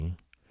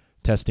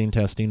Testing,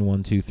 testing,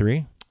 1, 2,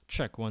 3.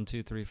 Check 1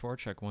 2 3 4.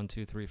 Check 1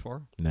 2 3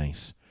 4.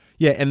 Nice.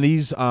 Yeah, and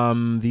these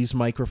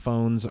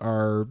microphones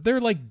they're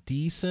like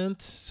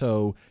decent,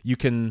 so you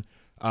can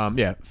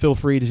feel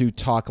free to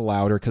talk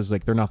louder because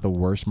like they're not the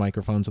worst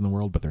microphones in the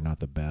world, but they're not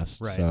the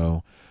best. Right.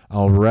 So,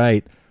 all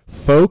right,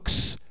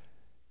 folks,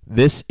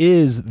 this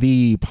is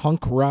the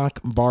Punk Rock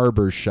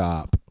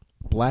Barbershop.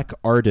 Black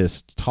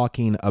artists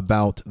talking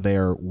about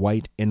their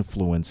white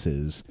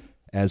influences.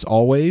 As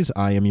always,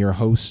 I am your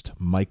host,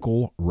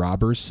 Michael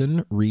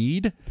Robertson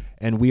Reed,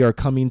 and we are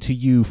coming to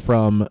you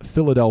from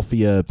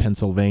Philadelphia,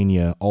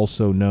 Pennsylvania,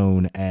 also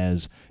known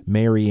as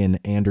Marian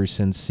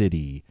Anderson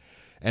City.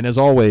 And as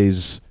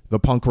always, the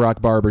Punk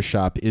Rock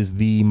Barbershop is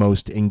the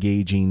most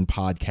engaging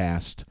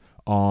podcast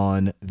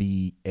on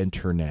the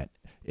internet.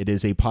 It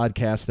is a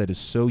podcast that is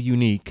so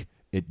unique,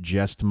 it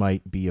just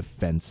might be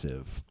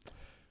offensive.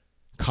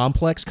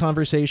 Complex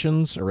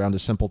conversations around a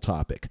simple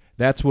topic.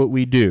 That's what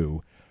we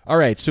do. All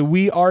right, so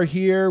we are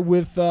here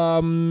with,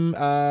 a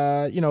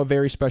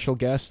very special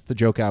guest. The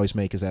joke I always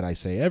make is that I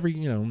say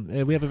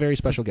we have a very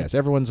special guest.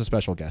 Everyone's a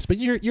special guest, but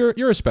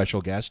you're a special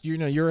guest.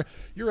 You're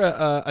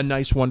a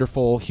nice,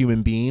 wonderful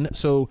human being.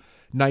 So,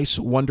 nice,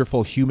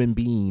 wonderful human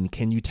being,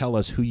 can you tell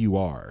us who you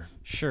are?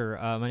 Sure.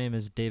 My name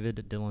is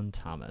David Dylan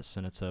Thomas,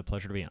 and it's a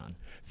pleasure to be on.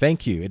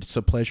 Thank you. It's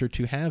a pleasure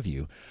to have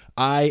you.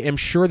 I am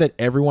sure that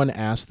everyone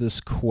asked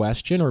this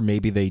question, or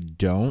maybe they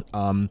don't.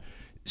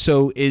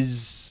 So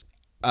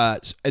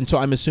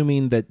I'm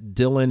assuming that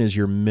Dylan is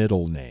your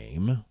middle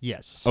name.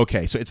 Yes.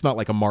 Okay, so it's not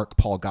like a Mark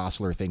Paul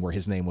Gosselaar thing where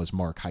his name was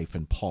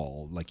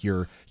Mark-Paul. Like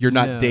you're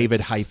not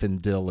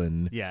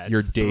David-Dylan. Yeah,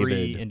 you're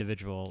David. 3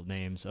 individual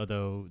names.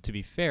 Although to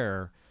be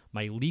fair,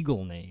 my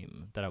legal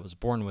name that I was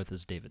born with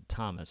is David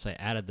Thomas. I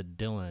added the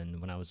Dylan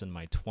when I was in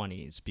my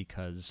 20s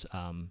because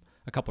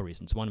a couple of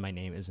reasons. One, my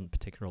name isn't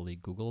particularly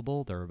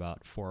Googleable. There are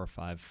about 4 or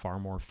 5 far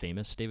more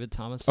famous David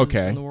Thomases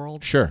in the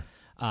world. Sure.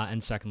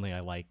 And secondly, I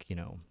like,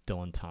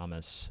 Dylan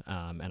Thomas,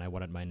 and I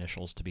wanted my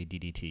initials to be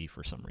DDT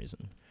for some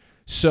reason.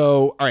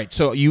 So, all right.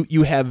 So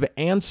you have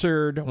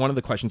answered one of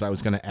the questions I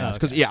was going to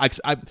ask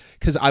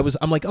because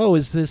I'm like, oh,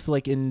 is this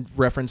like in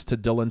reference to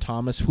Dylan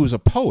Thomas, who's a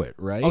poet,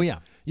 right? Oh yeah,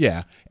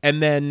 yeah.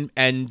 And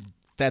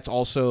that's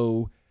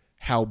also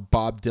how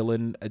Bob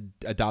Dylan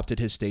adopted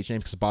his stage name,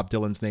 because Bob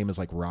Dylan's name is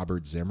like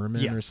Robert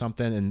Zimmerman or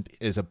something, and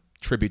is a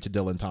tribute to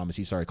Dylan Thomas.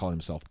 He started calling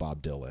himself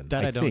Bob Dylan.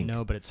 That I don't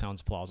know, but it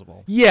sounds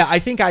plausible. Yeah, I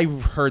think I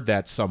heard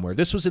that somewhere.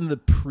 This was in the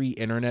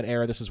pre-internet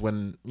era. This is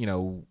when,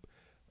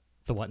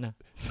 The what now?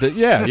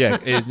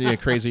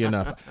 Crazy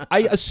enough. I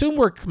assume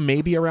we're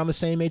maybe around the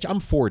same age. I'm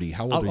 40.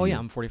 How old are you? Oh, yeah,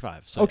 I'm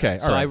 45. So, okay,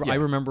 so all right, I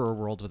remember a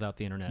world without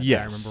the internet.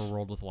 Yes. I remember a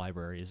world with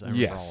libraries. I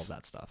remember all of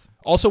that stuff.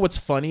 Also, what's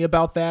funny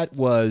about that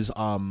was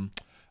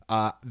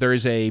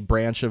there's a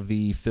branch of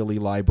the Philly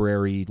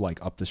Library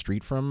like up the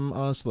street from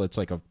us. So it's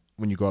like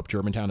when you go up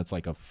Germantown, it's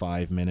like a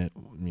 5-minute,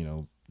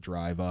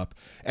 drive up.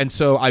 And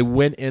so I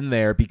went in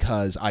there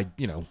because I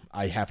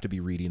have to be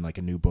reading like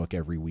a new book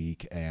every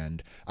week,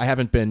 and I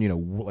haven't been,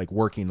 like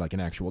working like an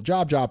actual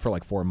job for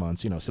like 4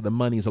 months, so the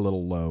money's a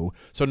little low.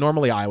 So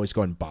normally I always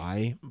go and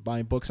buy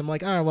books. I'm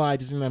like, I'm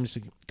just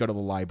go to the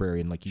library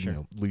and like,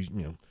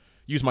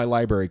 use my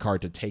library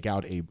card to take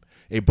out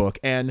a book.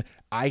 And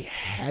I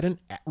hadn't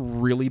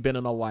really been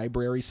in a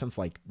library since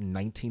like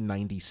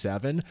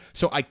 1997.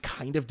 So I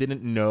kind of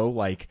didn't know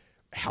like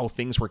how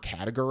things were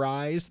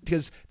categorized,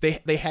 because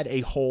they had a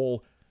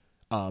whole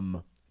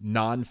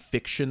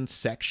nonfiction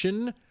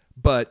section,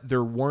 but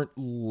there weren't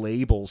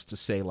labels to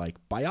say like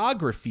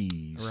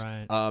biographies,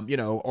 right?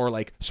 Or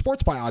like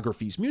sports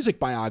biographies, music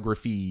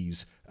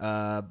biographies.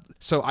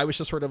 So I was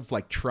just sort of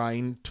like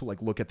trying to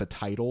like look at the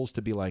titles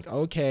to be like,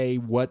 okay,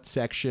 what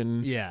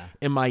section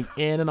am I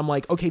in? And I'm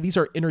like, okay, these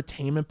are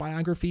entertainment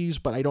biographies,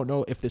 but I don't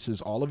know if this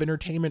is all of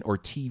entertainment or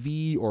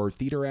TV or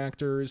theater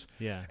actors.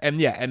 Yeah. And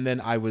then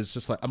I was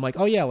just like, I'm like,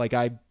 oh yeah, like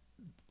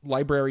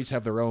libraries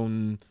have their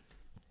own.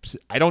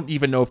 I don't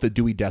even know if the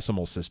Dewey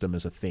Decimal System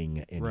is a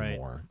thing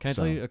anymore. Right. Can I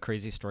tell you a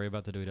crazy story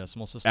about the Dewey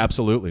Decimal System?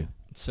 Absolutely.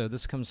 So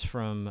this comes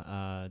from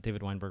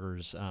David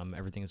Weinberger's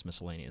Everything is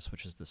Miscellaneous,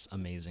 which is this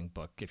amazing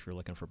book if you're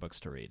looking for books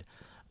to read.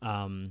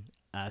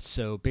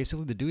 So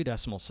basically the Dewey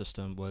Decimal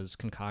System was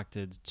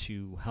concocted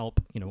to help,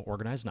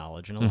 organize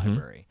knowledge in a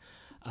library.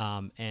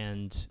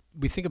 And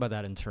we think about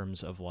that in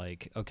terms of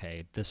like,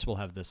 okay, this will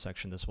have this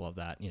section, this will have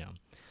that,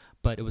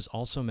 But it was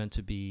also meant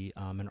to be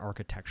an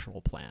architectural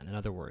plan. In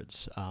other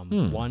words,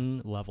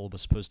 one level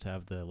was supposed to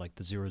have the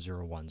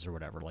 001s or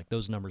whatever. Like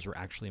those numbers were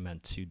actually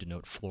meant to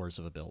denote floors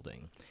of a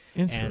building.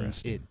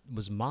 Interesting. And it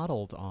was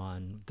modeled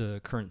on the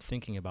current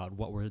thinking about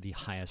what were the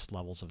highest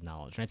levels of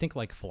knowledge. And I think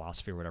like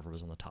philosophy or whatever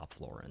was on the top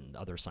floor, and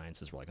other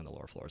sciences were like on the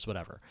lower floors,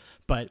 whatever.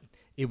 But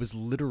it was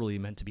literally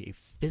meant to be a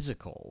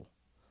physical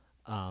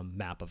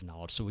map of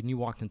knowledge. So when you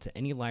walked into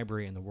any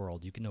library in the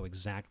world, you can know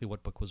exactly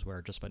what book was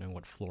where just by knowing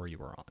what floor you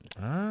were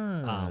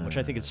on. Which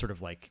I think is sort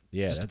of like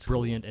just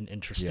brilliant and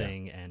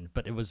interesting.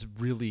 But it was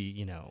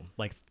really,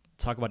 like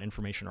talk about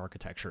information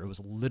architecture. It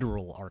was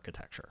literal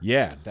architecture.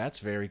 Yeah, that's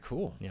very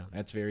cool. Yeah,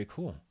 that's very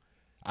cool.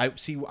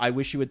 I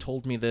wish you had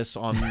told me this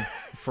on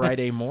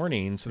Friday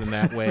morning, so then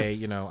that way,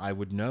 I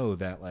would know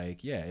that,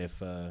 like, yeah,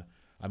 if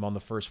I'm on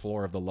the first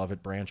floor of the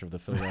Lovett branch of the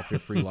Philadelphia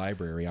Free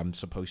Library, I'm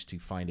supposed to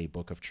find a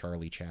book of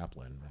Charlie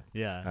Chaplin.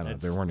 Yeah. I don't know.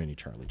 There weren't any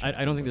Charlie Chaplin.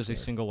 I don't think there's a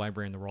single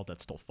library in the world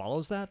that still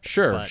follows that.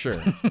 Sure.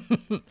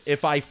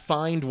 If I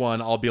find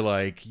one, I'll be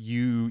like,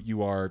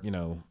 you are,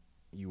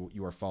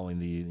 you are following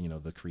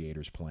the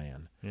creator's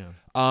plan.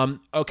 Yeah.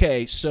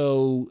 Okay,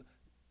 so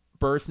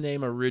birth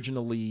name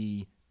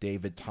originally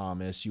David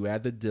Thomas. You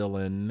add the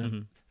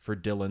Dylan for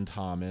Dylan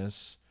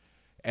Thomas.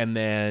 And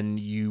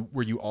then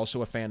were you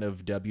also a fan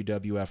of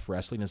WWF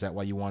wrestling? Is that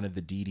why you wanted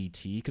the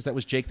DDT? Because that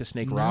was Jake the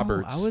Snake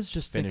Roberts. I was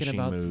just thinking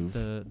about move.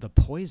 the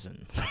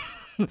poison.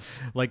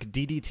 Like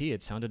DDT,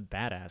 it sounded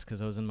badass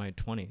because I was in my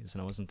 20s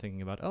and I wasn't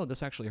thinking about, oh,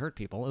 this actually hurt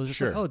people. It was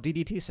just like, oh,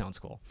 DDT sounds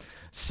cool.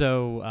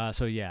 So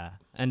yeah.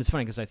 And it's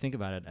funny because I think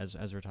about it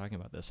as we're talking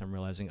about this, I'm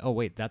realizing, oh,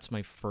 wait, that's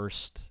my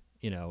first,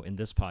 in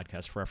this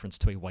podcast reference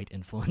to a white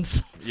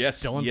influence.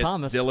 Yes. Dylan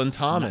Thomas. Dylan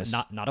Thomas.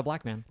 Not a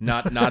black man.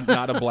 Not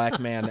a black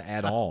man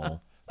at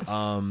all.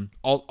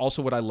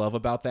 Also, what I love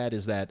about that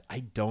is that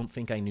I don't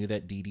think I knew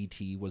that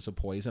DDT was a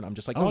poison. I'm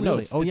just like, really? No.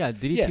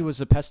 DDT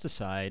was a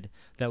pesticide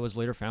that was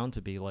later found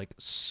to be like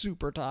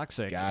super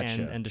toxic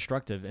and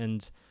destructive.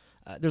 And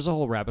there's a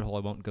whole rabbit hole. I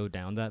won't go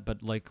down that,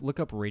 but like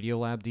look up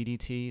Radiolab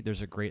DDT.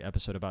 There's a great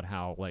episode about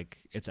how like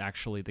it's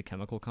actually the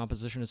chemical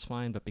composition is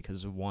fine, but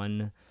because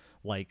one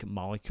like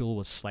molecule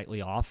was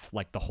slightly off,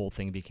 like the whole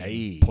thing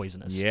became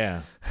poisonous.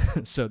 Yeah.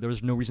 So there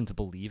was no reason to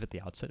believe at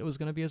the outset it was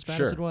going to be as bad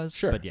as it was.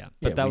 Sure. But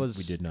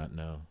we did not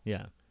know.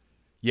 Yeah.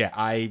 Yeah.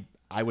 I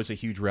was a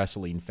huge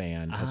wrestling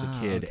fan as a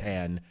kid,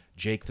 and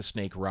Jake the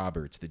Snake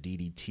Roberts, the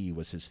DDT,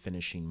 was his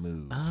finishing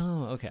move.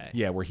 Oh, okay.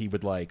 Yeah, where he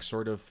would like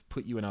sort of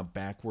put you in a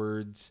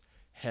backwards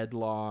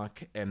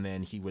headlock, and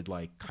then he would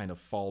like kind of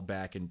fall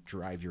back and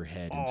drive your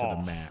head into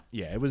the mat.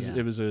 Yeah, it was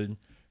a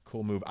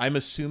cool move. I'm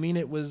assuming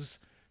it was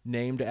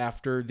named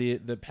after the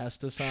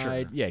pesticide.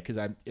 Sure. Yeah, because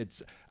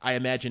I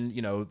imagine,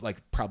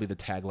 like probably the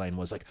tagline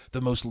was like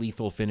the most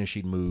lethal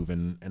finishing move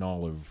in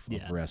all of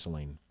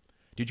wrestling.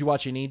 Did you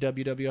watch any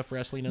WWF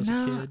wrestling as a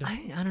kid?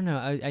 I don't know.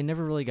 I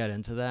never really got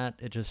into that.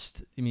 It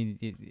just, and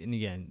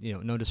again,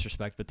 no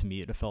disrespect, but to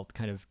me it felt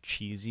kind of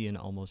cheesy and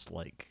almost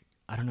like,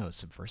 I don't know,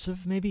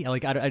 subversive maybe.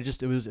 Like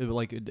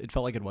it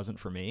felt like it wasn't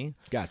for me.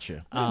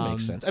 Gotcha. That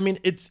makes sense. I mean,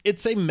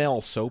 it's a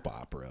male soap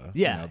opera.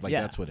 Yeah,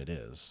 that's what it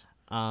is.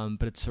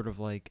 But it's sort of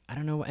like, I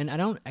don't know, and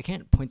I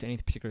can't point to any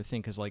particular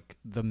thing because like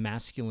the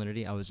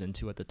masculinity I was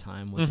into at the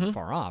time wasn't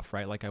far off,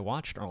 right? Like I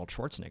watched Arnold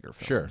Schwarzenegger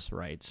films,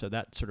 right? So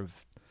that sort of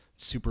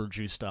super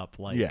juiced up,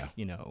 like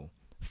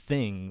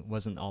thing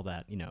wasn't all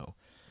that.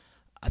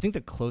 I think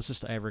the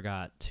closest I ever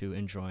got to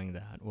enjoying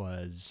that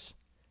was,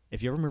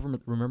 if you ever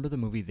remember the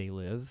movie They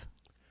Live.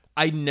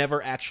 I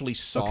never actually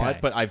saw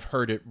it, but I've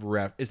heard it.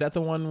 Is that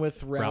the one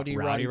with Roddy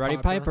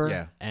Piper?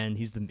 Yeah, and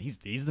he's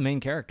the main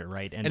character,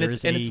 right? And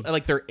it's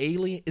like they're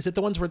alien. Is it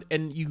the ones where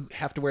and you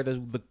have to wear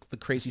the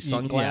crazy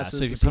sunglasses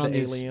so you to see put on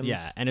the aliens?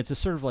 Yeah, and it's a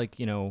sort of like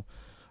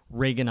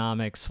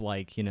Reaganomics,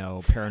 like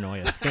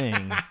paranoia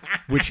thing,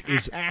 which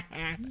is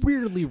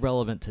weirdly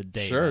relevant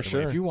today. Sure.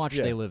 If you watch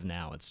They Live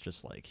now, it's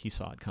just like he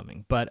saw it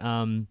coming.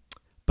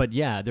 But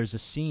yeah, there's a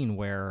scene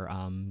where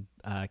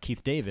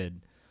Keith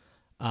David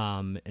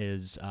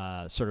is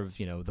sort of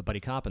the buddy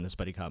cop in this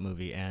buddy cop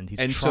movie, and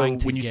he's trying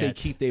to when you say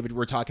Keith David,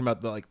 we're talking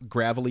about the like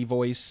gravelly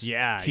voice. Keith,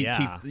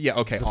 okay, the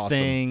awesome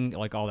thing,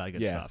 like all that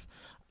good stuff.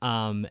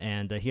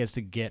 And he has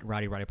to get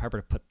Roddy Piper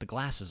to put the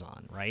glasses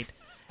on, right?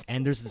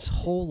 And there's this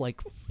whole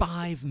like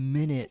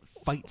 5-minute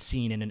fight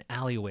scene in an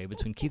alleyway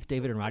between Keith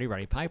David and Roddy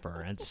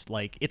Piper. And it's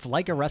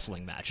like a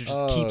wrestling match. It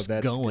just keeps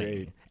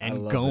going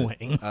and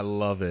going. I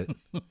love it.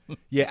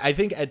 Yeah, I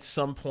think at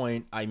some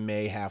point I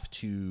may have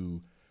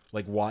to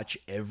like watch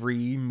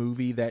every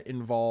movie that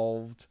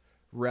involved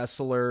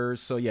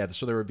wrestlers. So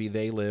there would be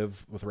They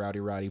Live with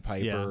Roddy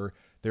Piper. Yeah.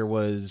 There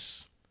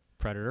was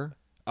Predator.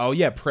 Oh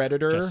yeah,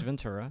 Predator. Jesse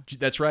Ventura.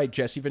 That's right,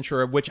 Jesse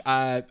Ventura. Which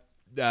I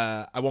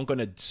won't go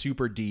into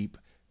super deep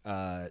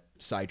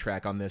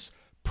sidetrack on this.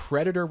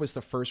 Predator was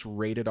the first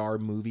rated R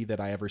movie that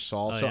I ever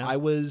saw. I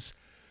was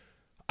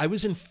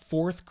in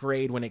 4th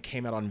grade when it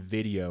came out on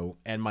video,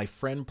 and my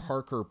friend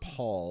Parker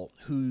Paul,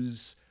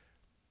 whose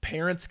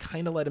parents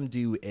kind of let him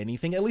do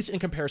anything, at least in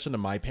comparison to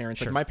my parents.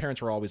 Sure. Like my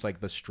parents were always like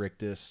the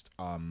strictest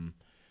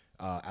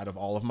out of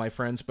all of my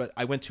friends, but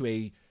I went to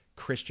a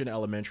Christian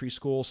elementary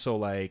school, so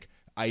like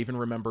I even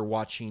remember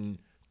watching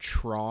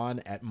Tron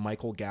at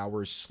Michael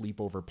Gower's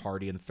sleepover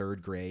party in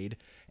 3rd grade,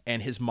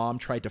 and his mom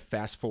tried to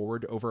fast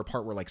forward over a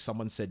part where like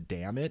someone said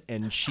damn it,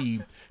 and she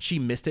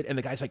missed it, and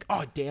the guy's like,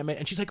 oh damn it,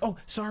 and she's like, oh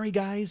sorry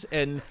guys.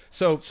 And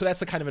so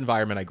that's the kind of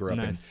environment I grew up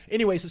in.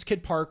 Anyways, this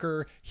kid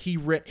Parker,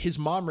 his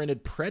mom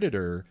rented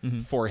Predator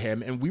for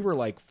him, and we were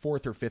like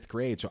 4th or 5th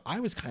grade, so I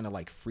was kind of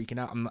like freaking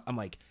out. I'm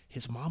like,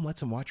 his mom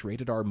lets him watch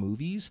rated R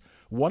movies?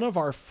 One of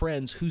our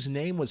friends, whose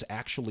name was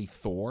actually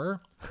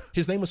Thor,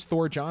 his name was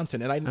Thor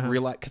Johnson, and I didn't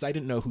realize, because I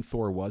didn't know who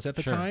Thor was at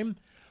the time,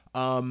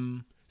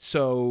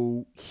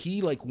 So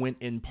he like went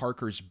in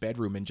Parker's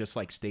bedroom and just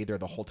like stayed there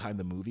the whole time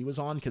the movie was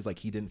on because like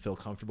he didn't feel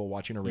comfortable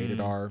watching a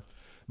rated R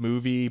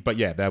movie. But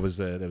yeah, that was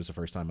the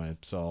first time I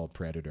saw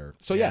Predator.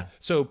 So yeah,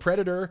 so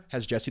Predator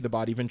has Jesse the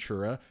Body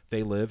Ventura.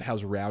 They Live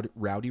has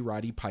Rowdy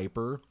Roddy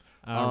Piper.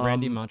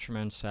 Randy Macho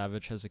Man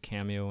Savage has a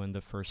cameo in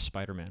the first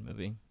Spider-Man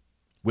movie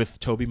with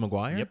Tobey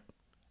Maguire. Yep.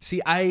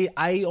 See,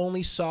 I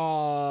only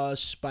saw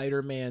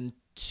Spider-Man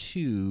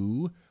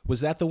 2.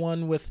 Was that the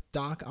one with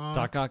Doc Ock?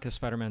 Doc Ock is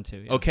Spider-Man 2.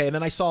 Yeah. Okay, and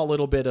then I saw a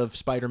little bit of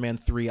Spider-Man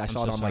 3. I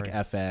saw it on like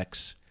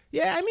FX.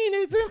 Yeah, I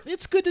mean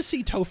it's good to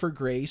see Topher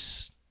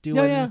Grace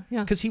doing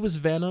because he was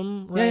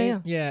Venom, right?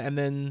 Yeah, and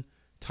then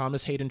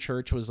Thomas Hayden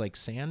Church was like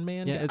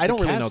Sandman. Yeah, I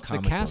don't really know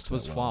comic the cast books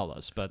was that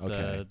flawless, but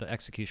the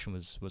execution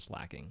was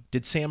lacking.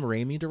 Did Sam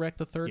Raimi direct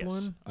the third Yes.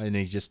 one? And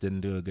he just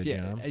didn't do a good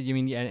job. You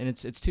mean and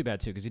it's too bad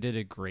too because he did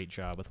a great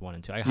job with 1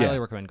 and 2. I highly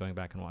recommend going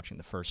back and watching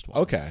the first one.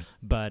 Okay,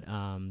 but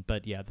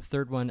yeah, the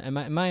third one, and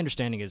my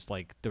understanding is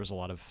like there was a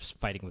lot of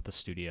fighting with the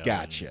studio.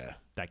 Gotcha.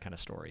 That kind of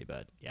story,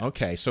 but yeah.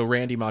 Okay, so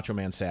Randy Macho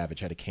Man Savage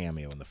had a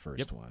cameo in the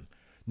first one.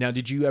 Now,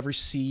 did you ever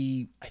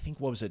see? I think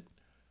what was it?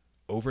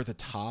 Over the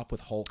Top with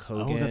Hulk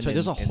Hogan. Oh, that's right.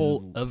 There's a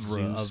whole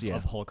oeuvre Zeus,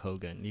 of Hulk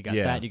Hogan. You got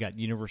that. You got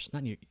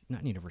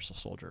not Universal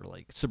Soldier,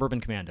 like Suburban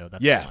Commando.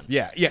 That's the one.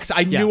 Yeah. Because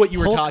I knew what you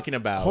were talking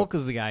about. Hulk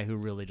is the guy who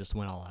really just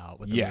went all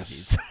out with the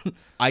movies.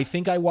 I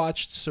think I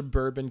watched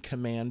Suburban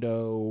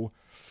Commando.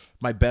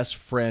 My best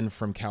friend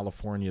from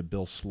California,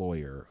 Bill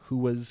Sloyer, who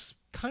was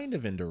kind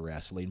of into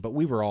wrestling, but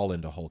we were all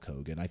into Hulk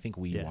Hogan. I think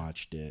we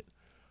watched it.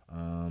 Yeah,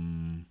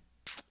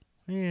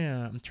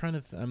 I'm trying to.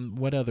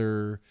 What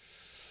other?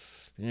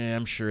 Yeah,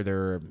 I'm sure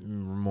there are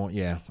more.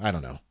 Yeah, I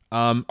don't know.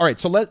 All right,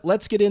 so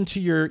let's get into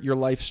your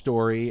life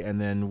story, and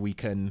then we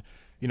can,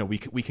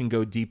 we can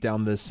go deep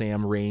down the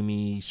Sam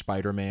Raimi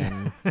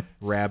Spider-Man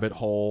rabbit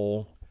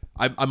hole.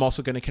 I'm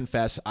also going to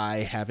confess I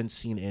haven't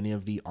seen any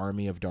of the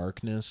Army of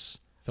Darkness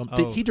film.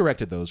 He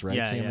directed those,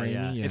 right? Sam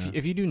Raimi. Yeah.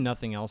 If you do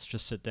nothing else,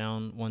 just sit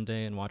down one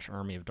day and watch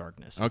Army of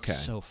Darkness. It's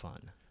so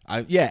fun.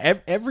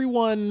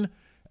 Everyone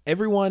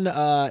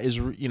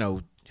is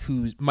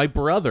who's my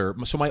brother.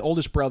 So my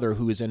oldest brother,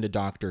 who is into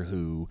Doctor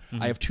Who.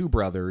 I have 2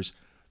 brothers.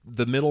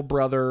 The middle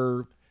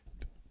brother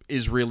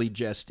is really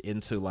just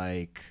into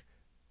like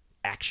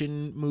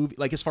action movie,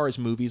 like as far as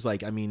movies.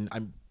 Like, I mean,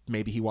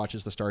 maybe he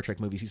watches the Star Trek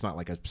movies. He's not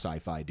like a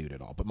sci-fi dude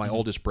at all. But my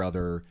oldest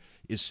brother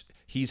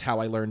he's how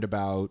I learned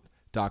about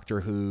Doctor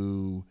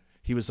Who.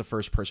 He was the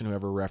first person who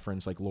ever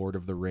referenced like Lord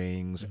of the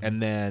Rings,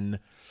 and then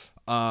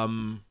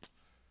because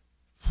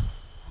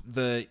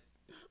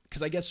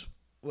I guess.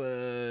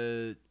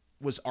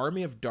 Was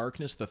Army of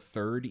Darkness the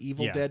third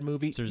Evil Dead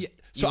movie? So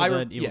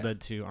Evil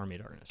Dead 2, Army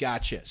of Darkness.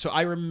 Gotcha. So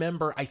I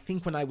remember, I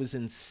think when I was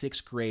in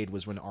 6th grade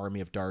was when Army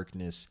of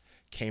Darkness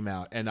came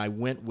out, and I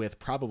went with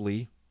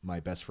probably my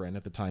best friend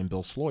at the time,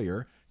 Bill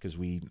Sloyer, because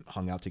we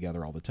hung out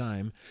together all the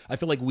time. I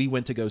feel like we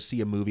went to go see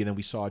a movie, and then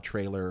we saw a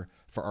trailer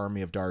for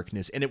Army of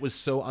Darkness, and it was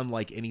so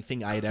unlike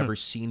anything I had ever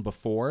seen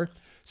before.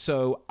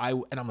 So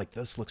I'm like,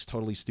 this looks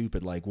totally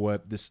stupid. Like,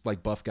 what this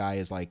like buff guy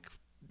is like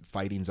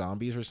fighting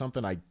zombies or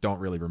something. I don't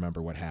really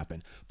remember what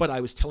happened, but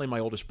I was telling my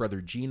oldest brother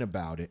Gene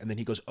about it, and then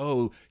he goes,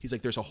 he's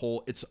like,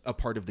 it's a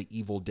part of the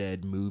Evil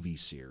Dead movie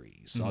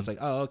series. So I was like,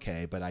 oh,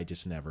 okay, but I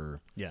just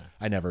never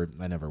I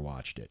never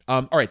watched it.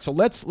 All right, so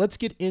let's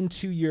get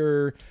into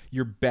your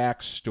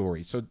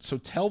backstory. So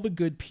tell the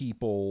good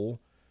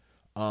people,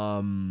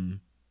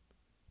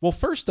 well,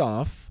 first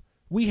off,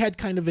 we had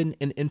kind of an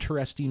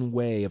interesting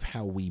way of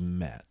how we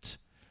met.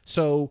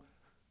 So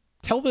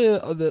tell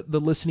the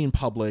listening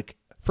public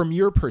from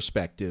your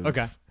perspective,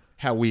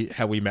 how we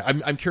met.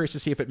 I'm curious to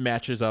see if it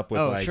matches up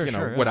with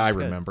what I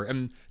remember. Good.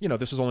 And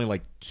this was only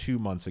like 2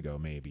 months ago,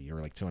 maybe,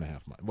 or like 2.5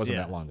 months. It wasn't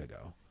that long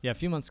ago. Yeah, a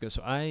few months ago.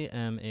 So I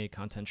am a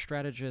content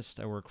strategist.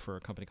 I work for a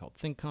company called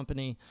Think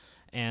Company,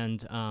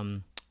 and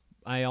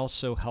I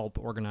also help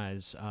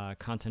organize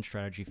Content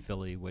Strategy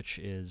Philly, which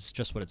is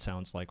just what it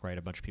sounds like, right?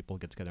 A bunch of people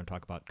get together and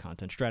talk about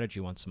content strategy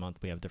once a month.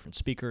 We have different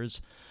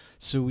speakers.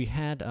 So we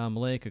had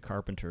Malaika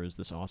Carpenter, is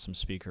this awesome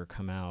speaker,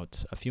 come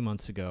out a few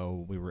months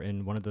ago. We were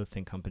in one of the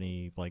Think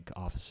Company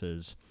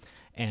offices,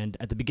 and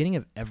at the beginning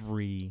of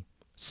every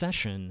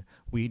session,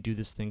 we do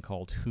this thing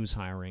called Who's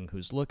Hiring,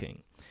 Who's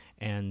Looking.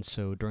 And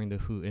so during the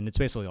Who, and it's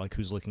basically like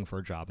who's looking for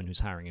a job and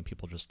who's hiring, and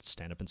people just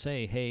stand up and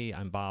say, hey,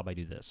 I'm Bob, I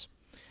do this.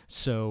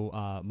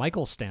 So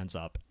Michael stands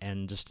up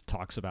and just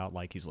talks about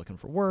like he's looking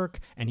for work,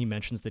 and he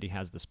mentions that he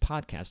has this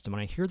podcast. And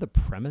when I hear the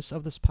premise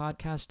of this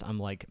podcast, I'm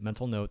like,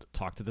 mental note,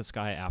 talk to this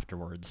guy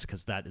afterwards,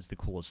 because that is the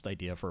coolest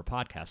idea for a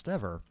podcast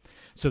ever.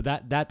 So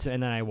and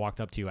then I walked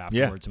up to you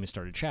afterwards and we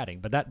started chatting.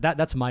 But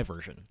that's my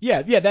version.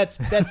 Yeah, that's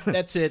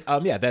it.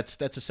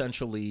 That's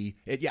essentially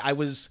it. Yeah, I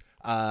was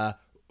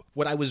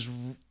what I was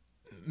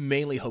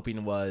mainly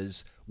hoping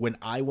was when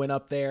I went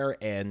up there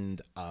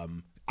and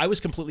I was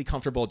completely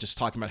comfortable just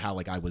talking about how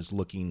like I was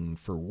looking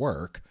for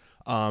work.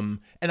 And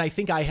I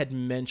think I had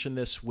mentioned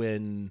this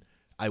when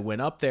I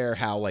went up there,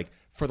 how like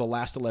for the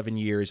last 11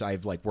 years,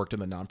 I've like worked in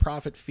the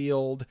nonprofit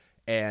field,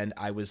 and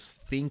I was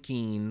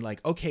thinking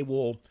like, okay,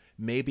 well,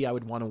 maybe I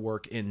would want to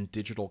work in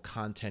digital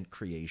content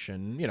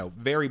creation,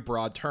 very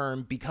broad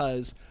term,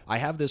 because I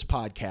have this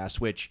podcast,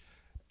 which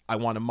I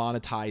want to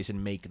monetize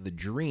and make the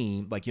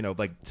dream, like to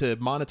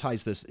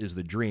monetize this is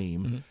the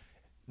dream. Mm-hmm.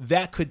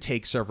 That could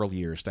take several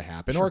years to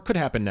happen, or it could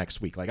happen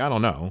next week. Like, I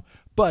don't know.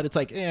 But it's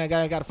like, I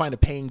got to find a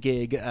paying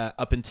gig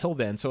up until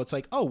then. So it's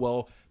like, oh,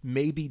 well,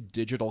 maybe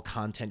digital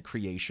content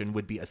creation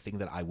would be a thing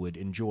that I would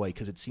enjoy,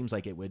 because it seems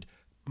like it would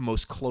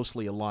most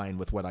closely align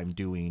with what I'm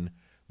doing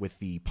with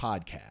the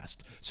podcast.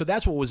 So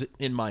that's what was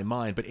in my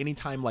mind. But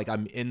anytime like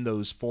I'm in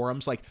those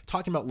forums, like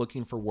talking about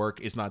looking for work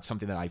is not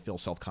something that I feel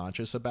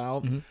self-conscious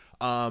about.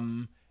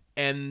 Mm-hmm.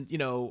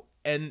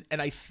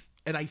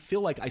 And I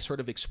feel like I sort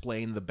of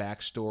explain the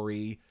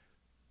backstory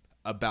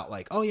about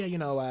like, oh yeah,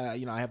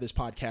 I have this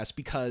podcast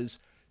because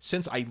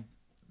since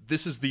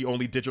this is the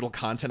only digital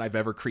content I've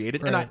ever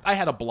created. Right. And I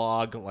had a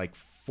blog like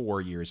 4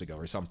 years ago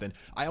or something.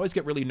 I always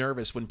get really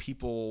nervous when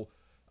people,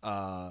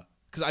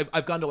 because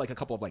I've gone to like a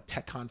couple of like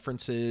tech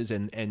conferences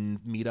and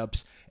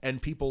meetups,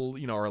 and people,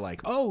 are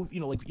like, oh,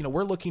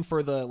 we're looking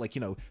for the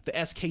the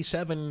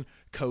SK7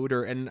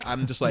 coder. And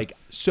I'm just like,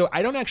 so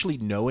I don't actually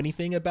know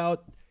anything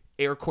about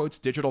air quotes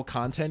digital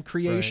content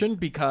creation,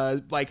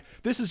 because like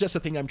this is just a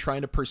thing I'm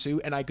trying to pursue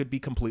and I could be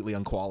completely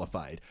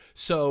unqualified.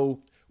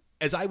 So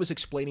as I was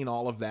explaining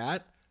all of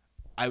that,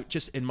 I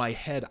just in my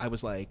head, I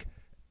was like,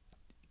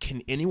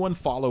 can anyone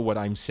follow what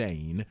I'm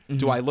saying? Mm-hmm.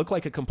 Do I look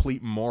like a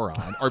complete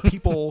moron? Are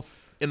people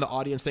in the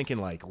audience thinking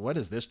like, what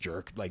is this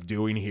jerk like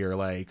doing here?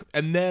 Like,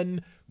 and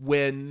then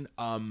when,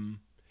 and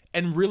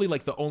really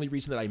like the only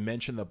reason that I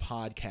mentioned the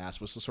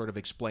podcast was to sort of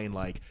explain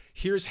like,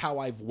 here's how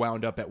I've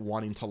wound up at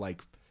wanting to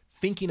like,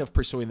 thinking of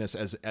pursuing this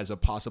as a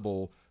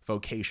possible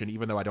vocation,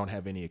 even though I don't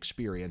have any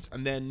experience.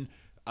 And then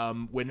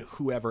when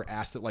whoever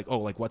asked it, like, oh,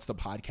 like, what's the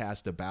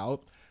podcast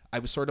about? I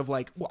was sort of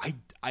like, well,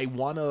 I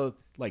want to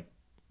like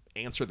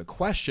answer the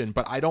question,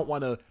 but I don't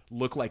want to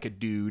look like a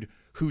dude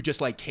who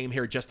just like came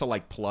here just to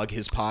like plug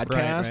his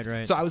podcast.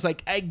 Right. So I was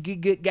like,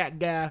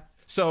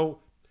 so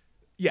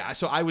yeah,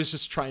 so I was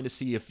just trying to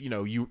see if,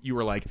 you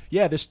were like,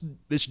 yeah, this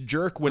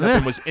jerk went up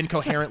and was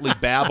incoherently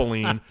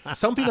babbling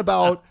something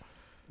about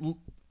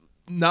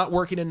not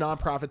working in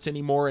nonprofits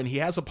anymore, and he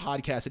has a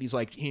podcast that he's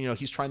like,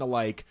 he's trying to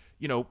like,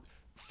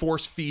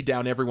 force feed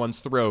down everyone's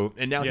throat,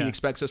 and now he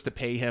expects us to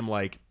pay him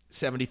like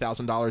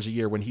 $70,000 a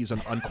year when he's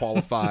an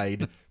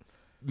unqualified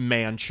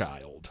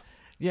man-child.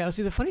 Yeah,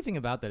 see, the funny thing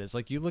about that is,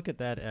 like, you look at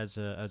that as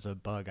a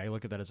bug. I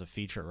look at that as a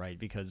feature, right?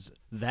 Because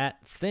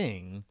that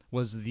thing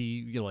was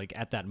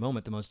at that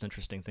moment, the most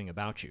interesting thing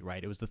about you,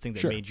 right? It was the thing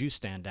that made you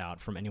stand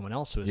out from anyone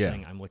else who was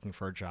saying, I'm looking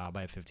for a job,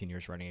 I have 15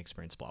 years writing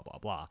experience, blah, blah,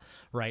 blah,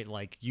 right?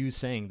 Like, you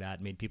saying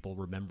that made people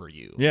remember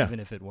you, even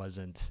if it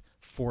wasn't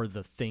for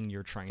the thing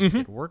you're trying to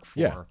get work for.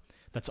 Yeah.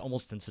 That's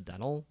almost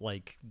incidental.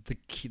 Like,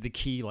 the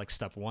key, like,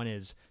 step one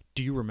is,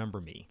 do you remember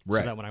me? Right.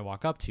 So that when I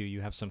walk up to you, you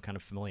have some kind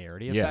of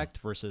familiarity effect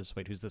versus,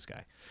 wait, who's this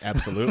guy?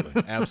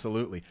 Absolutely.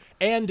 Absolutely.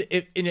 And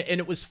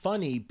it was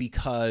funny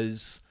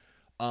because,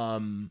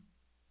 talking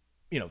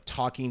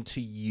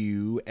to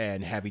you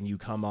and having you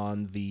come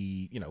on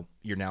the,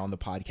 you're now on the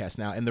podcast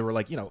now. And there were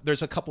like,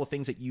 there's a couple of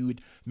things that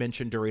you'd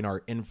mentioned during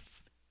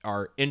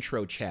our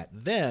intro chat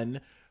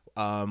then,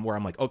 where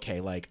I'm like,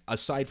 okay, like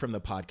aside from the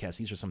podcast,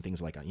 these are some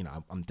things like,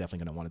 I'm definitely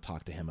going to want to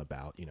talk to him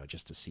about,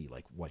 just to see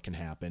like what can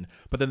happen.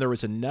 But then there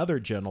was another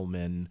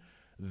gentleman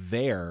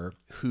there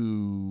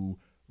who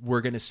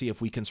we're going to see if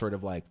we can sort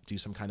of like do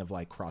some kind of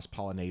like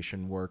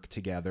cross-pollination work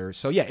together.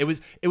 So yeah,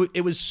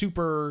 it was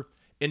super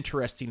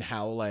interesting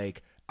how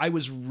like I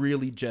was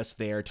really just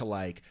there to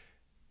like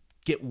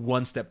get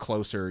one step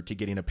closer to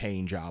getting a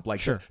paying job.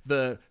 Like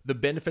the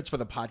benefits for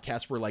the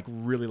podcast were like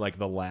really like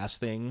the last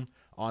thing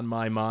on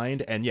my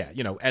mind. And yeah,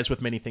 as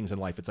with many things in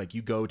life, it's like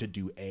you go to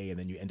do A and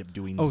then you end up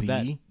doing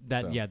Z.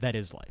 That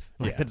is life.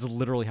 Like, that's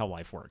literally how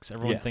life works.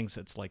 Everyone thinks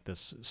it's like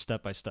this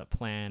step-by-step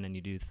plan and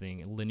you do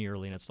things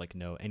linearly, and it's like,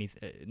 no,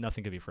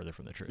 nothing could be further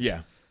from the truth.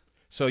 Yeah.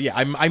 So yeah,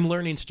 I'm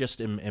learning to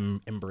just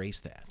embrace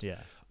that. Yeah.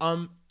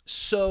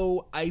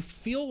 So I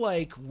feel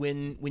like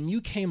when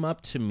you came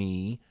up to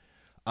me,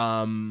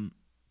 do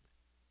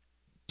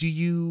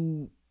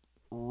you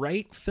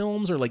write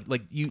films or like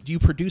do you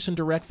produce and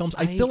direct films?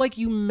 I feel like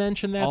you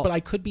mentioned that, but I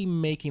could be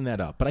making that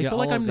up. But I feel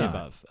like I'm not.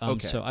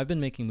 Above. So I've been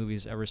making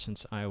movies ever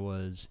since I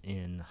was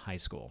in high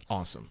school.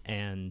 Awesome.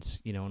 And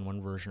in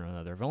one version or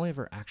another, I've only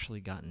ever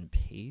actually gotten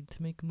paid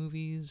to make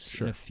movies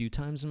a few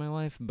times in my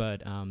life,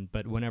 but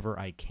whenever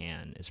I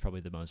can is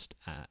probably the most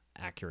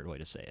accurate way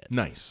to say it.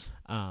 Nice.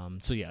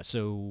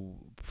 So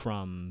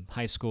from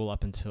high school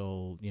up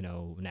until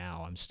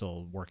now, I'm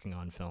still working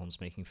on films,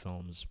 making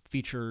films,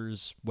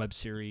 features, web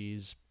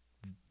series,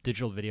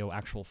 digital video,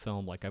 actual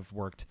film. Like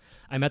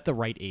I'm at the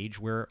right age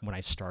where when I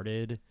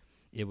started,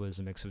 it was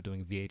a mix of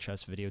doing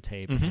VHS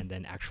videotape and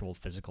then actual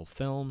physical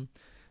film.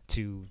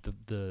 To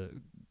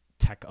the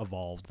tech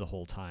evolved the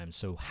whole time,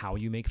 so how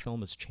you make film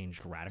has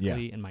changed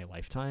radically in my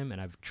lifetime,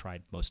 and I've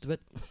tried most of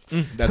it.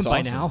 That's by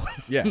awesome. Now.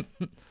 Yeah.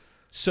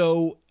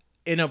 So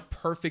in a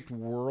perfect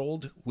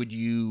world, would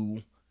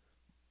you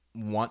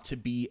want to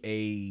be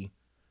a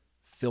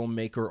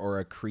filmmaker or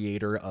a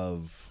creator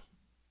of,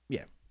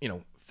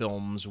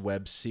 films,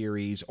 web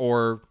series,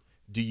 or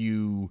do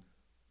you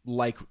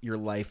like your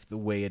life the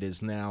way it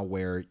is now,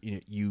 where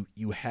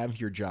you have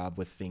your job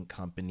with Think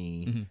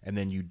Company and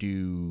then you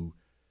do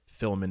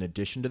film in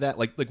addition to that?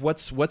 Like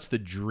what's the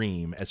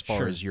dream as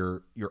far as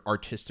your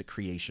artistic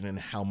creation, and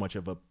how much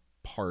of a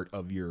part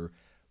of your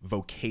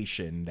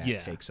vocation that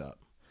takes up?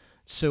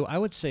 So I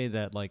would say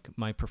that like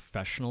my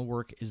professional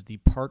work is the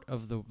part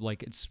of the,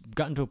 like, it's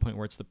gotten to a point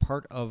where it's the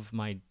part of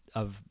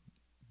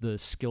the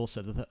skill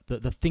set,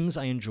 the things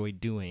I enjoy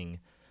doing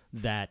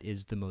that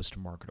is the most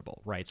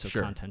marketable, right? So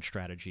content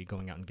strategy,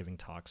 going out and giving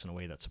talks in a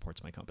way that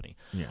supports my company.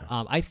 Yeah.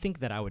 I think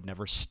that I would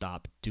never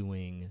stop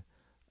doing,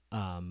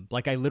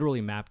 like I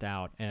literally mapped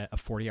out a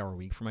 40-hour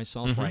week for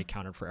myself where I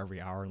counted for every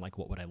hour and like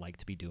what would I like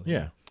to be doing.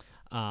 Yeah.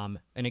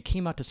 And it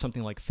came out to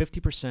something like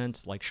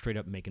 50% like straight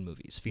up making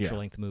movies,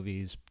 feature-length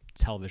movies,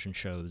 television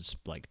shows,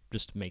 like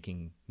just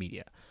making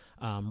media,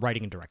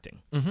 writing and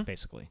directing,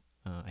 basically.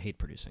 I hate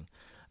producing.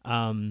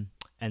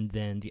 And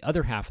then the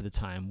other half of the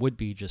time would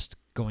be just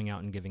going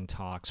out and giving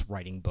talks,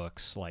 writing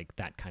books, like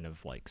that kind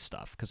of like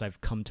stuff, because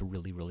I've come to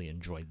really, really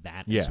enjoy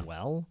that as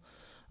well.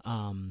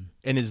 And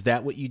is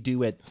that what you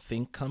do at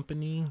Think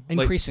Company?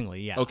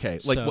 Increasingly, yeah. Okay.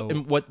 Like, so,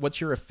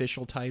 what's your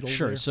official title?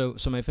 Sure. There?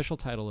 So my official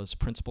title is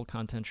Principal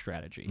Content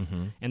Strategy,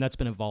 and that's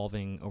been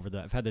evolving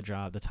I've had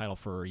the title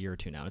for a year or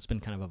two now. And it's been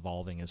kind of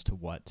evolving as to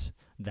what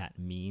that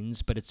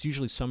means, but it's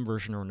usually some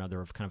version or another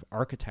of kind of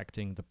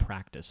architecting the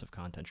practice of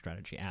content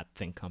strategy at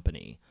Think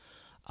Company.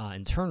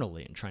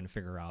 Internally, and trying to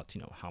figure out,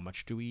 how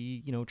much do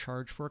we,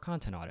 charge for a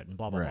content audit and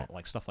blah, blah, blah,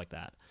 like stuff like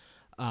that.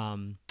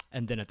 And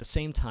then at the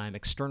same time,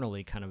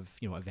 externally kind of,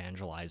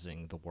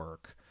 evangelizing the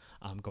work,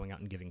 going out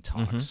and giving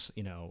talks,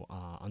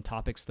 on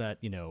topics that,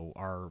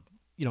 are,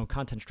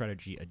 content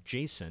strategy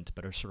adjacent,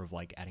 but are sort of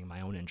like adding my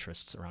own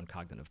interests around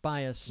cognitive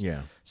bias.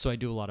 Yeah. So I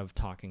do a lot of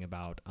talking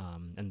about,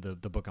 and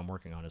the book I'm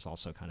working on is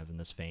also kind of in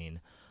this vein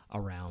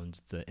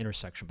around the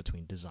intersection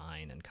between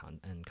design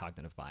and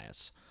cognitive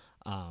bias.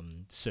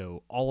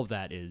 So all of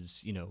that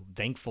is,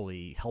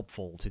 thankfully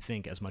helpful to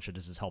Think as much as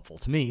it is helpful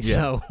to me. Yeah.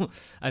 So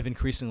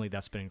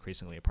that's been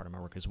increasingly a part of my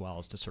work as well,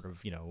 is to sort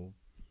of,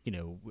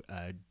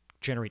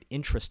 generate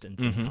interest in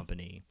Think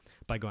Company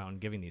by going out and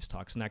giving these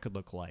talks. And that could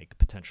look like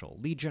potential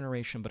lead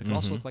generation, but it could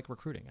also look like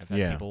recruiting. I've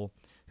had people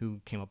who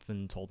came up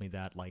and told me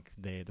that like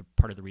the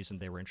part of the reason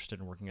they were interested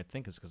in working at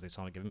Think is because they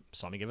saw me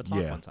give a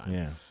talk one time.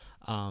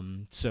 Yeah.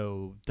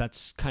 So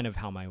that's kind of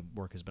how my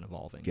work has been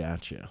evolving.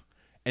 Gotcha.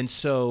 And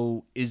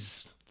so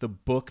is the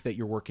book that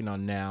you're working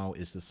on now,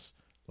 is this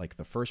like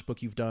the first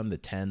book you've done, the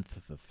 10th,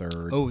 the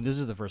third? Oh, this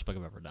is the first book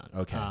I've ever done.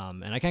 Okay.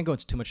 And I can't go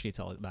into too much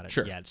detail about it.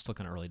 Sure. Yeah, it's still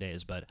kind of early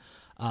days, but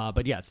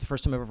yeah, it's the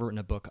first time I've ever written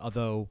a book,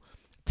 although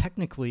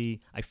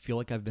technically I feel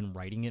like I've been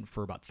writing it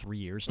for about 3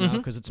 years now,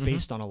 because it's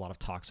based on a lot of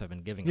talks I've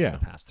been giving over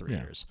the past 3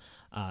 years.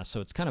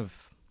 So it's kind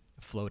of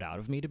flowed out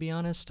of me, to be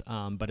honest,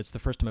 but it's the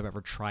first time I've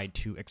ever tried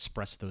to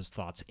express those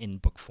thoughts in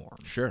book form.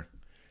 Sure.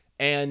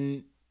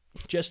 And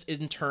just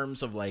in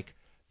terms of like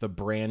the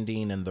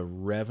branding and the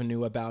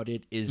revenue about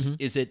it,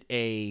 is it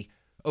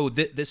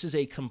this is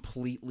a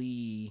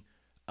completely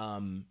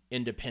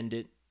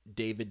independent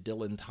David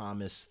Dylan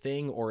Thomas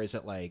thing, or is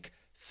it like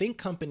Think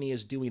Company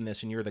is doing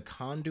this and you're the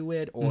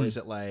conduit, or is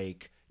it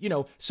like,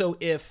 so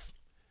if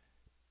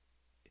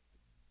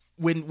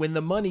when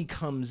the money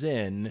comes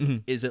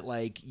in, is it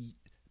like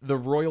the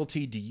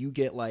royalty, do you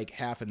get like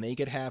half and they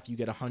get half, you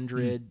get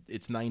 100,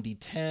 it's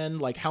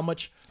 90-10? Like how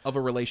much of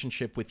a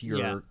relationship with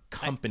your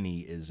company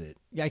is it?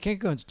 Yeah, I can't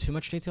go into too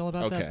much detail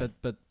about that,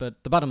 but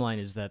the bottom line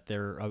is that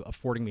they're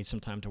affording me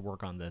some time to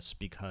work on this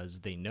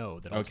because they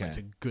know that ultimately it's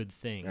a good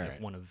thing if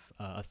one of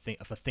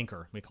if a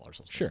thinker, we call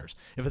ourselves thinkers,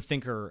 if a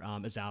thinker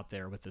is out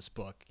there with this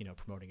book,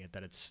 promoting it,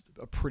 that it's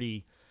a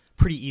pretty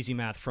easy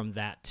math from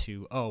that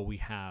to, we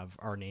have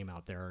our name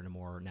out there at a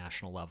more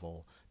national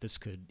level. This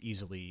could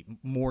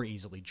more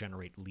easily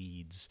generate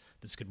leads.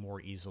 This could more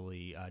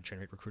easily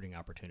generate recruiting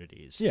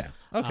opportunities. Yeah.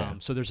 Okay.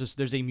 So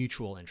there's a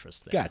mutual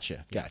interest there.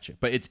 Gotcha.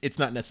 But it's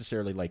not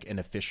necessarily like an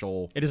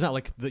official. It is not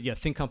like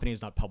Think Company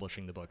is not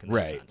publishing the book in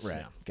that sense.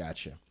 Right. Yeah.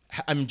 Gotcha.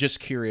 I'm just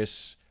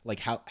curious,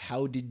 like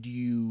how did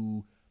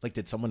you? Like,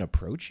 did someone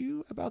approach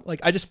you about?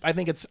 Like, I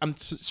think I'm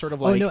sort of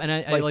like. Oh no, and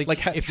I like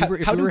how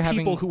do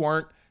people who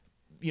aren't,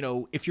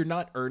 if you're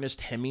not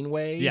Ernest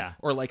Hemingway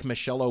or like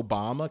Michelle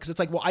Obama, because it's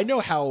like, well, I know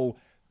how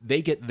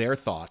they get their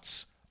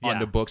thoughts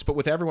onto books, but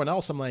with everyone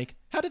else, I'm like,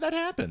 how did that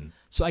happen?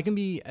 So I can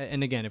be,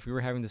 and again, if we were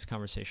having this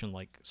conversation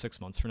like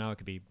 6 months from now, it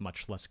could be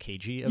much less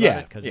cagey about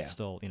it, because it's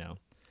still,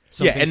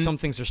 some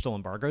things are still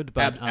embargoed,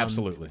 but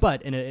absolutely.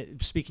 But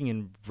speaking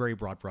in very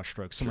broad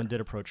brushstrokes, someone did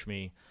approach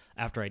me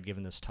after I'd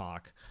given this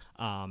talk,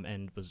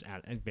 and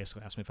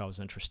basically asked me if I was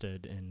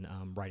interested in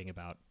writing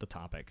about the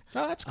topic.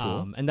 Oh, that's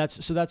cool. And that's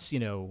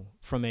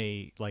from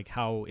a like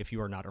how, if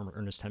you are not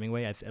Ernest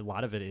Hemingway, a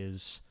lot of it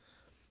is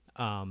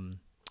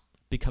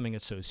becoming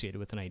associated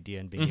with an idea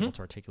and being able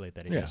to articulate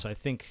that idea. So I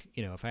think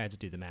if I had to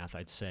do the math,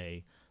 I'd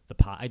say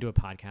I do a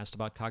podcast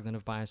about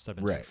cognitive bias that I've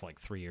been doing for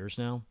like 3 years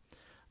now.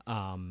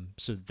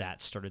 So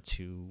that started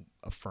to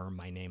affirm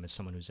my name as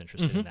someone who's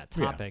interested in that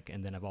topic.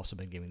 And then I've also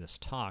been giving this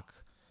talk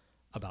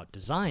about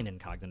design and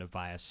cognitive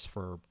bias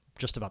for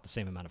just about the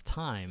same amount of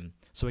time.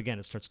 So again,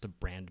 it starts to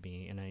brand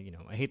me, and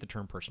I hate the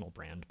term personal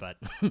brand, but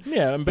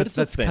yeah, but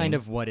that's kind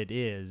of what it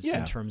is Yeah.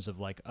 in terms of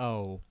like,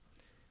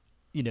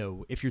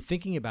 if you're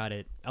thinking about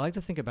it, I like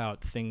to think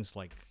about things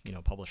like,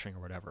 publishing or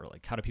whatever,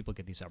 like how do people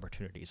get these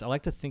opportunities? I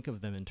like to think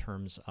of them in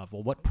terms of,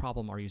 well, what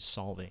problem are you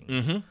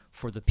solving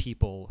for the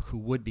people who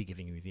would be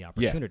giving you the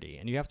opportunity?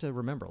 And you have to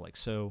remember, like,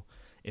 so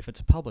if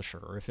it's a publisher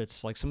or if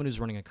it's like someone who's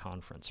running a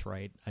conference,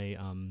 right?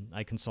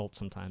 I consult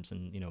sometimes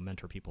and,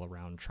 mentor people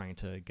around trying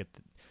to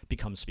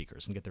become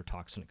speakers and get their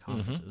talks into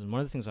conferences. And one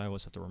of the things I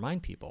always have to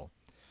remind people,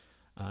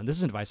 this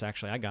is advice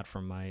actually I got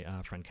from my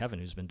friend Kevin,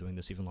 who's been doing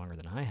this even longer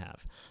than I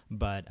have.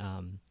 But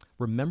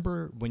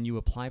remember, when you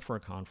apply for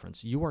a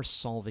conference, you are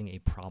solving a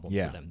problem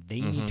for them.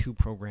 They need to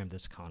program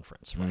this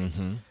conference, right?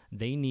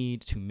 They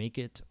need to make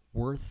it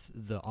worth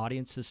the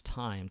audience's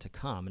time to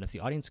come. And if the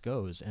audience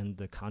goes and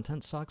the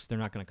content sucks, they're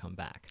not going to come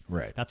back.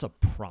 Right. That's a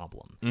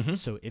problem.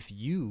 So if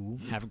you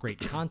have great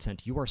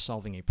content, you are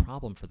solving a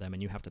problem for them,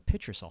 and you have to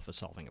pitch yourself as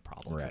solving a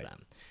problem for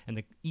them. And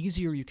the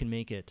easier you can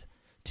make it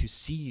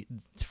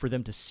for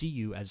them to see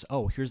you as,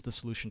 oh, here's the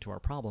solution to our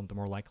problem, the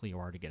more likely you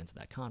are to get into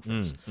that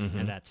conference.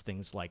 And that's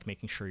things like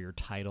making sure your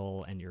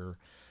title and your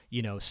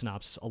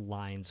synopsis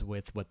aligns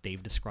with what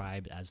they've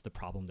described as the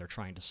problem they're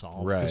trying to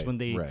solve. Because when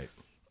they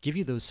give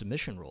you those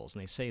submission rules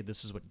and they say,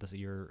 this is what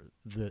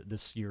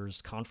this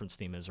year's conference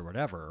theme is or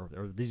whatever,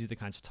 or these are the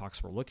kinds of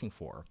talks we're looking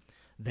for,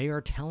 they are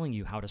telling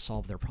you how to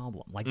solve their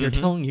problem. Like they're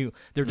telling you,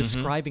 they're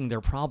describing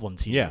their problem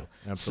to you. Yeah,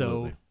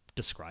 absolutely. So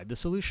describe the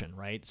solution,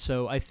 right?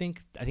 So I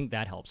think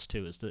that helps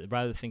too, is to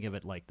rather think of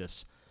it like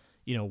this,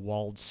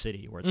 walled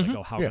city where it's like,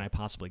 oh, how can I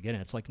possibly get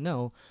in? It's like,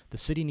 no, the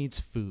city needs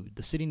food.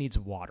 The city needs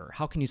water.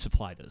 How can you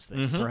supply those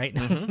things, right?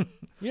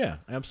 Yeah,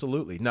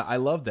 absolutely. No, I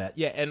love that.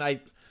 Yeah, and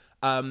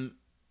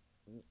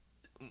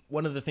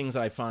one of the things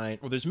I find,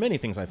 well, there's many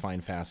things I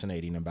find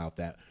fascinating about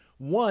that.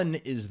 One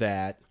is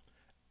that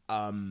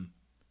I've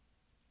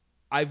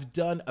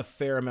done a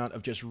fair amount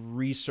of just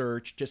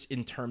research just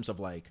in terms of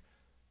like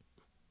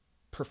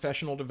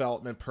professional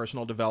development,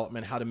 personal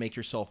development, how to make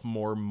yourself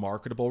more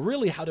marketable,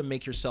 really how to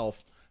make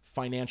yourself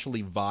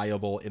financially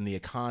viable in the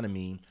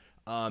economy.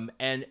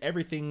 And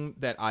everything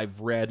that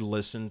I've read,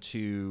 listened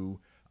to,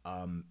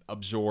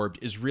 absorbed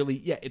is really,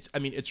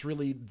 it's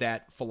really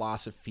that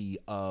philosophy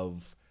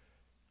of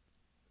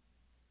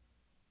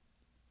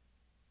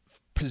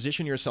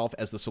position yourself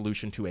as the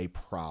solution to a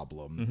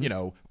problem,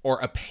 or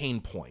a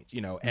pain point,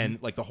 and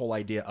like the whole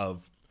idea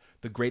of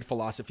the great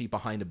philosophy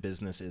behind a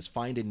business is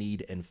find a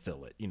need and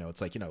fill it.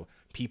 It's like,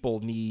 people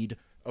need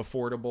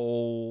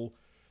affordable,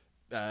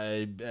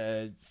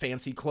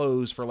 fancy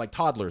clothes for like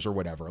toddlers or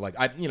whatever. Like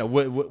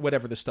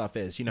whatever the stuff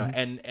is,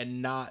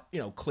 and not,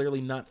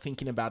 clearly not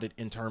thinking about it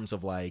in terms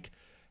of like,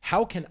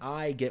 how can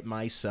I get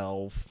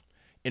myself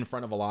in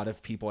front of a lot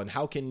of people, and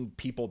how can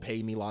people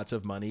pay me lots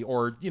of money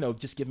or,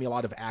 just give me a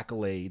lot of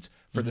accolades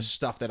for the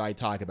stuff that I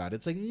talk about.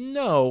 It's like,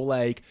 no,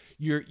 like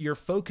your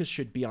focus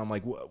should be on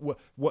like,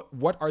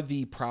 what are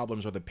the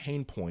problems or the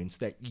pain points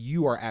that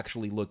you are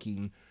actually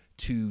looking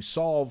to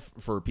solve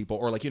for people,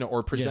 or like,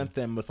 or present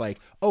them with like,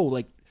 oh,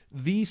 like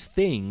these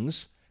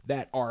things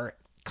that are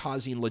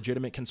causing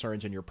legitimate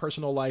concerns in your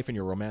personal life, in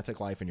your romantic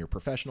life, in your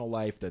professional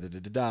life,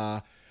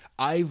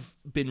 I've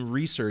been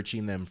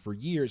researching them for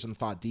years and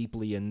thought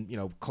deeply and,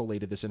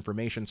 collated this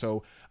information.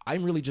 So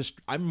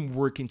I'm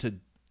working to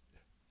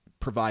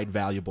provide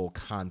valuable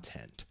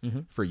content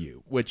for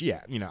you, which,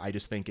 I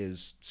just think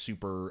is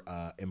super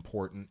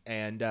important.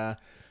 And, I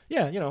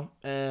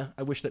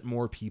wish that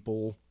more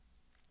people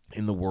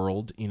in the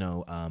world,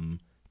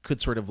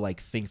 could sort of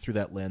like think through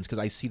that lens. Cause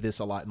I see this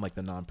a lot in like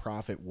the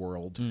nonprofit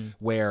world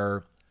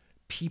where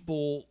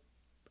people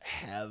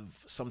have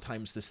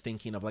sometimes this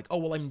thinking of like, oh,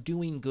 well, I'm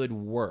doing good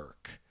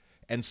work,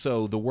 and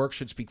so the work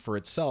should speak for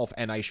itself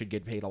and I should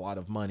get paid a lot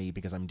of money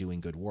because I'm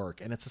doing good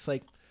work. And it's just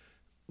like,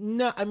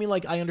 no, I mean,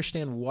 like, I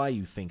understand why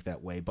you think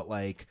that way, but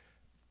like,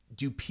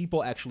 do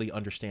people actually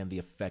understand the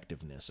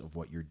effectiveness of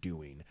what you're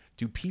doing?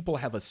 Do people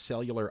have a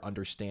cellular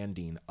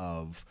understanding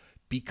of,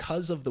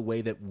 because of the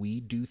way that we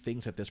do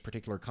things at this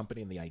particular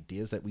company and the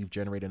ideas that we've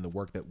generated and the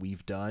work that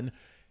we've done,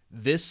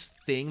 this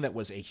thing that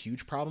was a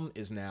huge problem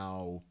is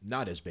now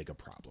not as big a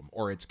problem,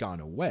 or it's gone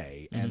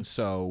away. And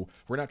so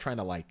we're not trying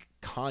to like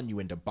con you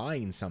into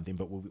buying something,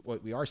 but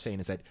what we are saying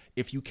is that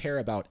if you care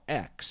about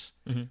X,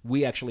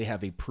 we actually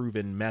have a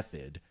proven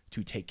method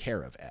to take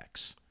care of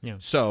X. Yeah.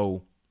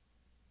 So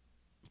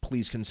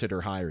please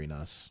consider hiring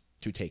us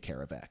to take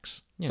care of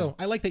X. Yeah. So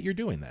I like that you're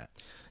doing that.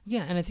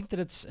 Yeah. And I think that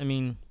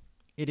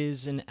it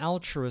is an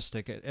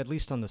altruistic, at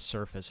least on the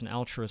surface, an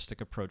altruistic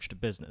approach to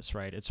business,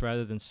 right? It's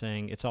rather than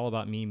saying, it's all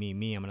about me,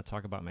 I'm going to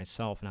talk about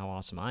myself and how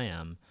awesome I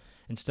am.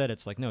 Instead,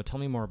 it's like, no, tell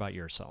me more about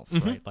yourself,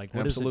 right? Like,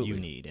 what is it you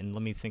need? And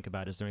let me think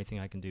about, is there anything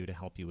I can do to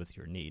help you with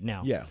your need?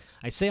 Now,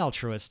 I say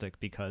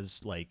altruistic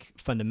because, like,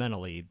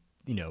 fundamentally,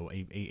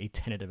 a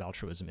tenet of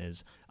altruism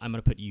is I'm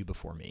going to put you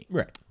before me.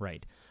 Right.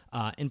 Right.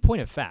 In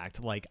point of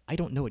fact, like, I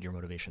don't know what your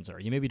motivations are.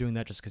 You may be doing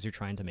that just because you're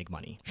trying to make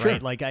money. Sure.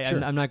 Right. Like,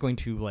 Sure. I'm not going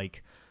to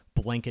like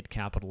blanket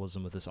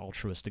capitalism with this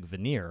altruistic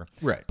veneer.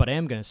 Right. But I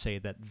am going to say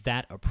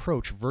that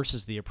approach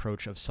versus the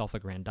approach of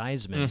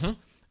self-aggrandizement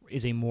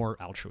is a more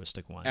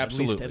altruistic one.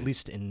 Absolutely. At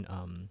least in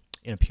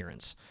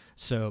appearance.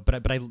 So,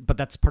 but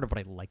that's part of what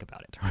I like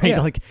about it, right?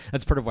 Yeah. Like,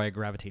 that's part of why I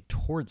gravitate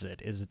towards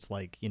it. Is it's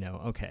like,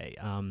 okay.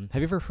 Have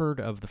you ever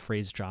heard of the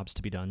phrase "jobs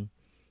to be done"?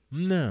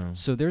 No.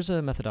 So there's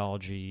a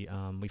methodology.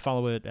 We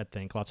follow it at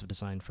Think. Lots of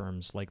design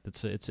firms. Like,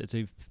 it's a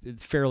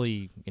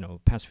fairly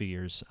past few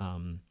years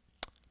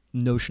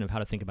notion of how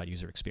to think about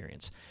user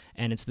experience,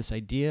 and it's this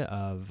idea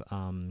of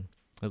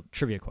a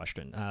trivia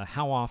question: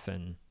 how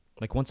often,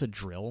 like, once a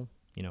drill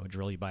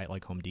you buy at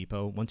like Home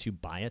Depot, once you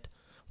buy it,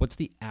 what's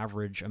the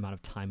average amount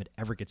of time it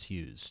ever gets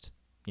used?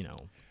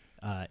 For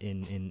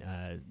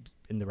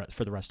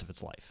the rest of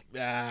its life.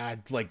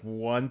 Like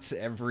once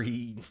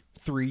every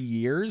 3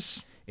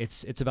 years.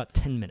 It's about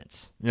 10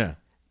 minutes. Yeah.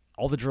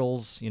 All the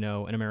drills in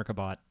America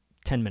bought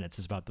 10 minutes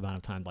is about the amount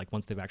of time. Like,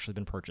 once they've actually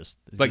been purchased.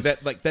 Like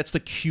that. Like that's the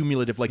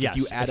cumulative. Like yes,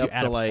 if you add up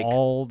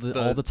all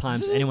the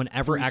times anyone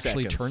ever 3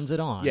 actually seconds. turns it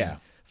on. Yeah.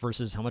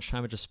 Versus how much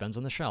time it just spends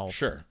on the shelf.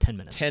 Sure. 10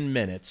 minutes. 10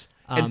 minutes.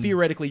 And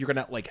theoretically, you're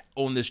gonna like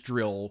own this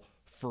drill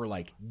for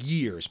like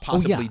years, Oh,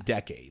 possibly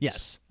decades.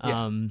 Yes.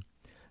 Yeah.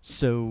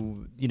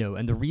 So,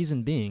 and the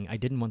reason being, I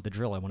didn't want the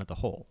drill, I wanted the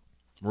hole.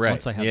 Right.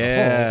 Once I had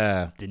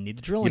the hole, didn't need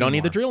the drill anymore. You don't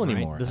need the drill right?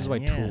 anymore. This is why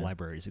Yeah. tool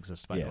libraries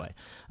exist, by Yeah. the way.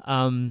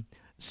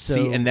 So,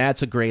 See, and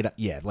that's a great,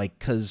 like,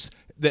 because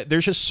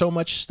there's just so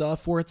much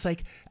stuff where it's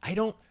like, I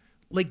don't,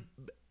 like,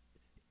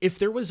 if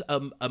there was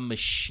a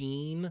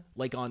machine,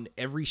 like, on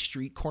every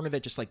street corner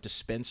that just, like,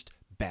 dispensed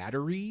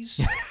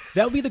batteries,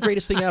 that would be the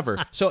greatest thing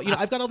ever. So,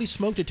 I've got all these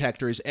smoke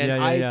detectors,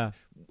 and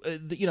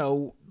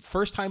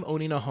first time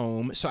owning a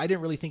home, so I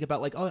didn't really think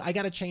about, like, oh, I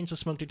got to change the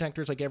smoke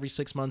detectors, like, every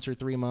 6 months or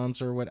 3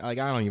 months or what, like,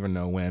 I don't even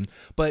know when.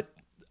 But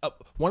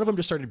one of them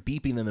just started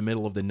beeping in the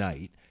middle of the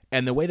night.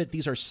 And the way that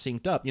these are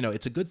synced up,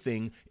 it's a good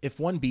thing. If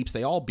one beeps,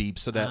 they all beep,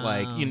 so that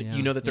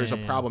you know that there's a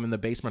problem in the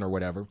basement or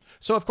whatever.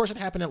 So of course it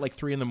happened at like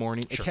 3 a.m.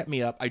 It kept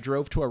me up. I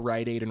drove to a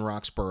Rite Aid in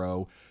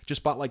Roxborough,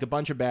 just bought like a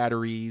bunch of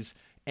batteries,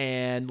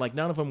 and like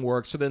none of them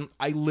worked. So then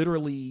I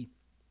literally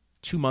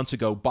 2 months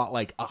ago bought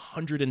like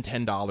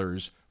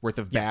 $110 worth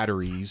of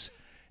batteries,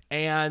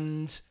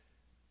 and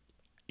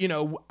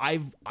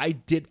I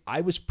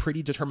was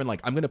pretty determined,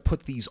 like, I'm gonna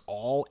put these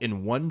all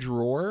in one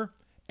drawer.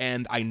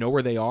 And I know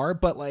where they are,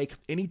 but like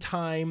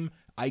anytime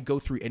I go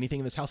through anything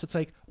in this house, it's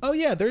like, oh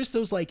yeah, there's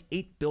those like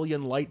 8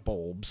 billion light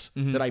bulbs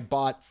that I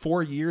bought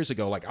 4 years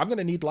ago. Like, I'm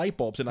gonna need light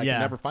bulbs, and I can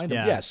never find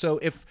them. Yeah. So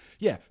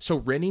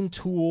renting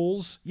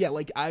tools. Yeah.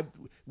 Like I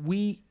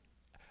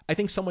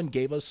think someone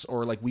gave us,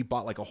 or like we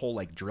bought like a whole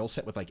like drill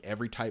set with like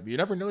every type. You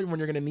never know when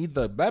you're gonna need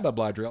the blah blah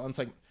blah drill. And it's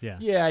like,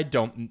 I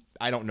don't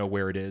know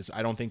where it is.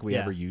 I don't think we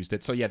ever used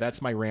it. So yeah,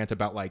 that's my rant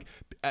about like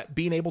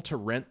being able to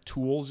rent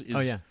tools is.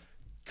 Oh yeah.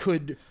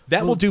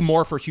 Will do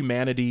more for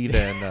humanity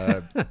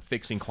than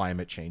fixing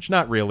climate change.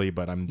 Not really,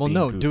 but I'm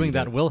doing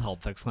that will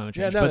help fix climate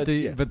change.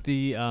 Yeah, but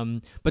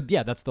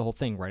that's the whole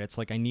thing, right? It's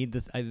like I need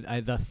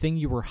the thing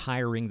you were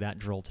hiring that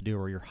drill to do,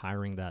 or you're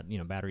hiring that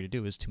battery to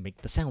do, is to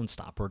make the sound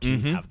stop or to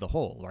have the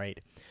hole, right?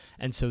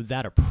 And so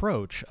that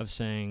approach of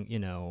saying,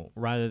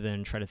 rather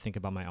than try to think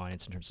about my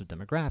audience in terms of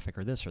demographic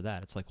or this or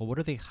that, it's like, well, what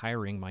are they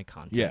hiring my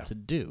content to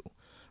do?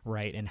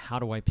 Right. And how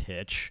do I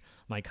pitch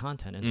my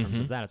content in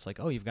terms of that? It's like,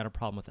 oh, you've got a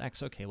problem with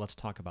X. Okay, let's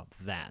talk about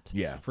that.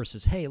 Yeah.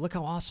 Versus, hey, look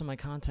how awesome my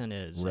content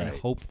is. Right. And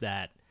hope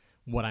that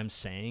what I'm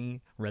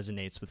saying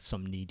resonates with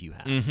some need you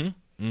have.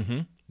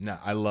 No,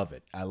 I love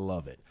it.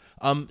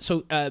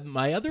 So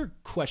my other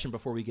question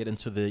before we get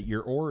into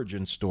your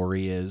origin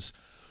story is,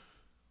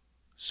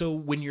 so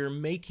when you're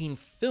making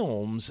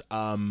films,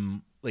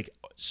 what's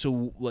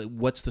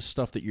the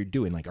stuff that you're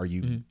doing? Like, are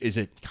you, is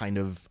it kind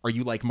of, are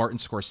you like Martin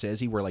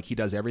Scorsese, where like he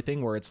does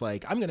everything, where it's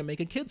like, I'm going to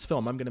make a kid's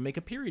film, I'm going to make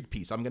a period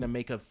piece, I'm going to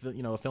make a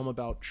film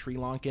about Sri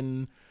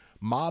Lankan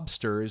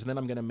mobsters, and then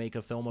I'm going to make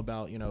a film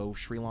about,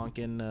 Sri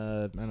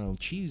Lankan,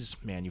 cheese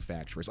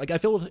manufacturers. Like, I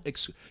feel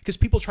because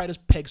people try to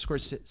peg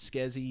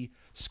Scorsese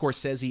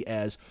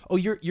as, oh,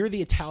 you're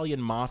the Italian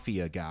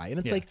mafia guy. And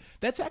it's like,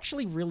 that's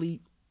actually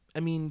really,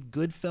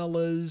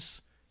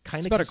 Goodfellas, kind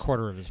of. It's about a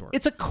quarter of his work.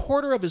 It's a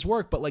quarter of his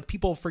work, but like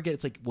people forget,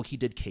 it's like, well, he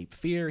did Cape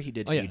Fear, he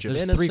did Age of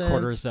Innocence.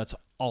 3/4 that's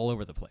all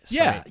over the place.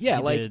 Yeah, right?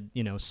 yeah. He did,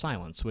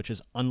 Silence, which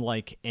is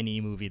unlike any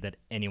movie that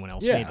anyone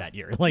else made that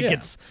year. Like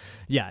he's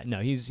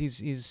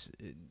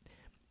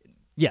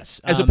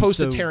yes. As opposed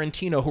to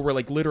Tarantino, who were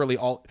like literally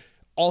all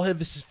of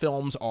his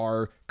films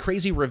are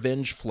crazy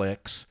revenge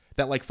flicks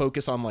that like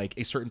focus on like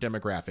a certain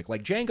demographic.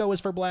 Like Django is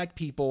for black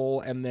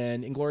people, and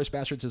then Inglourious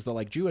Basterds is the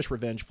like Jewish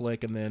revenge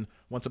flick, and then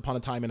Once Upon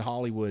a Time in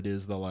Hollywood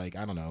is the like,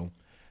 I don't know.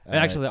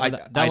 Actually,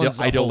 that one's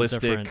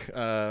idealistic.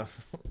 Yeah.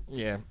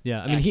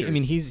 I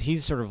mean,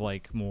 he's sort of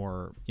like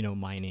more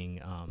mining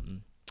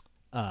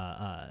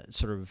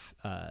sort of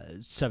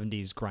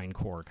 70s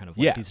grindcore kind of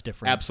Yeah, these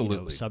different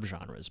absolutely.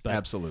 subgenres. But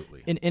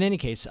Absolutely. in any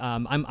case,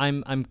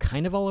 I'm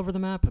kind of all over the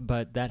map,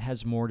 but that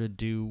has more to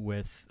do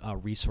with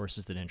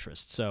resources than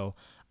interest. So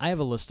I have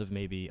a list of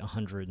maybe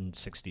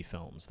 160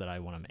 films that I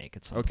want to make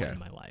at some point in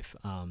my life,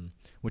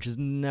 which is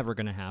never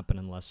going to happen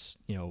unless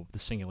the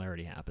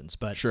singularity happens.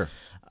 But Sure.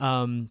 but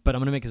I'm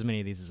going to make as many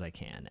of these as I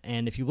can.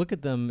 And if you look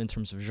at them in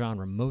terms of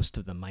genre, most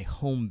of them, my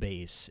home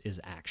base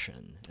is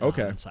action and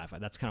sci-fi.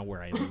 That's kind of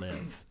where I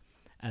live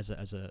as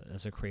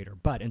a creator.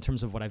 But in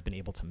terms of what I've been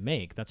able to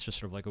make, that's just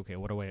sort of like, okay,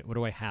 what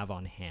do I have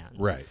on hand?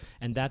 Right.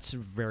 And that's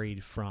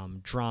varied from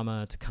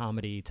drama to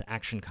comedy to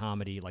action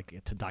comedy,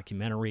 like to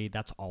documentary.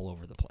 That's all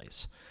over the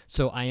place.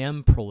 So I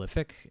am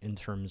prolific in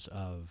terms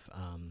of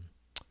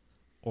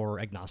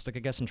or agnostic, I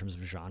guess, in terms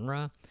of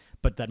genre,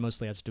 but that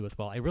mostly has to do with,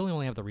 well, I really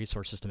only have the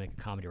resources to make a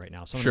comedy right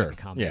now, so I'm going to make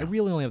a comedy. Yeah. I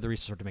really only have the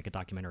resources to make a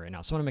documentary right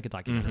now, so I'm going to make a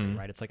documentary,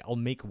 right? It's like,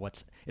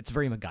 it's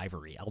very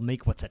MacGyver-y. I'll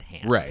make what's at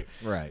hand. Right.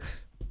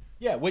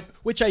 Yeah,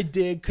 which I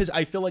dig, because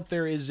I feel like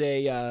there is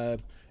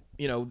that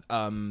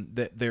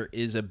there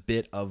is a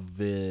bit of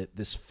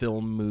this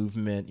film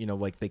movement,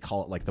 like they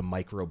call it like the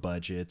micro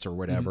budgets or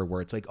whatever,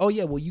 where it's like, oh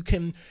yeah, well you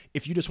can,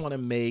 if you just want to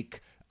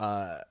make,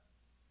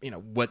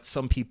 what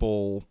some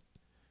people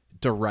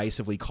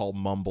derisively call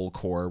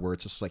mumblecore, where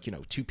it's just like,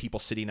 two people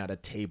sitting at a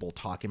table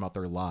talking about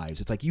their lives.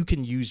 It's like you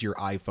can use your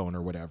iPhone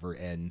or whatever,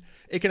 and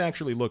it can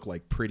actually look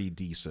like pretty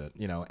decent,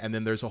 and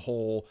then there's a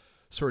whole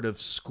sort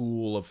of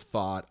school of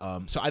thought.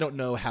 So I don't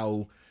know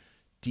how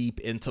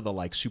deep into the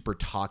like super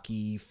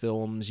talky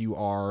films you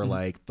are,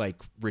 like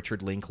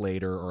Richard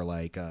Linklater or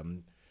like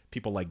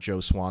people like Joe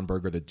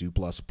Swanberg or the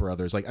Duplass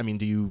brothers. Like, I mean,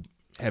 do you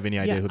have any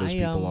idea who those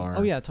people are?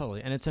 Oh yeah,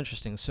 totally. And it's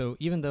interesting. So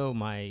even though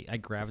I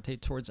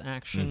gravitate towards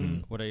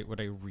action, what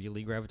I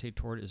really gravitate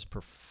toward is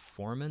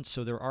performance.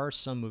 So there are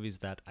some movies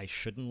that I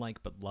shouldn't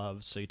like but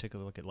love. So you take a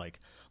look at like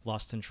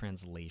Lost in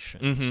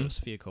Translation, so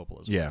Sofia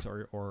Coppola's works,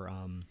 or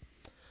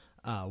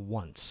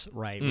Once,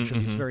 right? Which are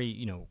these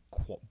very,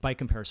 by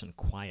comparison,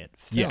 quiet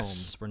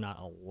films where not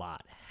a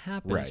lot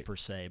happens per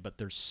se, but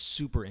they're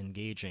super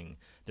engaging.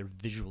 They're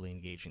visually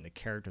engaging. The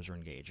characters are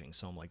engaging.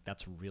 So I'm like,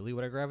 that's really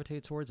what I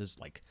gravitate towards, is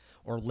like,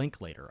 or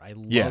Linklater. I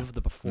love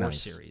the Before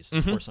series.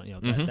 Before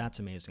something, that's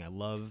amazing. I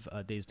love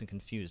Dazed and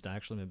Confused. I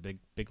actually am a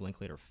big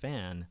Linklater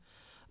fan.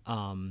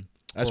 I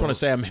just want to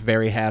say I'm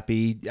very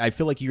happy. I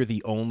feel like you're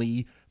the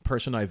only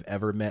person I've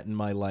ever met in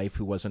my life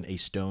who wasn't a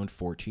stoned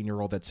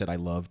 14-year-old that said I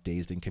love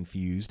Dazed and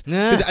Confused.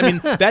 'Cause, I mean,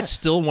 that's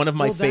still one of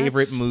my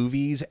favorite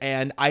movies,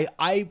 and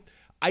I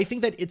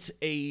think that it's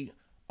a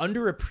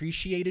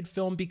underappreciated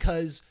film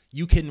because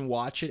you can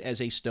watch it as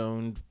a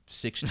stoned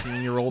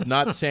 16-year-old.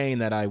 Not saying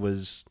that I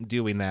was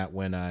doing that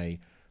when I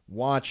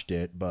watched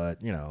it, but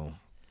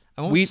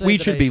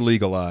weed should be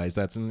legalized.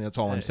 That's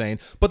all I'm saying.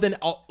 But then,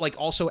 like,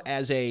 also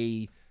as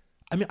a,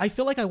 I mean, I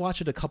feel like I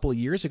watched it a couple of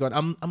years ago,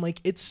 and I'm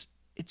like, it's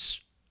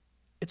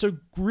a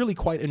really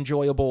quite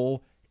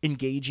enjoyable,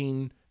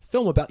 engaging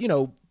film about,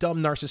 dumb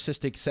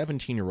narcissistic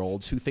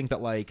 17-year-olds who think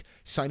that like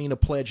signing a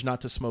pledge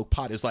not to smoke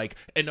pot is like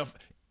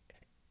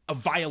a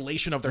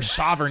violation of their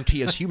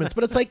sovereignty as humans.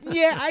 But it's like,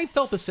 yeah, I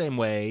felt the same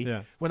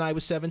way when I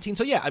was 17.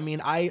 So yeah, I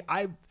mean, I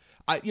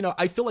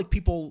feel like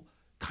people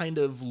kind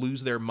of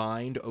lose their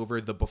mind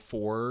over the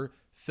Before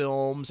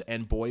films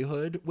and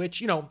Boyhood,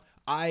 which,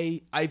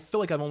 I feel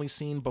like I've only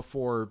seen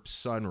Before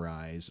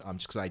Sunrise,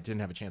 just because I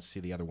didn't have a chance to see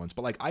the other ones.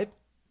 But like I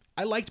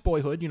liked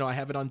Boyhood, I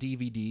have it on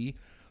DVD.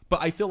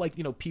 But I feel like,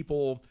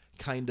 people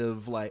kind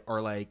of like are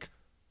like,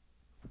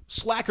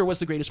 Slacker was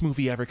the greatest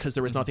movie ever because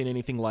there was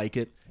anything like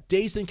it.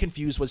 Dazed and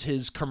Confused was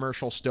his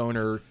commercial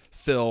stoner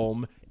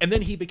film, and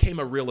then he became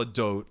a real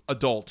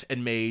adult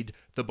and made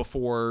the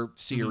Before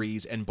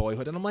series and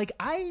Boyhood. And I'm like,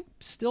 I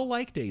still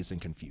like Dazed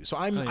and Confused, so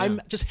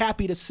I'm just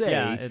happy to say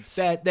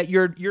that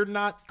you're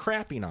not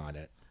crapping on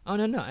it. Oh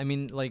no, I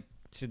mean, like,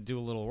 to do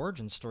a little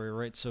origin story,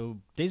 right? So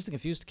Dazed and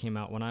Confused came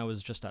out when I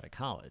was just out of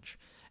college,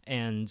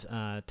 and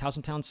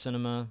Towson Town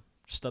Cinema,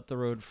 just up the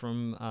road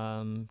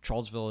from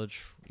Charles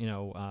Village,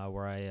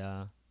 where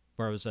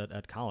I was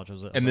at college. I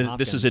was at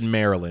this is in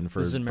Maryland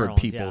for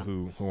people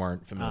who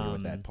aren't familiar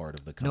with that part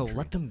of the country. No,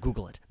 let them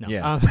Google it. No.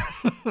 Yeah.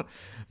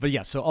 But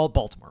yeah, so all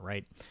Baltimore,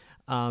 right?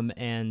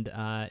 And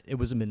it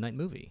was a midnight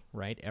movie,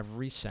 right?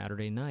 Every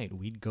Saturday night,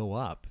 we'd go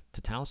up to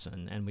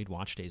Towson and we'd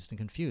watch Dazed and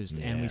Confused,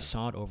 and we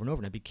saw it over and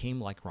over, and it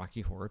became like Rocky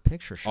Horror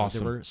Picture Show.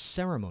 Awesome. There were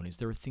ceremonies.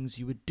 There were things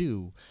you would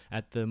do.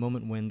 At the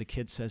moment when the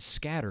kid says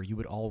scatter, you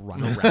would all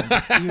run around the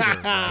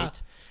theater,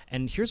 right?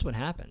 And here's what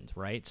happened,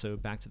 right? So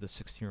back to the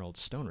 16-year-old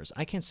stoners.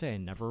 I can't say I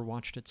never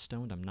watched it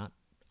stoned. I'm not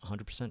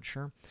 100%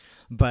 sure.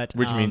 But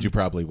which means you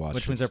probably watched it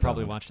Which means I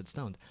probably watched it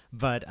stoned.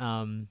 But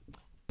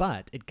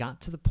it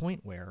got to the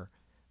point where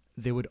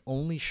they would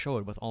only show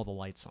it with all the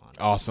lights on.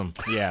 Awesome.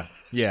 Yeah.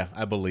 Yeah.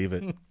 I believe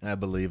it. I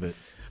believe it.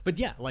 But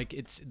yeah, like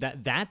it's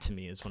that to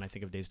me is when I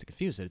think of Dazed and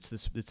Confused. It's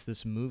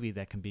this movie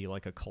that can be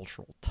like a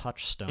cultural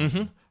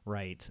touchstone,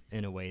 right,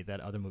 in a way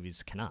that other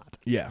movies cannot.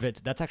 Yeah.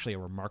 That's actually a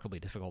remarkably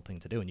difficult thing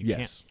to do, and you Yes.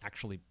 can't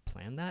actually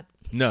plan that.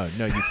 No,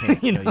 you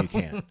can't. You No, know? you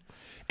can't.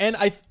 And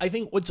I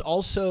think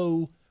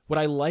what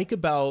I like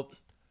about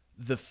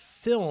the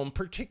film,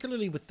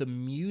 particularly with the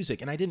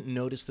music, and I didn't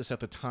notice this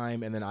at the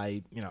time, and then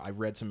I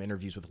read some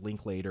interviews with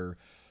Linklater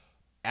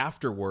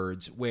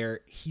afterwards where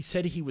he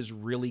said he was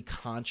really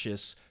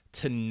conscious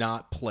to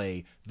not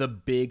play the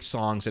big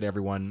songs that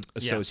everyone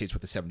associates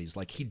with the 70s.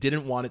 Like, he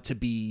didn't want it to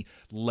be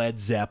Led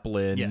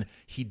Zeppelin. Yeah.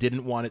 He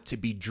didn't want it to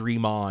be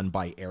Dream On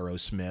by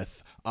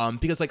Aerosmith.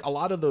 Because like a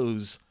lot of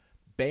those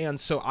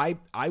bands, so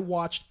I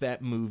watched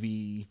that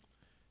movie.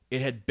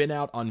 It had been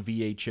out on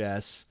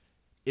VHS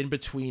in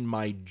between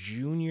my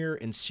junior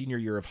and senior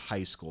year of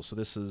high school. So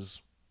this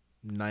is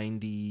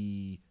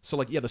the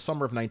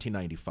summer of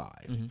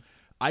 1995.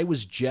 I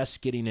was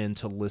just getting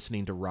into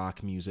listening to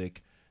rock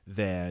music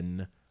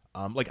then.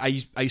 I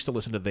used to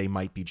listen to They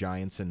Might Be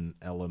Giants in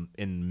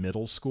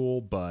middle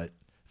school, but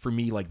for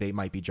me, like, They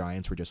Might Be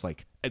Giants were just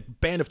like a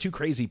band of two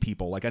crazy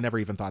people. Like, I never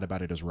even thought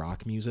about it as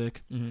rock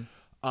music.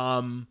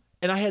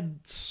 And I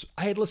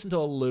had listened to a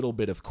little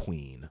bit of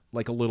Queen,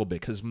 like a little bit,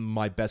 because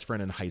my best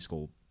friend in high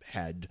school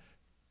had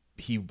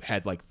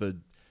like the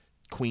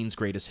Queen's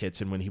greatest hits,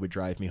 and when he would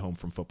drive me home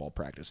from football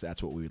practice,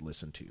 that's what we would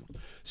listen to.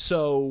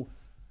 So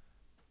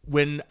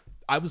when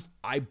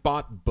I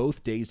bought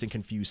both Dazed and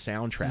Confused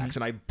soundtracks,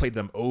 and I played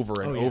them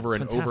over and over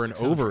and over and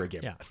over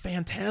again. Yeah.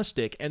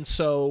 Fantastic. And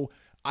so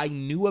I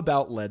knew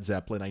about Led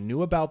Zeppelin, I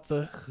knew about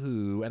The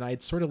Who, and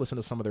I'd sort of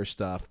listened to some of their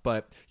stuff,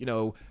 but,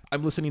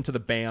 I'm listening to the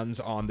bands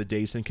on the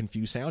Dazed and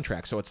Confused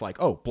soundtrack. So it's like,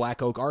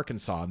 Black Oak,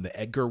 Arkansas, and the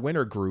Edgar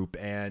Winter Group,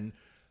 and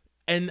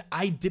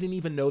I didn't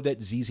even know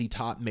that ZZ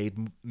Top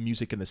made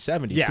music in the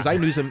 70s, because I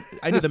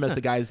knew them as the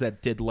guys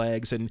that did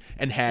Legs and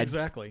had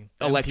Exactly.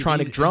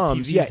 electronic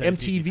drums. MTV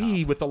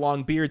MTV with the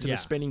long beards and the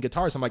spinning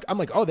guitars. I'm like,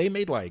 they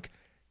made like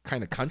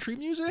kind of country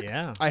music?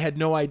 Yeah. I had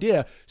no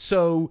idea.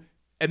 So,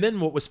 and then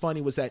what was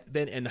funny was that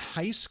then in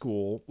high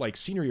school, like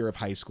senior year of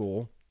high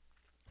school,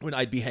 when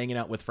I'd be hanging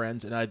out with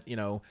friends and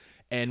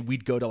and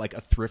we'd go to like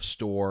a thrift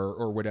store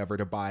or whatever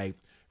to buy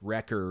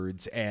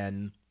records,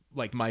 and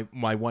like my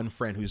one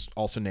friend who's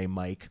also named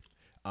Mike,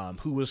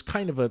 who was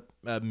kind of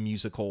a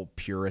musical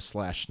purist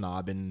 /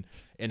 snob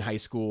in high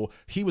school.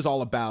 He was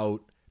all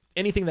about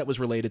anything that was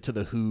related to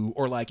the Who,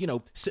 or like, the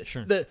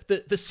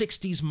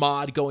 60s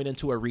mod going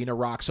into arena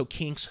rock. So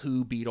Kinks,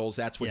 Who, Beatles,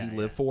 that's what he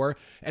lived for.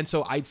 And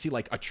so I'd see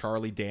like a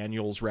Charlie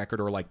Daniels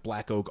record, or like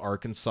Black Oak,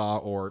 Arkansas,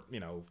 or,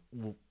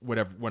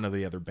 whatever, one of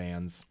the other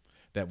bands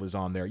that was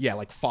on there. Yeah,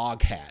 like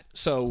Foghat.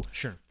 So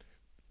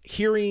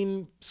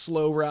hearing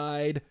Slow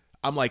Ride,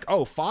 I'm like,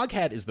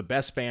 Foghat is the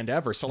best band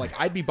ever. So like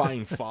I'd be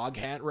buying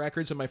Foghat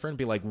records, and my friend would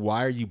be like,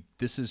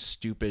 this is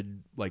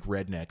stupid, like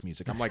redneck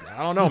music. I'm like,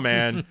 I don't know,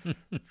 man.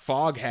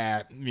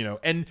 Foghat,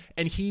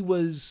 and he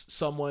was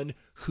someone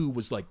who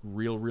was like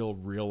real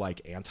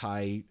like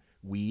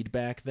anti-weed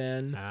back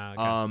then.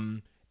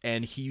 Okay.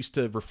 And he used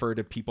to refer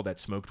to people that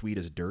smoked weed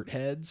as dirt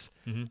heads.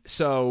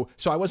 So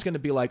I was going to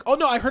be like,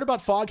 I heard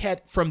about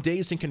Foghat from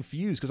Dazed and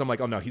Confused, because I'm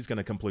like, no, he's going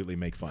to completely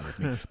make fun of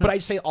me. But I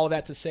say all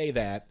that to say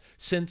that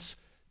since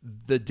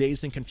the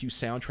Dazed and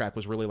Confused soundtrack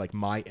was really like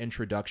my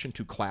introduction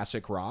to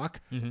classic rock,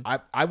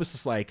 I was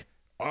just like,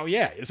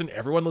 isn't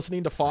everyone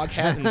listening to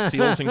Foghat and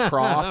Seals and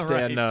Croft?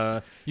 Right.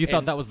 And you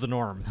thought that was the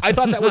norm. I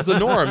thought that was the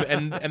norm,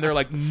 and they're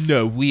like,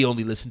 no, we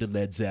only listen to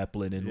Led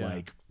Zeppelin and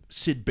like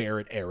Syd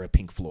Barrett era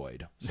Pink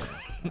Floyd. So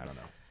I don't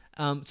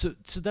know.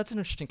 So that's an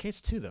interesting case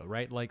too, though,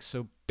 right? Like,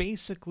 so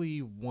basically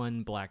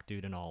one black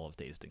dude in all of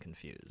Dazed and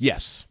Confused.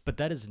 Yes. But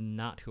that is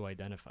not who I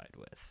identified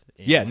with.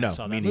 No, I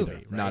saw me that neither.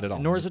 movie, right? Not at all.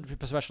 Nor is it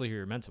especially who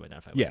you're meant to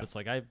identify with. Yeah. It's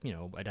like I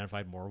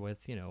identified more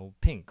with,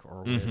 Pink,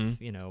 or with,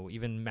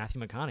 even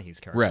Matthew McConaughey's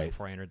character Right.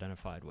 before I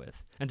identified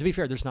with. And to be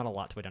fair, there's not a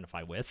lot to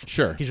identify with.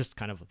 Sure. He's just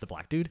kind of the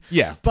black dude.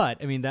 Yeah.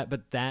 But I mean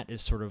that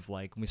is sort of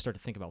like, when we start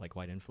to think about like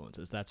white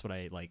influences, that's what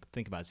I like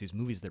think about, is these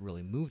movies that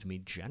really moved me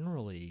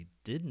generally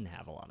didn't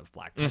have a lot of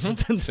black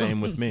presence in them. Same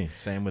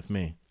with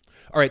me.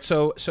 All right,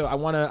 so I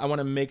want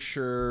to make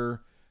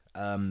sure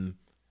I'm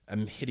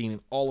hitting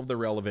all of the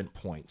relevant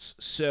points.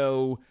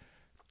 So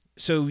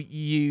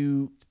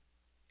you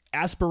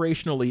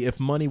aspirationally, if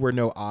money were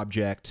no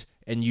object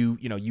and you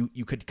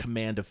could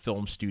command a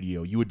film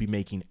studio, you would be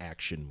making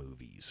action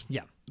movies.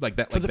 Yeah. Like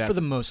that, For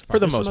the most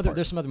part.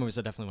 There's some other movies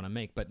I definitely want to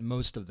make, but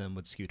most of them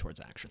would skew towards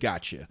action.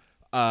 Gotcha.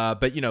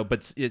 But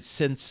it's,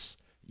 since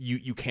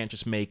you can't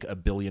just make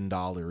 $1 billion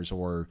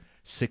or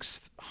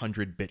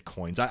 600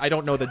 bitcoins. I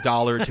don't know the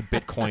dollar to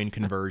Bitcoin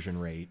conversion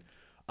rate.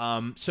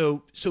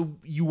 So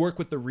you work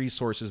with the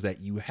resources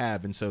that you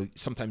have, and so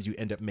sometimes you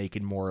end up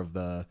making more of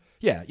the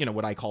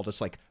what I call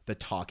just like the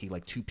talkie,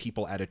 like two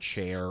people at a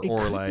chair,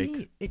 or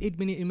like it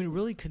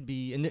really could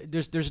be. And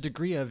there's a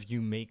degree of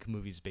you make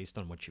movies based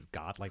on what you've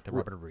got, like the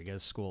Robert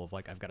Rodriguez school of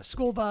like I've got a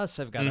school bus,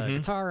 I've got a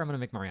guitar, I'm gonna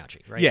make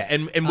mariachi, right? Yeah,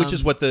 and which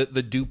is what the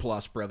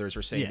Duplass brothers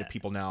are saying to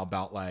people now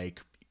about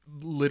like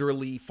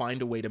literally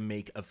find a way to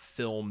make a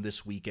film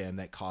this weekend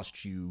that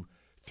costs you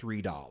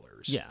 $3.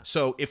 Yeah.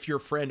 So if your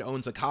friend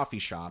owns a coffee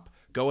shop,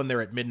 go in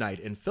there at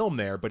midnight and film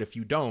there. But if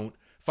you don't,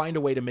 find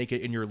a way to make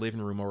it in your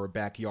living room or a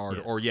backyard,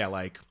 or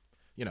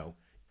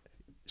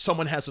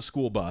someone has a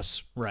school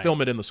bus,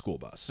 film it in the school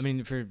bus. I mean,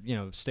 if you're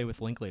stay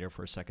with Linklater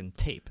for a second,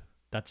 tape.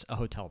 That's a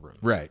hotel room.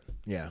 Right.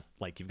 Yeah.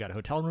 Like you've got a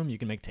hotel room, you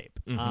can make tape.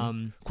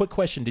 Quick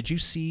question. Did you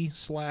see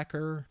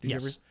Slacker?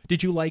 Yes.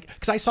 Did you like,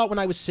 because I saw it when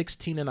I was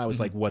 16 and I was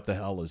like, what the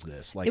hell is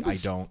this? Like, I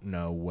don't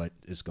know what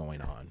is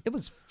going on. It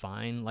was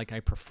fine. Like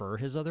I prefer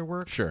his other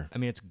work. Sure. I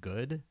mean, it's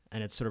good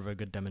and it's sort of a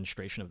good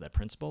demonstration of that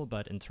principle.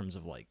 But in terms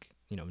of like,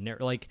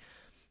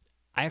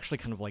 I actually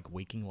kind of like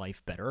Waking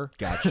Life better.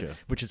 Gotcha.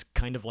 Which is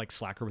kind of like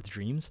Slacker with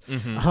dreams.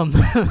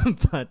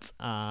 But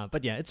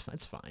yeah,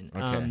 it's fine.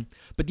 Okay.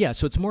 But yeah,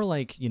 so it's more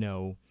like,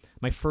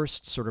 my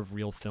first sort of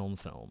real film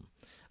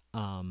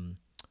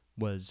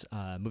was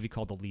a movie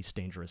called The Least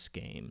Dangerous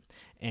Game.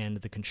 And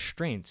the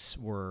constraints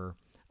were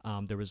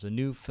there was a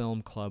new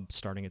film club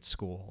starting at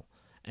school.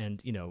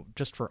 And,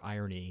 just for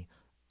irony,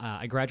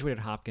 I graduated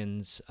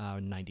Hopkins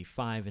in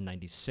 95 and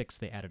 96.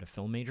 They added a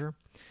film major.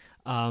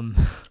 And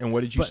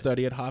what did you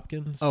study at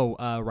Hopkins?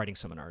 Writing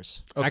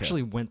seminars. Okay. I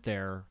actually went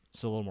there.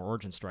 So a little more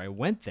origin story. I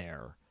went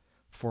there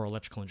for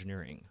electrical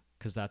engineering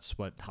because that's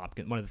what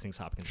one of the things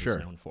Hopkins is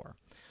known for.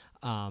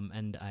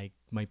 And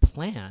my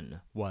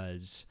plan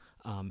was,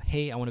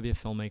 hey, I want to be a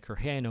filmmaker.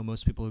 Hey, I know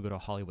most people who go to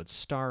Hollywood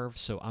starve,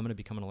 so I'm going to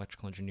become an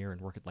electrical engineer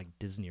and work at like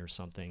Disney or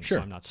something. Sure.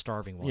 So I'm not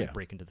starving while I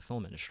break into the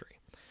film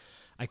industry.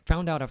 I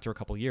found out after a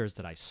couple of years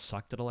that I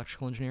sucked at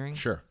electrical engineering.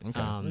 Sure.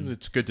 Okay.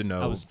 It's good to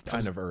know. I was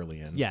early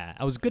in. Yeah,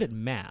 I was good at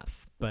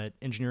math, but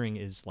engineering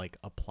is like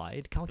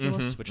applied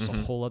calculus, which is a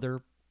whole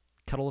other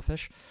kettle of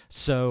fish.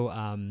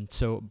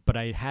 But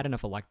I had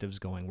enough electives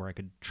going where I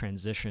could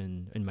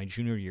transition in my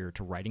junior year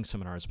to writing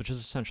seminars, which is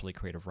essentially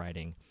creative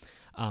writing,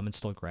 and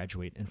still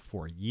graduate in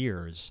 4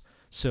 years.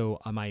 So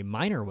my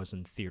minor was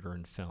in theater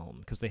and film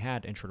because they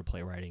had intro to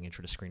playwriting,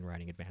 intro to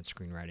screenwriting, advanced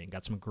screenwriting,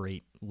 got some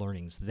great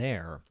learnings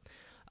there.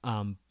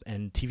 And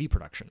TV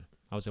production.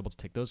 I was able to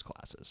take those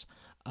classes.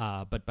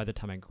 But by the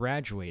time I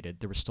graduated,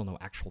 there was still no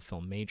actual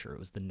film major. It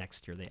was the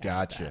next year they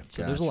added that.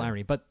 So there's a little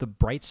irony. But the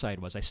bright side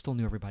was I still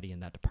knew everybody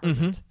in that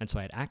department. And so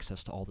I had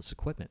access to all this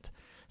equipment.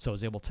 So I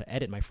was able to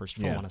edit my first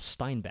film on a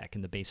Steinbeck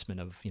in the basement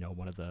of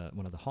one of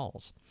the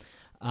halls.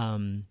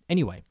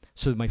 Anyway,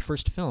 so my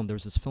first film, there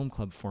was this film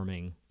club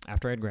forming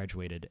after I had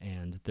graduated,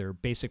 and their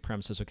basic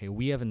premise is, okay,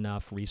 we have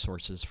enough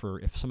resources for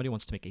if somebody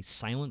wants to make a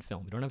silent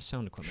film. We don't have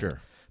sound equipment.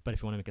 Sure. But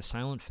if you want to make a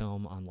silent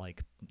film on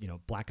like,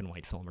 black and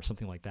white film or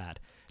something like that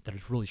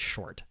is really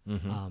short,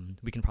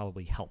 we can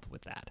probably help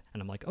with that.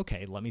 And I'm like,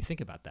 okay, let me think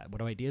about that.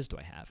 What ideas do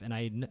I have? And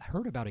I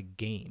heard about a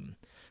game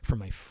from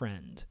my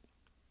friend.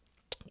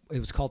 It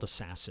was called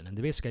Assassin. And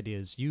the basic idea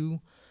is you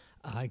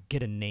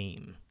get a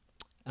name.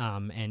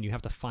 And you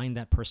have to find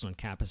that person on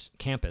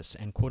campus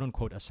and quote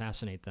unquote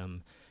assassinate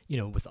them,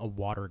 with a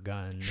water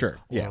gun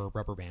or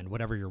rubber band,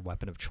 whatever your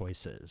weapon of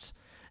choice is.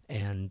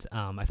 And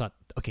I thought,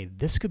 okay,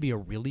 this could be a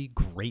really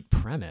great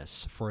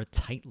premise for a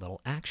tight little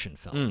action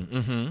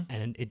film.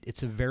 And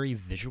it's a very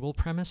visual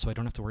premise, so I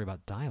don't have to worry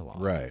about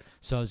dialogue. Right.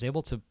 So I was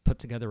able to put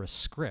together a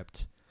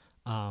script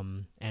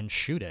and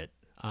shoot it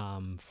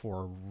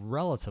for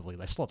relatively,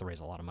 I still have to raise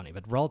a lot of money,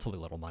 but relatively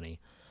little money.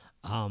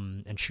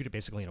 And shoot it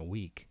basically in a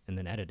week and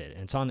then edit it.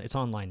 And it's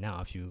online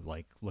now if you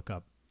like look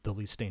up The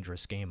Least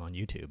Dangerous Game on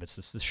YouTube. It's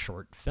this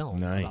short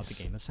film about the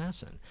game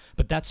Assassin.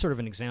 But that's sort of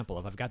an example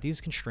of I've got these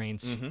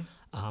constraints.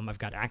 I've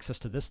got access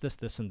to this,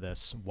 and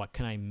this. What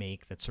can I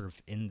make that's sort of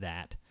in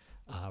that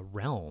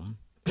realm?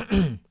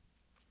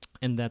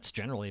 And that's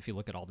generally, if you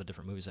look at all the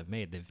different movies I've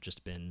made, they've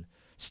just been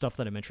stuff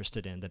that I'm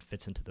interested in that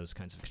fits into those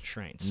kinds of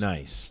constraints.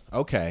 Nice.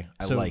 Okay.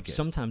 I like it.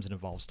 Sometimes it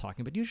involves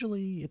talking, but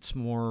usually it's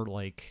more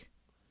like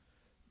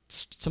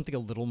something a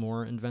little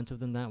more inventive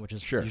than that, which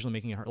is usually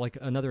making it hard. Like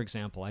another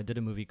example, I did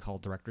a movie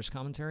called Director's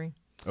Commentary.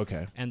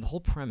 Okay. And the whole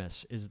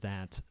premise is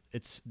that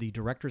it's the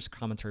director's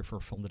commentary for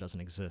a film that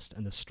doesn't exist,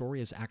 and the story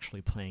is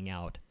actually playing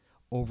out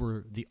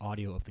over the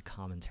audio of the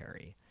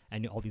commentary.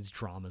 And all these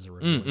dramas are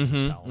revealing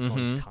themselves, all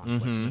these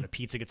conflicts, and then a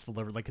pizza gets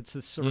delivered. Like it's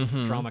this sort of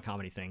drama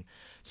comedy thing.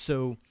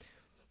 So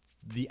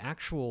the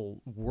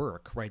actual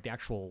work, right, the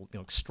actual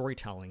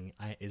storytelling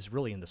is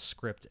really in the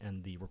script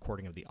and the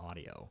recording of the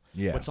audio.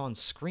 Yeah. What's on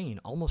screen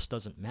almost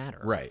doesn't matter.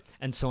 Right.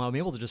 And so I'm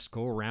able to just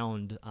go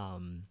around,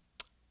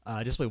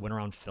 just went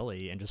around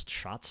Philly and just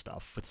shot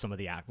stuff with some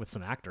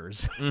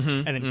actors,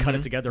 and then cut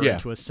it together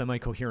into a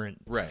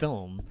semi-coherent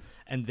film.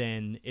 And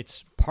then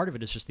part of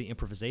it is just the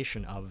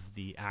improvisation of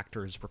the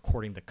actors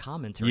recording the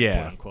commentary,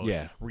 quote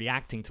unquote,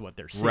 reacting to what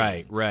they're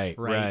saying.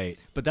 Right.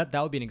 But that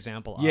would be an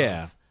example of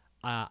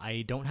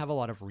I don't have a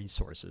lot of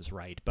resources,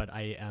 right? But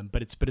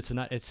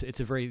it's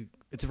a very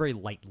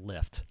light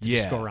lift to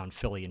just go around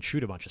Philly and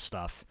shoot a bunch of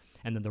stuff,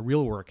 and then the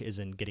real work is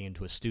in getting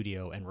into a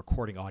studio and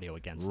recording audio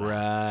against that.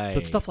 Right. So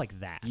it's stuff like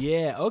that.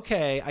 Yeah.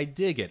 Okay. I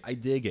dig it.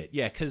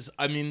 Yeah. Because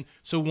I mean,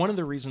 so one of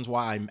the reasons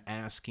why I'm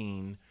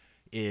asking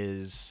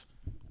is,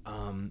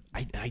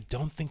 I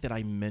don't think that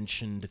I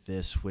mentioned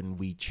this when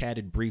we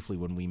chatted briefly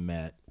when we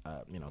met,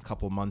 a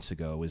couple of months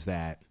ago. Is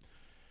that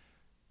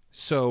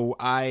so?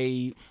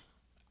 I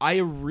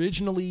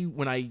originally,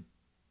 when I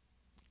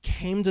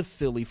came to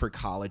Philly for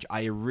college,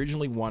 I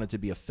originally wanted to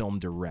be a film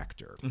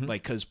director.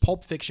 Like, because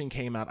Pulp Fiction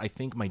came out, I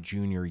think, my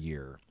junior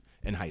year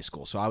in high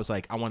school. So I was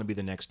like, I want to be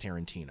the next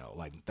Tarantino.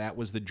 Like, that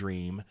was the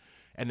dream.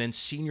 And then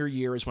senior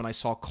year is when I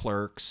saw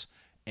Clerks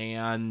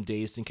and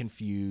Dazed and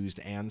Confused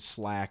and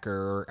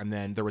Slacker. And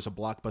then there was a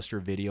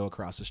Blockbuster Video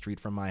across the street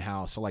from my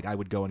house. So, like, I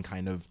would go and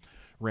kind of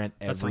rent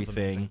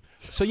everything.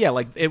 So yeah,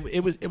 like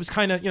it was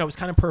kind of, it was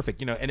kind of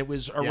perfect, and it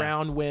was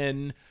around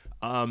when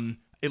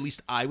at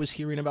least I was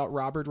hearing about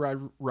Robert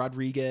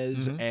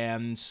Rodriguez,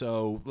 and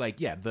so like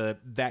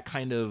that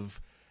kind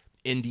of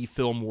indie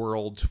film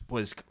world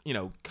was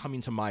coming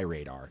to my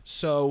radar.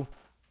 So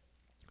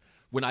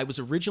when I was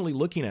originally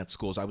looking at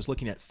schools, I was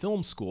looking at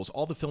film schools.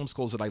 All the film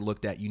schools that I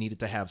looked at, you needed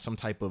to have some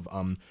type of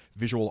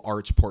visual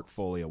arts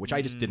portfolio, which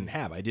I just didn't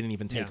have. I didn't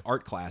even take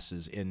art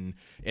classes in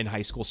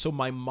high school. So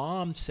my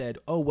mom said,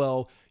 "Oh,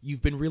 well,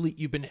 you've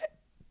been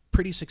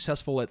pretty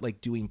successful at like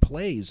doing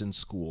plays in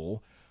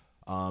school.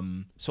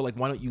 So like,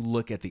 why don't you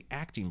look at the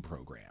acting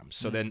programs?"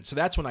 So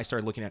that's when I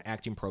started looking at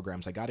acting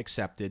programs. I got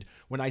accepted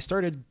and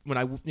UArts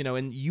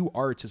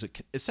is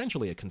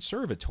essentially a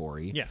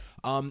conservatory. Yeah.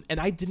 And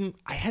I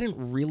hadn't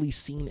really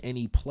seen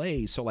any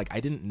plays. So like,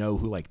 I didn't know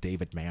who like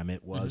David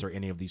Mamet was or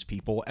any of these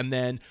people. And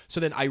then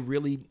I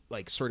really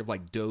like sort of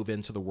like dove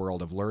into the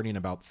world of learning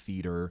about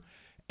theater.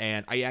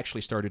 And I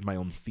actually started my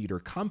own theater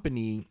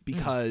company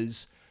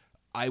because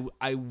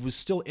I was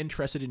still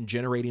interested in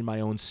generating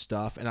my own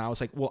stuff, and I was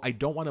like, well, I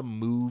don't want to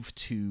move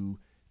to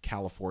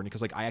California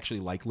because like I actually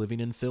like living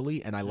in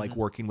Philly and I like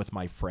working with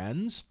my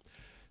friends.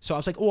 So I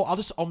was like, well,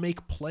 I'll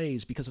make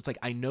plays because it's like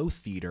I know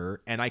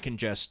theater and I can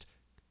just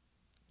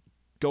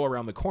go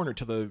around the corner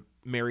to the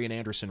Marian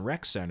Anderson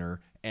Rec Center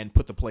and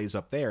put the plays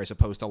up there as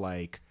opposed to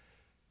like,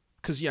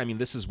 because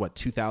this is what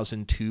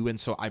 2002, and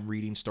so I'm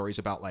reading stories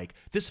about like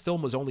this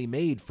film was only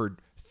made for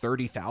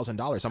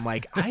 $30,000. I'm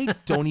like, I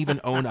don't even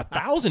own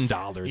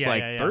 $1,000.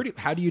 Like 30.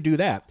 How do you do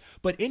that?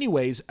 But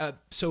anyways,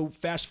 so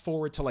fast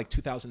forward to like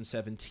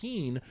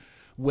 2017,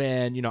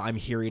 when I'm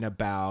hearing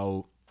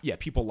about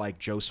people like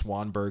Joe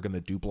Swanberg and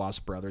the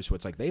Duplass brothers, who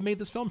it's like they made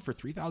this film for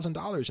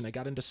 $3,000 and they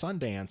got into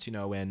Sundance,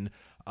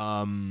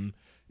 and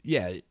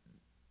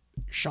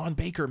Sean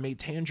Baker made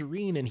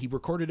Tangerine and he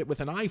recorded it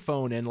with an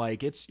iPhone, and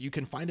like you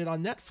can find it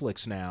on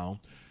Netflix now.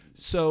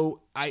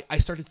 So I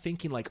started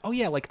thinking like, oh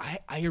yeah, like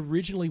I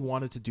originally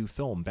wanted to do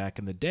film back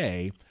in the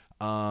day.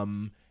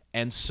 And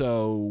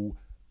so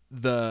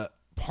the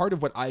part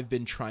of what I've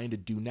been trying to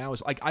do now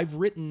is like, I've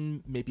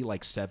written maybe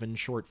like 7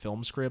 short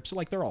film scripts.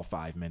 Like they're all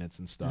 5 minutes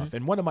and stuff.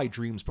 And one of my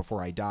dreams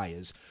before I die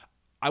is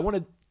I want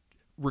to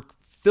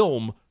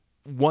film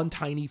one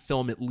tiny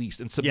film at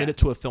least and submit it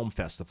to a film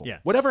festival.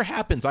 Whatever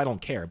happens, I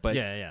don't care, but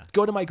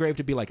go to my grave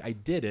to be like, I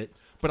did it.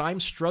 But I'm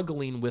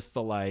struggling with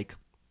the like,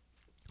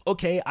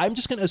 okay, I'm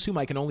just going to assume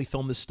I can only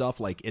film this stuff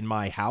like in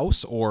my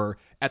house or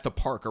at the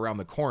park around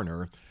the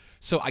corner.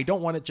 So I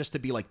don't want it just to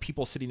be like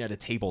people sitting at a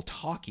table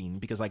talking,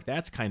 because like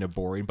that's kind of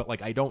boring, but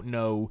like I don't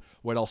know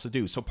what else to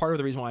do. So part of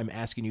the reason why I'm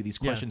asking you these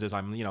questions is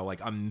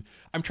I'm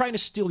trying to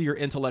steal your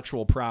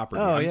intellectual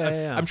property.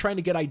 I'm trying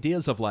to get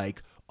ideas of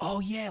like, oh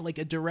yeah, like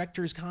a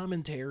director's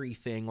commentary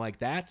thing. Like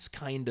that's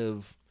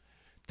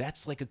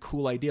like a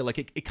cool idea. Like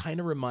it kind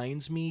of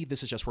reminds me,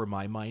 this is just where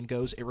my mind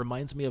goes. It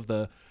reminds me of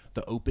the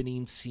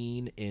opening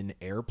scene in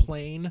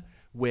Airplane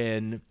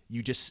when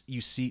you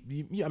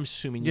see, I'm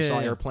assuming you saw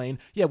Airplane.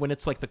 Yeah. When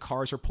it's like the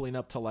cars are pulling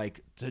up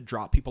to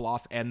drop people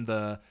off, and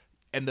the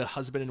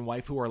husband and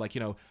wife who are like,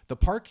 the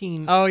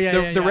parking,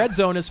 the red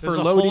zone is for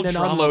loading and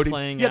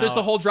unloading. Yeah, there's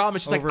the whole drama.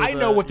 She's like, I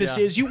know what this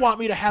is. You want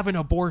me to have an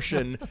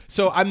abortion.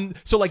 So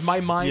like my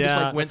mind just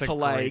like went to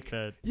like,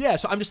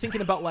 so I'm just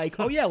thinking about like,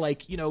 oh yeah,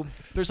 like,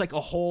 there's like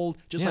a whole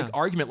just like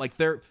argument. Like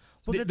they're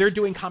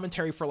doing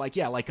commentary for like,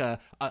 like a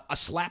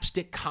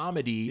slapstick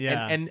comedy.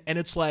 And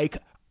it's like,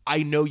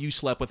 I know you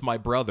slept with my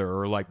brother,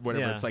 or like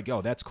whatever. It's like,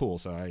 oh, that's cool.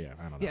 So I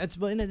don't know. Yeah,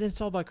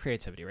 it's all about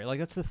creativity, right? Like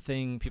that's the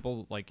thing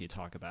people like you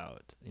talk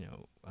about,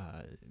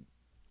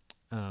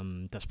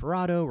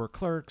 Desperado or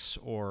Clerks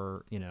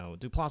or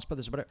Duplass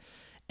Brothers, or whatever.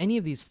 Any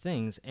of these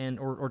things, and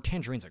or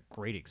Tangerine's a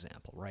great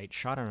example, right?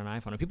 Shot on an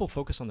iPhone, and people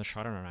focus on the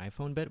shot on an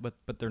iPhone bit, but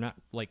they're not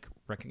like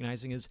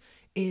recognizing it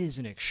is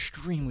an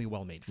extremely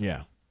well made film.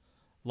 Yeah,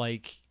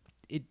 like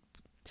it.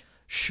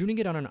 Shooting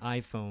it on an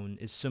iPhone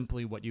is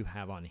simply what you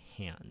have on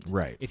hand.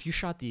 Right. If you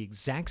shot the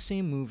exact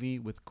same movie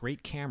with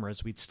great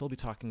cameras, we'd still be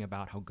talking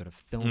about how good a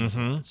film it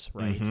was,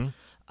 right?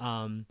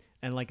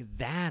 And like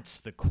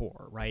that's the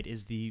core, right?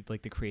 Is the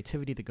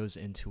creativity that goes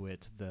into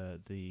it,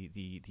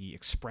 the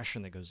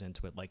expression that goes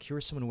into it. Like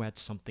here's someone who had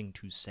something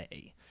to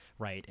say,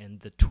 right?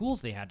 And the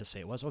tools they had to say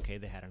it was okay.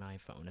 They had an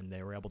iPhone, and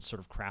they were able to sort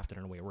of craft it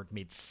in a way where it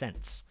made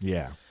sense.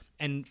 Yeah.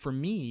 And for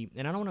me,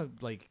 and I don't want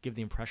to like give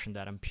the impression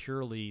that I'm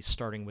purely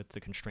starting with the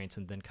constraints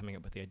and then coming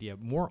up with the idea.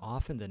 More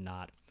often than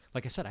not,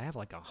 like I said, I have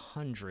like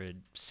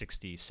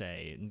 160,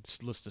 say, and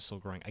this list is still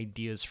growing,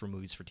 ideas for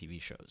movies for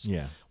TV shows.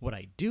 Yeah. What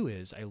I do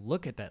is I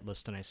look at that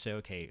list and I say,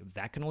 okay,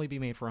 that can only be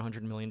made for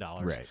 $100 million.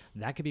 Right.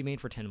 That could be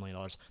made for $10 million.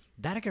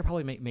 That I could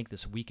probably make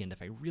this weekend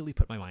if I really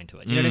put my mind to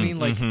it. You know what I mean?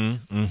 Like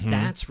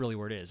that's really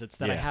where it is. It's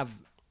that I have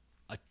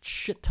a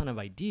shit ton of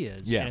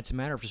ideas, and it's a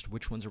matter of just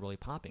which ones are really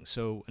popping.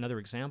 So another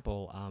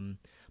example,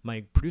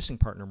 my producing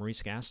partner,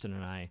 Maurice Gaston,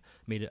 and I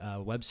made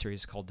a web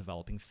series called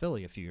Developing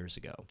Philly a few years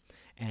ago.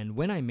 And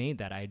when I made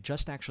that, I had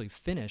just actually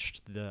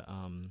finished the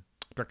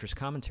director's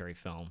commentary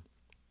film.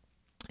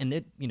 And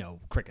it,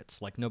 crickets,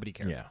 like nobody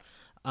cared. Yeah.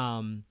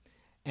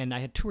 And I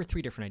had 2 or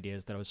 3 different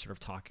ideas that I was sort of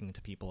talking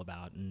to people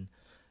about. And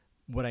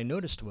what I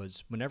noticed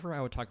was whenever I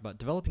would talk about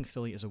Developing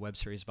Philly is a web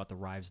series about the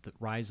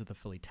rise of the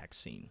Philly tech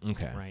scene.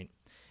 Okay. Right?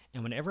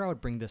 And whenever I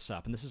would bring this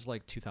up, and this is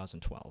like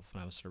 2012,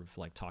 when I was sort of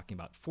like talking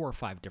about 4 or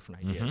 5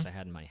 different ideas I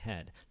had in my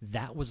head,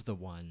 that was the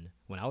one,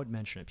 when I would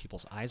mention it,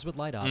 people's eyes would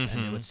light up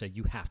and they would say,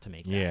 you have to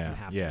make that. You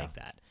have to make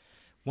that.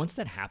 Once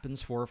that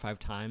happens 4 or 5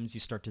 times, you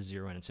start to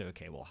zero in and say,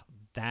 okay, well,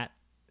 that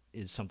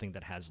is something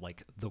that has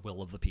like the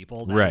will of the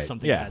people. That is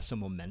something that has some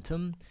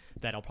momentum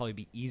that'll probably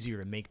be easier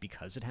to make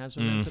because it has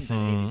momentum than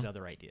any of these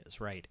other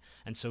ideas, right?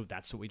 And so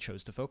that's what we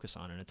chose to focus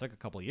on. And it took a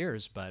couple of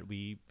years, but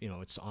we,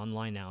 it's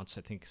online now. It's,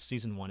 I think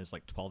season 1 is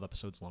like 12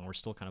 episodes long. We're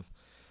still kind of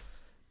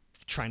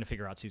trying to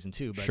figure out season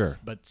 2, but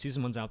but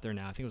season 1's out there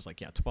now. I think it was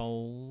like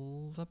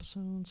 12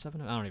 episodes,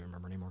 7. I don't even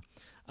remember anymore.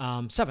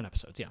 7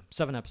 episodes,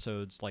 7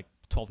 episodes, like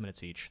 12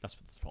 minutes each. That's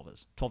what 12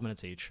 is. 12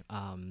 minutes each.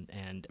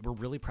 And we're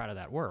really proud of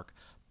that work.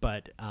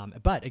 But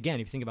again,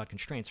 if you think about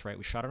constraints, right?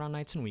 We shot it on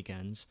nights and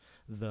weekends.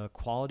 The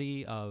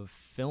quality of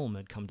film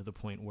had come to the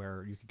point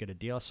where you could get a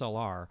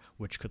DSLR,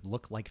 which could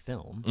look like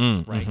film,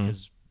 right?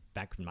 Because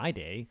back in my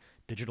day,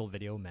 digital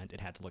video meant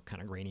it had to look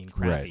kind of grainy and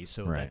crappy,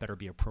 so that better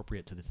be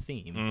appropriate to the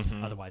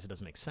theme. Otherwise, it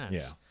doesn't make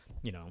sense.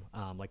 Yeah.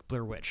 Like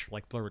Blair Witch.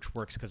 Like Blair Witch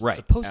works because it's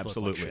supposed to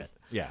look like shit.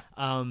 Yeah.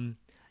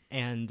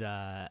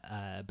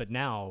 But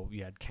now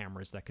you had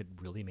cameras that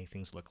could really make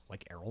things look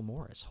like Errol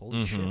Morris.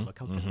 Holy shit, look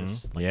how good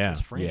this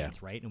is framed,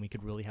 right? And we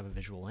could really have a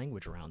visual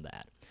language around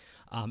that.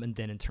 And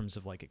then in terms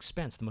of like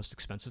expense, the most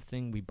expensive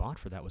thing we bought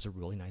for that was a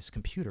really nice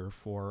computer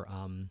for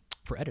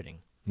editing.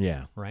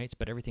 Yeah. Right.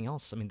 But everything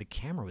else, I mean, the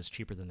camera was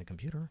cheaper than the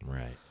computer.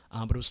 Right.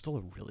 But it was still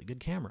a really good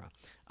camera.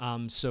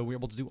 So we were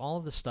able to do all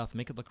of this stuff,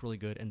 make it look really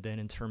good. And then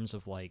in terms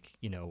of like,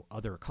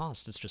 other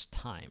costs, it's just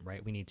time,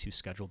 right? We need to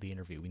schedule the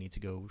interview. We need to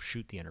go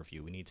shoot the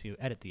interview. We need to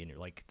edit the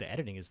interview. Like the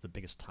editing is the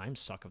biggest time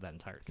suck of that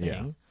entire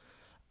thing.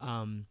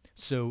 Yeah.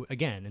 So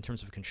again, in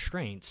terms of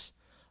constraints,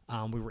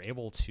 we were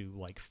able to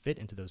like fit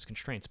into those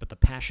constraints, but the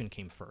passion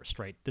came first,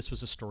 right? This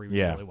was a story we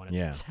really wanted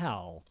to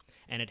tell.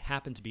 And it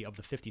happened to be, of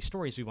the 50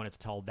 stories we wanted to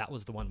tell, that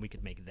was the one we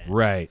could make then.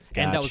 Right.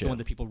 Gotcha. And that was the one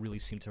that people really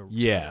seemed to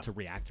react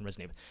and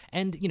resonate with.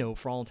 And,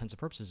 for all intents and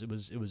purposes, it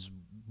was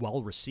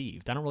well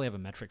received. I don't really have a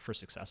metric for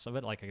success of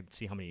it. Like, I could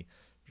see how many,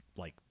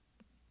 like,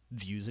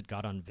 views it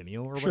got on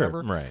Vimeo or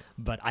whatever. Right.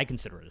 But I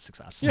consider it a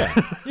success. Yeah.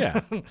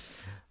 Yeah.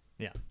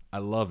 Yeah. I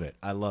love it.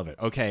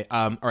 Okay.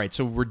 All right.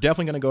 So we're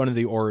definitely going to go into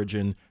the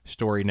origin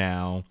story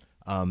now.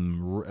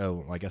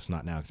 I guess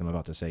not now because I'm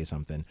about to say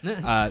something.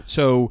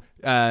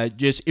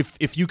 Just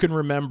if you can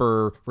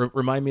remember,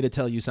 remind me to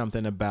tell you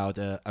something about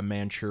a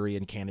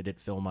Manchurian Candidate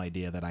film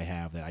idea that I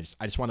have that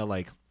I just want to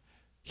like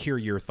hear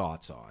your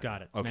thoughts on.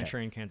 Got it. Okay.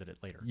 Manchurian Candidate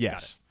later.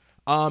 Yes.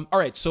 All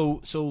right.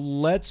 So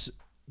let's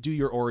do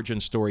your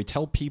origin story.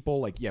 Tell people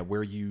like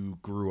where you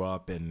grew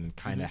up and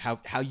kind of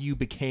how you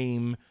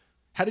became.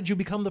 How did you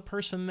become the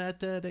person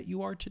that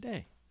you are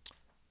today?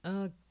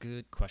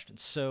 Good question.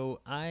 So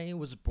I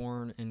was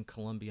born in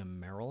Columbia,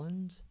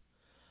 Maryland.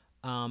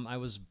 I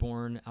was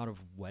born out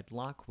of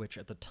wedlock, which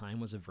at the time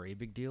was a very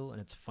big deal.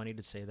 And it's funny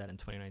to say that in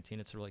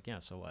 2019. It's sort of like, yeah,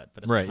 so what?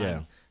 But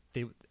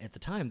at the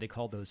time, they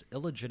called those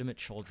illegitimate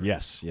children.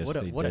 Yes,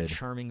 what did. A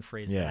charming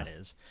phrase that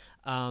is.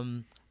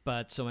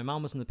 But so my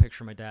mom was in the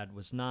picture. My dad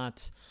was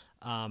not.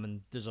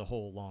 And there's a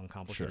whole long,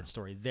 complicated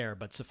story there.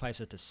 But suffice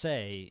it to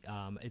say,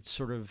 it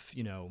sort of,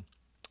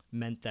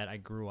 meant that I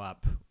grew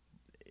up,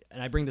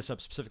 and I bring this up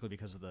specifically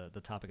because of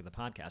the topic of the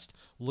podcast,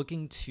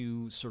 looking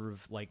to sort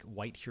of like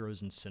white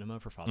heroes in cinema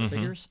for father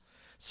figures.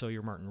 So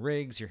your Martin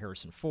Riggs, your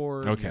Harrison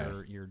Ford,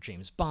 your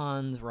James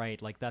Bond, right?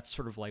 Like that's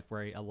sort of like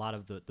where a lot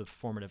of the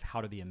formative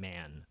how to be a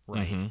man,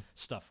 right,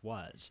 stuff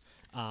was.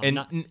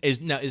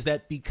 Is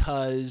that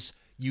because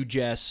you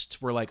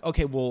just were like,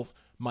 okay, well,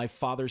 my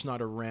father's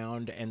not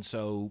around, and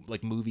so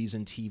like movies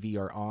and TV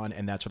are on,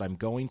 and that's what I'm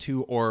going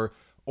to, or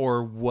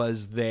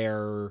was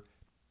there...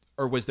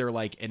 or was there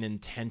like an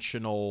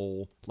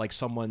intentional, like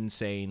someone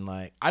saying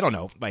like, I don't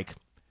know, like,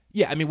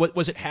 yeah, I mean, what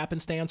was it,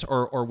 happenstance,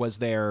 or was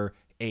there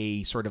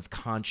a sort of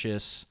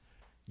conscious,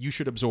 you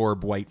should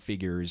absorb white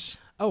figures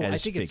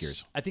as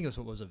figures? I think it's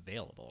what was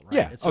available, right?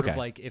 Yeah, It's sort okay. of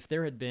like if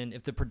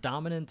the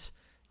predominant,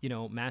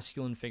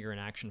 masculine figure in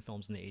action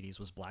films in the 80s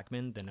was black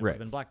men, then it would Right. have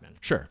been black men.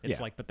 Sure, It's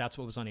yeah. like, but that's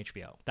what was on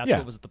HBO. That's Yeah.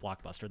 what was at the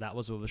Blockbuster. That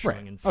was what was Right.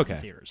 showing in Okay.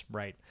 theaters,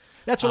 right?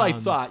 That's what I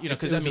thought,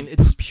 because I was mean, a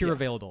it's pure yeah.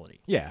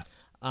 availability. Yeah.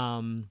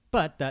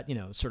 But that,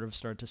 sort of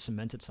started to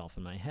cement itself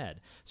in my head.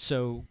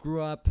 So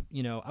grew up,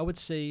 I would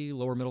say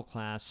lower middle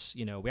class.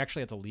 We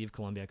actually had to leave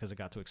Columbia because it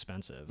got too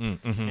expensive.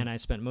 And I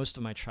spent most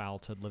of my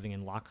childhood living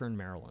in Lochern,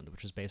 Maryland,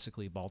 which is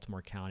basically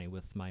Baltimore County,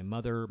 with my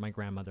mother, my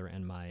grandmother,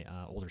 and my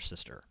older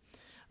sister.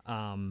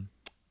 So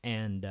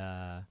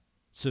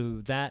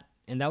that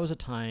was a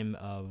time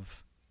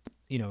of,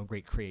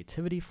 great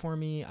creativity for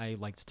me. I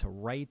liked to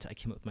write. I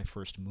came up with my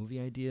first movie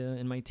idea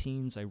in my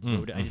teens. I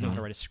wrote it. I didn't know how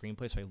to write a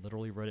screenplay, so I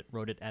literally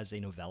wrote it as a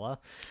novella,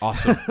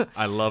 Awesome.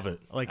 I love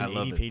it. like an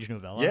 80-page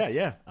novella. Yeah,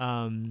 yeah.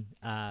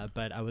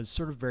 But I was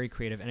sort of very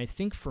creative, and I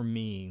think for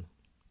me,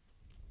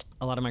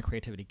 a lot of my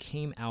creativity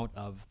came out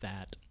of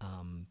that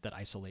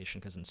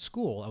isolation. Because in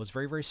school, I was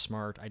very, very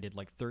smart. I did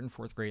like 3rd and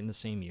 4th grade in the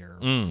same year.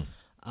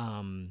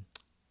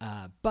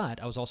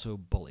 But I was also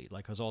bullied.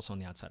 Like, I was also on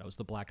the outside. I was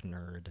the black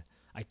nerd.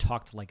 I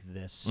talked like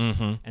this.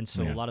 And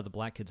so a lot of the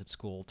black kids at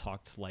school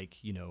talked like,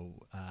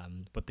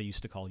 what they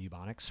used to call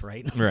Ebonics,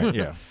 right? Right,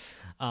 yeah.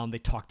 They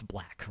talked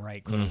black,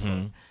 right? Quote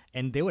unquote.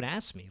 And they would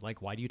ask me,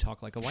 like, why do you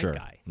talk like a white Sure,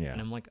 guy? yeah.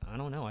 And I'm like, I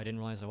don't know. I didn't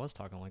realize I was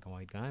talking like a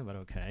white guy, but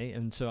okay.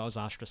 And so I was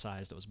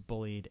ostracized. I was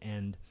bullied.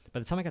 And by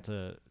the time I got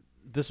to,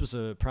 this was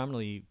a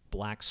predominantly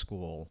black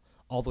school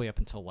all the way up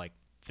until like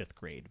 5th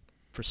grade.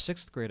 For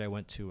 6th grade, I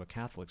went to a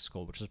Catholic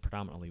school, which is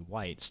predominantly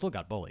white. Still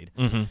got bullied.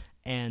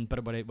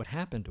 But what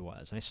happened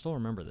was, and I still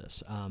remember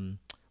this,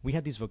 we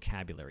had these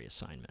vocabulary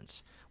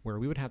assignments where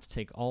we would have to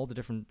take all the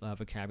different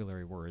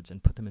vocabulary words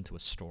and put them into a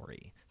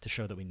story to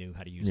show that we knew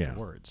how to use the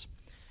words.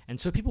 And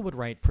so people would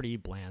write pretty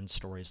bland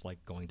stories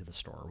like going to the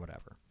store or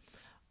whatever.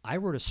 I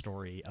wrote a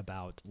story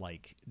about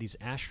like these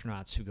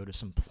astronauts who go to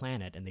some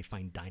planet and they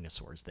find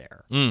dinosaurs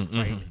there,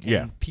 right?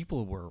 Yeah. And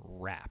people were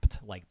rapt,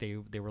 like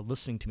they were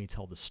listening to me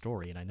tell the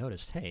story, and I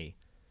noticed, hey,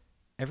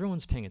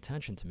 everyone's paying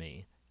attention to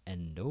me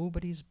and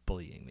nobody's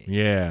bullying me.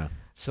 Yeah.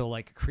 So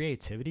like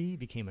creativity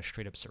became a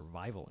straight up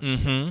survival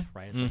instinct,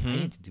 right? It's like, I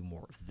need to do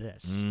more of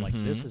this. Like,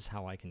 this is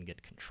how I can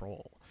get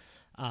control.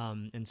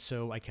 And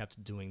so I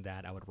kept doing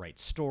that. I would write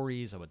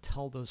stories. I would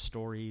tell those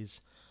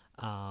stories.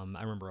 I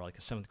remember like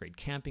a 7th grade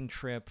camping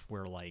trip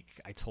where like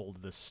I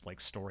told this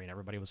like story and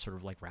everybody was sort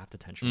of like rapt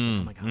attention. It was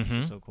like, oh my God, this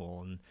is so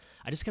cool. And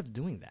I just kept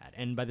doing that.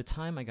 And by the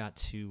time I got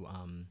to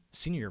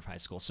senior year of high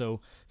school,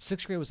 so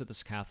 6th grade was at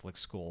this Catholic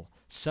school,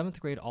 7th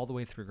grade all the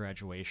way through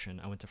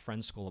graduation, I went to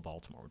Friends School of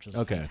Baltimore, which is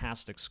a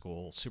fantastic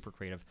school, super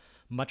creative,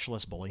 much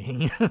less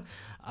bullying.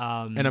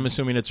 And I'm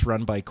assuming it's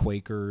run by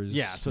Quakers.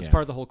 Yeah, so it's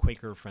part of the whole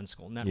Quaker Friends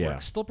School network. Yeah.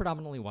 Still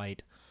predominantly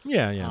white.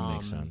 Yeah,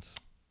 makes sense.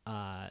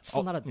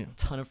 Still not a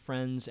ton of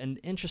friends, and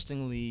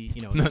interestingly,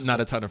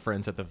 Not a ton of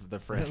friends at the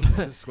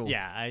Friends school.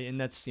 yeah, and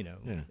that's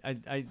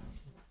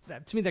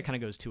that, to me that kind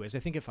of goes two ways. I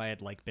think if I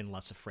had like been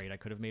less afraid, I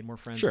could have made more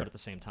friends. Sure. But at the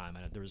same time,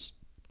 there was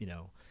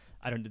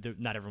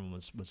not everyone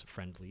was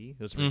friendly.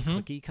 It was a very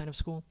cliquey kind of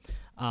school.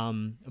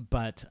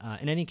 But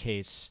in any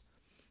case,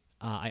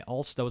 that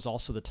was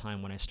also the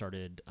time when I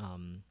started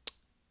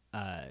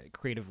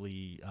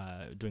creatively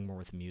doing more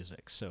with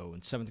music. So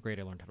in 7th grade,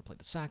 I learned how to play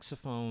the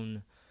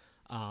saxophone.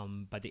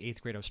 By the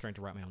 8th grade, I was starting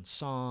to write my own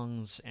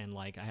songs, and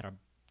like I had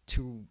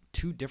two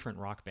different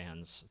rock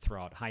bands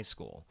throughout high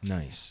school.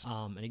 Nice.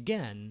 And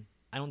again,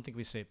 I don't think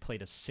we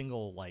played a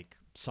single like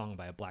song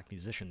by a black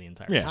musician the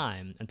entire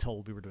time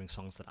until we were doing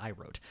songs that I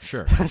wrote.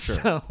 Sure.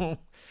 So,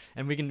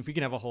 and we can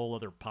have a whole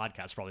other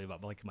podcast probably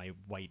about like my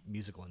white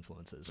musical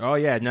influences. Oh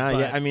yeah, no, But-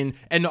 yeah. I mean,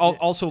 and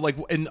also like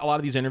in a lot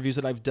of these interviews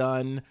that I've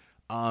done,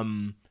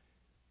 I'm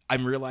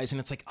realizing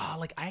it's like,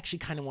 like I actually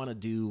kind of want to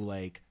do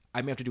like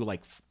I may have to do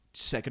like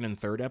 2nd and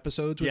 3rd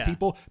episodes with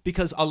people,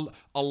 because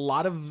a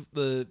lot of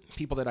the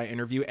people that I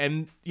interview,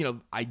 and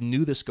I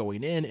knew this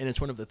going in, and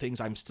it's one of the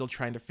things I'm still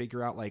trying to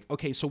figure out, like,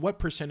 okay, so what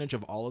percentage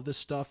of all of this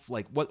stuff,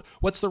 like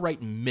what's the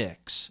right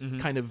mix,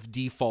 kind of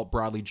default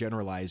broadly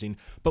generalizing.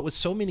 But with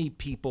so many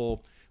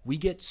people, we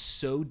get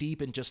so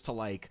deep in just to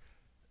like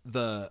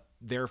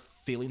their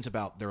feelings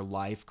about their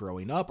life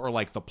growing up, or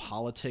like the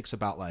politics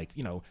about like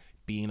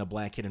being a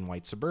black kid in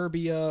white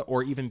suburbia,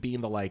 or even being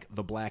the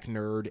black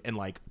nerd in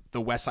like the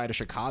west side of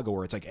Chicago,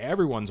 where it's like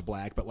everyone's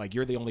black, but like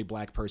you're the only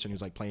black person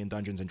who's like playing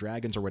Dungeons and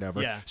Dragons or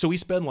whatever. Yeah. So we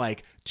spend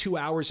like 2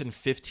 hours and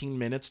 15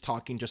 minutes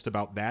talking just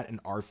about that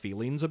and our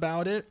feelings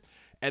about it.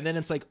 And then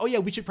it's like, oh yeah,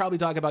 we should probably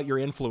talk about your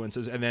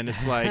influences. And then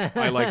it's like,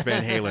 I like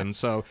Van Halen.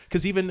 So,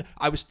 cause even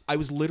I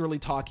was literally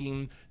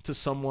talking to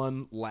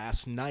someone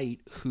last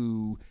night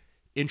who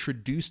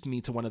introduced me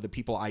to one of the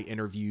people I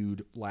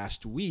interviewed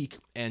last week,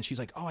 and she's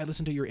like, oh, I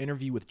listened to your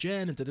interview with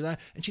Jen and da-da-da.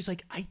 And she's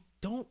like, I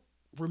don't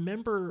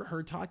remember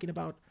her talking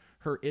about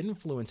her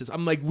influences.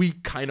 I'm like, we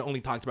kind of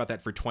only talked about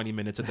that for 20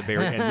 minutes at the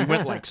very end. We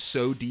went like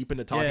so deep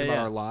into talking about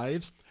our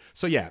lives.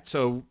 So yeah,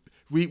 so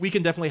we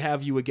can definitely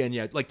have you again.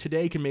 Yeah, like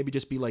today can maybe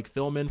just be like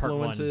film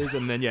influences,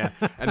 and then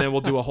and then we'll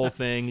do a whole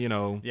thing. You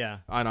know,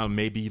 I don't know,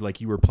 maybe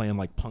like you were playing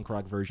like punk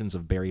rock versions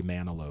of Barry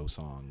Manilow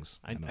songs.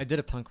 I did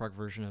a punk rock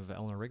version of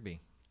Eleanor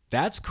Rigby.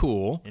 That's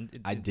cool. And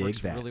it dig works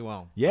that really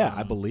well. Yeah,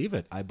 I believe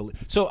it.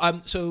 So.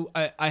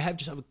 I have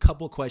just have a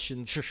couple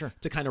questions Sure.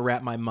 to kind of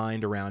wrap my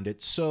mind around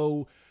it.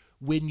 So,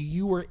 when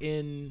you were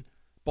in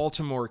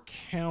Baltimore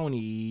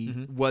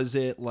County, was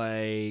it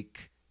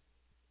like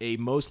a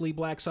mostly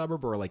black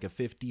suburb or like a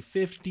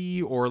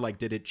 50-50, or like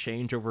did it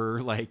change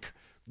over like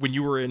when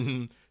you were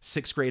in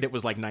 6th grade it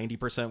was like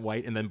 90%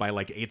 white, and then by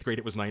like 8th grade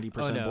it was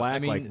 90% black? I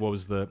mean, like what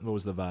was the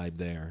vibe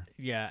there?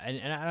 Yeah,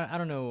 and I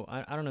don't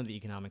know the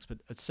economics, but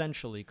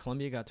essentially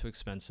Columbia got too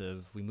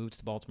expensive. We moved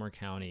to Baltimore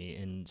County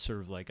in sort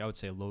of like, I would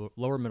say, a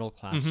lower middle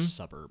class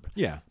suburb.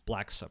 Yeah.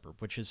 Black suburb,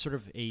 which is sort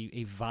of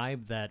a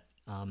vibe that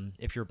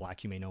if you're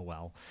black, you may know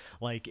well.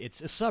 Like,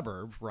 it's a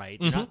suburb, right?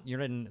 You're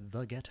not in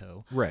the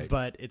ghetto, right?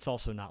 But it's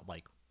also not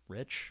like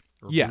rich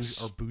or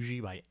bougie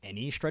by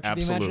any stretch of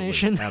the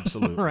imagination.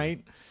 Absolutely.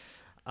 Right?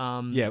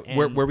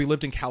 Where we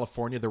lived in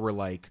California, there were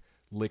like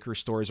liquor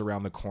stores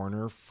around the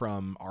corner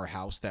from our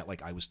house that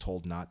like I was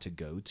told not to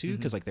go to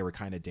because like they were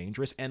kind of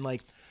dangerous. And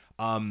like,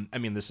 I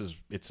mean,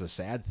 it's a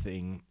sad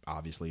thing,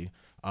 obviously,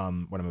 what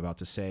I'm about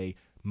to say.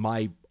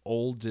 My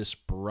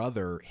oldest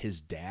brother,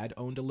 his dad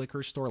owned a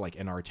liquor store like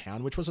in our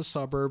town, which was a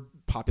suburb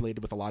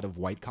populated with a lot of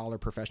white collar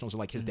professionals. And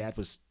like his dad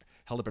was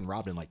held up and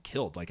robbed and like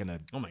killed like in a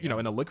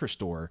in a liquor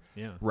store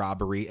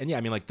robbery. And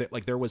I mean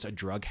like there was a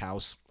drug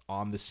house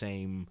on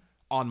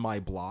my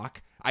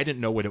block. I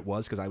didn't know what it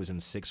was because I was in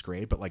 6th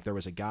grade, but like there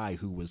was a guy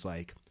who was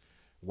like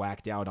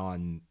whacked out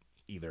on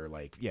either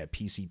like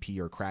PCP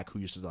or crack, who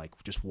used to like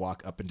just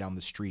walk up and down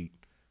the street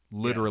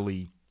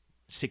literally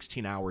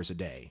 16 hours a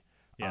day.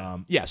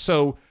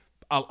 So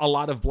a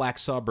lot of black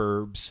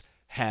suburbs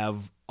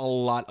have a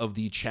lot of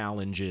the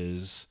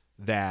challenges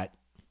that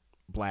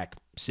black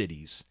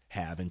cities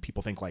have, and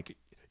people think like,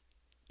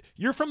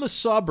 you're from the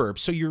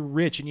suburbs, so you're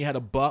rich and you had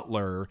a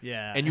butler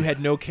and you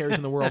had no cares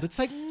in the world. It's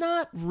like,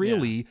 not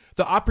really.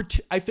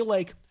 I feel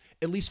like,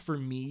 at least for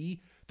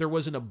me, there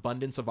was an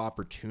abundance of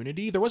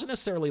opportunity. There wasn't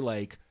necessarily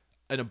like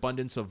an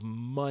abundance of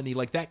money.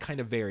 Like that kind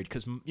of varied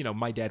because,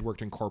 my dad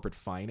worked in corporate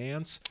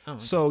finance. Oh,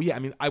 okay. So I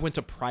mean, I went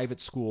to private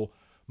school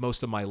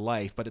most of my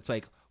life, but it's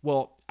like,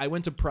 well, I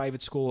went to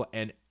private school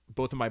and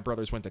both of my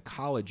brothers went to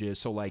colleges.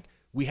 So like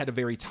we had a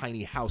very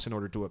tiny house in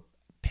order to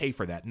pay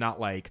for that. Not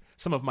like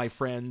some of my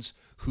friends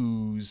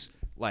who's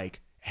like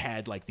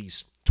had like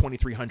these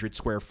 2,300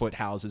 square foot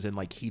houses and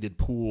like heated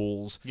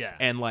pools. Yeah.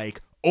 And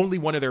like only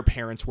one of their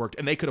parents worked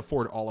and they could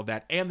afford all of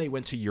that. And they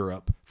went to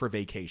Europe for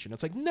vacation.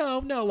 It's like, no,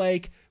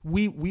 like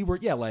we were,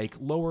 like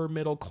lower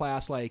middle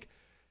class, like,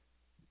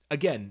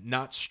 again,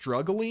 not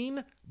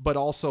struggling, but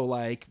also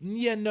like,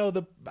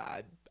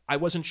 I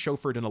wasn't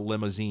chauffeured in a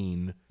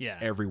limousine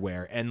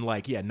everywhere. And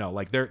like,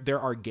 like there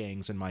are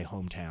gangs in my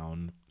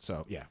hometown.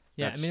 So yeah.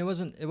 I mean, it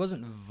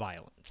wasn't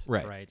violent,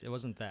 right? It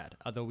wasn't that.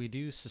 Although we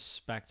do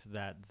suspect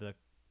that the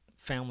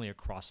family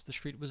across the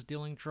street was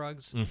dealing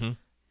drugs.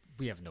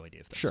 We have no idea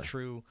if that's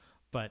true,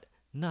 but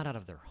not out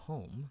of their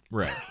home.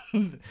 Right.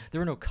 There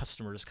were no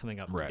customers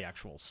coming up to the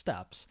actual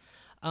steps.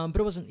 But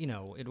it wasn't,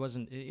 it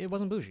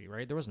wasn't bougie,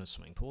 right? There wasn't no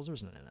swimming pools, there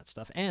wasn't any of that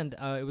stuff. And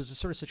it was a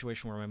sort of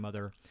situation where my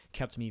mother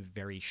kept me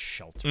very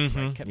sheltered,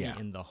 right? Kept me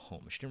in the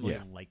home. She didn't really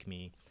like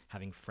me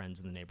having friends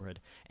in the neighborhood.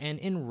 And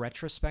in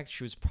retrospect,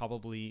 she was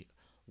probably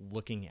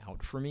looking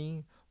out for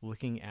me,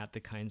 looking at the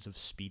kinds of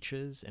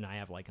speeches, and I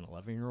have like an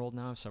 11-year-old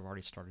now, so I've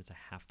already started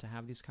to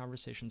have these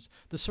conversations,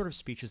 the sort of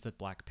speeches that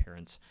black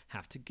parents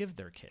have to give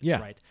their kids,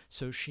 right?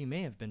 So she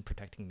may have been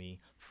protecting me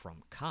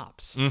from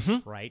cops,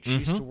 right? She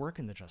used to work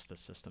in the justice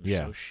system,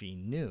 so she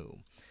knew.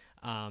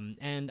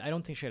 And I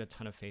don't think she had a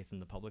ton of faith in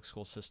the public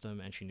school system,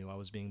 and she knew I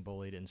was being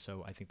bullied, and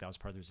so I think that was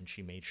part of the reason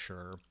she made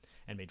sure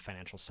and made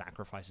financial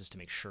sacrifices to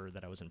make sure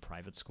that I was in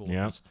private school.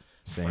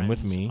 Same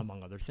with me.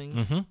 Among other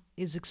things,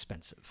 is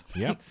expensive.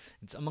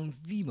 It's among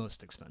the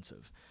most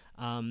expensive.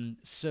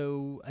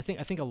 So I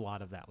think a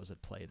lot of that was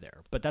at play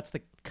there, but that's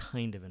the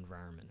kind of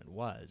environment it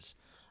was.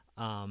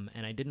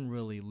 And I didn't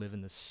really live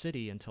in the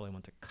city until I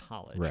went to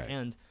college. Right.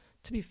 And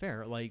to be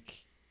fair,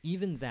 like,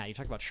 even that, you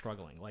talk about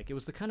struggling, like it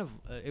was the kind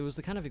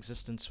of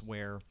existence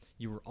where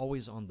you were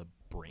always on the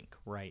brink,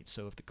 right?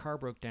 So if the car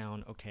broke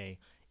down, okay,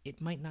 it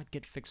might not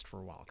get fixed for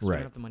a while because we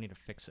don't have the money to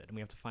fix it, and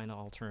we have to find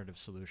alternative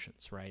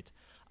solutions, right?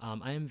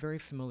 I am very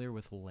familiar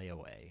with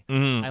layaway.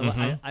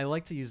 I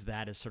like to use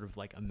that as sort of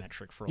like a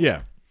metric for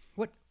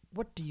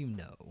what do you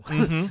know?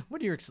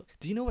 What are your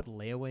do you know what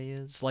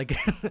layaway is? Like,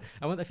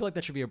 I feel like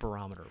that should be a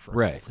barometer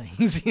for all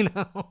things,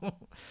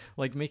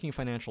 like making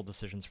financial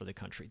decisions for the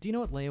country. Do you know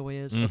what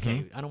layaway is?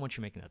 Okay, I don't want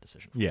you making that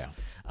decision.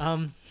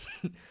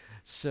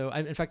 So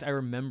in fact, I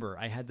remember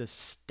I had this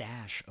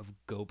stash of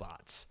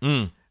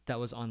GoBots that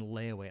was on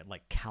layaway at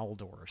like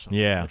Caldor or something,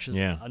 Yeah, which is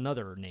yeah.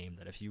 another name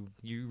that if you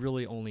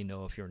really only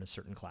know if you're in a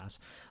certain class.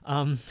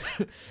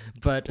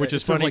 But Which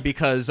is it's sort of funny like,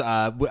 because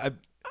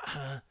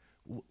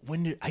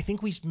when did, I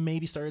think we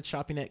maybe started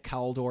shopping at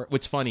Caldor.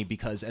 What's funny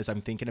because as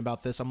I'm thinking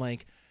about this, I'm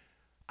like,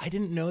 I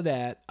didn't know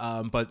that,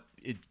 but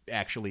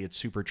it's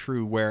super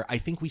true. Where I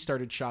think we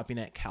started shopping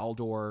at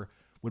Caldor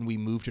when we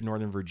moved to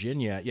Northern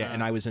Virginia. Yeah,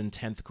 and I was in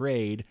 10th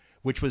grade,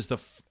 which was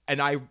it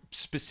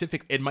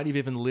might have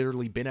even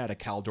literally been at a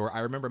Caldor. I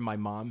remember my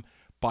mom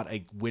bought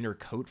a winter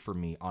coat for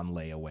me on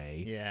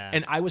layaway. Yeah.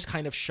 And I was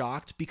kind of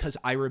shocked because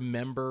I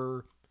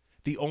remember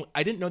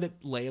I didn't know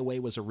that layaway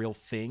was a real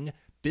thing.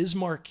 Biz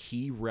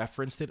Markie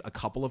referenced it a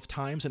couple of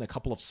times in a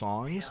couple of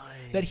songs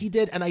that he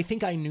did. And I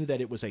think I knew that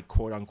it was a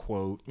quote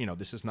unquote,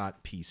 this is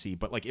not PC,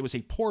 but like it was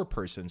a poor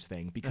person's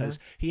thing because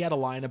he had a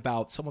line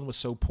about someone was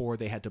so poor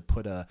they had to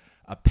put a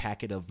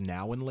packet of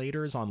now and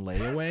laters on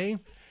layaway.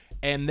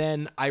 And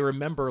then I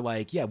remember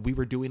we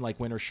were doing like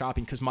winter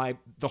shopping because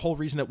the whole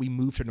reason that we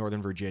moved to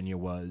Northern Virginia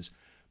was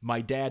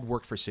my dad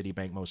worked for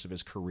Citibank most of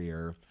his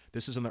career.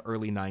 This is in the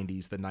early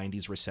 90s, the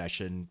 90s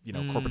recession,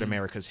 corporate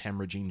America's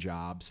hemorrhaging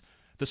jobs.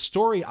 The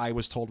story I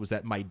was told was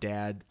that my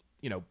dad,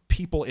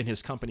 people in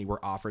his company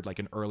were offered like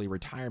an early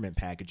retirement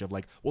package of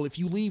like, well, if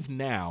you leave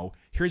now,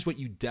 here's what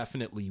you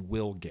definitely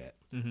will get.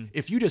 Mm-hmm.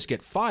 If you just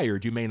get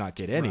fired, you may not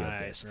get any of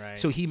this. Right.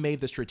 So he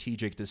made the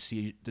strategic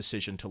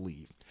decision to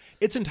leave.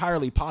 It's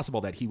entirely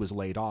possible that he was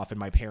laid off and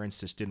my parents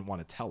just didn't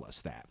want to tell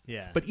us that.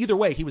 Yeah. But either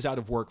way, he was out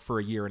of work for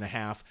a year and a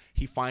half.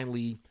 He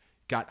finally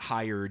got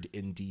hired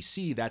in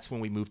DC. That's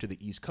when we moved to the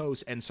East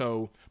Coast. And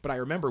so, but I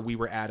remember we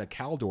were at a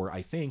Caldor,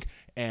 I think,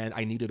 and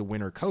I needed a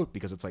winter coat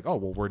because it's like, oh,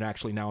 well, we're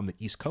actually now on the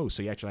East Coast.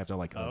 So you actually have to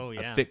like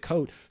a thick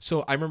coat.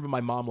 So I remember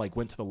my mom like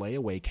went to the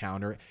layaway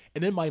counter.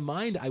 And in my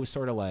mind, I was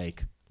sort of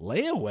like,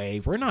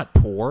 layaway? We're not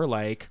poor.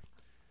 Like,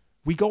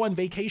 we go on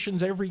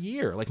vacations every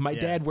year. Like my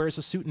dad wears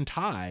a suit and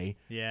tie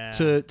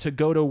to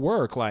go to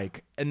work.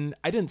 Like, and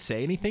I didn't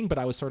say anything, but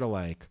I was sort of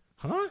like,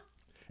 huh?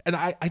 And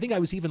I think I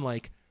was even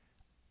like,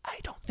 I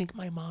don't think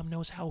my mom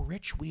knows how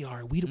rich we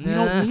are. We don't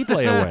need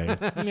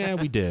layaway. Yeah,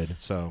 we did.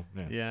 So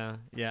yeah.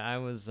 I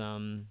was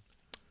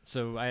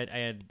so I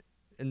had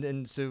and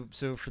then so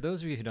for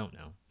those of you who don't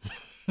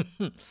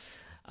know,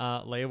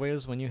 layaway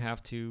is when you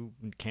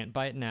can't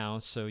buy it now,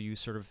 so you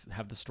sort of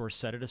have the store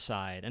set it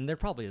aside, and there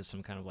probably is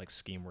some kind of like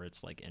scheme where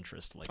it's like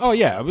interest, like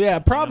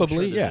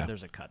probably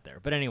there's a cut there,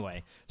 but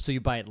anyway, so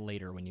you buy it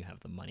later when you have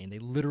the money, and they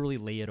literally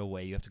lay it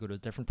away. You have to go to a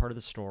different part of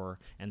the store,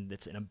 and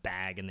it's in a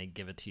bag, and they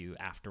give it to you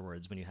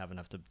afterwards when you have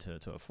enough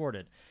to afford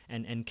it.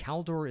 And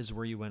Caldor is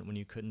where you went when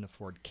you couldn't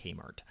afford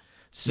Kmart.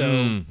 So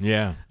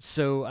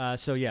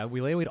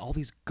we lay away all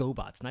these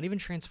GoBots, not even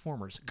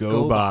Transformers.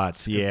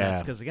 GoBots, yeah.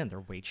 Because again,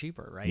 they're way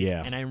cheaper, right?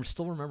 Yeah. And I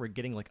still remember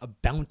getting like a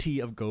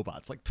bounty of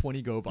GoBots, like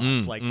 20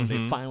 GoBots, when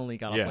they finally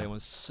got off. I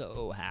was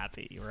so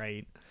happy,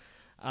 right?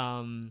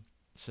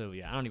 So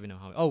yeah, I don't even know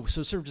how. Oh,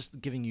 so sort of just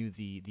giving you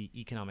the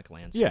economic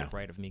landscape,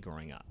 right, of me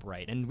growing up,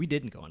 right? And we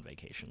didn't go on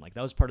vacation. Like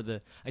that was part of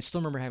the. I still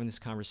remember having this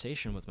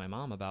conversation with my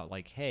mom about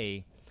like,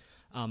 hey.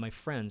 My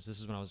friends, this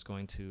is when I was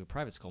going to a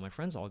private school, my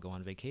friends all go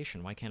on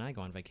vacation. Why can't I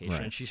go on vacation?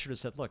 Right. And she sort of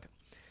said, look,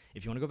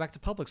 if you want to go back to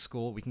public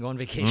school, we can go on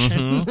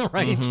vacation,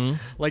 right?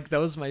 Like that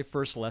was my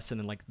first lesson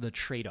in like the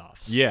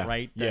trade-offs,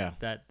 right?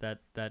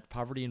 That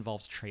poverty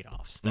involves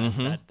trade-offs,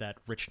 that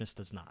richness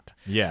does not.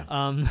 Yeah.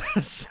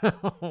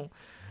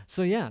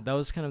 So yeah, that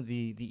was kind of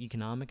the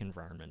economic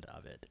environment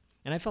of it.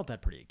 And I felt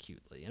that pretty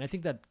acutely. And I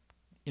think that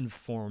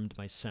informed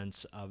my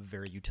sense of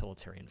very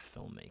utilitarian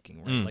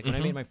filmmaking, right? Like when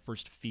I made my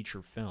first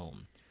feature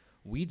film,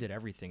 we did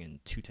everything in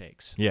 2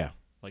 takes. Yeah.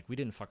 Like we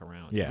didn't fuck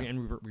around. Yeah.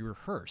 And we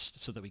rehearsed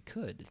so that we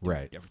could do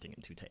everything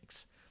in 2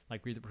 takes.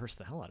 Like we rehearsed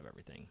the hell out of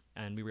everything.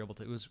 And we were able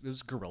to, it was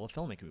guerrilla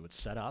filmmaking. We would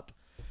set up,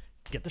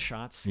 get the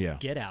shots,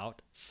 get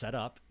out, set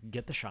up,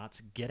 get the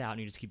shots, get out,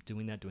 and you just keep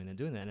doing that.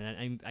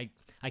 And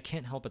I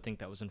can't help but think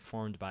that was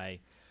informed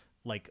by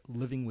like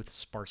living with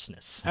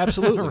sparseness.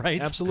 Absolutely.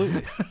 Right?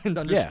 Absolutely. And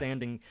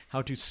understanding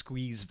how to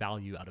squeeze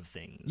value out of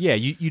things. Yeah,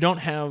 you don't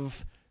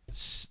have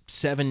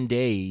 7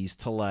 days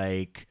to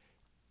like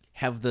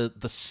have the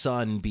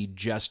sun be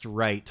just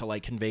right to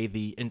like convey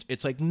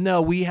it's like,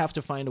 no, we have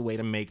to find a way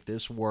to make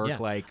this work. Yeah.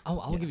 Like,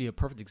 I'll give you a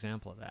perfect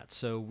example of that.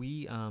 So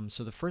we,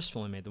 so the first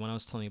film I made, the one I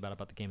was telling you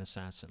about the game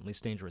Assassin,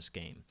 Least Dangerous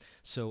Game.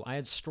 So I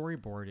had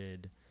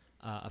storyboarded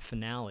a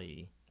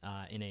finale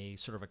in a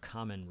sort of a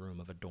common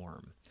room of a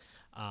dorm.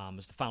 It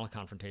was the final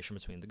confrontation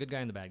between the good guy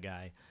and the bad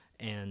guy,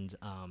 and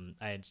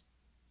I had,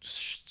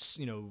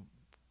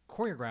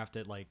 choreographed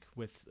it like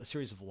with a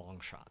series of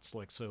long shots,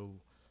 like so.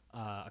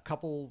 A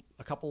couple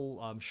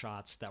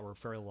shots that were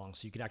very long,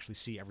 so you could actually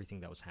see everything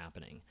that was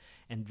happening.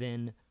 And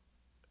then,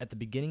 at the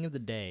beginning of the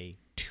day,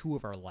 2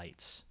 of our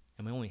lights,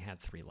 and we only had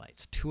 3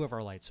 lights. 2 of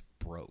our lights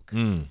broke,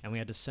 Mm. and we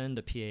had to send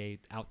a PA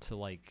out to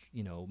like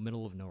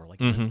middle of nowhere, like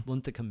Mhm.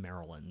 Linthicum,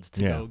 Maryland,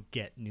 to Yeah. go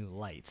get new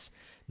lights,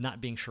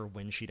 not being sure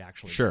when she'd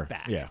actually Sure. get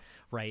back. Yeah.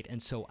 Right,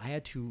 and so I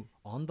had to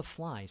on the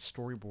fly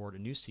storyboard a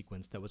new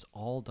sequence that was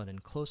all done in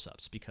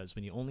close-ups, because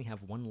when you only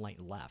have 1 light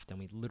left, and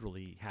we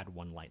literally had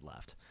 1 light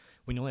left.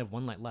 When you only have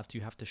 1 light left,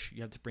 you have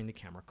to bring the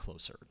camera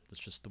closer. That's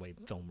just the way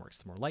film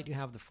works. The more light you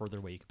have, the further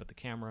away you can put the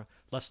camera.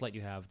 Less light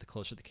you have, the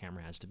closer the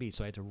camera has to be.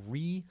 So I had to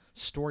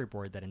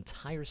re-storyboard that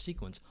entire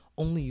sequence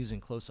only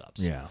using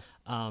close-ups. Yeah.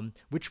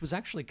 Which was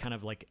actually kind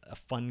of like a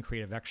fun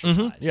creative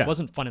exercise. Yeah. It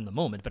wasn't fun in the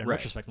moment, but in Right.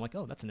 retrospect, I'm like,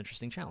 oh, that's an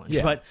interesting challenge.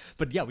 Yeah.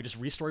 But yeah, we just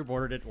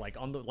re-storyboarded it like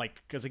on the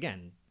because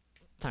again,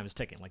 time is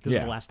ticking. Like this is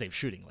Yeah. the last day of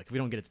shooting. Like if we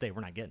don't get it today,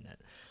 we're not getting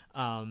it.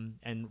 And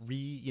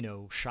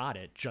shot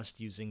it just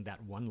using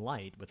that 1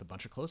 light with a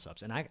bunch of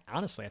close-ups. And I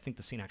honestly think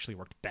the scene actually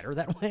worked better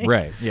that way.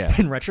 Right. Yeah.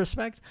 In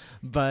retrospect,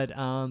 but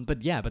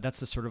that's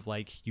the sort of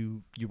like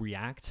you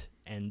react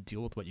and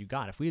deal with what you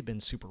got. If we had been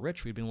super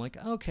rich, we'd been like,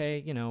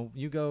 okay,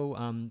 you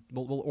go.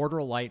 We'll order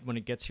a light when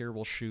it gets here.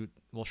 We'll shoot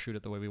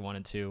it the way we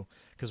wanted to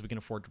because we can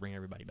afford to bring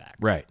everybody back.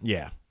 Right.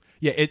 Yeah.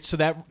 Yeah. So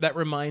that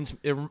reminds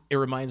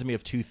me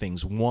of 2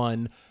 things.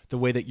 One, the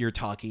way that you're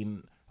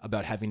talking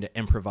about having to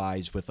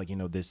improvise with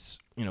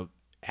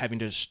having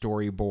to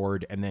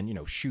storyboard and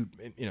then shoot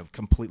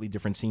completely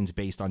different scenes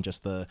based on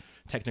just the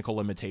technical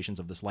limitations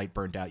of this light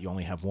burned out. You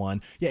only have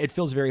 1. Yeah. It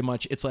feels very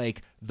much. It's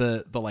like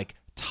the like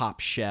Top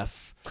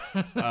Chef,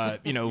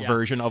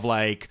 version of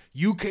like,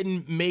 you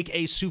can make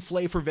a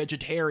souffle for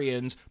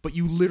vegetarians, but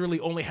you literally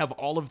only have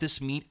all of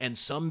this meat and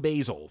some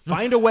basil.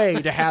 Find a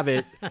way to have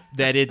it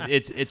that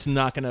it's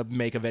not going to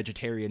make a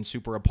vegetarian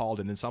super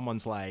appalled. And then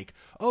someone's like,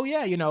 oh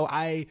yeah,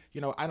 I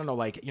don't know,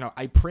 like,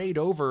 I prayed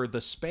over the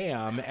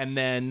Spam and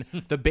then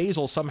the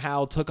basil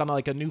somehow took on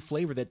like a new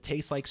flavor that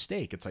tastes like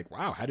steak. It's like,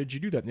 wow, how did you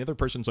do that? And the other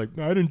person's like,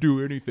 I didn't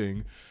do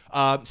anything.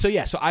 So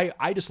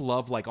I just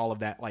love like all of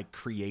that, like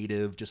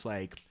creative, just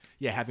like,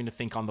 having to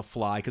think on the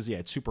fly because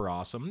it's super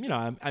awesome.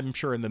 I'm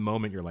sure in the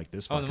moment you're like,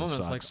 this fucking sucks.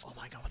 It's like, oh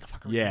my god, what the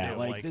fuck are we gonna do?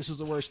 Like this is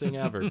the worst thing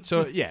ever.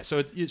 So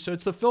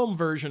it's the film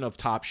version of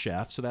Top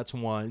Chef. So that's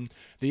one.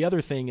 The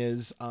other thing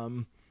is,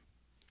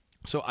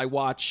 so I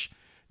watch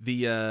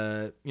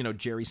the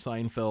Jerry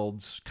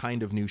Seinfeld's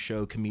kind of new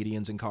show,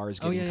 Comedians in Cars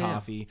Getting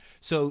Coffee. Yeah.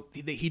 So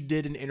he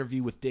did an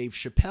interview with Dave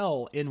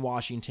Chappelle in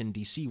Washington,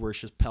 D.C., where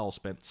Chappelle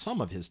spent some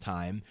of his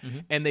time. Mm-hmm.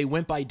 And they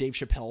went by Dave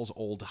Chappelle's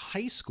old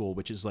high school,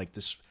 which is like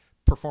this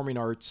performing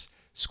arts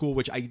school,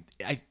 which I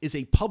is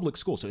a public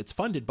school. So it's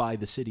funded by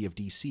the city of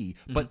D.C.,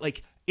 but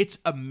like it's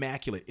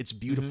immaculate. It's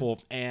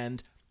beautiful.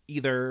 And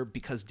either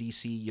because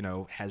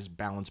DC, has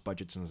balanced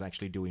budgets and is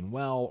actually doing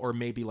well, or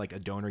maybe like a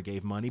donor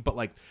gave money, but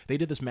like they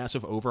did this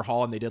massive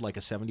overhaul and they did like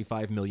a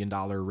 $75 million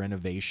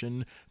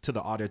renovation to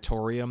the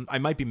auditorium. I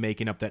might be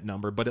making up that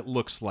number, but it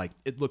looks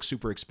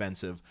super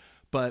expensive.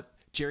 But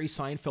Jerry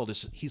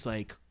Seinfeld he's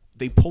like,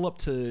 they pull up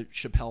to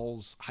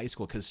Chappelle's high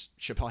school because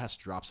Chappelle has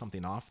to drop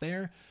something off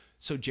there.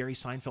 So Jerry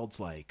Seinfeld's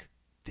like,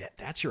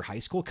 that's your high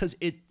school? Because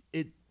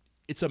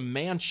it's a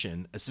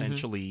mansion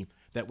essentially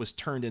that was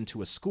turned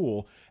into a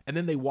school. And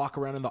then they walk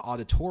around in the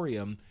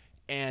auditorium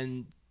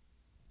and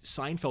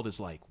Seinfeld is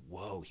like,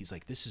 whoa, he's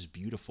like, this is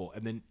beautiful.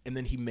 And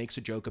then he makes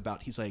a joke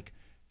about, he's like,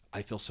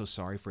 I feel so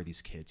sorry for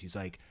these kids. He's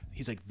like,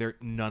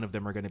 none of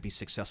them are going to be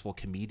successful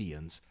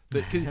comedians.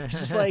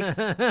 He's like,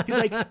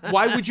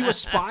 why would you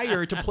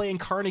aspire to play in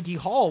Carnegie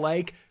Hall?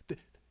 Like,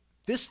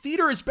 this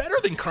theater is better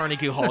than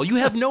Carnegie Hall. You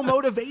have no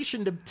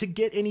motivation to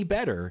get any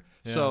better.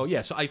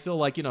 Yeah. So I feel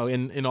like,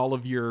 in all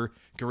of your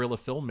guerrilla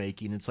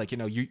filmmaking, it's like,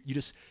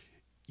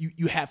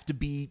 you have to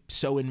be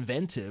so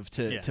inventive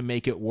to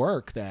make it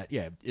work that,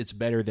 it's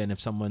better than if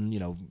someone,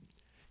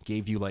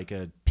 gave you like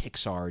a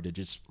Pixar to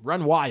just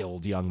run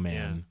wild, young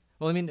man. Yeah.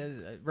 Well, I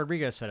mean,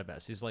 Rodriguez said it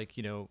best. He's like,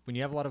 when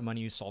you have a lot of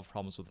money, you solve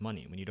problems with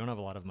money. When you don't have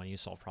a lot of money, you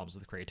solve problems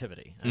with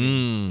creativity. I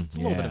mean, it's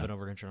a little bit of an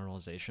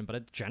overgeneralization, but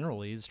it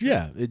generally is true.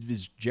 Yeah, it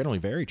is generally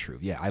very true.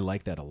 Yeah, I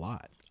like that a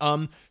lot.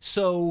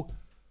 So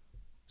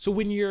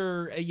when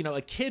you're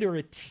a kid or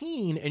a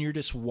teen and you're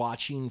just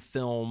watching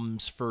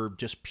films for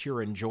just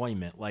pure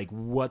enjoyment, like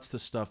what's the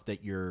stuff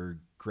that you're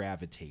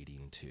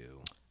gravitating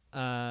to?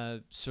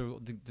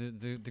 So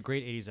the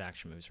great 80s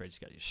action movies, right? You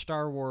got your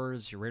Star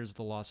Wars, your Raiders of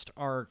the Lost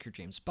Ark, your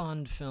James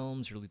Bond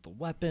films, your Lethal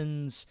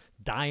Weapons,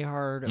 Die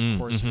Hard, of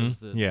course, was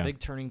the big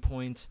turning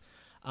point.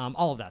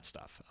 All of that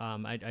stuff.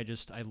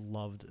 I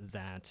loved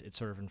that. It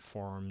sort of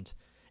informed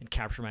and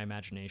captured my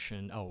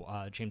imagination.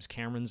 James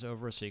Cameron's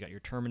over, so you got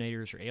your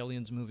Terminators, your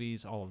Aliens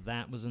movies, all of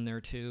that was in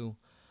there too.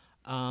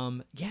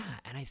 And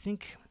I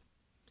think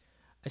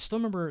I still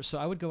remember, so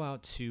I would go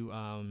out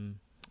to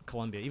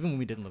Columbia. Even when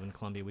we didn't live in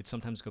Columbia, we'd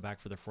sometimes go back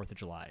for their 4th of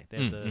July.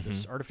 They have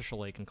this artificial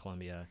lake in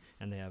Columbia,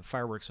 and they have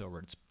fireworks over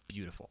it. It's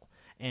beautiful.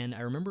 And I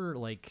remember,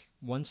 like,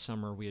 one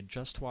summer we had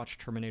just watched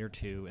Terminator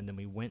 2, and then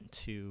we went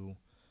to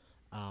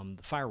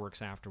the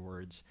fireworks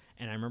afterwards,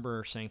 and I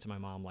remember saying to my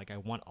mom, like, I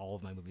want all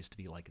of my movies to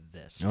be like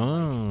this.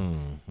 Oh,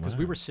 Because wow.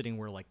 we were sitting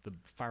where like the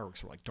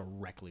fireworks were like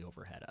directly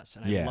overhead us,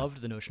 and I Yeah.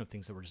 loved the notion of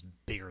things that were just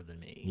bigger than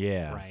me.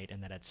 Yeah. Right,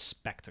 and that had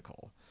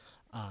spectacle.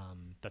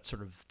 That's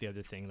sort of the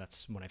other thing.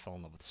 That's when I fell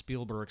in love with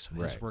Spielberg. So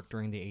his Right. work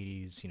during the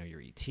 '80s,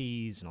 your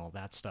ETs and all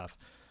that stuff.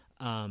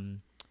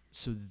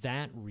 So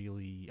that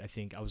really, I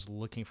think I was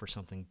looking for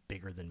something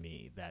bigger than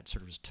me that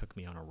sort of just took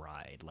me on a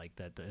ride. Like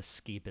that, the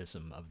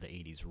escapism of the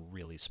 '80s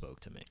really spoke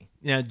to me.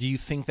 Now, do you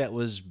think that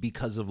was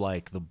because of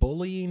like the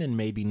bullying and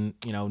maybe,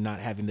 not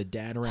having the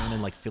dad around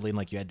and like feeling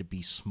like you had to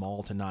be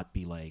small to not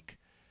be like,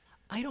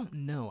 I don't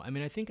know. I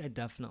mean, I think I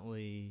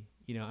definitely,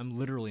 I'm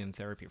literally in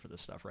therapy for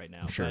this stuff right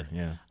now. sure, But,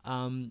 yeah.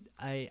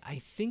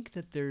 I think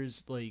that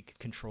there's like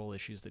control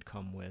issues that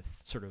come with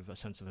sort of a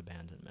sense of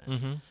abandonment.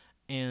 Mm-hmm.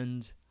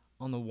 And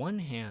on the one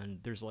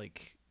hand, there's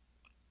like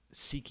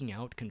seeking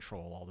out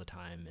control all the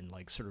time and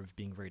like sort of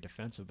being very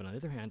defensive. But on the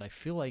other hand, I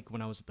feel like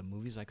when I was at the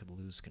movies, I could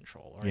lose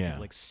control, or I Yeah.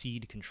 could like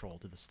cede control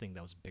to this thing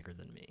that was bigger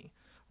than me.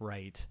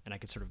 Right. And I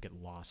could sort of get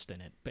lost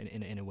in it, but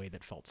in a way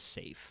that felt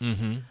safe.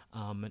 Mm-hmm.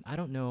 And I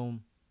don't know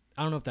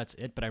if that's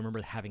it, but I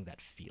remember having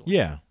that feeling.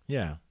 Yeah,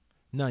 yeah.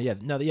 No, yeah.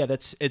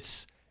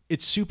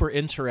 It's super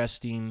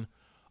interesting.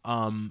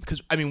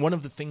 Because I mean, one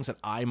of the things that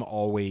I'm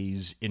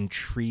always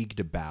intrigued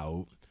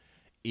about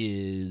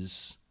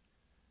is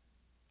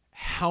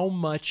how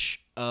much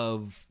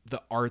of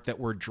the art that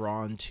we're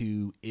drawn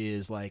to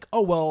is like,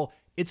 oh, well,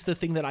 it's the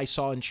thing that I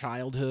saw in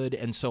childhood.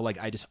 And so like,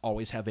 I just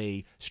always have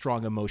a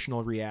strong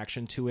emotional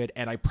reaction to it.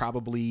 And I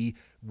probably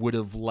would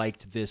have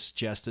liked this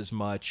just as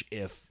much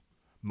if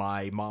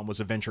my mom was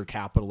a venture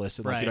capitalist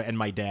and like, Right. and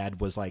my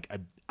dad was like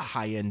a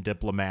high-end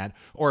diplomat,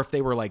 or if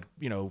they were like,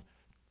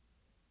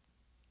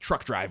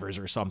 truck drivers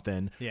or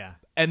something. Yeah.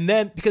 And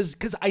then because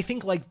I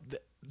think like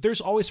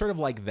there's always sort of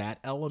like that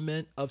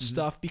element of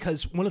stuff,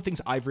 because one of the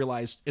things I've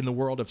realized in the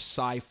world of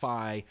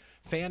sci-fi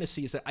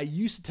fantasy is that I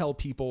used to tell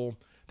people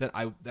that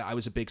I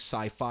was a big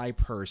sci-fi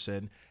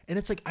person, and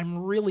it's like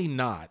I'm really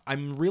not.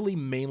 I'm really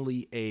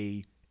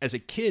mainly as a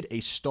kid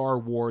a Star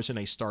Wars and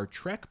a Star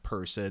Trek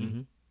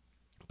person,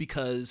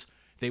 because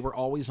they were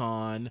always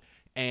on,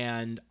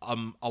 and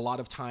a lot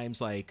of times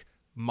like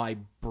my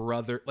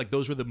brother, like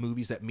those were the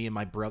movies that me and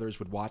my brothers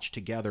would watch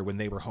together when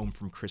they were home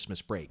from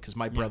Christmas break, because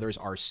my brothers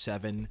are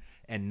 7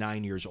 and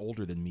 9 years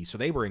older than me, so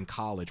they were in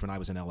college when I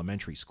was in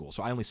elementary school,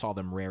 so I only saw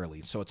them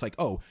rarely. So it's like,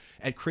 oh,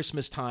 at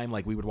Christmas time,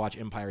 like we would watch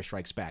Empire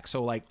Strikes Back.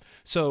 So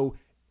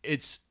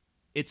it's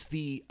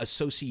the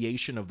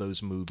association of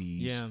those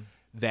movies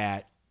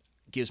that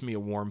gives me a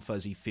warm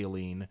fuzzy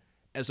feeling,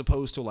 as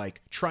opposed to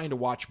like trying to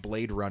watch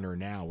Blade Runner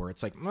now, where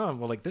it's like, oh,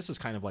 well, like this is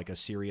kind of like a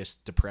serious,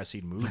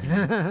 depressing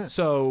movie.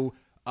 So,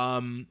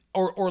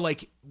 or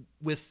like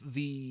with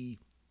the,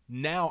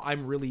 now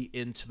I'm really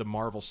into the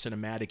Marvel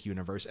Cinematic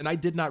Universe, and I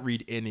did not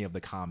read any of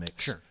the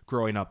comics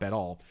growing up at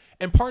all.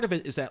 And part of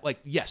it is that like,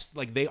 yes,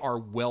 like they are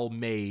well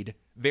made,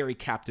 very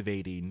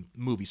captivating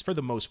movies for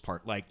the most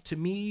part. Like to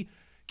me,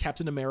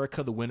 Captain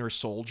America: The Winter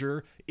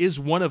Soldier is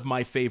one of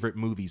my favorite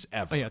movies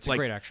ever. Oh yeah, it's like, a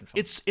great action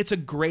film. It's a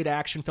great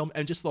action film,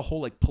 and just the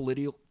whole like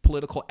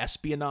political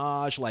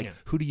espionage, like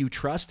who do you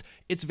trust?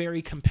 It's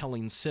very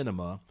compelling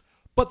cinema.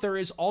 But there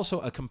is also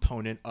a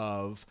component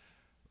of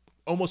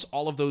almost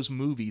all of those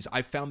movies.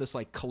 I found this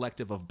like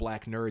collective of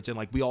black nerds, and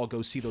like we all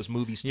go see those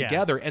movies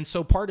together. And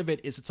so part of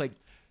it is it's like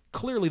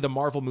clearly the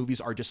Marvel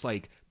movies are just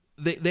like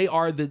they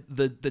are the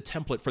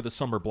template for the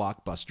summer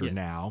blockbuster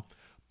now.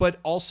 But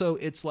also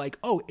it's like,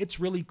 oh, it's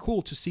really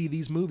cool to see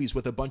these movies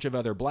with a bunch of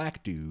other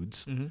black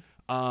dudes.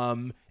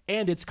 And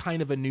it's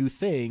kind of a new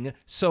thing.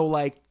 So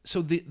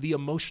the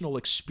emotional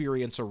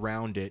experience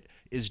around it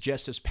is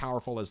just as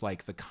powerful as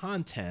like the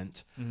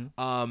content.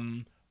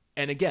 And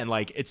again,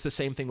 like it's the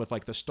same thing with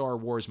like the Star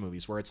Wars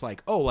movies, where it's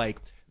like, oh,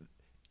 like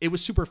it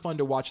was super fun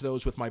to watch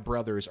those with my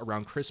brothers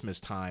around Christmas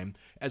time,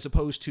 as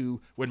opposed to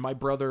when my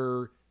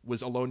brother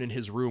was alone in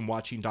his room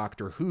watching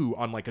Doctor Who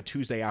on like a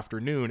Tuesday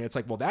afternoon. It's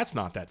like, well, that's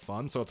not that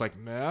fun. So it's like,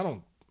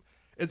 man,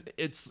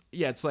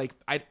 it's like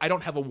I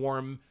don't have a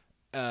warm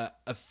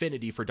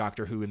affinity for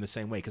Doctor Who in the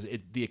same way, because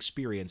the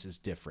experience is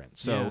different.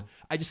 So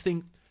I just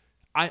think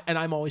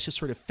I'm always just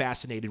sort of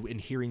fascinated in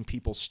hearing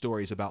people's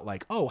stories about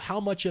like, oh,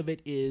 how much of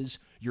it is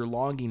you're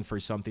longing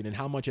for something, and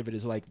how much of it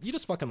is like you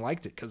just fucking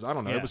liked it because I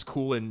don't know, it was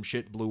cool and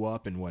shit blew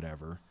up and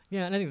whatever.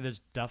 Yeah, and I think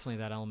there's definitely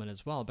that element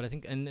as well. But I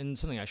think, and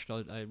something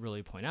I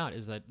really point out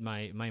is that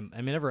I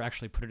never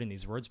actually put it in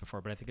these words before,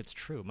 but I think it's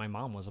true. My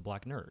mom was a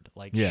black nerd.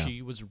 Like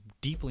she was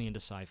deeply into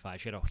sci-fi.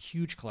 She had a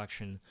huge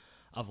collection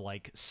of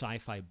like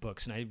sci-fi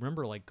books, and I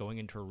remember like going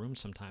into her room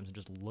sometimes and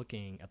just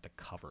looking at the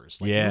covers,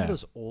 like you know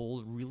those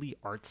old really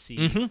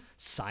artsy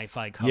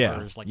sci-fi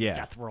covers, like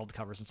Death World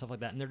covers and stuff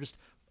like that, and they're just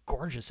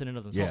gorgeous in and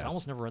of themselves. I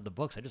almost never read the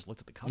books, I just looked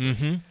at the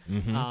covers.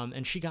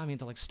 And she got me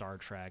into like Star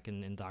Trek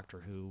and Doctor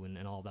Who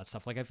and all that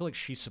stuff. Like I feel like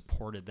she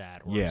supported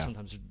that, or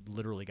sometimes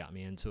literally got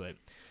me into it,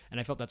 and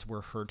I felt that's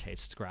where her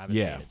tastes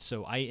gravitated.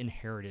 So I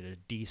inherited a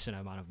decent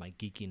amount of my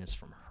geekiness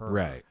from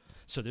her,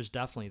 so there's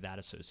definitely that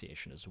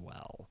association as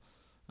well.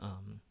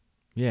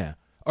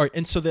 All right,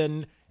 and so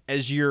then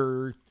as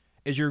you're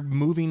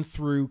moving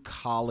through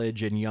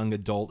college and young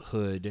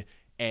adulthood,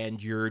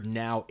 and you're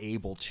now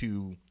able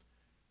to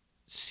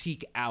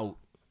seek out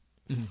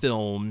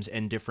films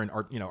and different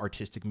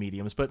artistic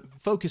mediums, but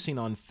focusing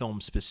on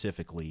film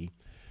specifically,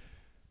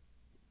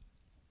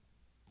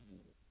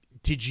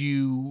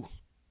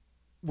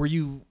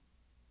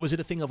 was it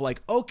a thing of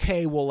like,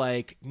 okay, well,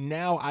 like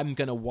now I'm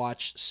going to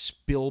watch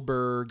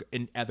Spielberg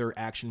and other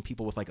action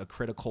people with like a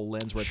critical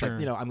lens where it's like,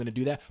 I'm going to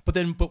do that.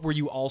 But were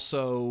you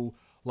also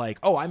like,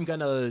 oh, I'm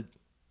going to,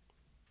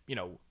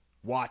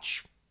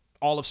 watch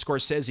all of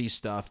Scorsese's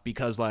stuff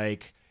because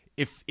like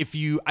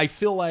I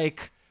feel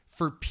like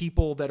for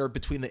people that are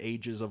between the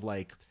ages of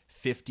like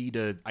 50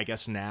 to I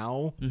guess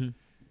now,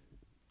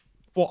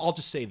 well, I'll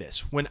just say this.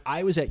 When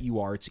I was at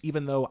UArts,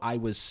 even though I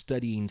was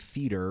studying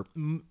theater,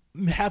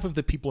 half of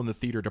the people in the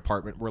theater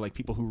department were like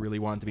people who really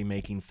wanted to be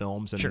making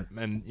films.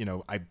 And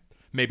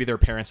maybe their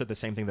parents said the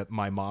same thing that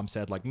my mom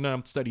said, like,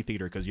 no, study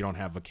theater because you don't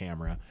have a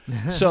camera.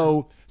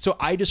 So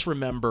I just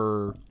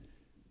remember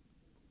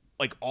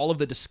like all of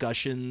the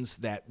discussions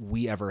that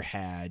we ever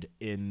had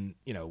in,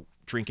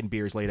 drinking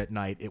beers late at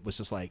night. It was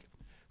just like,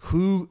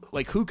 who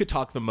could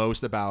talk the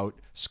most about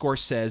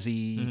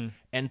Scorsese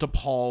and De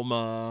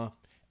Palma.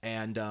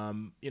 And,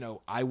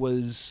 I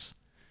was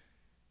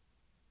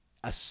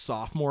a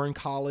sophomore in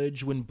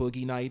college when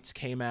Boogie Nights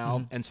came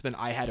out. And so then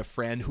I had a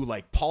friend who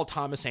like Paul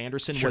Thomas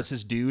Anderson was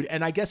his dude.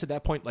 And I guess at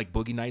that point, like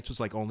Boogie Nights was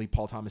like only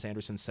Paul Thomas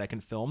Anderson's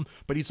second film,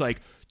 but he's like,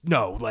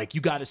 no, like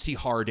you got to see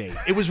Hard Eight.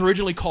 It was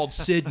originally called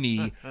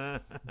Sydney,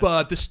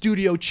 but the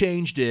studio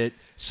changed it.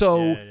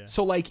 So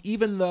like,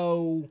 even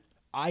though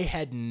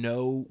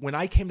when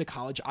I came to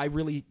college, I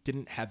really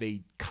didn't have a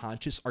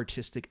conscious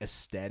artistic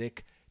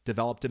aesthetic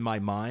developed in my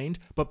mind,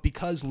 but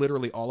because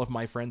literally all of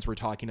my friends were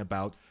talking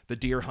about The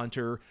Deer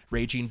Hunter,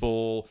 Raging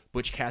Bull,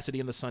 Butch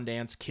Cassidy and the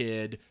Sundance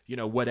Kid,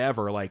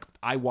 whatever, like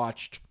I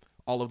watched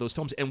all of those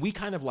films, and we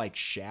kind of like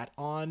shat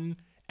on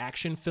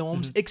action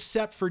films,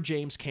 except for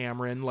James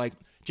Cameron. Like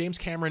James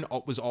Cameron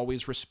was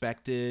always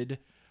respected,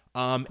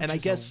 and I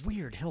guess a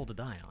weird hill to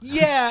die on.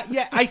 Yeah,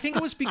 I think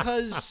it was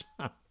because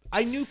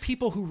I knew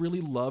people who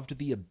really loved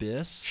The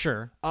Abyss.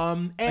 Sure.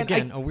 And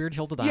again, a weird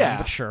hill to die on,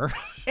 but sure.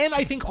 And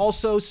I think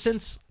also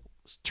since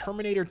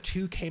Terminator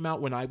 2 came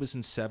out when I was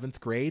in 7th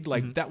grade,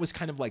 like that was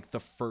kind of like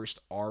the first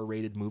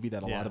R-rated movie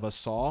that a lot of us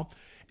saw.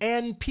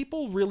 And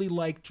people really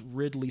liked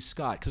Ridley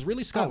Scott because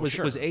Ridley Scott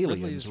was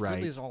Aliens, right?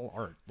 Ridley's all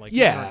art. Like,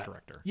 he's an art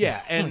director.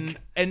 Yeah, and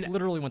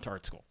literally went to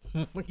art school.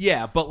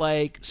 Yeah, but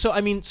like, so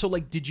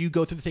did you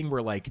go through the thing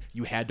where like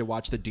you had to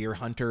watch The Deer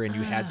Hunter and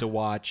you had to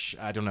watch,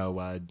 I don't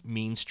know,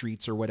 Mean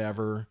Streets or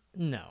whatever?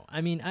 No,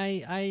 I mean,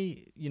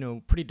 I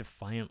pretty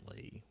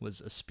defiantly was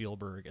a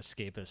Spielberg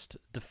escapist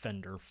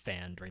defender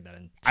fan during that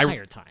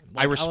entire time.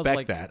 Like, I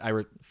respect that.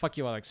 Fuck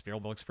you, I like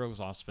Spielberg. Spielberg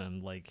was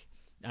awesome. Like,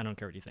 I don't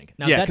care what you think.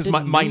 Now, yeah, because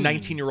my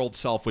 19-year-old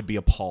self would be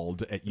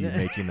appalled at you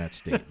making that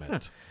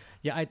statement.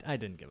 Yeah, I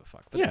didn't give a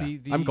fuck. But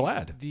yeah, I'm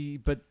glad.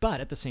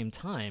 But at the same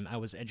time, I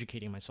was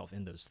educating myself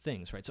in those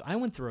things, right? So I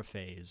went through a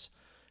phase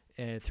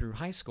through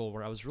high school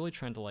where I was really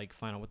trying to like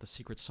find out what the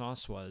secret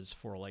sauce was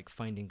for like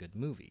finding good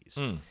movies.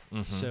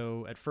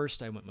 So at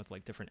first I went with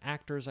like different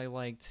actors I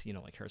liked,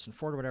 like Harrison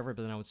Ford or whatever,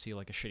 but then I would see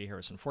like a shitty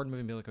Harrison Ford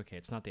movie and be like, okay,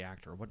 it's not the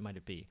actor. What might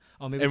it be?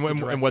 Oh, maybe it's the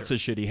director. And what's a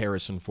shitty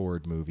Harrison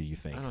Ford movie, you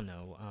think? I don't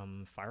know.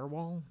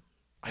 Firewall?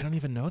 I don't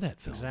even know that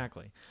film.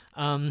 Exactly.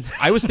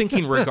 I was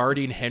thinking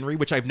Regarding Henry,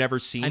 which I've never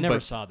seen. I never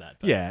saw that.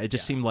 But yeah, it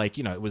just seemed like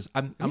it was.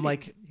 I'm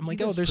like,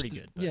 oh, there's pretty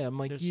good. Yeah, I'm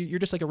like, you're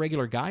just like a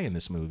regular guy in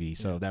this movie,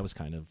 so that was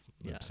kind of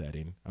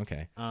upsetting.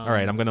 Okay, all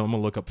right, I'm gonna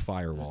look up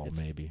Firewall.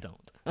 Maybe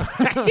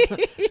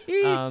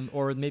don't.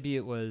 Or maybe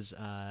it was.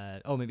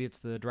 Maybe it's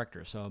the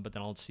director. So, but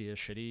then I'll see a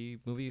shitty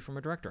movie from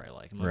a director I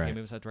like. I'm like, okay,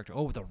 maybe it's that director.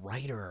 Oh, the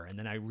writer, and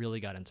then I really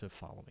got into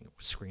following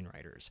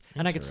screenwriters,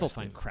 and I could still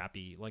find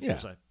crappy. Like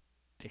there's a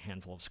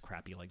handful of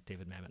crappy like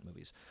David Mamet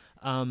movies,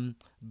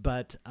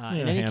 but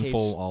in any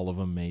handful, case, all of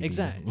them maybe.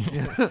 Exactly.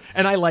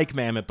 And I like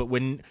Mamet, but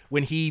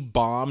when he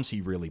bombs,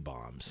 he really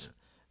bombs.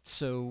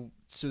 So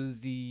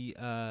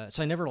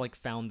I never like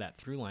found that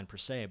through line per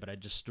se, but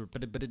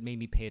it made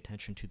me pay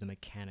attention to the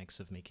mechanics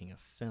of making a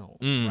film,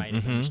 right?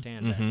 And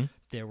understand that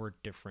there were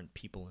different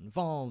people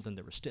involved, and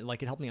there were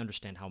it helped me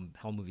understand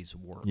how movies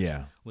work.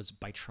 Yeah, was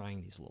by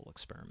trying these little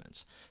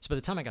experiments. So by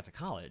the time I got to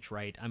college,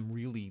 right, I'm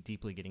really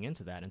deeply getting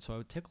into that, and so I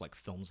would take like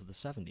films of the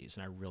 70s,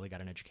 and I really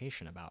got an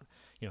education about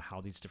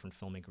how these different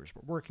filmmakers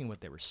were working, what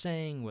they were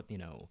saying, what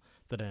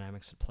the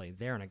dynamics at play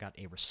there, and I got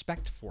a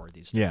respect for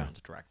these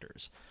different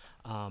directors.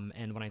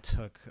 And when I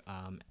took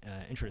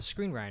intro to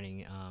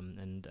screenwriting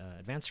and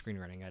advanced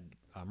screenwriting, I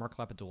had Mark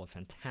Lapadula,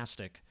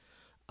 fantastic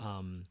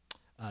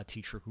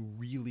teacher who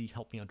really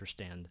helped me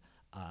understand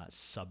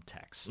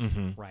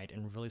subtext, right,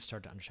 and really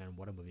start to understand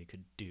what a movie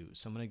could do.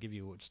 So I'm going to give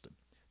you just a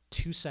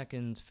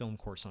 2-second film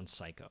course on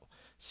Psycho.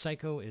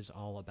 Psycho is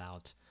all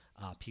about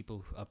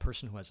a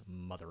person who has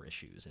mother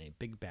issues in a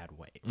big bad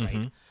way,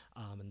 right?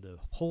 And the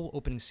whole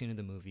opening scene of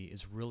the movie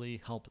is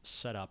really help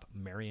set up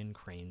Marion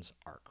Crane's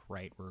arc,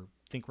 right? We're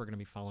going to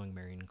be following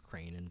Marion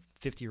Crane, and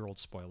 50-year-old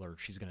spoiler,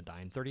 she's going to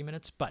die in 30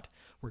 minutes, but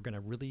we're going to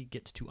really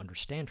get to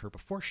understand her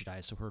before she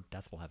dies, so her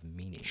death will have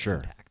meaning and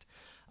impact.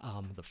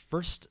 The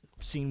first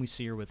scene we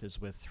see her with is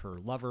with her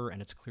lover,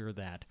 and it's clear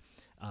that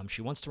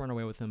she wants to run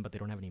away with him, but they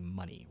don't have any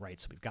money, right?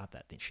 So we've got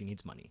that. She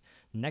needs money.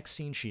 Next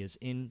scene, she is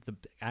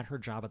at her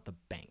job at the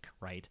bank,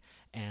 right?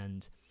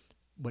 And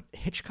what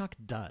Hitchcock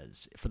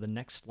does for the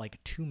next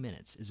 2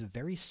 minutes is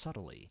very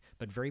subtly,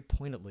 but very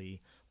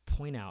pointedly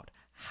point out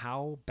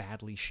how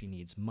badly she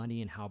needs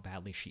money and how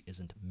badly she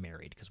isn't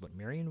married. Because what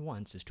Marion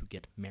wants is to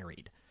get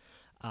married,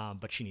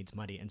 but she needs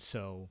money. And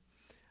so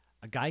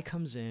a guy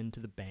comes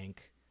into the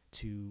bank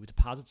to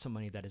deposit some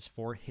money that is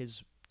for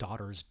his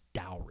daughter's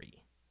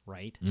dowry,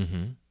 right?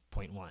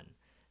 Point one.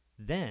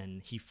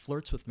 Then he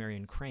flirts with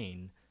Marion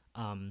Crane,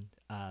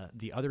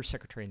 the other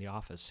secretary in the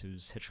office,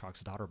 who's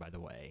Hitchcock's daughter, by the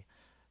way,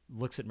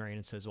 looks at Marion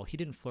and says, well, he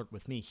didn't flirt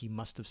with me. He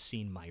must have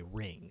seen my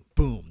ring.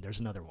 Boom, there's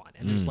another one.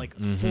 And there's 4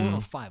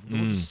 or 5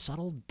 little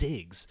subtle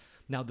digs.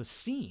 Now, the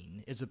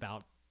scene is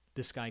about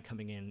this guy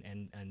coming in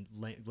and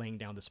laying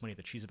down this money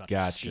that she's about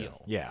to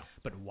steal. Yeah.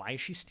 But why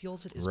she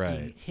steals it is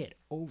being hit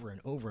over and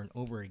over and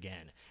over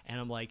again. And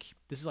I'm like,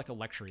 this is like a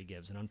lecture he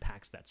gives and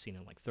unpacks that scene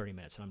in 30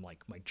 minutes. And I'm like,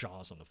 my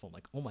jaw's on the phone,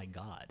 like, oh my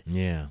God.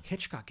 Yeah.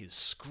 Hitchcock is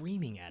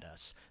screaming at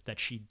us that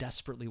she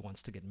desperately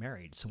wants to get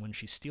married. So when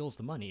she steals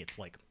the money, it's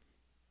like,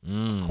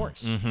 of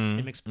course.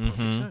 It makes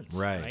perfect sense.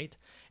 Right.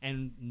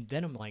 And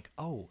then I'm like,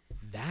 oh,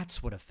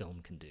 that's what a film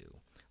can do.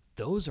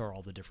 Those are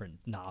all the different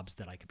knobs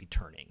that I could be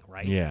turning,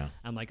 right? Yeah.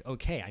 I'm like,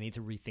 okay, I need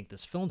to rethink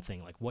this film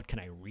thing. Like, what can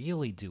I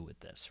really do with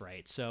this,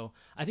 right? So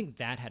I think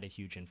that had a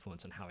huge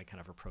influence on how I kind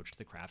of approached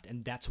the craft.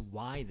 And that's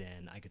why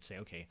then I could say,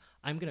 okay,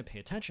 I'm going to pay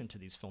attention to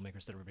these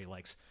filmmakers that everybody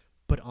likes,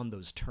 but on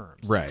those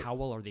terms. Right. Like, how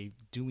well are they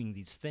doing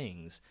these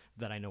things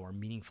that I know are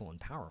meaningful and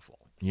powerful?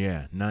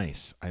 Yeah,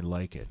 nice. I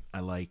like it.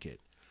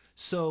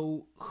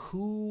 So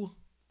who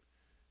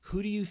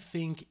do you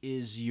think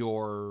is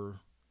your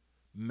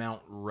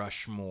Mount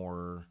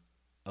Rushmore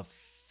of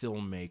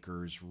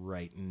filmmakers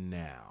right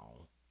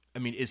now? I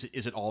mean, is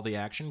it all the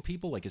action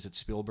people? Like, is it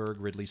Spielberg,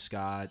 Ridley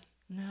Scott,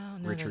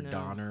 Richard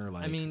Donner?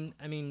 Like, I mean,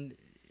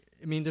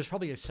 there's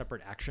probably a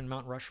separate action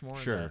Mount Rushmore.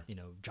 Sure.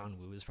 That, John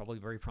Woo is probably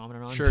very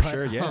prominent on.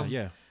 Sure.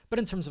 Yeah. But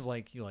in terms of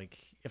like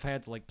if I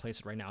had to place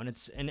it right now, and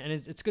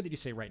it's good that you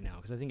say right now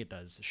because I think it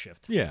does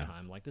shift from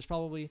time. Like, there's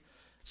probably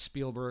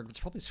Spielberg, it's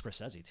probably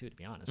Scorsese too, to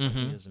be honest. Like,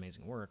 he does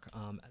amazing work.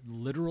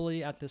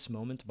 Literally at this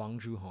moment, Bong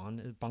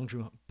Joon-ho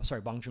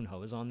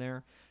is on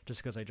there,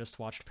 just because I just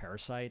watched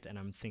Parasite and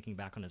I'm thinking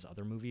back on his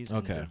other movies.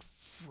 And they're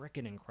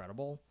freaking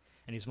incredible.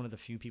 And he's one of the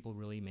few people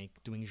really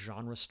doing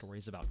genre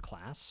stories about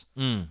class.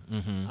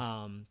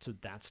 So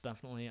that's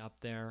definitely up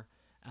there.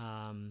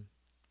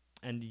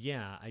 And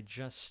yeah, I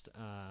just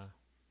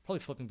probably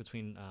flipping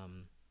between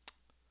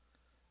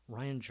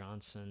Rian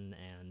Johnson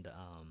and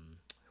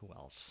who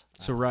else?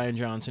 So Rian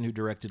Johnson, who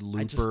directed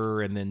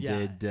Looper and then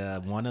did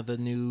one of the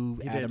new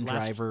Adam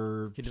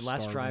Driver. He did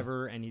Last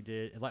Driver, and he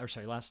did Last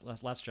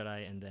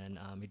Jedi, and then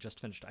he just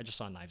finished. I just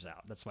saw Knives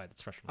Out. That's why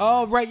that's fresh.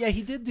 Oh right, yeah,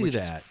 he did do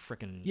that.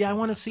 Freaking I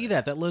want to see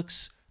that. That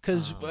looks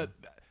because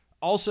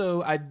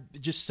also I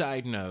just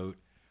side note.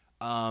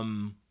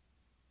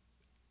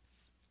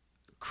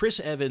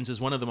 Chris Evans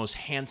is one of the most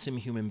handsome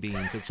human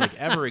beings that's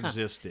ever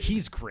existed.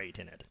 He's great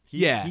in it.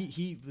 He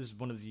is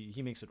one of the.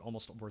 He makes it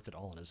almost worth it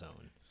all on his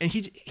own. And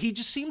he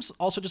just seems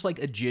also just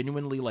a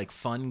genuinely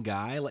fun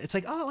guy. It's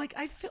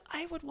I feel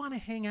I would want to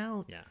hang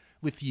out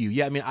with you.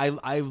 Yeah, I mean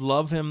I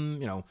love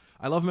him.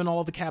 I love him in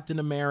all the Captain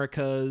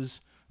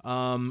Americas.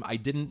 I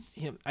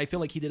feel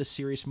like he did a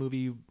serious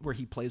movie where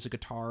he plays a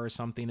guitar or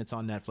something. It's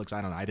on Netflix.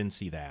 I don't know. I didn't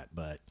see that,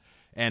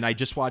 and I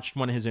just watched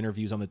one of his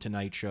interviews on the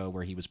Tonight Show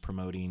where he was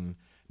promoting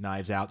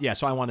Knives Out. Yeah,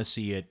 so I want to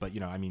see it, but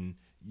I mean,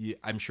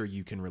 I'm sure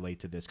you can relate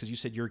to this because you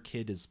said your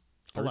kid is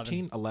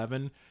 13,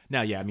 11.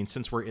 Now, yeah, I mean,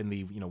 since we're in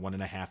the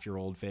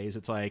 1.5-year-old phase,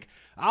 it's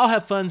I'll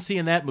have fun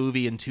seeing that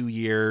movie in 2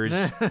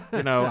 years.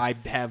 I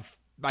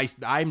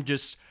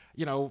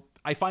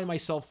find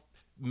myself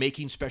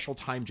making special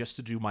time just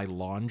to do my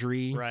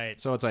laundry. Right.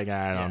 So it's I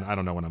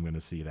don't know when I'm going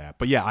to see that,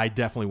 but yeah, I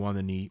definitely want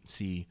to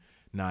see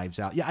Knives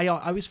Out. Yeah, I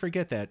always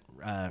forget that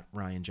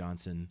Rian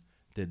Johnson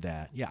did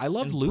that. Yeah, I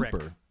love Looper.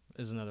 Brick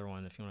is another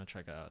one if you want to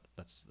check out.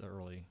 That's the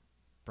early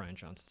Brian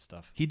Johnson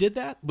stuff. He did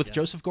that with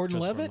Joseph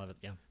Gordon-Levitt?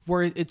 Yeah.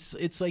 Where it's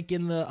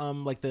in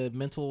the the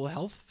mental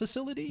health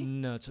facility?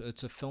 No,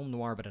 it's a film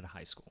noir but at a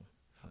high school.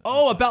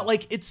 About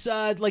it's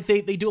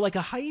they do a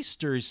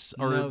heist or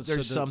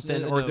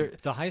something.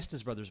 The heist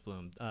is Brothers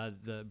Bloom.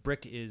 The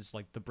brick is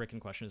the brick in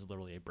question is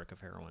literally a brick of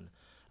heroin.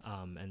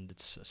 And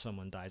it's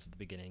someone dies at the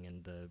beginning,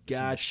 and the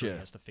gotcha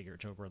has to figure.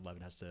 Joe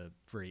Gordon-Levitt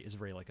is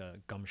very like a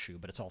gumshoe,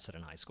 but it's all set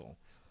in high school.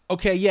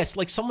 Okay, yes,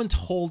 someone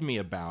told me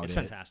about it. It's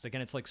fantastic,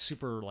 and it's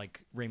super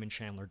Raymond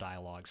Chandler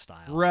dialogue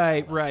style.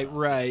 Right.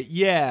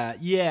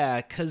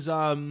 Yeah, because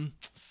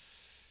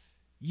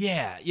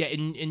Yeah,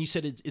 and you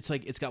said it's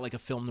like it's got like a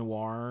film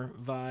noir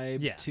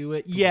vibe Yeah. to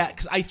it. Yeah,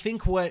 because I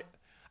think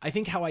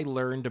how I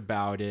learned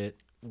about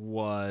it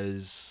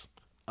was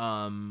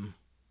there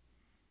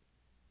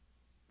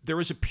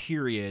was a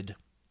period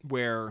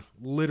where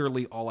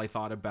literally all I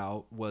thought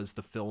about was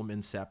the film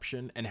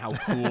Inception and how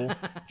cool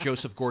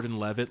Joseph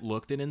Gordon-Levitt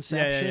looked in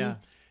Inception. Yeah.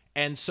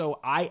 And so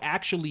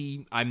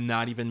I'm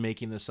not even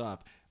making this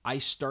up. I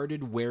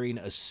started wearing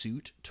a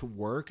suit to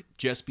work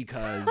just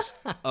because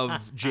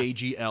of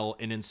JGL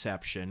in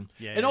Inception.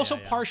 And also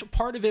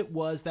part of it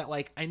was that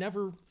like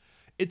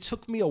it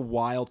took me a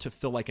while to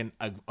feel like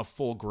a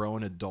full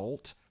grown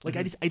adult. Like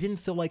I didn't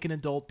feel like an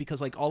adult because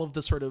like all of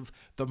the sort of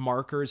the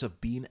markers of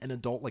being an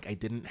adult like I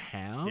didn't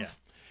have. Yeah.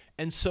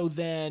 And so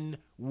then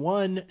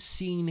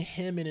seeing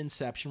him in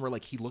Inception where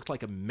like he looked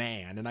like a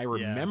man, and I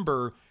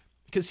remember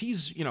because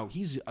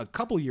he's a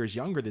couple years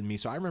younger than me,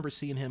 so I remember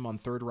seeing him on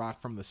Third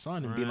Rock from the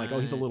Sun and being like, oh,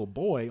 he's a little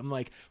boy. I'm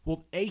like,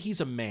 well, A, he's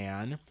a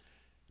man.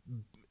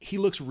 He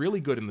looks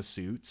really good in the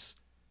suits.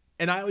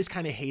 And I always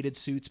kind of hated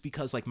suits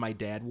because like my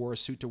dad wore a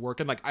suit to work,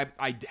 and like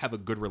I have a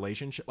good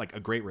relationship, like a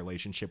great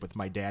relationship with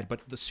my dad,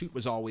 but the suit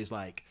was always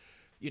like,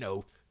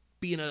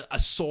 being a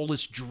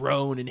soulless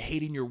drone and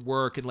hating your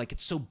work, and like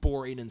it's so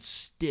boring and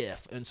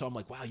stiff. And so I'm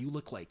like, wow, you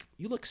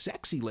look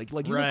sexy, like you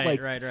look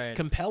like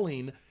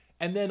compelling.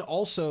 And then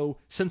also,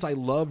 since I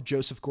love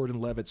Joseph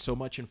Gordon-Levitt so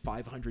much in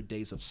 500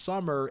 Days of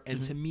Summer,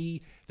 and to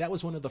me, that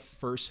was one of the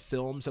first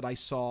films that I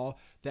saw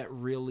that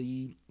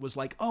really was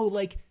like, oh,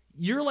 like,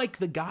 you're like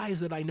the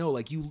guys that I know.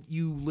 Like,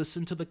 you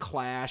listen to The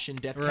Clash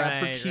and Death Cab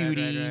for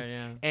Cutie,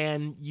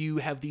 and you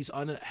have these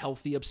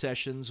unhealthy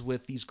obsessions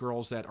with these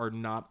girls that are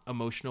not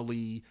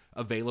emotionally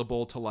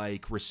available to,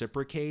 like,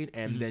 reciprocate,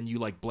 and then you,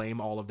 like,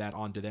 blame all of that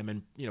onto them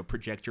and,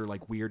 project your,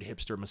 like, weird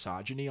hipster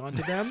misogyny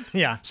onto them.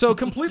 Yeah. So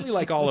completely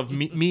like all of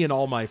me and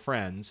all my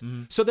friends.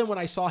 So then when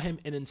I saw him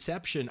in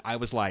Inception, I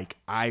was like,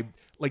 I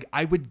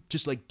would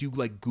just like do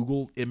like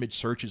Google image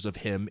searches of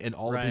him in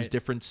all of his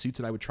different suits,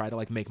 and I would try to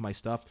like make my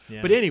stuff.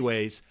 Yeah. But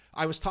anyways,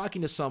 I was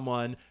talking to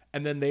someone,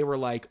 and then they were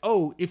like,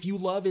 oh, if you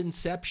love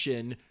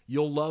Inception,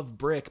 you'll love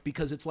Brick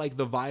because it's like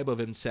the vibe of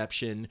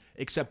Inception,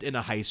 except in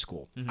a high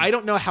school. I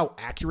don't know how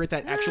accurate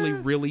that actually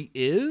really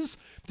is.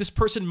 This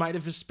person might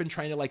have just been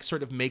trying to like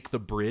sort of make the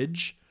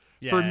bridge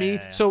for me.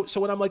 Yeah. So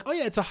when I'm like, oh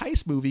yeah, it's a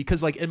heist movie,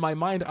 because like in my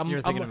mind I'm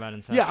thinking about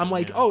Inception. Yeah, I'm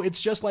like, oh, it's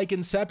just like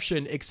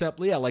Inception, except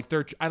like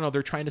they're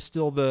trying to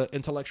steal the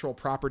intellectual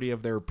property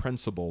of their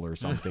principal or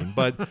something.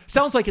 But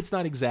sounds like it's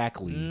not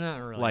exactly not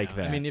really, like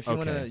that. I mean, if you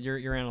want to, your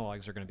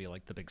analogs are going to be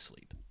like The Big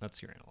Sleep.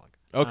 That's your analog.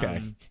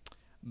 Okay.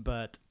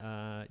 But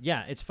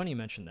yeah, it's funny you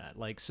mentioned that.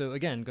 Like, so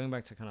again, going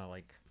back to kind of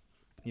like,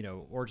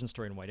 origin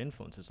story and white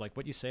influences, like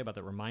what you say about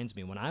that reminds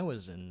me, when I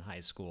was in high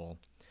school,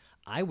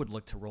 I would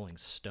look to Rolling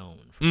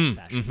Stone for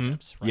fashion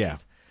tips, right? Yeah.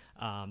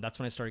 That's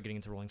when I started getting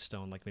into Rolling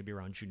Stone, like maybe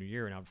around junior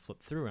year, and I would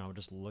flip through and I would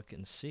just look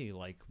and see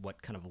like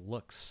what kind of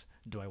looks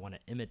do I want to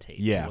imitate?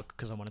 Yeah.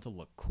 Because I wanted to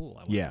look cool.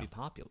 I wanted to be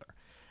popular.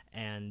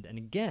 And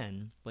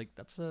again, like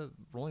that's a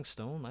Rolling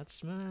Stone.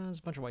 That's it's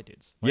a bunch of white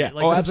dudes. Right? Yeah.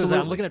 Like, absolutely.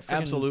 I'm looking at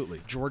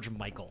George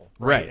Michael,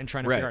 right? And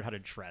trying to figure out how to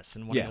dress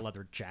and wanting a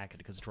leather jacket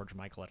because George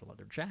Michael had a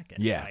leather jacket,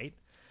 right?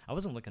 I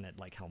wasn't looking at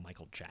like how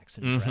Michael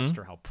Jackson dressed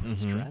or how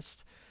Prince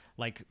dressed,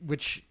 like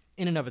which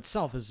in and of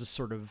itself is just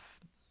sort of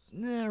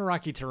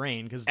rocky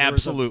terrain because there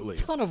was a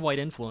ton of white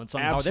influence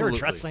on how they were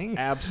dressing.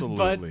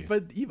 Absolutely.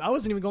 But I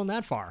wasn't even going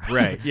that far.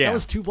 Right. Yeah. That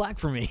was too black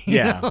for me.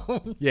 Yeah.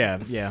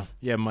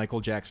 Yeah. Michael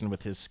Jackson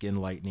with his Skin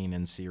Lightning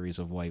and Series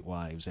of White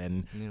Wives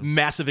and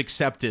massive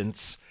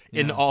acceptance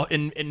in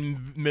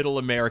middle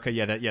America.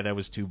 Yeah. That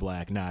was too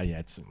black. Nah. Yeah.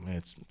 It's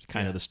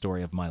kind of the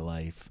story of my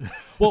life.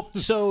 Well,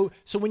 so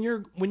when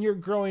you're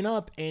growing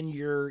up and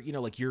you're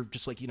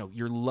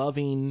you're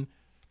loving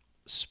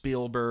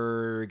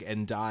Spielberg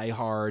and Die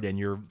Hard, and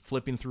you're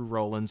flipping through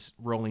Rolling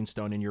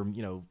Stone, and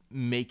you're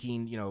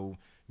making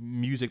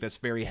music that's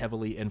very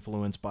heavily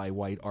influenced by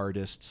white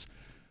artists.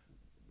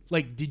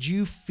 Like,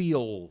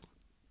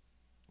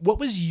 what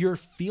was your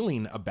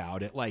feeling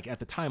about it? Like at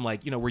the time,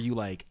 like were you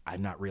like,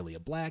 I'm not really a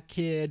black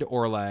kid,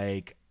 or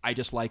like I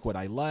just like what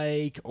I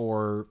like,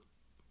 or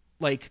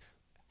like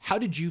how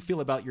did you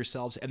feel about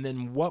yourselves? And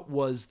then what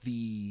was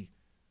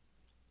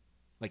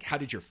how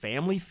did your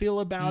family feel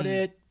about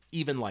it?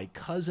 Even like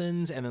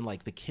cousins, and then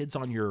like the kids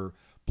on your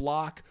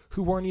block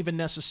who weren't even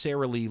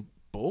necessarily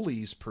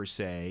bullies per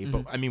se,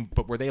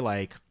 but were they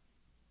like,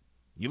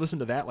 you listen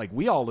to that? Like,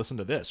 we all listen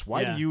to this.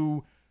 Why do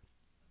you,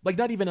 like,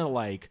 not even a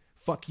like,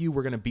 fuck you,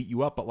 we're gonna beat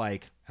you up, but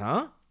like,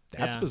 huh?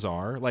 That's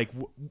bizarre. Like,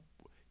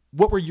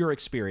 what were your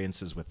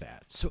experiences with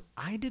that? So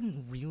I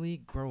didn't really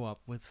grow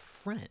up with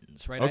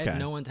friends, right? I had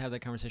no one to have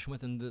that conversation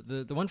with, and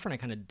the one friend I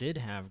kind of did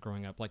have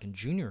growing up, like in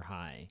junior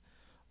high,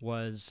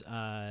 was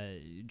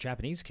a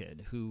Japanese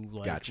kid who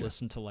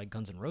listened to like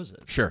Guns N'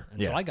 Roses. Sure.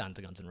 And so I got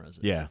into Guns N' Roses.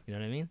 Yeah. You know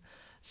what I mean?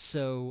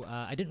 So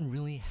I didn't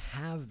really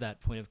have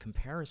that point of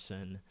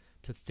comparison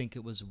to think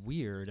it was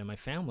weird. And my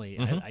family,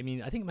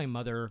 I think my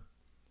mother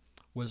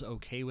was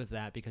okay with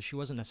that because she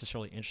wasn't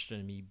necessarily interested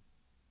in me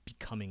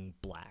becoming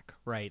black,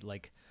 right?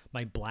 Like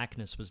my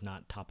blackness was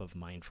not top of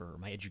mind for her.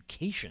 My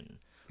education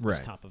was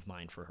Right. top of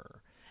mind for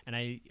her. And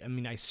I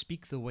mean, I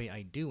speak the way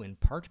I do in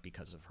part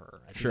because of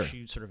her. I Sure. think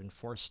she sort of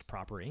enforced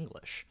proper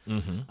English.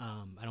 Mm-hmm.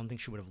 I don't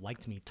think she would have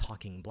liked me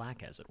talking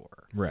black, as it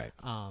were. Right.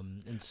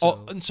 And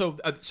so,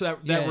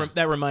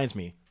 That reminds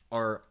me.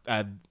 Or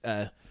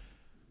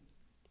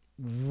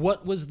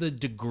what was the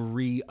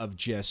degree of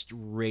just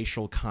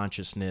racial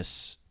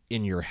consciousness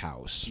in your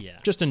house? Yeah.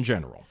 Just in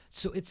general.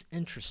 So it's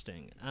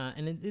interesting,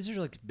 these are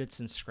like bits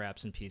and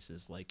scraps and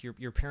pieces. Like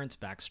your parents'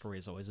 backstory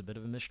is always a bit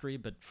of a mystery,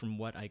 but from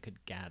what I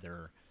could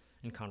gather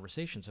in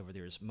conversations over the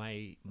years,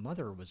 my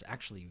mother was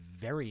actually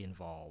very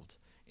involved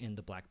in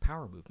the Black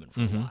Power movement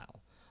for a while,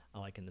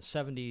 like in the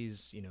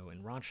 70s,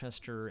 in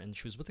Rochester, and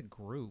she was with a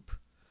group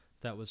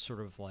that was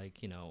sort of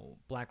like,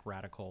 black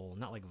radical,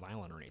 not like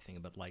violent or anything,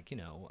 but like,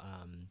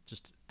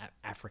 just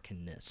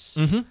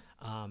Africanness.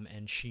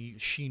 And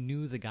she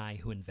knew the guy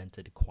who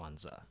invented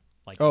Kwanzaa.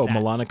 Like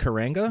Malana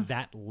Karanga?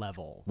 that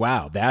level.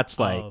 Wow, that's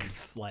like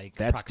of, like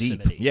that's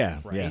proximity, deep. Yeah,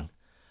 right? yeah.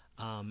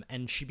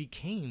 And she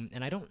became,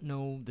 and I don't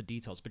know the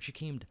details, but she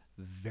became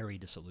very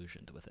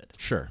disillusioned with it.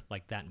 Sure.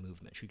 Like that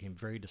movement. She became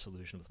very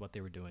disillusioned with what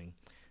they were doing,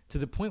 to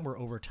the point where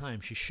over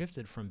time she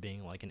shifted from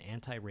being like an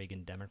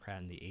anti-Reagan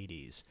Democrat in the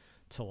 80s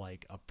to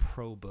like a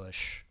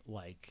pro-Bush,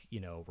 like,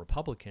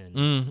 Republican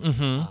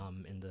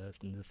in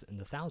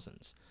the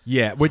thousands.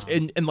 Yeah, which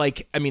and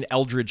like I mean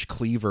Eldridge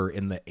Cleaver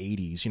in the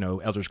 80s,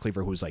 Eldridge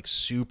Cleaver who was like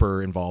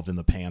super involved in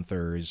the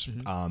Panthers.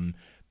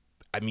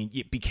 I mean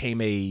it became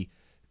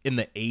in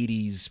the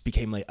 80s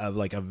became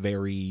like a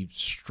very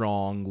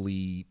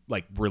strongly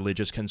like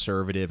religious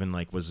conservative and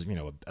like was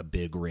a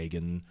big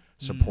Reagan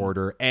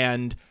supporter.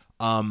 And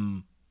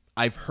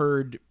I've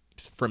heard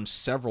from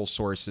several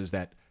sources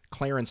that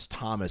Clarence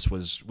Thomas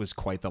was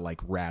quite the like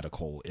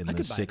radical in the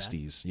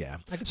 60s. Yeah.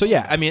 So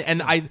yeah, I mean,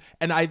 and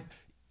I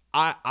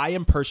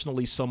am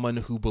personally someone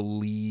who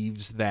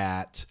believes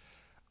that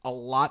a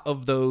lot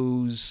of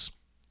those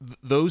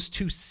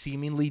two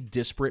seemingly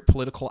disparate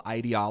political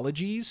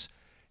ideologies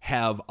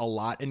have a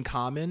lot in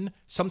common,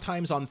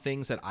 sometimes on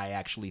things that I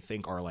actually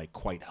think are like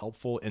quite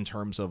helpful in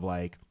terms of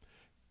like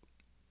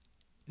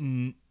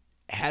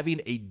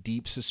having a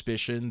deep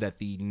suspicion that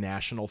the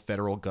national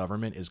federal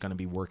government is going to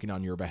be working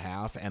on your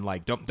behalf, and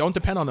like don't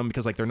depend on them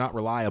because like they're not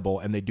reliable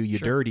and they do you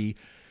dirty,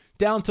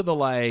 down to the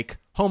like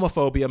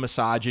homophobia,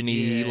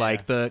 misogyny,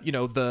 like the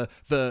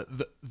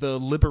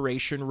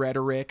liberation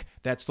rhetoric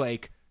that's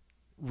like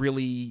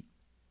really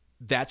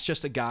that's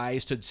just a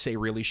guise to say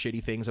really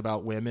shitty things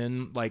about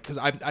women. Like, cause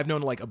I've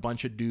known like a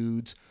bunch of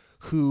dudes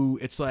who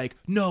it's like,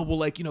 no, well,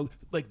 like,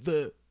 like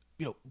the,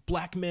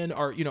 black men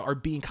are, are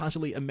being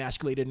constantly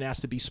emasculated and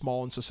asked to be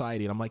small in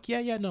society. And I'm like,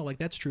 yeah, no, like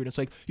that's true. And it's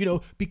like,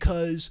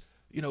 because,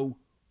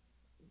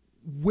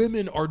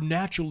 women are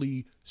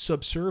naturally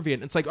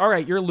subservient. It's like, all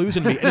right, you're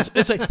losing me. And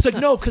it's like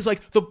no, because like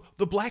the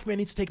black man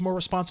needs to take more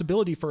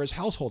responsibility for his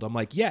household. I'm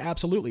like, yeah,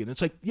 absolutely. And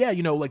it's like, yeah,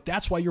 like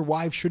that's why your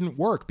wives shouldn't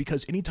work,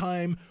 because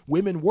anytime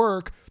women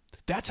work,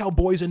 that's how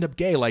boys end up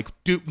gay. Like,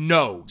 dude,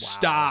 no,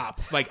 stop.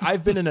 Like,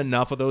 I've been in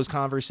enough of those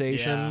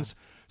conversations.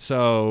 Yeah.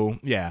 So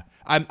yeah,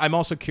 I'm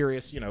also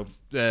curious.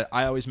 I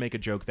always make a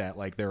joke that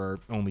like there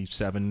are only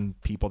 7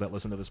 people that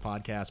listen to this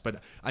podcast,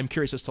 but I'm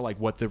curious as to like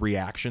what the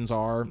reactions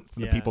are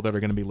from the people that are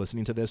going to be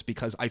listening to this,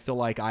 because I feel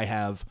like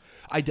I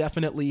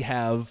definitely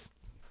have,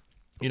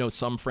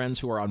 some friends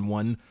who are on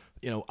one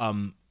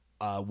end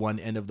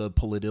of the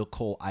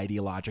political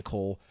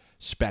ideological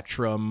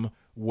spectrum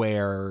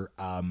where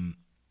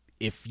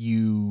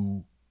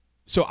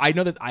so I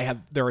know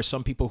that there are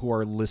some people who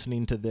are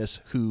listening to this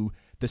who,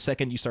 the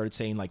second you started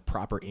saying like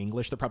proper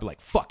English, they're probably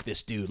like, fuck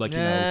this dude. Like,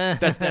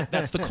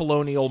 that's the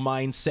colonial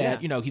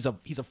mindset. Yeah.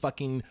 He's a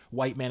fucking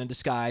white man in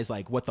disguise.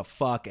 Like, what the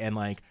fuck? And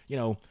like,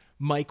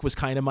 Mike was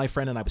kind of my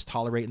friend and I was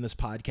tolerating this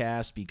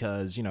podcast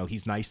because,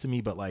 he's nice to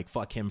me, but like,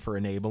 fuck him for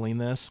enabling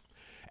this.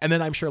 And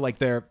then I'm sure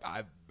like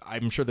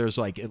I'm sure there's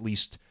like at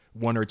least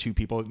 1 or 2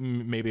 people,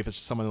 maybe if it's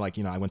someone like,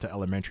 I went to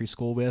elementary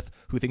school with,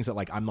 who thinks that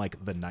like I'm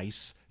like the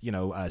nice,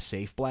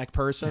 safe black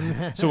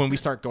person. So when we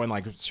start going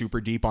like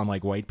super deep on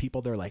like white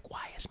people, they're like,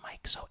 why is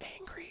Mike so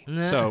angry?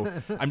 So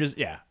I'm just,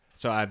 yeah.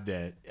 So I've,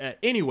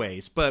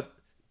 anyways, but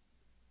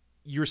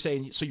you're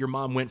saying, so your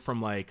mom went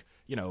from like,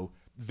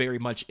 very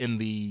much in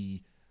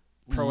the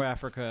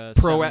pro-Africa,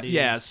 70s.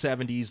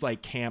 70s,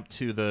 like camp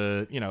to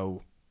the,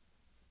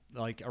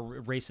 like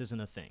race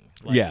isn't a thing.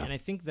 Like, yeah. And I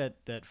think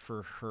that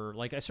for her,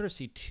 like I sort of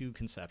see 2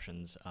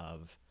 conceptions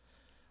of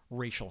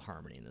racial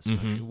harmony in this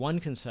country. One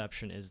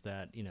conception is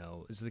that,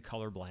 is the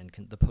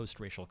colorblind, the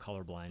post-racial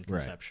colorblind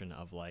conception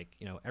of like,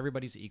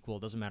 everybody's equal.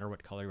 It doesn't matter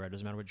what color you are. It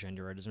doesn't matter what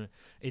gender you are.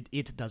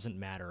 It doesn't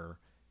matter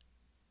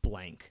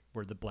blank,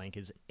 where the blank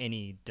is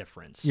any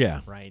difference.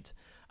 Yeah. Right.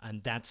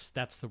 And that's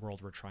the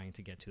world we're trying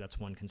to get to. That's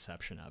one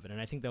conception of it.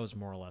 And I think that was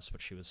more or less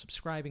what she was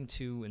subscribing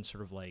to, and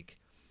sort of like,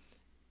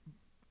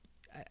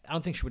 I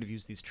don't think she would have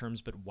used these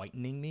terms, but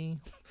whitening me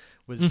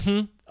was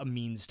a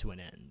means to an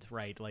end,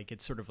 right? Like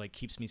it sort of like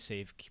keeps me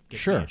safe,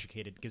 gets me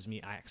educated, gives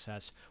me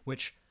access,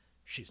 which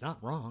she's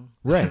not wrong.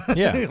 Right.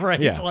 Yeah. Right.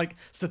 Yeah. It's like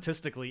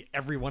statistically,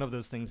 every one of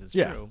those things is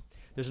Yeah. true.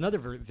 There's another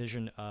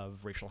vision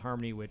of racial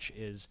harmony, which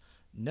is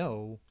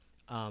no.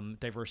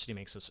 Diversity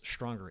makes us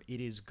stronger.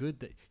 It is good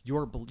that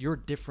your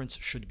difference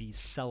should be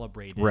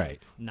celebrated,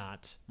 Right.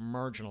 not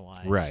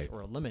marginalized Right.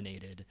 or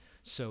eliminated.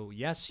 So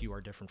yes, you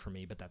are different from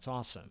me, but that's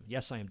awesome.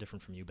 Yes, I am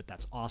different from you, but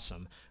that's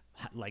awesome.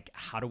 Like,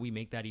 how do we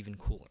make that even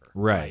cooler?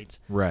 Right.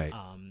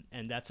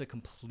 And that's a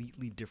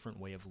completely different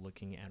way of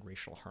looking at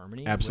racial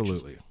harmony.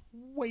 Absolutely. Which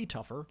is way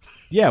tougher.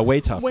 Yeah,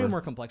 way tougher. Way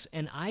more complex.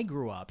 And I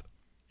grew up,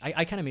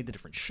 I kind of made the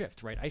different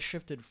shift, right? I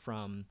shifted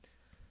from,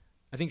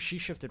 I think she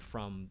shifted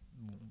from,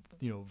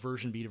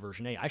 version B to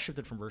version A. I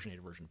shifted from version A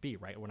to version B,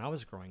 right? When I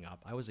was growing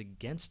up, I was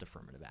against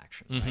affirmative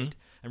action, right?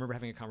 I remember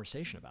having a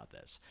conversation about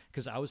this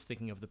because I was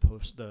thinking of the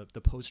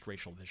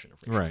post-racial vision of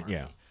racial harmony.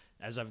 Yeah.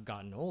 As I've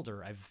gotten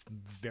older, I've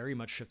very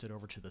much shifted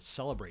over to the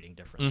celebrating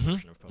difference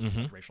version of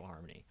racial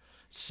harmony.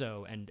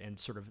 So, and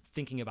sort of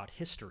thinking about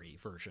history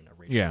version of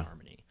racial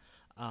harmony.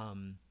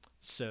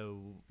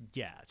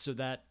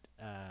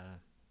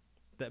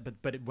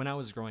 But when I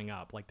was growing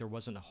up, like, there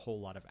wasn't a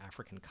whole lot of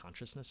African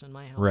consciousness in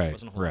my house. Right, There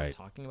wasn't a whole lot right. of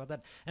talking about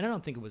that. And I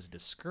don't think it was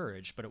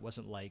discouraged, but it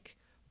wasn't like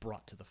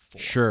brought to the fore.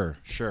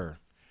 Sure.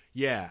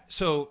 Yeah.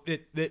 So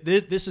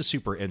this is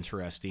super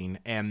interesting.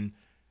 And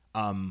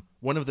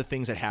one of the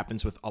things that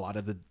happens with a lot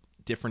of the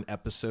different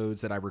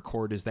episodes that I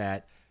record is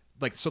that,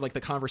 like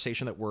the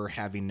conversation that we're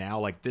having now,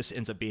 like, this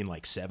ends up being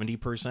like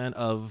 70%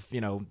 of,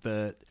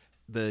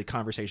 the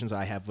conversations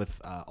I have with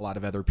a lot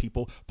of other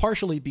people,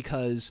 partially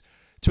because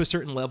to a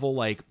certain level,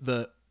 like,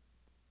 the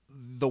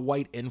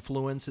white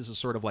influence is a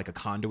sort of like a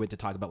conduit to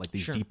talk about, like,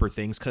 these deeper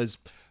things. Cause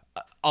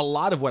a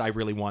lot of what I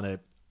really want to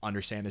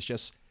understand is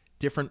just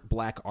different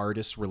black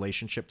artists'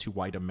 relationship to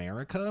white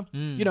America,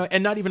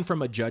 and not even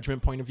from a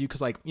judgment point of view.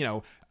 Cause, like,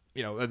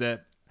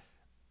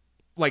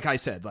 like I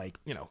said, like,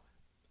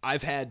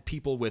 I've had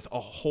people with a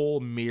whole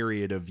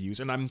myriad of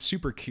views, and I'm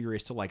super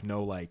curious to, like,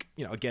 know, like,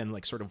 again,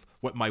 like, sort of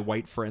what my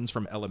white friends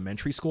from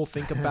elementary school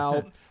think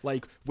about,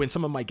 like, when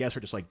some of my guests are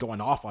just, like, going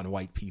off on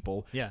white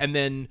people. Yeah. And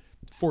then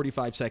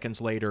 45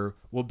 seconds later,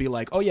 we'll be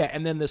like, oh yeah,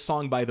 and then this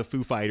song by the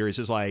Foo Fighters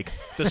is, like,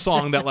 the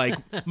song that, like,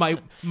 my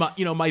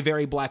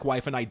very black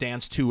wife and I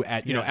danced to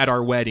at, at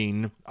our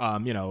wedding,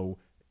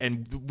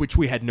 and which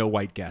we had no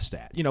white guest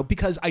at,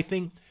 because I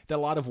think that a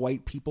lot of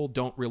white people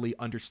don't really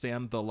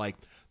understand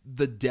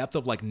the depth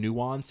of, like,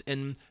 nuance,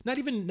 and not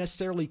even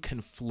necessarily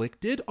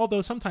conflicted,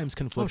 although sometimes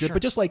conflicted,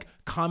 but just, like,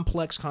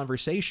 complex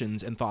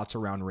conversations and thoughts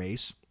around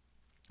race.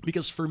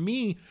 Because for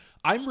me,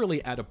 I'm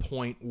really at a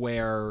point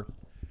where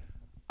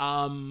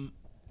when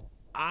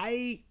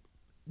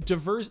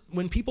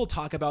people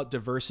talk about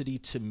diversity,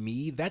 to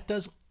me,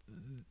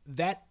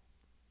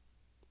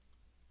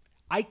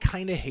 I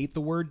kind of hate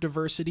the word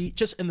diversity,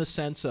 just in the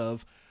sense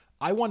of,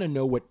 I want to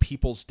know what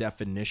people's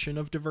definition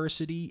of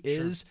diversity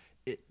is.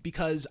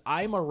 Because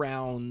I've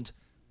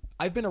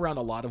been around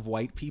a lot of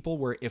white people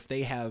where if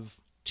they have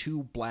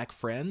two black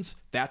friends,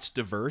 that's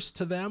diverse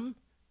to them.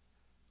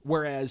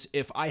 Whereas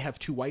if I have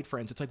two white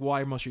friends, it's like,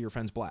 why are most of your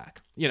friends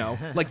black?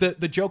 Like,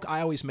 the joke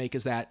I always make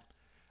is that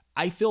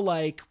I feel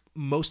like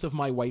most of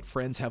my white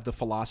friends have the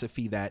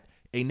philosophy that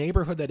a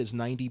neighborhood that is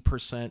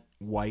 90%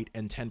 white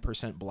and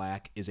 10%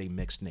 black is a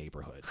mixed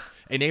neighborhood.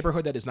 A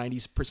neighborhood that is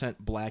 90%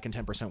 black and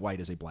 10% white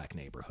is a black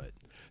neighborhood.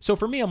 So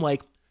for me, I'm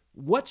like,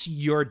 what's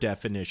your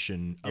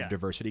definition of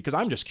diversity? Because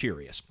I'm just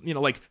curious.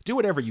 Like, do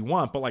whatever you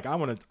want, but, like, I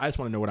just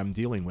want to know what I'm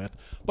dealing with.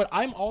 But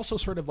I'm also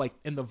sort of, like,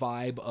 in the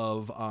vibe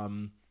of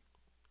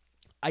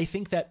I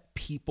think that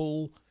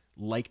people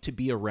like to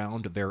be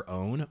around their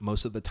own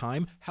most of the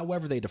time,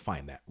 however they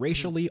define that,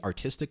 racially,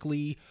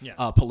 artistically,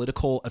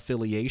 political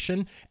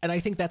affiliation. And I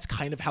think that's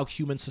kind of how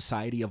human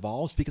society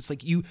evolves, because,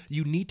 like, you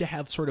need to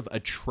have sort of a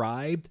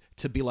tribe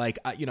to be like,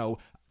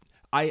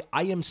 I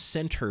am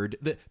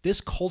centered.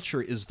 This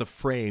culture is the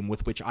frame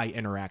with which I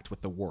interact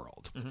with the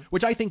world,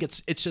 which I think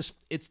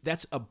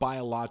that's a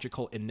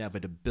biological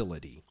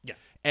inevitability. Yeah.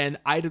 And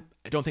I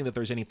don't think that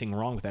there's anything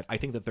wrong with that. I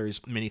think that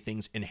there's many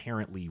things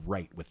inherently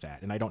right with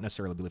that. And I don't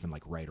necessarily believe in,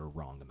 like, right or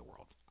wrong in the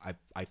world.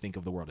 I think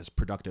of the world as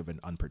productive and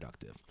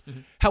unproductive.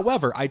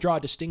 However, I draw a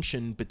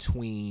distinction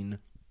between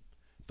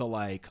the,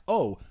 like,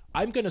 oh,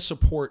 I'm going to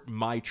support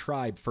my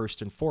tribe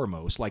first and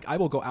foremost. Like, I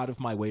will go out of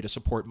my way to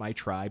support my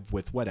tribe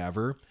with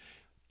whatever.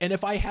 And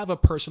if I have a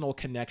personal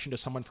connection to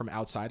someone from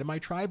outside of my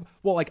tribe,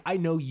 well, like, I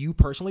know you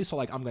personally, so,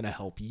 like, I'm going to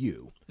help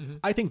you.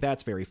 I think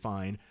that's very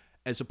fine,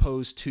 as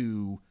opposed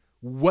to,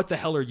 what the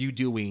hell are you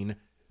doing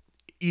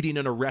eating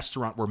in a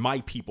restaurant where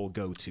my people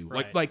go to?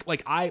 Right.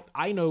 Like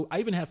I know, I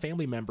even have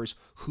family members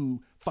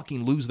who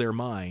fucking lose their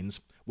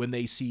minds when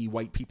they see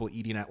white people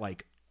eating at,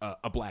 like,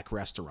 a black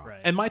restaurant. Right.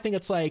 And my thing,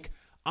 it's like,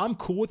 I'm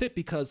cool with it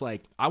because,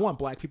 like, I want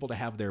black people to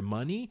have their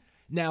money.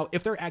 Now,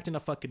 if they're acting a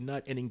fucking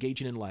nut and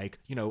engaging in, like,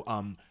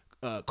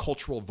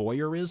 cultural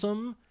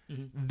voyeurism,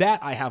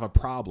 that I have a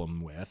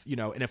problem with,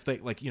 and if they,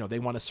 like, they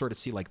want to sort of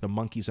see, like, the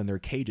monkeys in their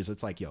cages,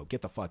 it's like, yo,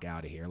 get the fuck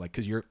out of here. Like,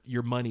 cause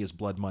your money is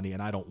blood money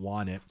and I don't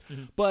want it.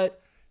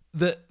 But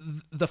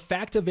the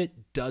fact of it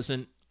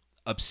doesn't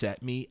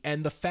upset me.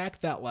 And the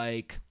fact that,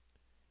 like,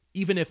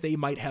 even if they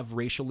might have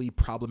racially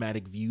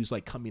problematic views,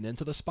 like, coming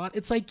into the spot,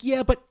 it's like,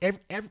 yeah, but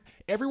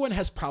everyone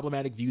has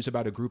problematic views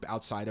about a group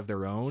outside of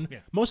their own. Yeah.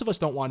 Most of us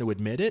don't want to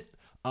admit it.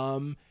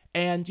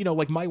 And, you know,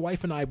 like, my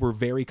wife and I were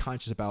very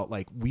conscious about,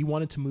 like, we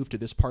wanted to move to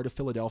this part of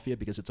Philadelphia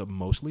because it's a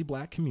mostly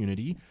black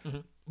community.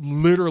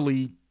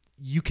 Literally,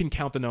 you can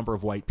count the number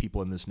of white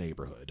people in this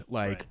neighborhood,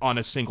 like, on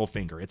a single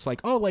finger. It's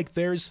like, oh, like,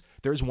 there's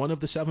one of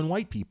the 7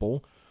 white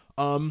people.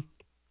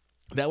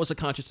 That was a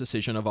conscious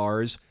decision of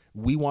ours.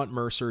 We want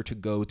Mercer to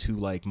go to,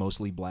 like,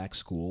 mostly black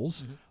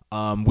schools.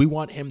 We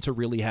want him to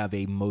really have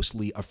a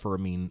mostly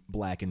affirming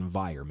black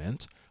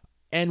environment.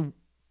 And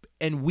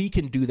we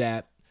can do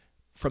that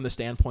from the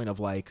standpoint of,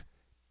 like,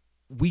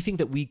 we think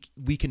that we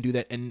can do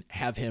that and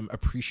have him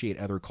appreciate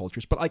other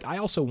cultures. But, like, I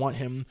also want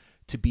him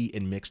to be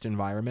in mixed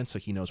environments so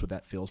he knows what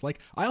that feels like.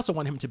 I also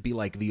want him to be,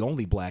 like, the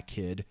only black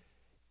kid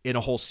in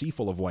a whole sea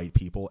full of white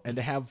people, and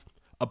to have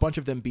a bunch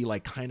of them be,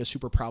 like, kind of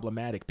super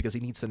problematic because he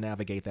needs to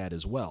navigate that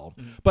as well.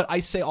 But I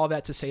say all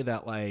that to say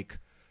that, like,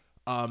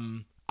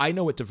 I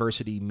know what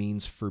diversity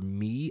means for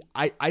me.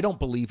 I don't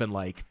believe in,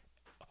 like,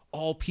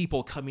 all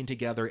people coming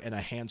together in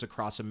a hands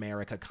across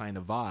America kind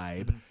of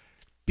vibe,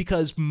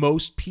 because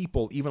most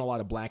people, even a lot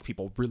of black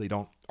people, really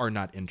are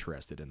not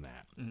interested in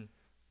that.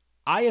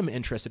 I am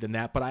interested in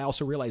that, but I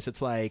also realize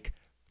it's like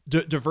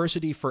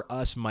diversity for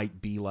us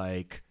might be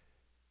like,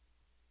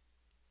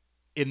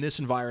 in this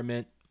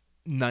environment,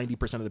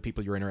 90% of the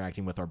people you're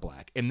interacting with are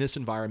black. In this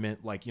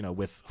environment, like, you know,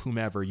 with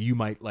whomever, you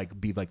might, like,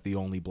 be, like, the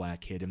only black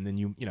kid, and then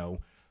you know,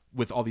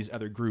 with all these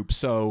other groups.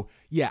 So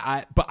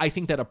yeah, but I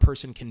think that a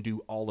person can do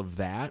all of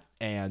that,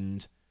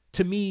 and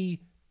to me,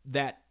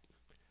 that,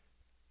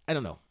 I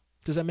don't know.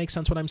 Does that make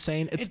sense what I'm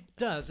saying? It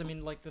does. I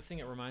mean, like, the thing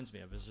it reminds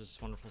me of is this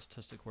wonderful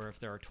statistic where if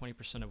there are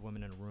 20% of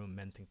women in a room,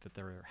 men think that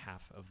there are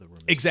half of the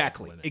room.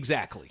 Exactly. Women,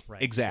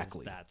 Right.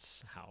 Exactly.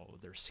 That's how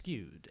they're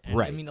skewed. And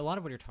right. I mean, a lot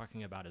of what you're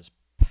talking about is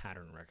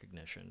pattern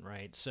recognition,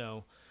 right?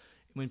 So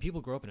when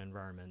people grow up in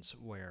environments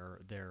where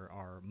there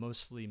are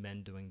mostly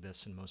men doing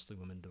this and mostly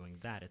women doing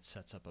that, it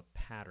sets up a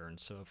pattern.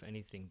 So if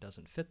anything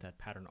doesn't fit that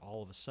pattern,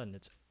 all of a sudden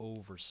it's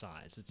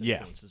oversized. Its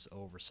influence is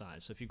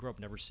oversized. So if you grow up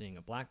never seeing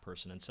a black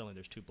person and suddenly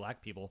there's 2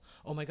 black people,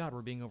 oh my God,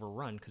 we're being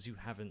overrun because you're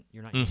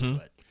not used to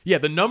it. Yeah,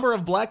 the number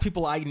of black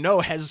people I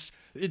know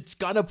it's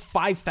gone up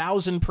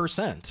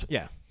 5,000%.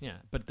 Yeah. Yeah,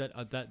 but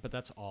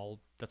that's all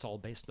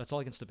based. That's all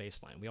against the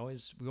baseline.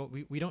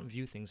 We don't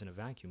view things in a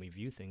vacuum. We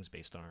view things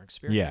based on our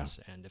experience.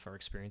 Yeah. And if our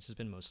experience has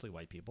been mostly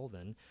white people,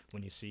 then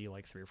when you see,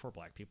 like, 3 or 4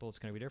 black people, it's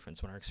going to be different.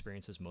 So when our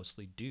experience is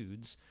mostly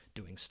dudes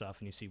doing stuff,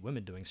 and you see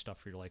women doing stuff,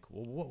 you're like,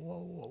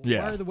 whoa, why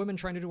are the women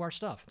trying to do our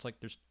stuff? It's like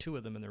there's 2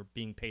 of them and they're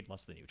being paid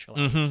less than you. Chill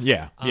out.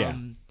 Yeah.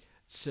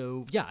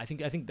 So yeah, I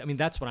think I mean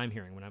that's what I'm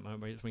hearing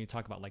when you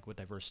talk about, like, what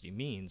diversity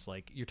means.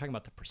 Like, you're talking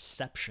about the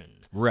perception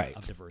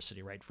of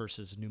diversity, right,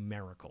 versus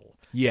numerical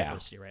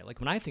diversity, right? Like,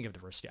 when I think of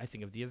diversity, I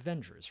think of the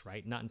Avengers,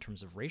 right? Not in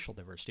terms of racial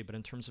diversity, but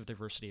in terms of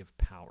diversity of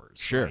powers.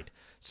 Sure. Right?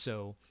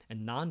 So a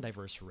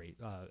non-diverse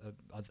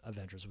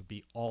Avengers would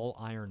be all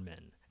Iron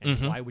Men,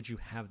 and why would you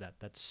have that?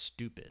 That's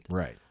stupid.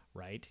 Right.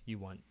 Right. You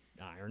want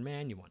Iron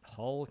Man, you want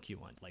Hulk, you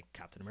want, like,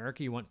 Captain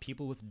America, you want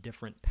people with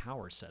different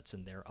power sets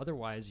in there.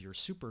 Otherwise, your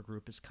super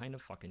group is kind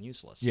of fucking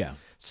useless. Yeah.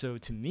 So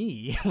to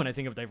me, when I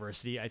think of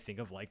diversity, I think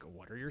of, like,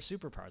 what are your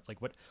superpowers?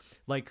 Like,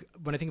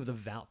 when I think of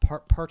the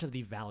part of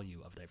the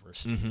value of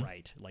diversity,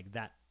 right? Like,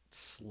 that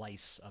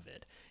slice of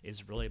it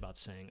is really about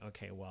saying,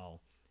 okay,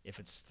 well, if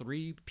it's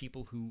 3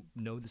 people who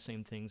know the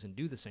same things and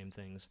do the same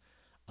things,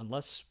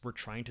 unless we're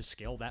trying to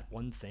scale that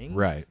one thing,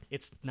 right,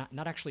 it's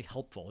not actually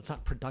helpful. It's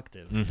not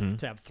productive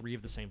to have 3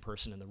 of the same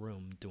person in the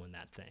room doing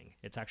that thing.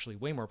 It's actually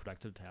way more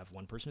productive to have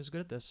one person who's good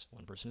at this,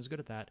 one person who's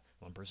good at that,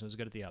 one person who's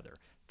good at the other.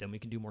 Then we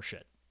can do more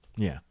shit.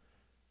 Yeah.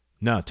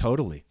 No,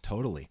 totally.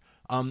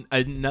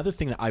 Another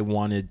thing that I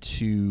wanted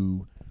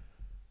to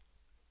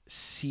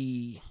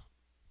see,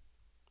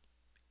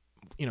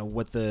 you know,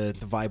 what the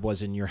vibe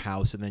was in your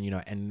house, and then, you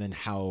know, and then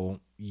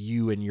how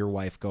you and your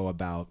wife go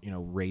about, you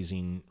know,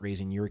 raising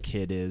your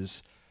kid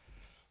is,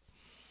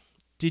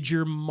 did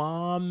your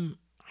mom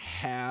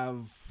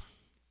have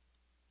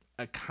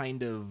a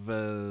kind of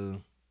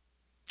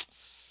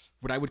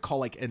what I would call,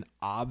 like, an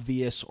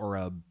obvious or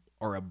a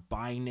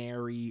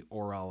binary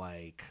or a,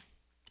 like,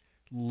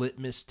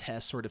 litmus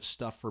test sort of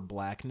stuff for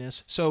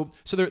blackness? So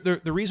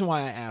the reason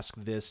why I ask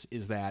this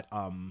is that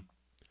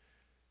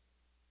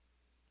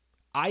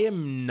I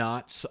am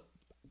not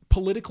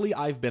politically,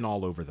 I've been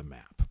all over the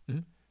map.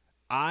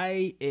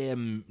 I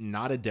am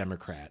not a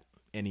Democrat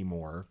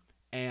anymore,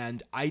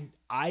 and I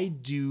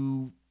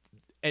do,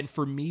 and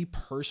for me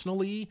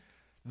personally,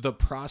 the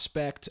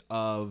prospect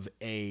of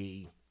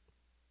a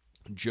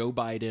Joe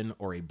Biden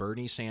or a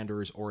Bernie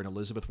Sanders or an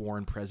Elizabeth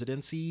Warren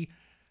presidency,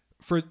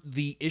 for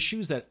the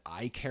issues that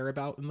I care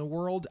about in the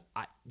world,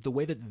 the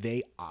way that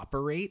they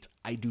operate,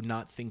 I do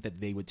not think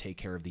that they would take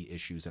care of the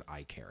issues that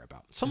I care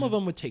about. Some of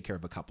them would take care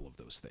of a couple of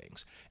those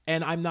things.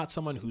 And I'm not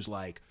someone who's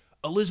like,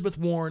 Elizabeth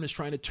Warren is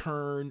trying to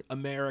turn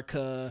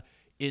America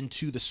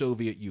into the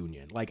Soviet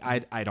Union. Like,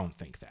 I don't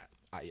think that.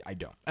 I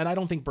don't. And I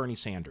don't think Bernie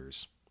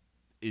Sanders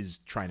is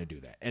trying to do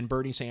that. And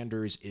Bernie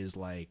Sanders is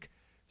like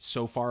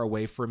so far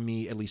away from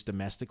me, at least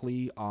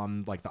domestically,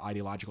 on like the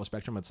ideological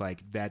spectrum. It's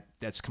like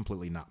that's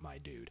completely not my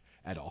dude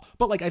at all.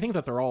 But like I think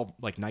that they're all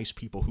like nice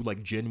people who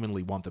like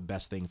genuinely want the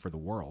best thing for the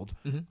world.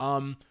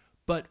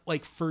 But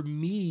like for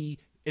me,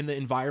 in the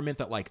environment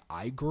that like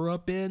I grew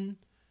up in,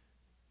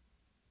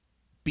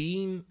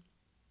 being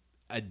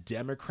a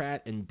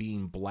Democrat and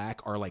being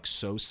black are like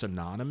so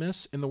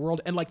synonymous in the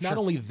world. And like not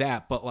only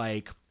that, but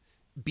like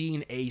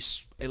being a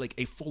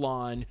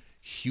full-on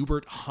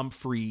Hubert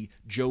Humphrey,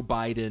 Joe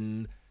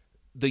Biden,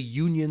 the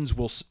union,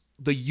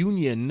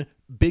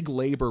 big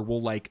labor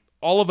will like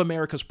all of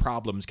America's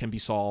problems can be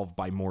solved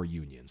by more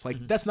unions.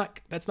 Like that's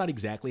not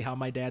exactly how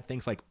my dad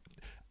thinks. Like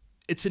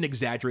it's an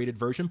exaggerated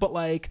version, but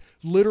like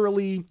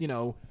literally, you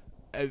know,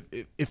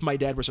 if my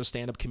dad was a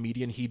stand-up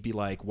comedian, he'd be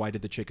like, why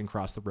did the chicken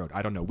cross the road?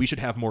 I don't know. We should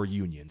have more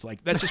unions.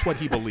 Like, that's just what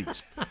he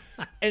believes.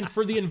 And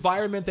for the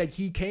environment that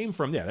he came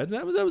from, yeah,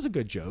 that was a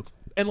good joke.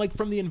 And like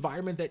from the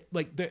environment that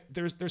like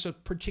there's a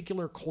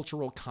particular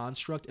cultural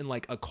construct and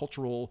like a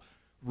cultural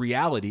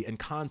reality and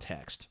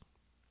context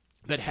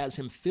that has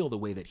him feel the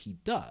way that he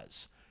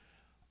does.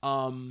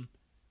 And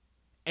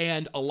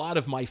a lot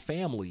of my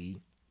family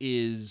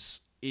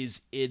is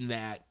in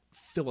that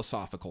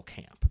philosophical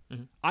camp.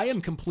 I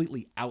am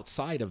completely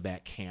outside of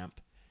that camp,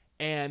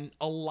 and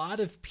a lot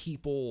of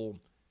people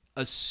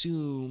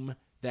assume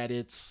that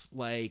it's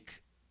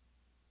like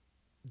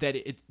that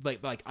it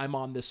like I'm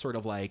on this sort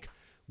of like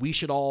we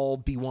should all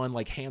be one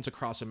like hands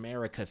across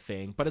America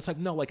thing, but it's like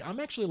no, like I'm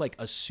actually like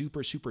a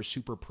super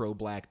pro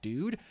black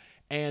dude,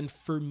 and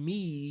for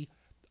me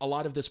a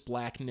lot of this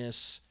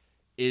blackness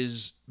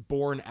is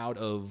born out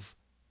of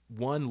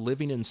one,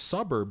 living in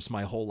suburbs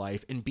my whole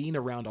life and being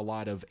around a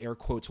lot of air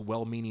quotes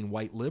well-meaning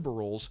white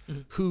liberals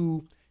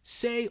who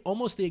say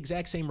almost the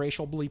exact same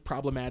racially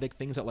problematic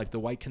things that like the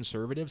white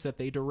conservatives that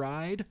they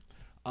deride.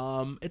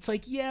 It's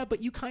like, yeah,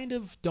 but you kind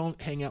of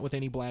don't hang out with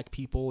any black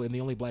people, and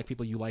the only black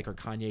people you like are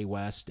Kanye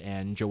West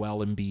and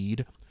Joel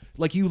Embiid.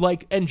 Like you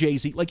like, and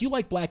Jay-Z, like you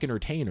like black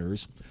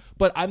entertainers,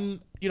 but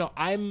I'm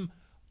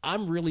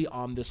really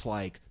on this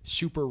like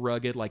super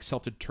rugged like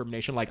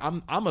self-determination. Like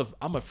I'm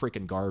a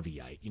freaking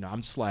Garveyite. You know,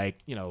 I'm just like,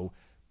 you know,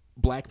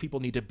 black people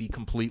need to be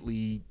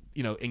completely,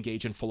 you know,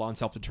 engaged in full-on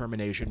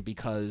self-determination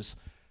because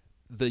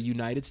the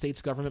United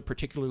States government,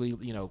 particularly,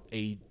 you know,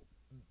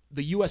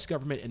 the U.S.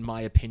 government, in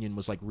my opinion,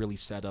 was like really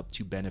set up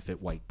to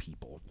benefit white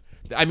people.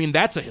 I mean,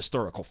 that's a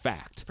historical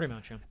fact. Pretty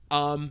much,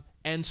 yeah.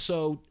 And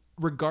so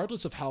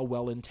regardless of how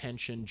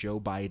well-intentioned Joe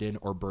Biden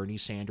or Bernie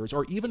Sanders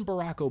or even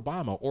Barack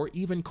Obama or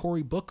even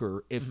Cory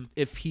Booker,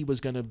 if he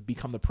was going to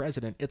become the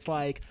president, it's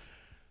like,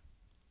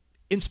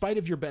 in spite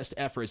of your best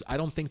efforts, I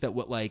don't think that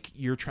what like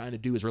you're trying to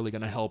do is really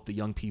going to help the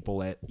young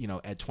people at, you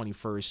know, at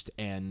 21st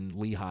and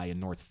Lehigh and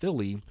North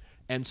Philly.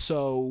 And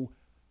so,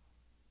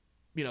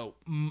 you know,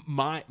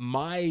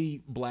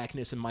 my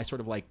blackness and my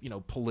sort of like, you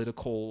know,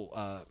 political,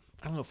 I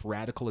don't know if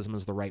radicalism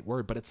is the right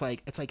word, but it's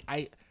like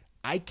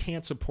I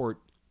can't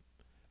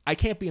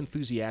be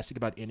enthusiastic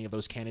about any of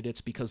those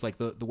candidates because like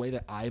the way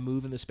that I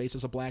move in the space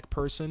as a black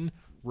person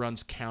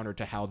runs counter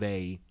to how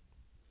they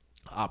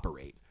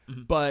operate.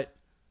 But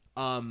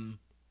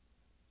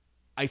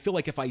I feel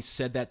like if I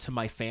said that to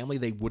my family,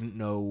 they wouldn't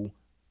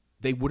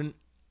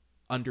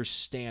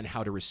understand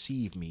how to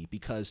receive me,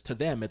 because to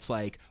them it's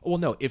like, oh well,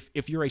 no,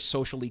 if you're a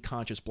socially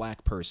conscious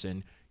black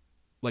person,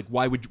 like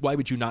why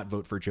would you not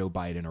vote for Joe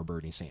Biden or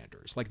Bernie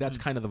Sanders? Like that's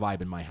kind of the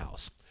vibe in my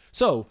house.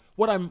 So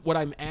what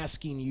I'm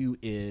asking you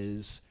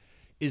is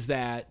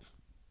that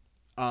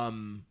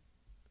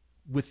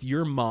with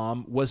your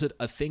mom, was it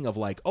a thing of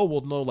like, oh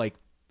well, no, like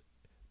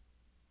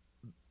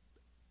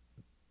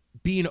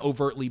being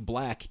overtly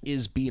black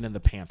is being in the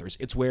Panthers,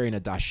 it's wearing a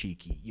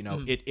dashiki, you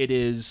know, it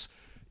is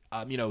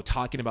you know,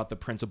 talking about the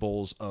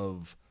principles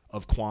of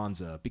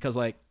Kwanzaa, because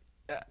like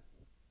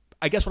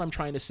I guess what I'm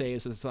trying to say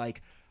is it's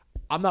like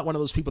I'm not one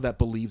of those people that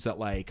believes that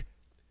like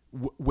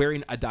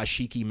wearing a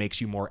dashiki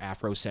makes you more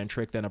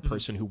Afrocentric than a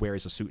person who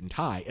wears a suit and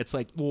tie. It's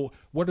like, well,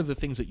 what are the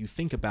things that you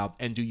think about,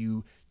 and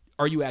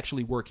are you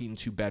actually working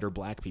to better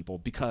black people?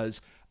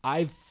 Because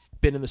I've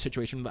been in the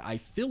situation that I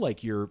feel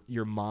like your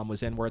mom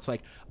was in, where it's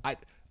like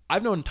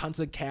I've known tons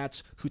of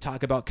cats who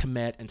talk about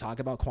Kemet and talk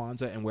about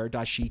Kwanzaa and wear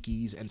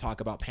dashikis and talk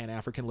about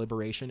Pan-African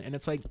liberation, and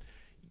it's like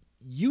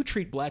you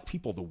treat black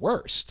people the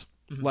worst.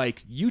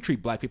 Like you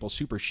treat black people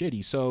super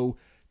shitty. So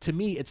to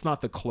me, it's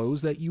not the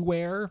clothes that you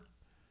wear,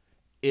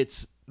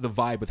 it's the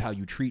vibe with how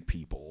you treat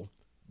people.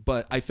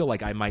 But I feel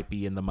like I might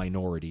be in the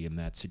minority in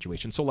that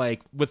situation. So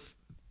like with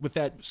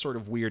that sort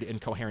of weird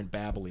incoherent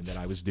babbling that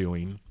I was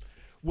doing,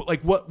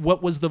 like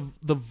what was the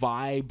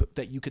vibe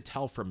that you could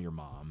tell from your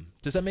mom?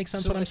 Does that make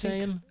sense, what I'm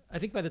saying? I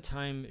think by the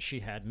time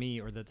she had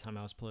me, or the time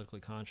I was politically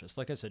conscious,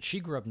 like I said, she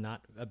grew up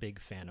not a big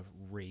fan of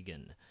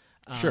Reagan.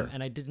 Sure.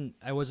 And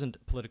I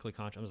wasn't politically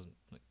conscious. I was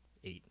like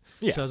 8.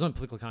 Yeah. So I wasn't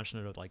politically conscious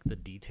of like the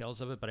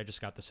details of it, but I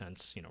just got the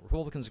sense, you know,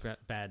 Republicans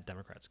bad,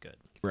 Democrats good.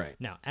 Right.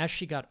 Now, as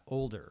she got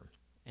older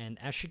and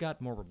as she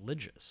got more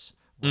religious,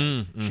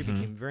 Right? She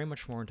became very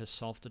much more into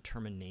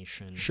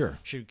self-determination. Sure.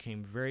 She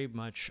became very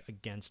much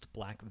against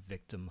black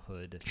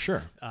victimhood.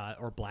 Sure.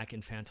 Or black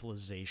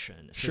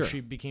infantilization. So Sure. she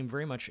became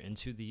very much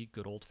into the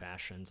good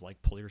old-fashioned,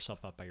 like, pull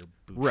yourself up by your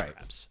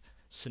bootstraps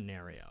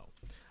scenario.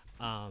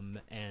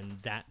 And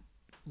that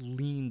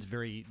leaned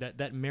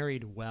that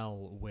married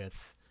well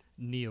with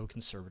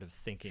neoconservative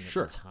thinking at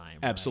the time.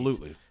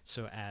 Absolutely. Right?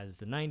 So as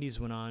the 90s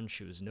went on,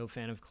 she was no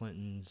fan of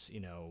Clinton's.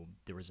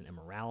 There was an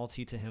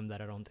immorality to him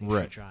that I don't think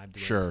she jived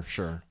with.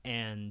 Sure.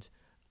 And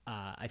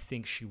I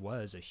think she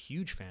was a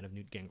huge fan of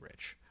Newt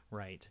Gingrich,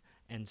 right?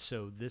 And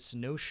so this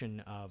notion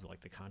of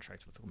like the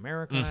contract with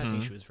America, I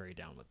think she was very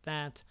down with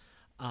that.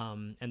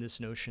 And this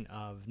notion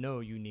of,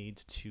 no, you need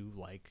to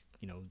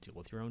deal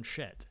with your own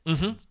shit.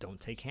 And don't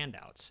take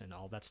handouts and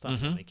all that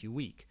stuff will make you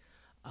weak.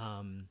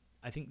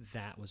 I think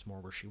that was more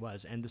where she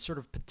was. And the sort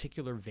of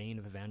particular vein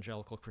of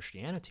evangelical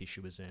Christianity she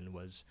was in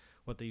was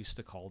what they used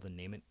to call the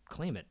name it,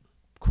 claim it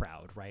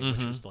crowd, right? Which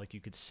is like you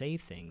could say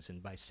things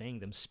and by saying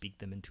them, speak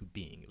them into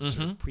being. It was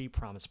sort of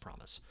pre-promise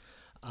promise.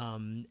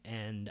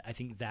 And I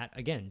think that,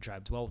 again,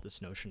 jibed well with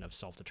this notion of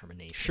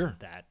self-determination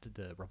that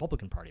the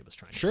Republican Party was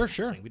trying to do.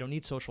 Saying we don't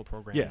need social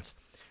programs.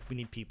 We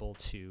need people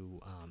to,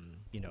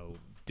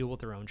 deal with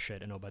their own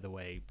shit. And, oh, by the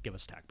way, give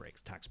us tax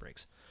breaks.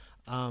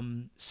 I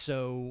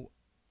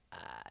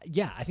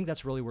think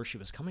that's really where she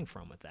was coming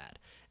from with that.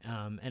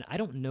 And I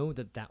don't know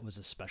that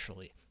was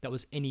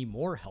any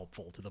more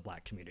helpful to the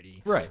black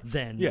community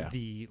than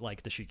the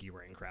Shiki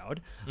Ring crowd.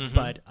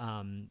 But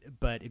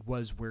it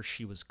was where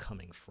she was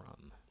coming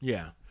from.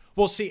 Yeah.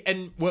 Well, see,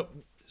 and what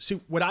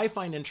I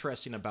find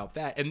interesting about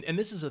that, and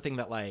this is a thing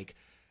that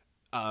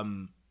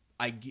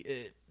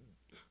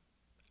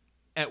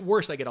at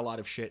worst, I get a lot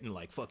of shit and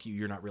like, fuck you,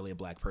 you're not really a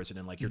black person,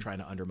 and like you're trying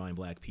to undermine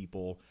black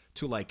people,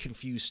 to like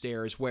confuse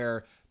stares,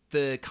 where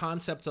the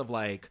concept of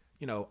I'm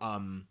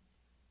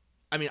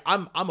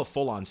a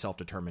full-on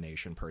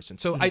self-determination person.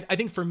 So I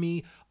think for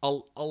me,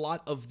 a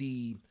lot of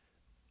the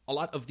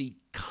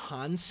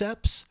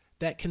concepts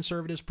that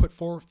conservatives put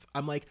forth,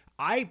 I'm like,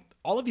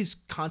 all of these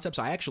concepts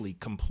I actually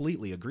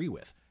completely agree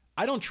with.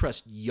 I don't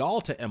trust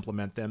y'all to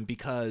implement them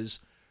because,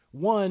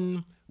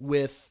 one,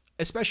 with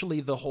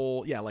especially the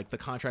whole, like the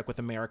contract with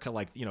America,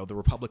 the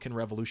Republican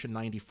Revolution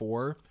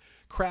 94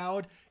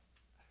 crowd,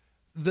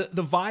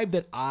 the vibe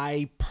that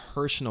I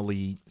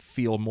personally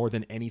feel more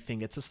than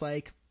anything, it's just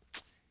like,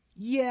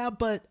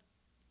 but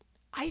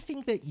I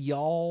think that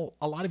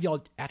a lot of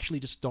y'all actually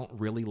just don't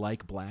really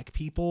like black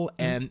people.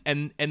 And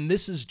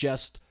this is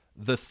just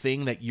the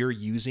thing that you're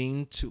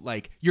using to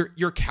like,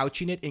 you're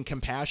couching it in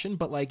compassion,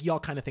 but like y'all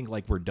kind of think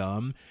like we're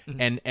dumb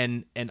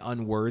and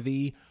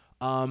unworthy.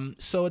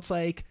 So it's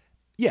like,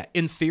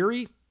 in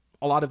theory,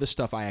 a lot of this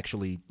stuff I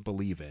actually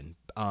believe in.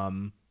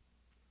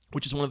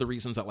 Which is one of the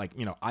reasons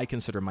that I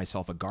consider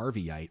myself a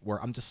Garveyite, where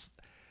I'm just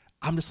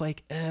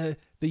like, the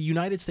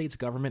United States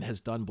government has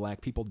done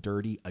black people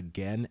dirty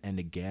again and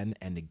again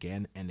and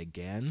again and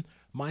again.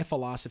 My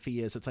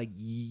philosophy is, it's like,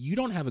 you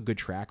don't have a good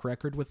track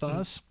record with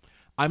us.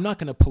 I'm not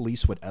going to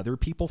police what other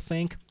people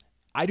think.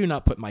 I do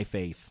not put my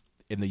faith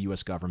in the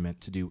U.S.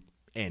 government to do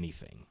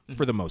anything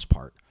for the most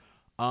part.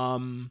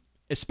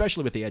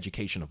 Especially with the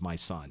education of my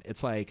son.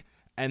 It's like,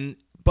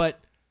 but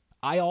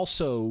I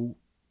also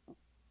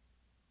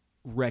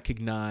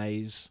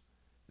recognize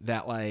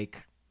that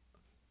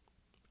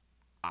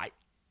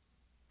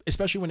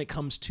especially when it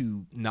comes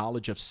to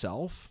knowledge of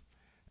self,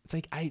 it's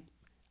like I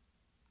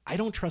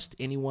don't trust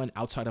anyone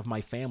outside of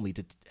my family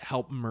to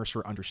help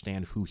Mercer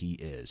understand who he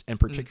is, and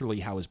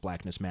particularly how his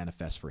blackness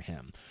manifests for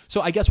him.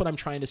 So I guess what I'm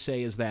trying to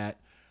say is that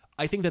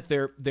I think that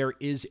there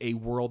is a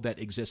world that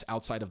exists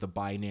outside of the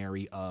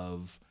binary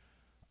of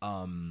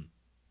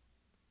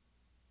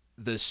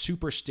the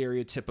super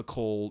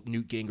stereotypical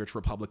Newt Gingrich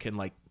Republican,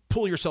 like,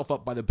 pull yourself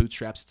up by the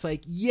bootstraps. It's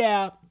like,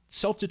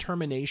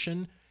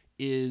 self-determination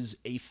is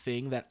a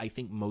thing that I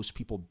think most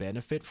people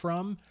benefit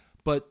from,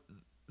 but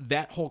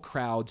that whole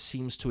crowd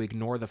seems to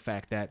ignore the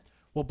fact that,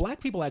 well, black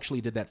people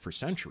actually did that for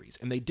centuries,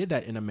 and they did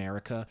that in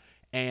America,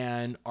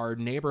 and our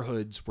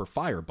neighborhoods were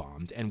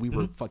firebombed, and we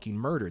were fucking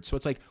murdered. So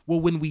it's like,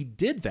 well, when we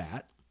did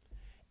that,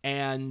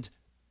 and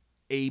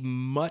a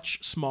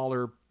much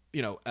smaller,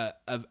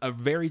 a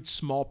very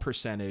small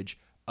percentage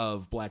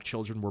of black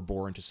children were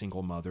born to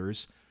single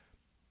mothers,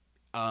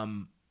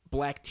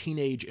 black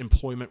teenage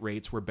employment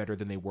rates were better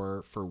than they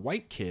were for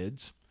white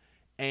kids,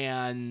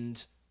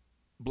 and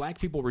black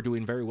people were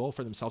doing very well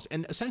for themselves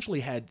and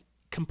essentially had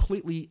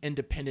completely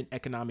independent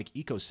economic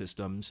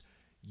ecosystems.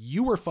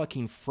 You were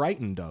fucking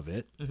frightened of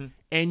it,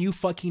 and you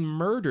fucking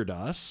murdered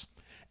us.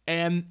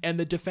 And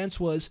the defense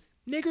was,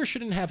 niggers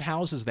shouldn't have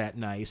houses that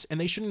nice, and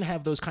they shouldn't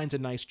have those kinds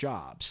of nice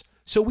jobs.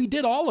 So we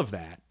did all of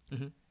that,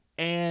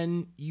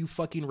 and you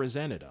fucking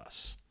resented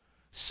us.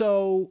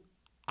 So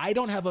I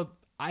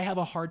have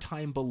a hard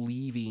time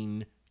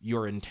believing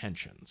your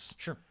intentions.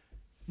 Sure.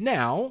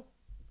 Now,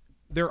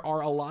 there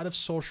are a lot of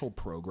social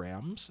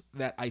programs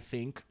that I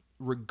think,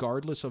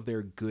 regardless of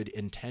their good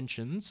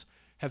intentions,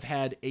 have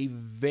had a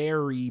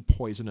very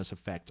poisonous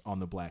effect on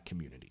the black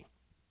community.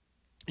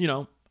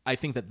 I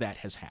think that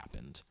has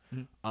happened.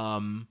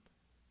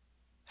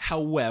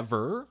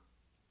 However,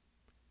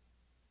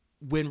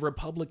 when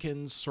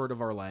Republicans sort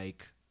of are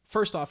like,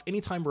 first off,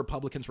 anytime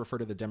Republicans refer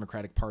to the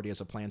Democratic Party as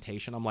a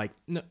plantation, I'm like,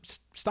 no,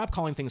 stop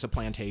calling things a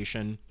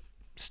plantation.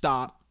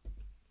 Stop.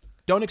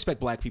 Don't expect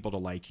black people to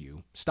like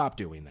you. Stop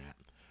doing that.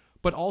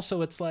 But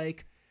also, it's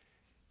like,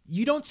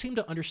 you don't seem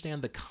to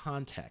understand the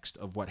context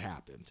of what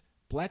happened.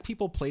 Black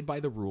people played by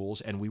the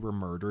rules, and we were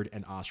murdered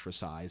and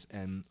ostracized,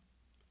 and,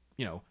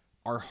 you know,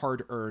 our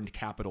hard-earned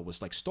capital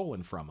was like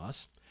stolen from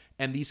us.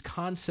 And these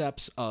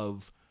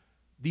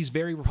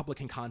very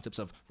Republican concepts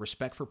of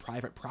respect for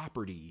private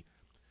property,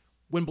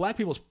 when black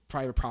people's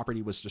private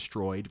property was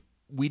destroyed,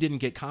 we didn't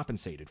get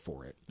compensated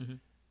for it. Mm-hmm.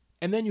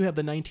 And then you have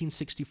the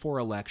 1964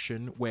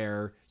 election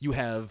where you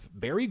have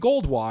Barry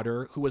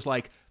Goldwater, who was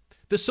like,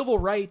 the Civil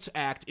Rights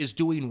Act is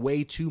doing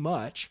way too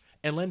much,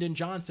 and Lyndon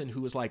Johnson,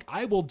 who was like,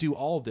 I will do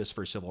all of this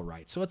for civil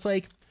rights. So it's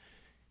like,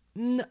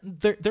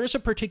 there's a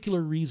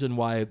particular reason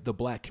why the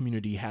black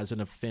community has an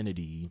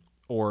affinity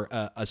or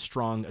a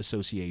strong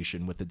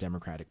association with the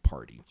Democratic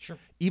Party. Sure.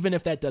 Even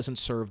if that doesn't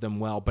serve them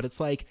well. But it's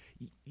like,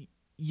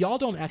 y'all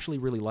don't actually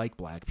really like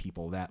black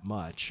people that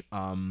much.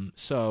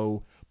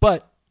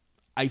 But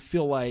I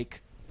feel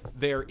like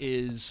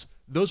those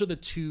are the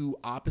two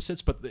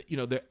opposites, but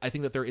I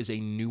think that there is a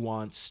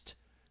nuanced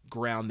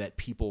ground that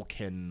people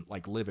can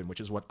like live in, which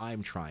is what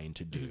I'm trying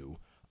to do.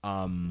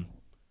 So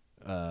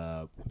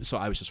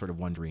I was just sort of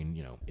wondering,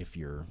 if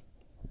your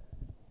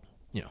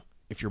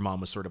mom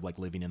was sort of like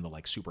living in the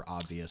like super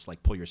obvious,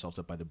 like pull yourselves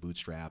up by the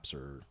bootstraps,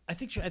 or I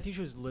think she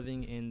was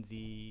living in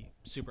the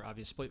super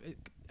obvious place.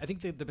 I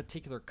think the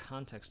particular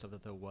context of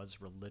it though was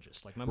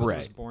religious. Like my mother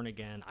was born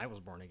again, I was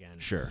born again.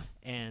 Sure.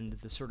 And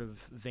the sort of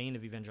vein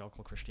of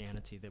evangelical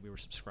Christianity that we were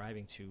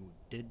subscribing to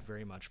did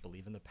very much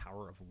believe in the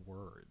power of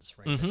words,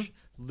 right? Mm-hmm.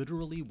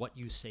 Literally what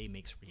you say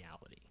makes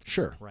reality.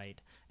 Sure.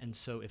 Right. And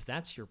so if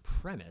that's your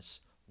premise,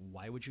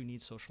 why would you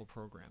need social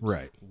programs?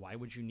 Right. Why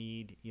would you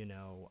need,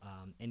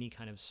 any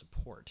kind of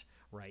support,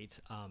 right?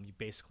 You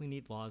basically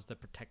need laws that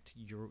protect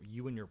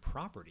you and your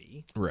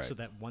property, right, so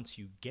that once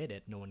you get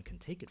it, no one can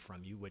take it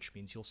from you, which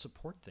means you'll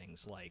support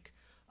things like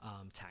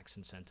tax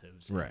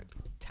incentives, and right,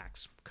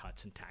 tax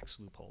cuts and tax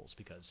loopholes,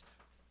 because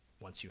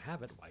once you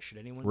have it, why should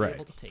anyone right, be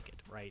able to take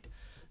it, right?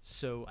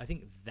 So I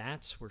think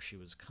that's where she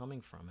was coming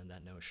from in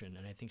that notion,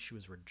 and I think she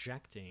was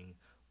rejecting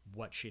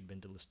what she'd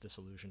been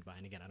disillusioned by.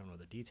 And again, I don't know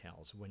the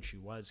details, when she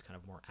was kind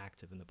of more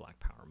active in the Black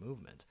Power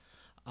movement.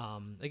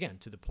 Again,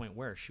 to the point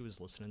where she was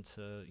listening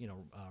to,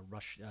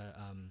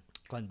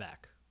 Glenn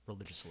Beck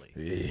religiously,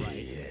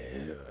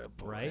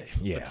 right?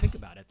 Yeah. But think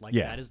about it. Like,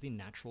 that is the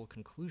natural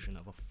conclusion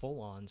of a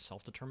full-on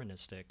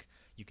self-deterministic,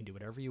 you can do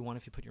whatever you want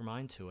if you put your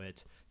mind to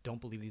it.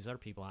 Don't believe these other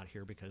people out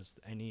here, because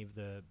any of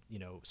the,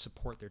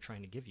 support they're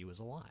trying to give you is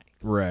a lie.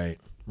 Right.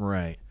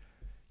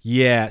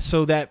 Yeah,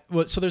 so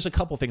there's a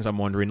couple things I'm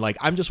wondering. Like,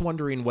 I'm just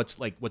wondering what's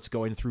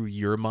going through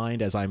your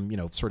mind as I'm,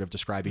 sort of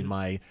describing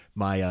my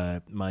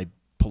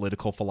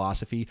political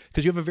philosophy,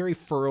 because you have a very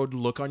furrowed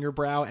look on your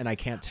brow, and I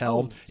can't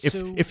tell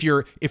if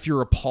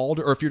you're appalled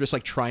or if you're just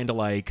like trying to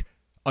like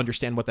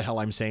understand what the hell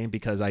I'm saying,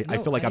 because I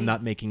feel like I'm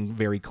not making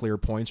very clear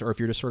points, or if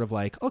you're just sort of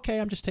like,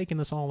 okay, I'm just taking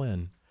this all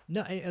in.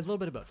 No, a little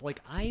bit of both. Like,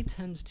 I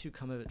tend to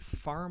come at it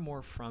far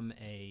more from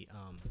a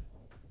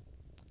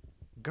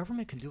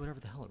government can do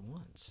whatever the hell it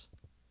wants.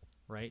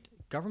 Right?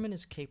 Government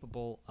is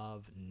capable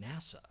of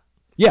NASA.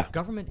 Yeah.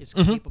 Government is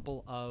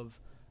capable of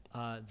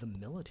the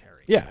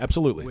military. Yeah,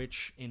 absolutely.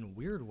 Which, in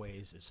weird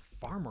ways, is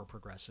far more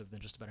progressive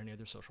than just about any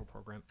other social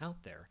program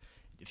out there.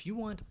 If you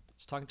want, I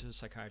was talking to a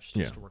psychiatrist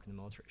who used to work in the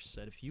military. She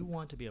said, if you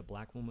want to be a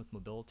black woman with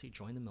mobility,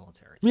 join the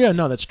military. Yeah,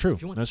 no, that's true.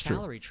 If you want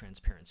salary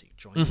transparency,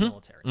 join the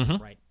military.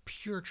 Right?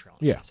 Pure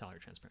salary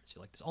transparency.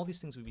 Like, all these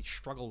things we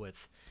struggle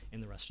with in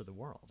the rest of the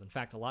world. In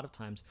fact, a lot of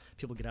times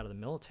people get out of the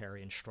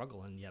military and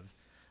struggle, and you have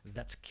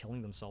vets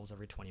killing themselves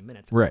every 20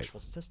 minutes. Right.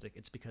 Actual statistic.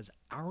 It's because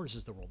ours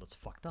is the world that's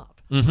fucked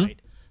up.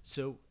 Right?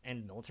 So,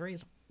 and military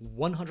is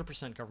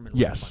 100% government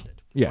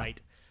funded. Yeah.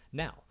 Right?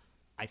 Now,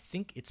 I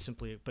think it's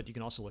simply, but you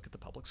can also look at the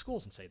public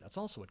schools and say that's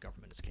also what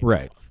government is capable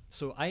of.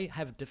 So I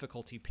have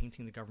difficulty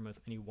painting the government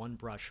with any one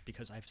brush,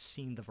 because I've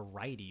seen the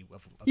variety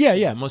of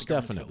most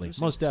definitely.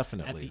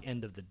 At the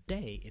end of the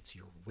day, it's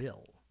your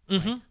will.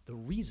 Right? The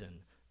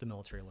reason the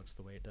military looks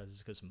the way it does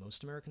is because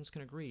most Americans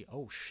can agree,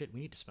 oh shit, we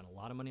need to spend a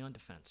lot of money on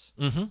defense.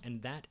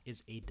 And that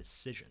is a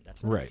decision.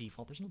 That's not a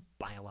default. There's no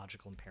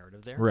biological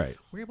imperative there. Right.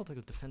 We're able to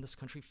defend this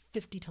country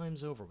 50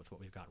 times over with what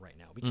we've got right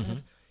now. We kind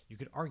of, you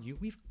could argue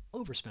we've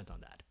overspent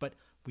on that, but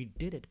we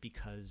did it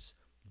because,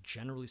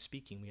 generally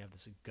speaking, we have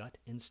this gut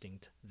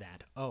instinct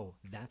that, oh,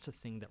 that's a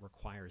thing that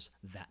requires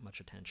that much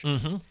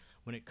attention.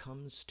 When it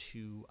comes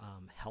to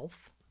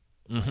health,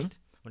 right?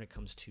 When it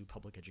comes to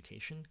public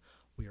education,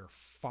 we are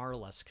far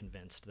less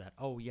convinced that,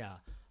 oh yeah,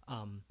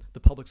 the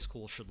public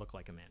school should look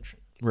like a mansion.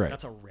 Right.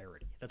 That's a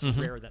rarity. That's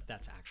rare that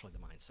that's actually the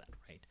mindset,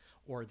 right?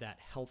 Or that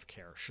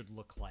healthcare should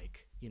look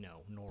like,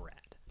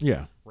 NORAD.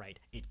 Yeah. Right.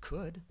 It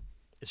could.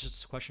 It's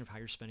just a question of how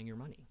you're spending your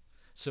money.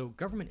 So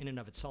government in and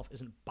of itself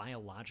isn't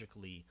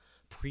biologically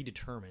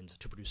predetermined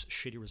to produce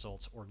shitty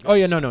results or good Oh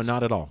yeah, no, results.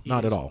 not at all. It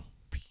Not is at all.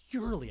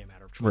 Purely a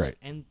matter of choice. Right.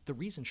 And the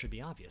reason should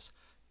be obvious.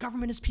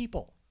 Government is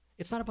people.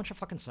 It's not a bunch of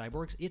fucking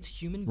cyborgs. It's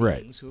human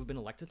Right. beings who have been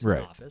elected to Right.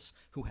 an office,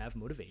 who have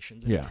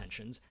motivations and Yeah.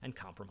 intentions and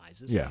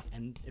compromises. Yeah.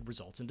 And it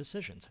results in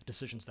decisions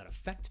that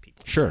affect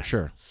people. Sure, Yes,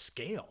 sure.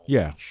 Scale.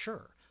 Yeah.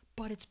 Sure.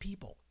 But it's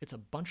people. It's a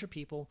bunch of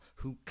people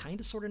who kind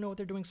of sort of know what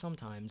they're doing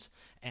sometimes,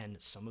 and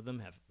some of them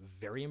have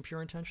very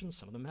impure intentions,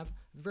 some of them have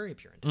very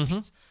pure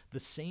intentions. The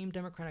same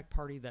Democratic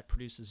Party that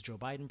produces Joe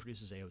Biden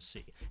produces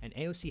AOC, and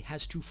AOC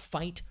has to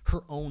fight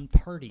her own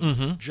party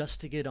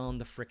just to get on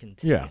the frickin'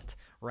 ticket, Yeah.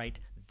 right?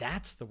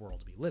 That's the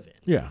world we live in,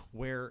 Yeah.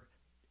 where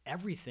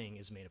everything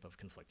is made up of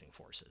conflicting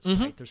forces,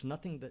 Mm-hmm. right? There's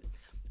nothing that...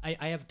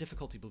 I have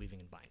difficulty believing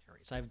in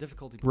binaries. I have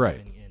difficulty Right.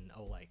 believing in,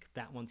 like,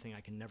 that one thing,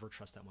 I can never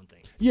trust that one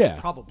thing. Yeah.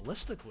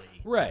 Probabilistically,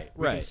 Right,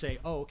 we can right. say,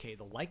 oh, okay,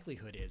 the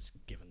likelihood is,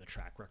 given the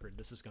track record,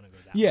 this is going to go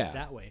Yeah.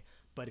 that way.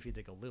 But if you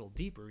dig a little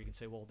deeper, you can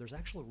say, well, there's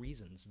actual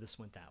reasons this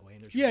went that way,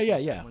 and there's Yeah, reasons yeah,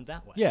 that yeah. went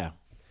that way. Yeah.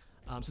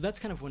 So that's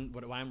kind of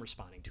what I'm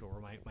responding to,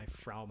 or my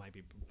brow might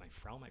be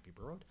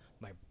burrowed,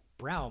 my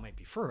brow might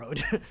be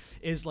furrowed.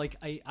 Is like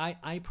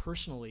I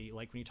personally,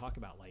 like, when you talk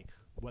about like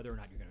whether or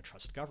not you're going to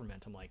trust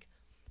government, I'm like,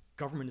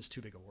 government is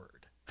too big a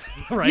word.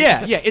 Right?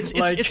 Yeah, yeah. It's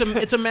Like-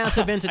 it's a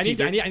massive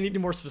entity. I need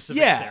more specifics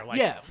Yeah, there. Like,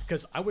 yeah.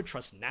 Because I would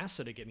trust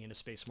NASA to get me into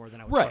space more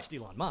than I would Right. trust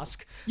Elon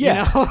Musk.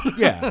 Yeah, You know?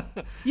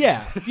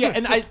 yeah, yeah.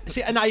 And I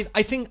see, and I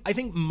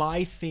think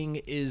my thing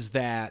is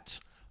that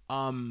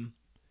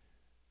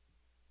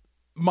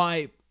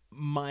my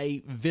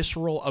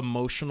visceral,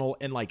 emotional,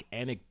 and like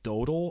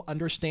anecdotal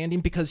understanding,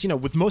 because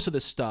with most of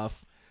this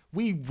stuff,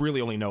 we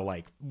really only know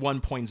like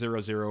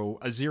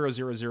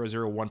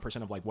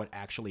 0.0001% of like what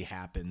actually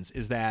happens.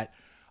 Is that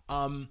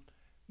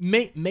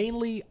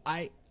mainly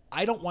I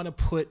don't want to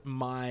put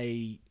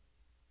my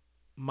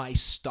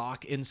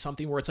stock in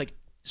something where it's like,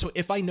 so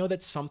if I know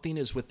that something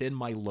is within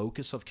my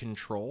locus of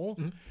control,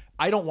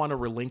 I don't want to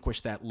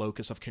relinquish that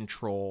locus of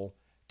control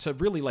to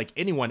really like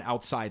anyone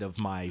outside of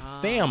my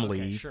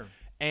family. Okay, sure.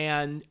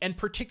 And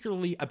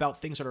particularly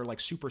about things that are like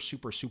super,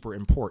 super, super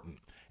important.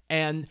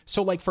 And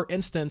so like, for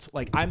instance,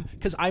 like I'm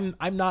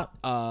not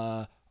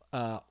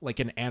like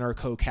an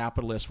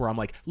anarcho-capitalist where I'm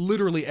like,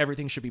 literally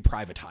everything should be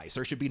privatized.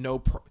 There should be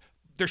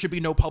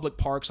no public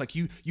parks. Like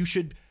you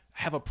should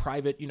have a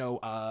private,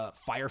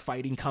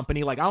 firefighting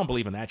company. Like I don't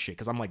believe in that shit,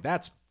 because I'm like,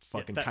 that's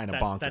fucking kind of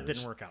bonkers. That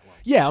didn't work out well.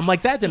 Yeah, I'm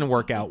like, that didn't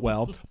work out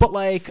well. But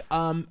like,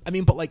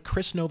 but like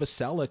Chris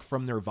Novoselic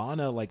from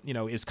Nirvana, like,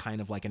 is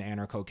kind of like an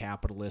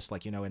anarcho-capitalist,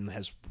 like, and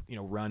has,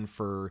 run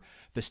for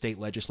the state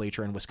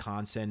legislature in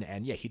Wisconsin.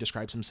 And yeah, he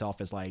describes himself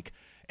as like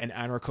an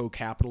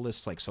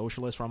anarcho-capitalist, like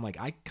socialist, where I'm like,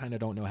 I kind of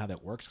don't know how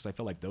that works, because I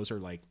feel like those are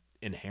like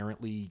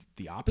inherently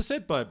the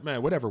opposite, but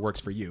man, whatever works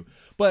for you.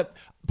 But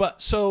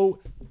so,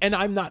 and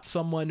I'm not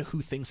someone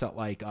who thinks that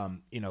like,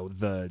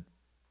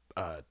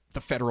 the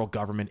federal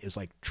government is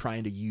like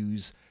trying to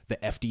use the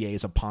FDA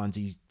as a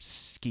Ponzi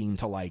scheme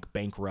to like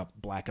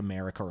bankrupt Black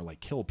America or like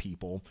kill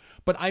people.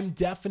 But I'm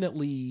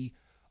definitely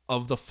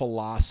of the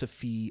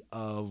philosophy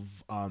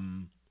of,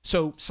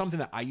 so something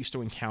that I used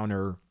to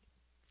encounter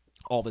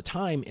all the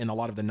time in a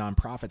lot of the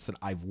nonprofits that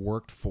I've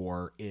worked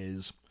for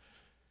is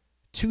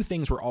two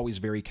things were always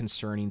very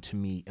concerning to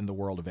me in the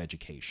world of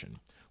education.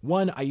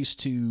 One, I used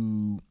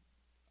to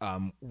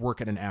work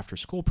at an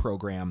after-school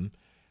program,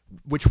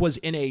 which was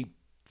in a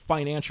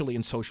financially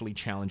and socially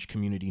challenged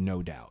community,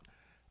 no doubt.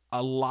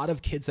 A lot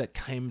of kids that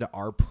came to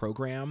our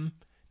program,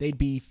 they'd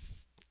be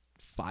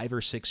 5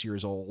 or 6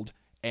 years old,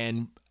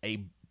 and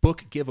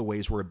book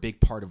giveaways were a big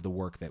part of the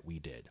work that we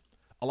did.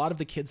 A lot of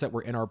the kids that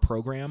were in our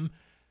program,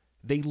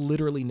 they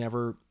literally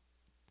never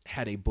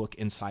had a book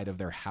inside of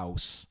their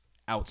house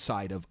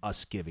outside of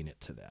us giving it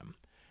to them.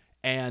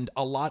 And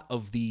a lot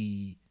of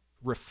the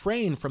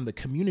refrain from the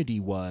community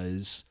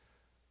was,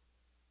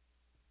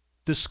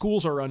 the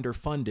schools are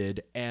underfunded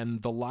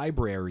and the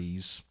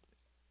libraries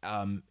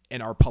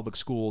in our public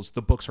schools,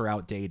 the books are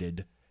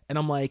outdated. And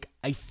I'm like,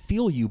 I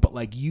feel you, but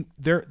like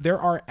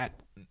there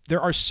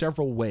are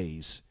several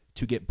ways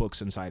to get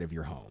books inside of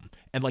your home.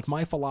 And like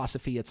my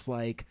philosophy, it's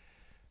like,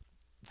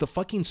 the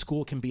fucking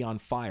school can be on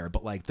fire,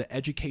 but like the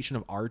education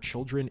of our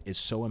children is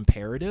so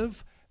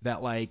imperative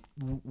that like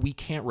we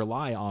can't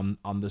rely on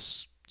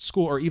this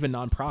school or even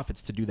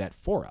nonprofits to do that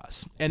for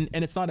us. And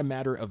it's not a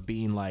matter of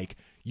being like,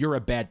 you're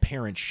a bad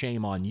parent,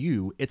 shame on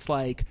you. It's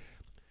like,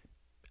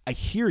 I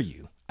hear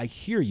you,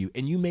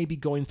 and you may be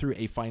going through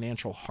a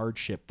financial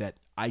hardship that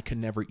I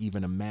can never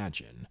even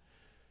imagine.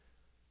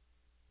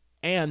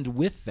 And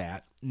with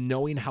that,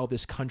 knowing how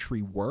this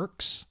country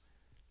works,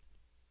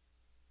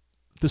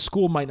 the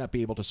school might not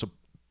be able to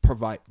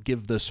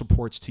give the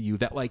supports to you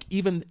that, like,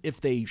 even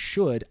if they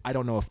should, I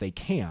don't know if they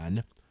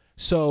can.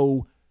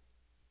 So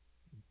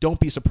don't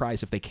be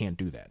surprised if they can't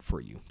do that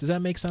for you. Does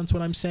that make sense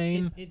what I'm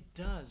saying? It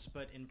does,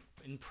 but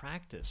in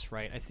practice,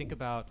 right? I think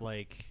about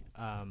like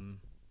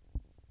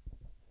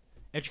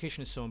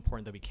education is so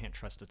important that we can't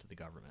trust it to the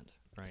government,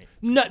 right?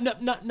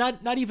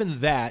 Not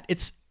even that.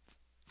 It's,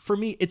 for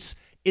me, it's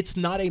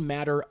not a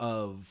matter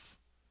of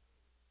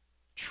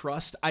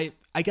trust. I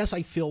guess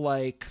I feel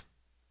like,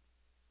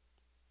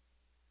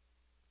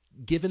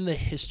 given the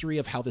history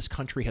of how this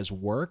country has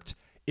worked,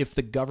 if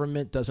the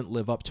government doesn't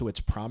live up to its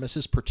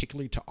promises,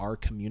 particularly to our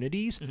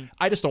communities,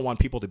 I just don't want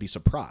people to be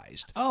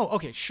surprised. Oh,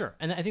 okay, sure.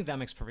 And I think that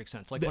makes perfect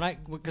sense. Like when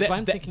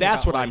I'm thinking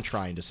that's about, what I'm like,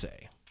 trying to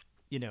say.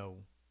 you know,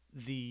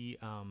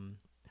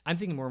 I'm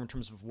thinking more in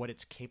terms of what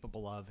it's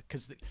capable of,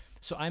 because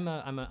so I'm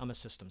a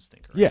systems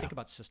thinker. Yeah. I think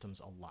about systems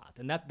a lot,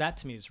 and that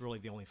to me is really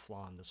the only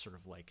flaw in this sort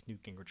of like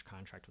Newt Gingrich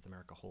contract with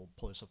America whole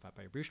pull yourself up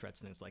by your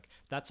bootstraps. And it's like,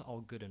 that's all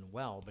good and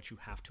well, but you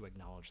have to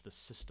acknowledge the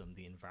system,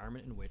 the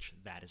environment in which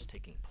that is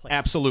taking place.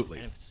 Absolutely.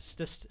 And if it's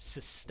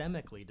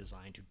systemically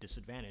designed to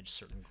disadvantage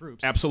certain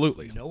groups,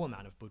 Absolutely. no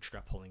amount of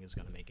bootstrap pulling is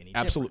going to make any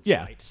Absolutely.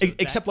 difference. Yeah. Right? So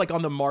Except like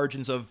on the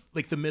margins of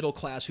like the middle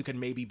class who can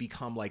maybe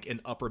become like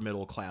an upper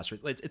middle class.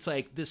 It's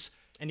like this.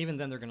 And even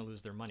then, they're going to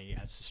lose their money,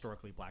 as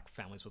historically black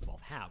families with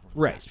wealth have over the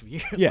Right. last few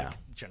years, Yeah. like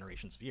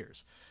generations of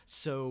years.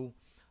 So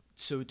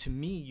to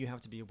me, you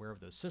have to be aware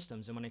of those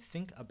systems. And when I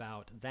think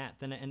about that,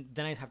 then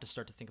I have to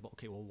start to think about,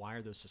 okay, well, why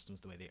are those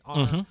systems the way they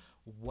are?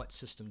 What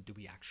system do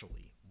we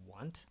actually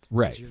want?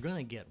 Right. Because you're going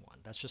to get one.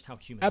 That's just how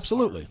humans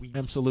Absolutely. are.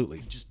 Absolutely.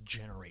 We just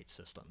generate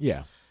systems.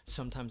 Yeah.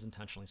 Sometimes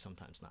intentionally,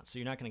 sometimes not. So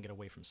you're not going to get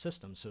away from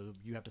systems. So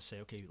you have to say,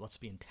 okay, let's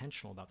be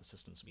intentional about the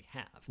systems we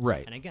have.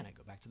 Right. And again, I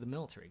go back to the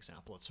military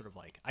example. It's sort of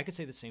like, I could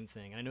say the same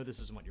thing, and I know this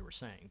isn't what you were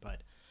saying,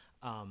 but,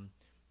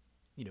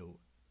 you know,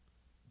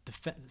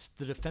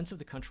 the defense of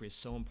the country is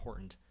so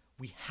important.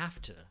 We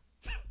have to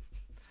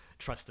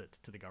trust it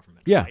to the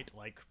government. Yeah. Right?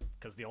 Like,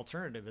 because the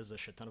alternative is a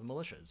shit ton of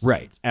militias.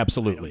 Right. And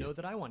Absolutely. I don't know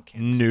that I want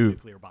Kansas No.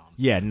 nuclear bomb.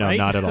 Yeah. No, right?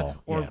 not at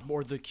all. or Yeah.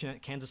 or the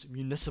Kansas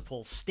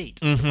Municipal State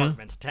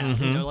Department tab.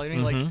 You know what I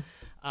mean?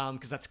 Like,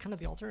 because that's kind of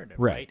the alternative,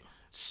 Right. right?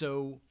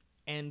 So,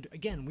 and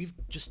again, we've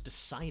just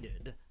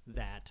decided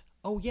that,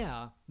 oh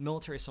yeah,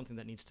 military is something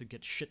that needs to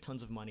get shit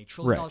tons of money. $1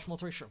 trillion Right. for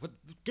military, sure, but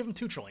give them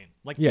 $2 trillion.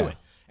 Like, Yeah. do it.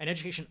 And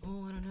education,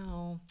 oh,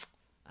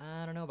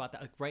 I don't know about that,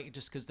 like, right?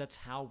 Just because that's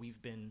how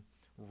we've been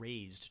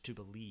raised to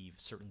believe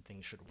certain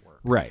things should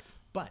work. Right.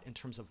 But in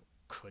terms of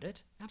could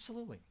it?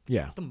 Absolutely.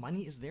 Yeah. The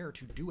money is there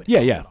to do it. Yeah,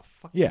 How yeah. the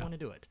fuck Yeah. do you want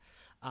to do it?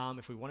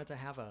 If we wanted to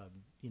have a,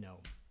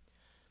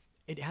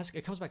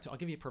 it comes back to, I'll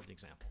give you a perfect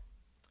example.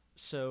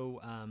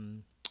 So,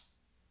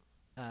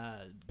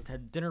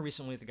 had dinner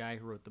recently with the guy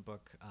who wrote the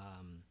book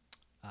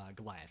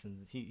Goliath,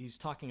 and he's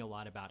talking a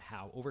lot about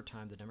how over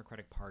time the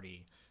Democratic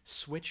Party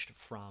switched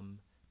from,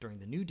 during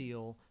the New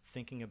Deal,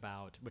 thinking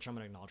about, which I'm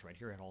going to acknowledge right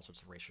here, had all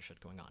sorts of racial shit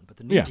going on, but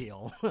the New Yeah.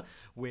 Deal,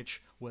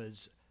 which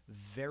was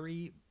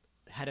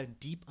had a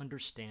deep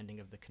understanding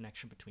of the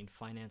connection between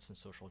finance and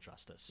social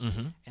justice.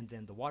 And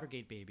then the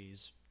Watergate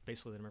babies,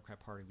 basically the Democrat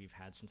Party we've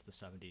had since the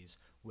 70s,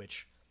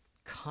 which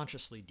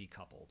consciously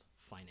decoupled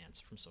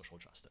finance from social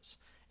justice.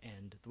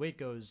 And the way it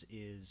goes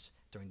is,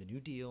 during the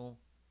New Deal,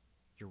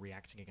 you're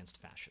reacting against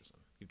fascism.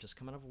 You've just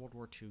come out of World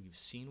War II. You've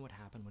seen what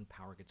happened when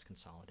power gets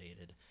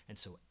consolidated. And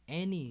so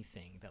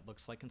anything that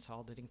looks like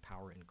consolidating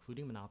power,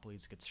 including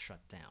monopolies, gets shut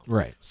down.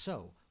 Right.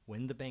 So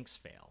when the banks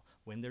fail,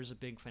 when there's a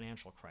big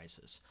financial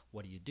crisis,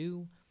 what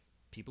do?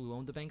 People who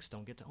own the banks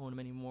don't get to own them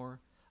anymore.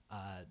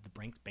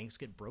 The banks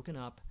get broken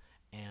up,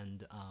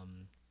 and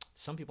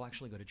some people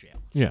actually go to jail.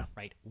 Yeah.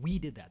 Right? We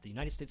did that. The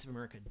United States of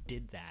America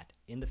did that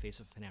in the face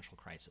of financial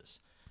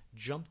crisis.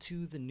 Jump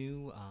to the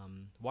new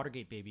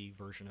Watergate baby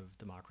version of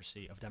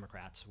democracy, of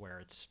Democrats, where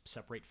it's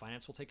separate,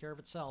 finance will take care of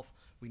itself.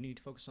 We need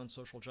to focus on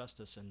social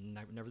justice, and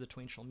never the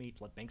twain shall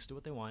meet. Let banks do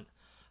what they want.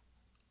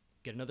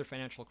 Get another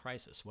financial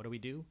crisis. What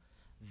do?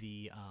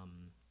 The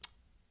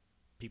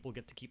people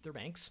get to keep their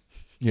banks.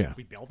 Yeah.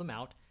 We bail them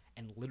out,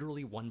 and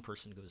literally one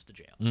person goes to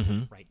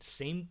jail. Right?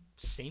 Same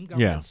government,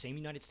 Yeah. same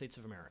United States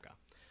of America.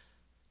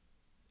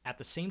 At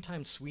the same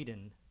time,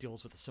 Sweden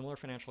deals with a similar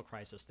financial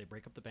crisis. They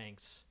break up the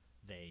banks.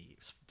 They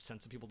send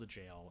some people to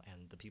jail,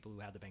 and the people who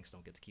had the banks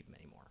don't get to keep them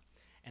anymore.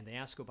 And they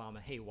ask Obama,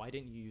 hey, why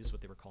didn't you use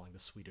what they were calling the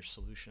Swedish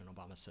solution? And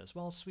Obama says,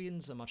 well,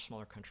 Sweden's a much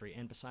smaller country,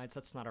 and besides,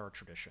 that's not our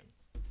tradition.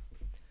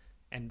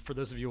 And for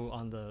those of you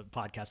on the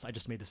podcast, I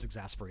just made this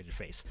exasperated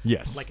face.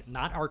 Yes. Like,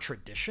 not our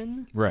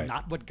tradition? Right.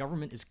 Not what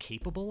government is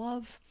capable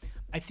of?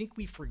 I think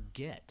we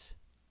forget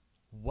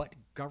what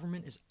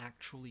government is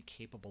actually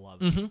capable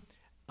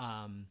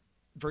of.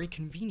 Very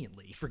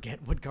conveniently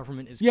forget what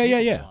government is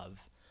capable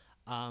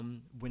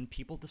of. When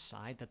people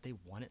decide that they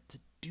want it to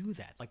do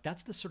that. Like,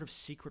 that's the sort of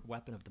secret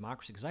weapon of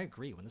democracy. Because I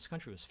agree, when this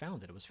country was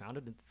founded, it was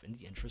founded in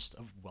the interest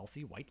of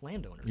wealthy white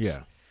landowners.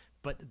 Yeah.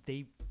 But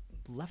they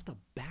left a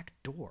back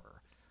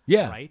door.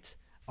 Yeah. Right?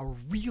 A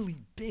really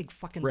big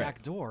fucking Right.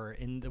 back door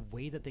in the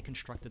way that they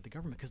constructed the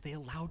government, because they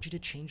allowed you to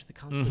change the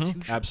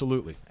Constitution.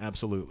 Absolutely.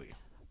 Absolutely.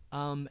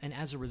 And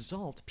as a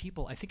result,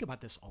 I think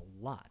about this a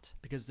lot,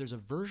 because there's a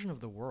version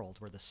of the world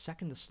where the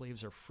second the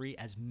slaves are free,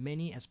 as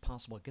many as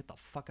possible get the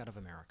fuck out of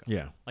America.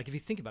 Yeah. Like, if you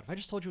think about it, if I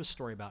just told you a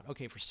story about,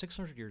 okay, for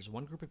 600 years,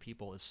 one group of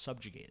people is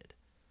subjugated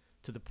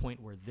to the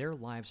point where their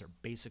lives are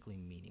basically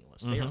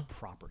meaningless. They are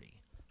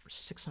property. For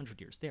 600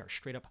 years, they are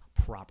straight up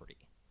property.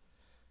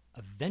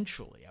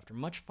 Eventually, after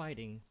much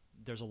fighting,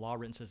 there's a law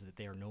written that says that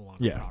they are no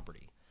longer Yeah.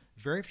 property.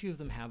 Very few of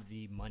them have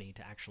the money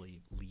to actually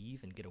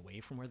leave and get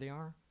away from where they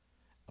are,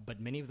 but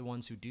many of the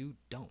ones who do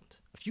don't.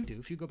 A few do,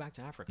 if you go back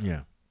to Africa.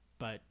 Yeah.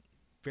 But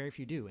very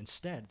few do.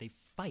 Instead, they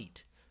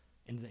fight,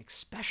 and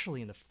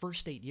especially in the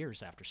first 8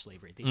 years after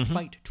slavery, they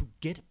fight to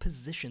get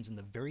positions in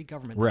the very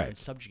government that had been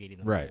subjugating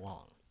them all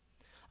along.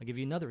 I'll give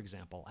you another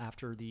example.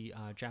 After the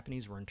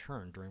Japanese were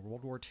interned during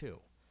World War II,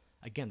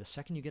 again, the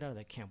second you get out of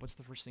that camp, what's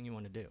the first thing you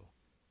want to do?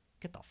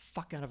 Get the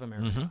fuck out of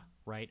America,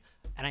 right?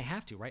 And I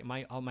have to, right?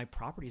 All my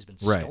property has been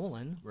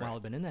stolen while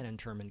I've been in that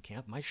internment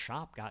camp. My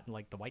shop got,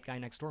 like, the white guy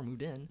next door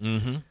moved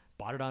in,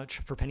 bought it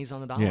for pennies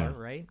on the dollar,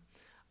 right?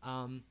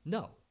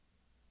 No.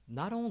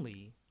 Not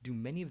only do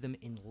many of them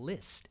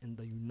enlist in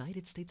the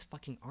United States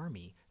fucking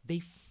Army, they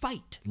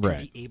fight to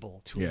be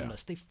able to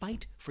enlist. They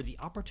fight for the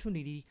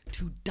opportunity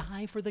to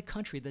die for the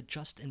country that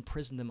just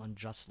imprisoned them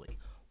unjustly.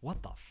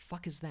 What the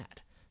fuck is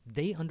that?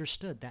 They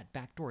understood that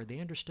backdoor. They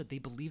understood. They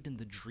believed in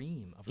the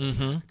dream of what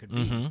America could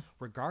be,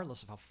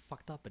 regardless of how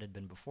fucked up it had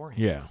been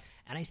beforehand. Yeah.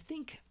 And I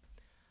think,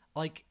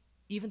 like,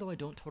 even though I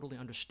don't totally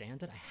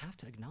understand it, I have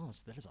to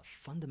acknowledge that is a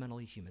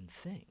fundamentally human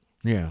thing.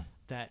 Yeah.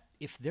 That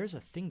if there's a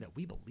thing that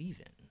we believe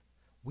in,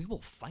 we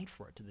will fight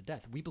for it to the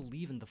death. We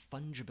believe in the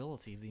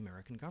fungibility of the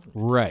American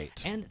government.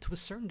 Right. And to a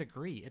certain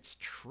degree, it's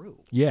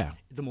true. Yeah.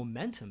 The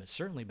momentum has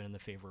certainly been in the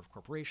favor of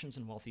corporations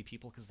and wealthy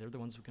people because they're the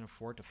ones who can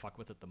afford to fuck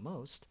with it the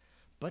most.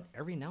 But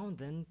every now and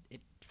then, it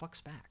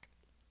fucks back.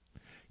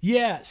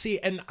 Yeah, see,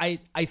 and I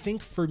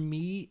think for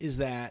me is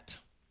that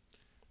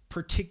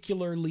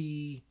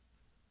particularly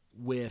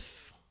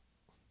with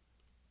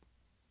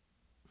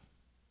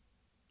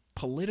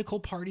political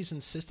parties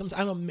and systems,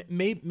 I don't know,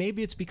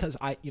 maybe it's because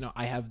I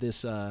have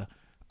this, to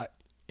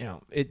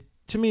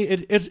me,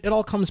 it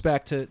all comes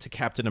back to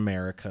Captain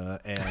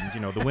America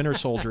and, the Winter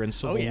Soldier and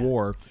Civil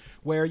War,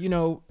 where,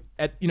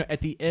 at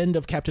the end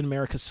of Captain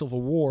America's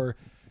Civil War,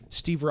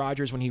 Steve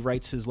Rogers, when he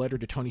writes his letter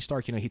to Tony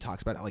Stark, he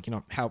talks about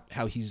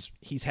how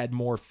he's had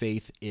more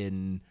faith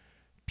in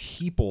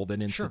people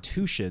than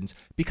institutions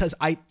because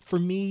for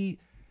me,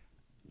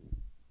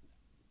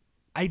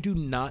 I do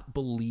not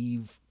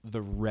believe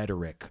the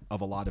rhetoric of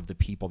a lot of the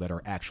people that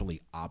are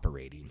actually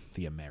operating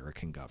the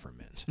American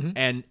government.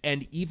 And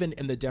even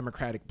in the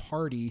Democratic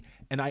Party,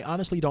 and I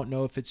honestly don't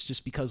know if it's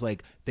just because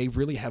like they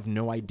really have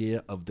no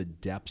idea of the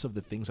depths of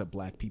the things that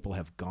black people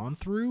have gone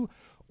through,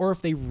 or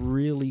if they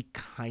really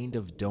kind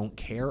of don't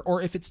care,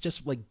 or if it's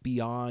just like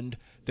beyond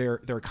their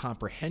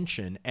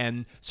comprehension.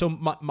 And so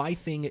my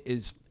thing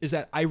is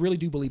that I really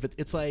do believe it.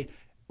 It's like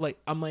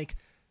I'm like,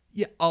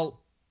 yeah,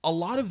 a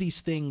lot of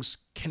these things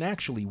can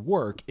actually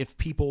work if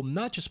people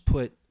not just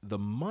put the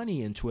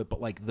money into it,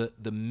 but like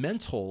the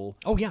mental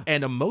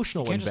and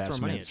emotional you can't investments. Just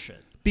throw money at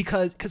shit.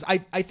 Because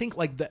I think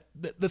like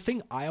the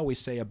thing I always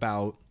say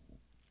about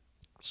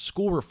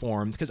school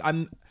reform, because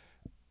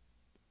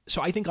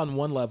I think on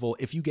one level,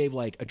 if you gave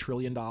like $1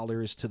 trillion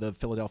to the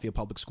Philadelphia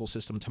public school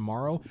system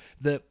tomorrow,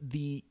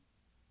 the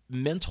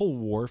mental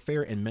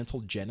warfare and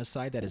mental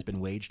genocide that has been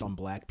waged on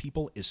black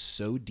people is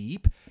so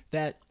deep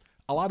that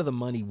a lot of the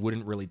money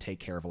wouldn't really take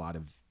care of a lot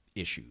of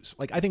issues.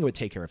 Like, I think it would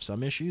take care of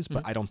some issues,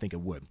 but I don't think it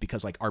would,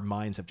 because like our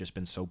minds have just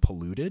been so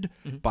polluted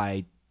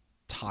by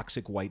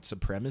toxic white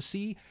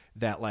supremacy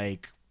that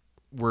like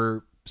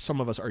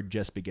some of us are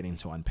just beginning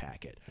to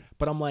unpack it.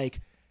 But I'm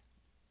like,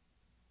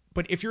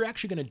 but if you're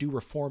actually going to do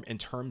reform in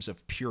terms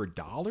of pure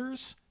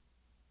dollars,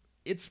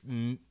 it's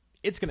going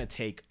to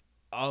take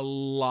a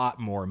lot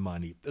more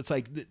money. It's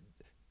like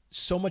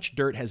so much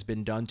dirt has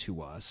been done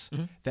to us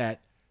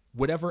that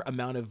whatever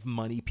amount of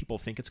money people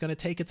think it's going to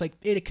take, it's like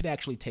it could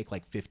actually take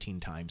like 15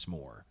 times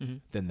more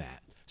than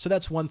that. So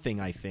that's one thing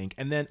I think.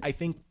 And then I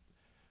think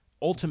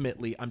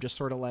ultimately I'm just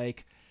sort of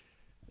like,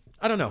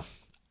 I don't know.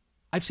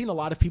 I've seen a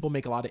lot of people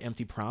make a lot of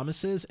empty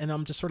promises, and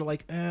I'm just sort of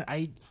like,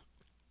 I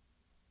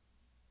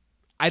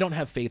don't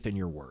have faith in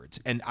your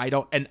words, and I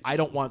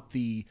don't want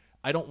the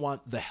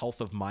health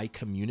of my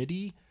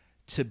community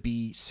to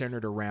be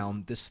centered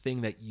around this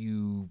thing that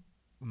you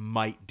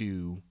might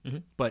do,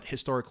 but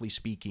historically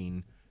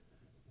speaking,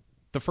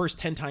 the first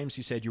 10 times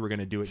you said you were going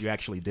to do it, you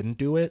actually didn't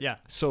do it. Yeah.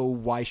 So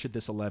why should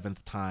this 11th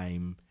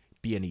time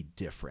be any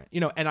different?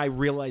 And I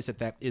realize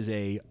that is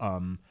a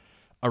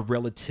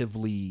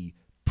relatively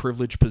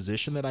privileged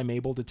position that I'm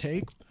able to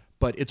take,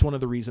 but it's one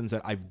of the reasons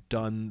that I've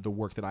done the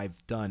work that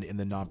I've done in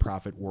the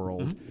nonprofit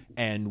world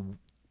and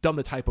done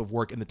the type of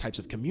work in the types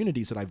of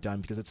communities that I've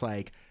done, because it's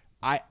like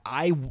I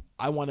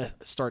want to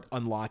start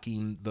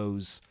unlocking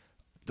those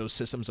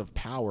systems of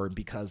power,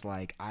 because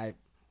like I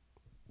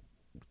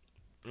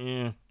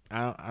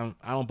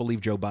don't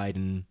believe Joe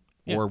Biden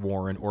or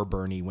Warren or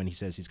Bernie when he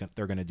says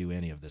they're going to do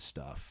any of this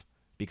stuff,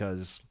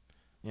 because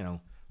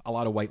a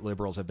lot of white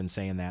liberals have been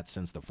saying that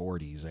since the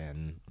 40s,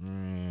 and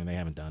they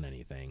haven't done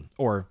anything,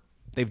 or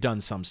they've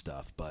done some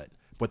stuff, but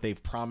what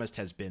they've promised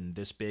has been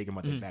this big, and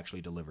what they've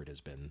actually delivered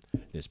has been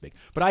this big.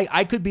 But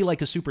I could be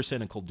like a super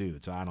cynical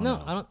dude, so I don't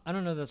know. No, I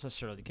don't know that's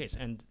necessarily the case.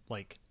 And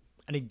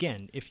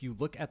again, if you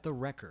look at the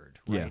record,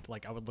 right?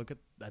 Like I would look at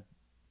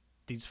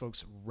these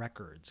folks'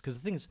 records, because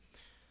the thing is,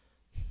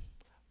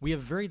 we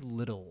have very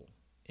little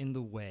in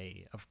the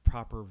way of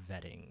proper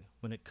vetting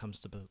when it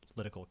comes to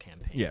political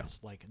campaigns. Yeah.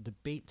 Like,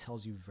 debate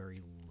tells you very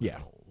little.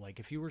 Yeah.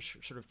 Like, if you were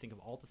sort of think of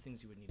all the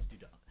things you would need to do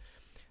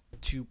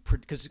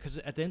because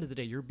at the end of the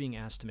day, you're being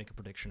asked to make a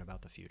prediction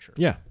about the future.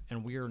 Yeah.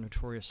 And we are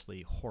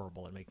notoriously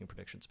horrible at making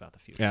predictions about the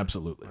future.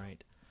 Absolutely.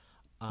 Right.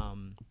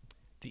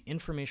 The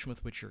information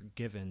with which you're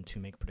given to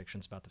make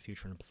predictions about the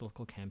future in a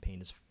political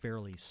campaign is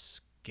fairly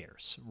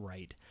scarce,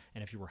 right?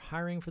 And if you were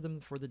hiring for them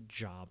for the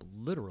job,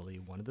 literally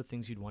one of the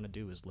things you'd want to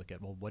do is look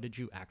at, well, what did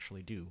you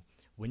actually do?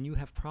 When you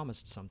have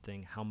promised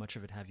something, how much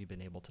of it have you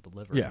been able to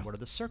deliver? Yeah. And what are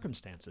the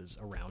circumstances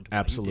around why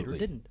Absolutely. you did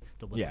or didn't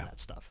deliver Yeah. that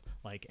stuff?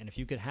 Like, and if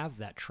you could have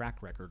that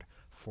track record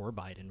for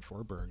Biden,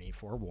 for Bernie,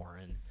 for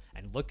Warren,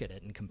 and look at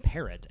it and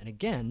compare it, and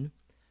again,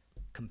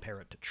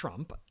 compare it to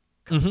Trump,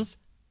 because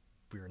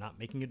we are not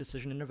making a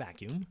decision in a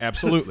vacuum.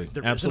 Absolutely.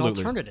 There is Absolutely.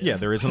 an alternative. Yeah,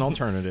 there is an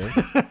alternative.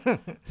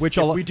 Which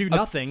If we do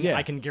nothing, yeah.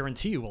 I can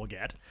guarantee you we'll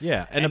get.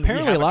 Yeah, and we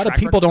apparently have a lot of track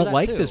people record for don't that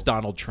like too. this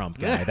Donald Trump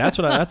guy. That's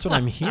what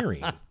I'm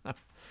hearing.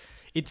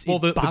 It Well,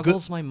 the good-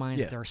 boggles my mind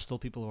yeah. that there are still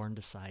people who are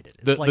undecided.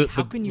 It's The- like, the-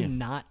 how the- can you yeah.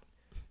 not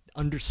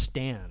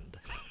understand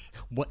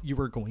what you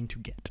are going to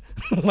get?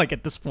 Like,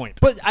 at this point.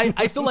 But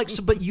I feel like,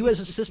 but you as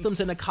a systems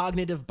and a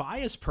cognitive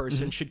bias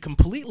person should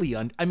completely,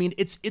 I mean,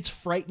 it's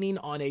frightening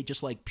on a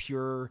just like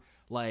pure,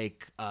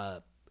 like,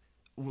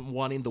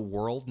 wanting the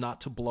world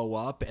not to blow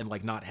up and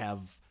like not have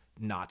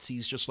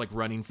Nazis just like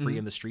running free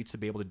in the streets to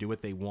be able to do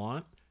what they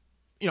want.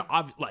 You know,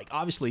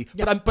 obviously,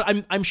 Yeah.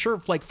 but I'm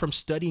sure like from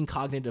studying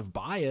cognitive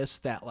bias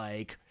that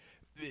like,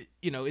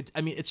 you know, it's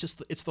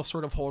the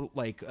sort of whole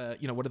like,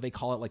 you know, what do they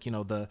call it? Like, you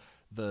know, the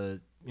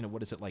you know,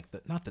 what is it like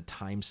not the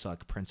time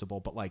suck principle,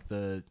 but like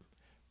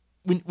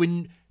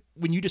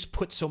when you just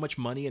put so much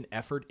money and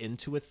effort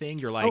into a thing,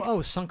 you're like,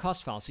 sunk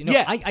cost fallacy. No,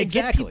 Yeah, I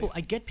exactly.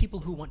 get people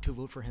who want to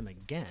vote for him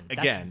again.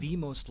 Again. That's the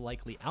most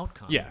likely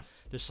outcome. Yeah.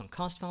 There's sunk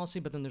cost fallacy,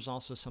 but then there's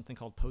also something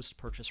called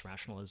post-purchase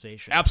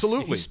rationalization.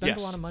 Absolutely, If you spend yes.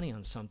 a lot of money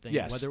on something,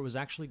 Yes. whether it was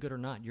actually good or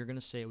not, you're going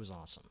to say it was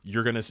awesome.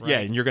 you're gonna Right? yeah,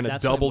 and you're gonna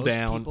That's why double most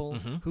down. People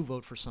who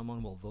vote for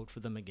someone will vote for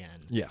them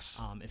again.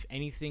 Yes. If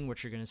anything,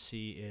 what you're going to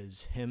see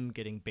is him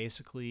getting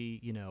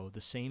basically, you know,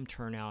 the same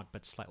turnout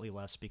but slightly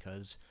less,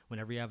 because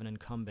whenever you have an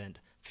incumbent,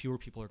 fewer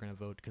people are going to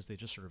vote because they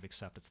just sort of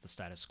accept it's the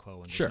status quo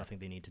and there's Sure. nothing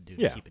they need to do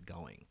Yeah. to keep it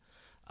going.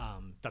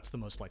 That's the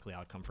most likely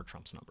outcome for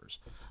Trump's numbers.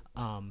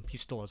 He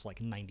still has like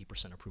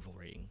 90% approval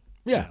rating.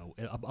 Yeah.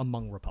 You know,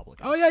 among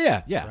Republicans. Oh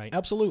yeah, Right.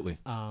 absolutely.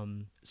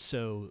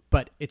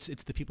 But it's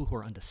the people who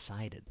are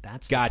undecided.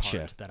 That's the Gotcha,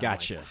 part that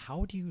gotcha. I'm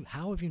like,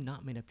 how have you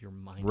not made up your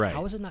mind? Right.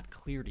 How is it not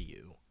clear to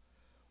you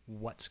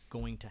what's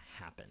going to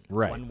happen,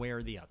 Right. one way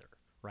or the other?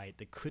 Right?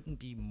 They couldn't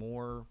be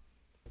more,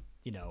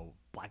 you know,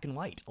 black and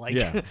white. Like,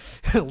 Yeah.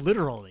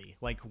 literally,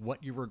 like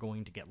what you were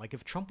going to get. Like,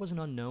 if Trump was an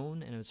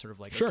unknown and it was sort of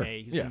like, Sure,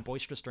 okay, he's yeah. been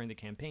boisterous during the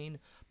campaign,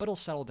 but he'll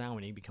settle down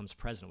when he becomes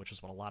president, which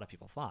is what a lot of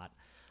people thought.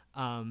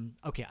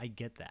 Okay, I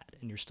get that,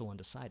 and you're still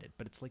undecided,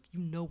 but it's like, you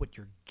know what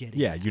you're getting.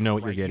 Yeah, you know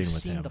what right? you're getting You've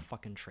with seen him. the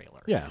fucking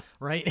trailer. Yeah.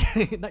 Right?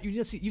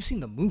 You've seen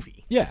the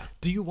movie. Yeah.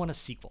 Do you want a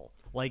sequel?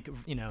 Like,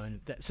 you know,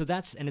 and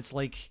and it's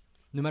like,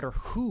 no matter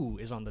who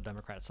is on the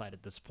Democrat side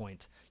at this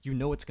point, you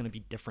know it's going to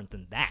be different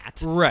than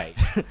that. Right.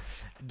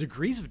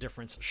 Degrees of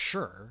difference,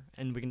 sure,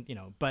 and we can, you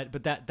know, but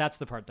that's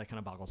the part that kind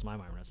of boggles my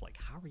mind. When it's like,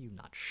 how are you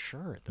not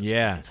sure at this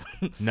Yeah.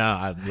 point?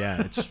 No,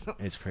 yeah,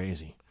 it's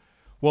crazy.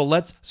 Well,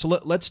 let's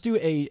do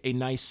a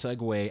nice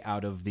segue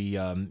out of the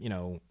you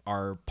know,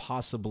 our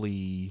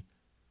possibly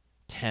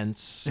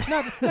tense,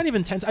 not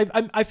even tense.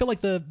 I feel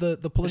like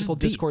the political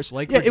Deep. discourse,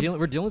 like, yeah,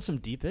 we're dealing with some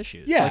deep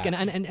issues. Yeah. Like,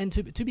 and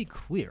to be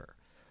clear,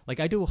 like,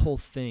 I do a whole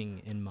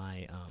thing in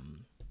my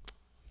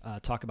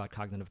talk about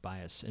cognitive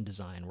bias in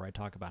design, where I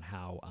talk about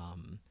how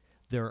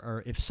there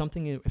are, if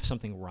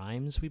something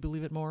rhymes, we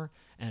believe it more,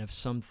 and if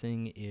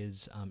something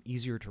is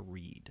easier to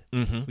read,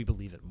 we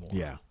believe it more.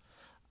 Yeah.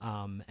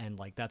 And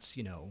like, that's,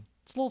 you know,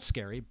 it's a little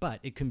scary, but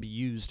it can be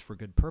used for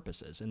good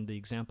purposes. And the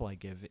example I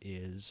give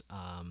is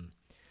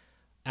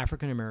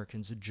African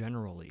Americans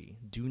generally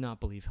do not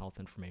believe health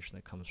information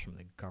that comes from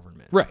the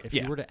government. Right, If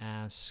yeah. you were to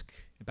ask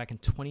back in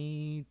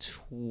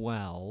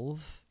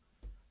 2012,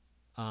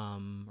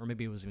 or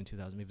maybe it was even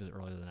 2000, maybe it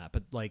was earlier than that,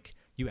 but like,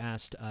 you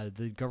asked,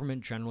 the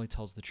government generally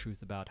tells the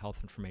truth about health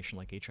information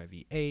like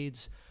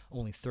HIV/AIDS.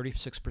 Only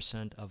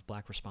 36% of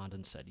black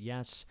respondents said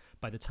yes.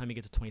 By the time you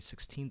get to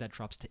 2016, that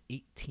drops to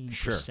 18%.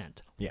 Sure.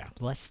 Yeah.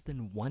 Less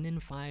than 1 in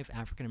 5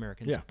 African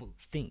Americans Yeah.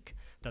 think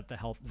that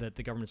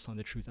the government's telling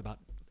the truth about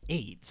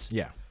AIDS.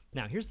 Yeah.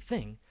 Now, here's the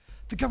thing.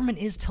 The government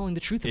is telling the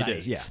truth about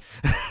is, AIDS.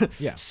 yeah.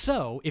 Yeah.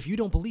 So, if you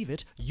don't believe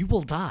it, you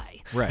will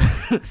die. Right.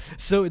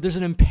 So, there's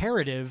an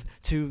imperative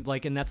to,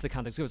 like, and that's the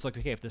context. It's like,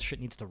 okay, if this shit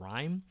needs to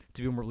rhyme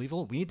to be more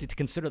believable, we need to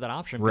consider that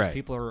option because Right.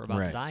 people are about to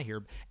Right. die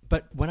here.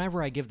 But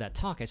whenever I give that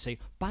talk, I say,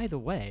 by the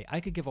way, I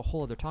could give a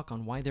whole other talk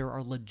on why there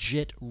are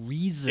legit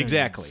reasons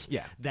Exactly,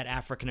 yeah. that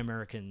African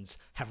Americans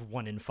have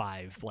 1 in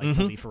 5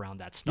 belief around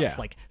that stuff. Yeah.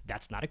 Like,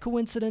 that's not a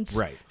coincidence.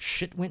 Right.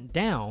 Shit went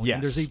down. Yes.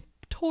 And there's a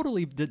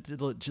totally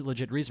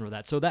legit reason for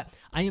that. So that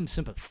I am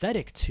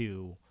sympathetic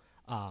to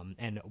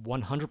And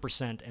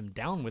 100% am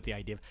down with the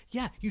idea of,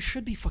 yeah, you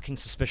should be fucking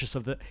suspicious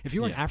of if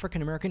you're an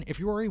African American, if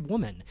you are a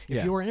woman,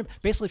 if you are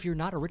basically if you're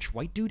not a rich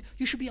white dude,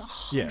 you should be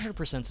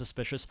 100%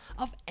 suspicious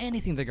of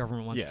anything the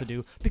government wants to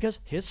do, because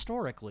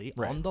historically,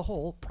 on the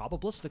whole,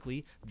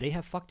 probabilistically, they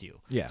have fucked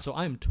you. Yeah. So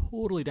I'm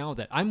totally down with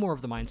that. I'm more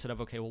of the mindset of,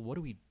 okay, well, what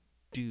do we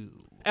do?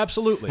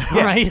 Absolutely.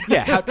 Yeah. Right?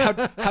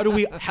 Yeah. How do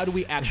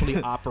we actually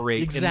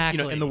operate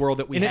exactly. in the world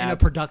that we have in a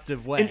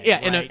productive way?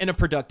 In a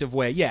productive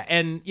way. Yeah.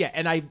 And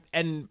I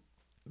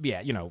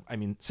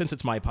mean, since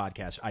it's my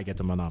podcast, I get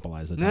to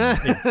monopolize the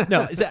time.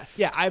 No, is that,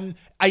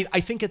 I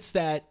think it's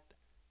that.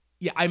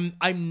 Yeah,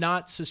 I'm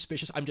not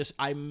suspicious.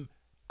 I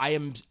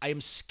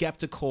am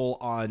skeptical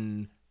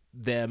on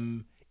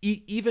them,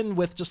 even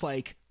with just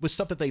like with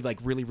stuff that they like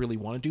really really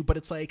want to do. But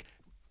it's like,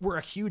 we're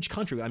a huge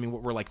country. I mean,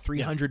 we're like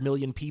 300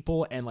 million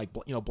people, and like,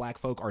 black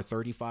folk are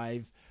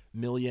 35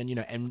 million.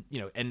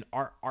 And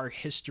our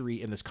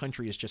history in this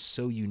country is just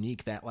so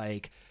unique that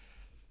like,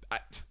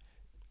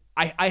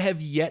 I have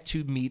yet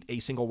to meet a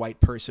single white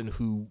person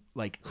who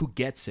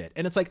gets it.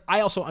 And it's like,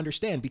 I also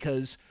understand,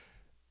 because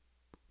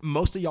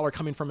most of y'all are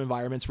coming from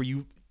environments where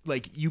you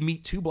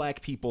meet two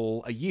black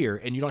people a year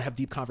and you don't have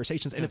deep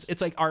conversations. And it's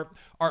like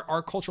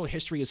our cultural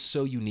history is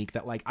so unique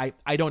that like,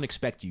 I don't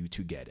expect you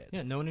to get it.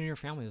 Yeah. No one in your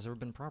family has ever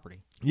been property.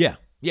 Yeah.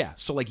 Yeah.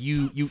 So like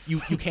you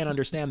can't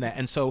understand that.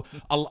 And so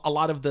a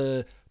lot of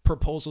the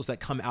proposals that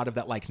come out of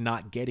that, like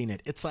not getting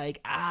it, it's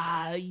like,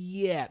 I'm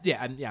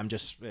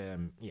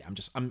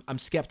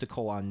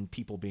skeptical on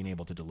people being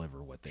able to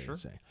deliver what they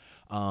say.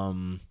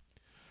 All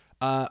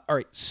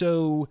right.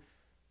 So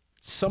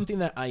something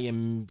that I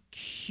am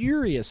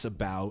curious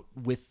about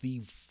with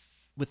the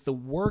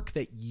work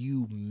that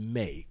you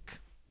make,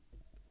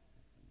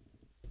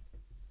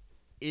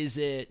 is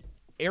it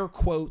air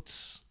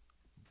quotes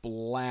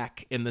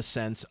black in the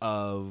sense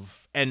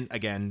of, and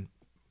again,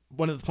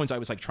 one of the points I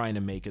was like trying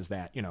to make is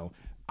that,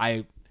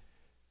 I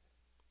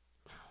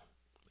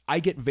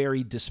get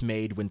very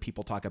dismayed when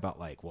people talk about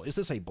like, well, is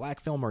this a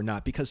black film or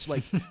not? Because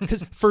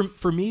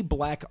for me,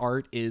 black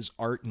art is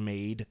art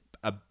made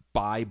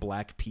by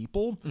black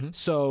people. Mm-hmm.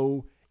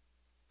 So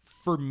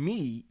for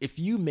me, if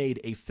you made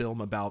a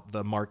film about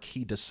the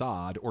Marquis de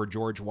Sade or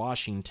George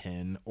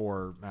Washington,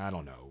 or I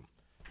don't know,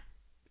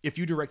 if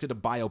you directed a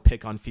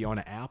biopic on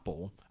Fiona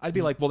Apple, I'd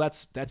be like, well,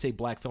 that's a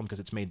black film because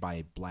it's made by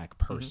a black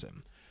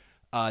person.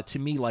 Mm-hmm. To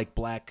me, like,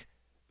 black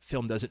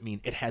film doesn't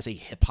mean it has a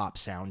hip hop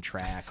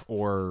soundtrack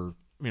or,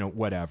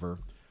 whatever.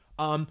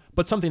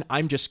 But something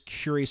I'm just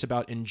curious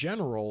about in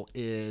general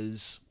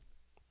is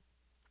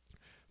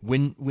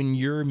when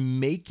you're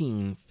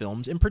making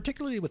films, and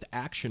particularly with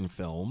action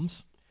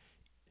films,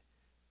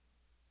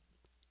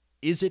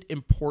 is it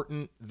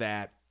important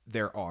that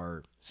there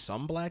are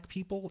some black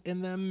people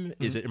in them?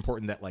 Mm-hmm. Is it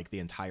important that like the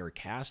entire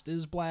cast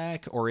is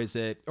black, or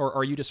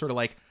are you just sort of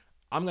like,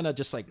 I'm going to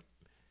just like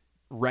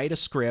write a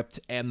script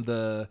and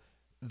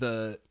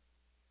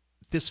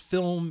this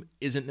film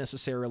isn't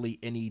necessarily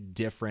any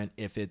different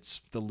if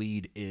the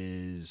lead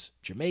is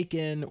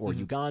Jamaican or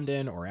mm-hmm.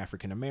 Ugandan or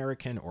African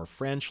American or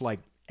French? Like,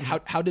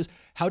 mm-hmm.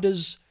 how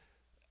does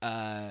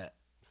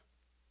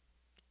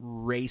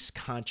race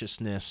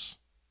consciousness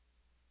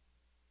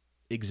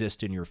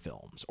exist in your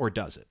films, or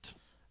does it?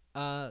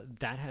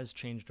 That has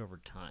changed over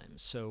time.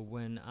 So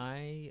when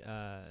I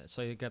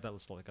got that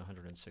list of like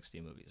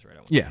 160 movies, right? I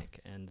want to make,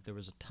 and there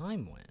was a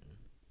time when,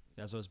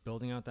 as I was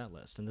building out that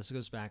list, and this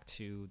goes back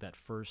to that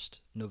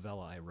first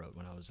novella I wrote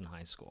when I was in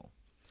high school,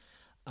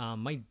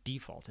 my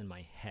default in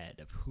my head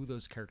of who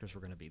those characters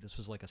were going to be, this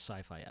was like a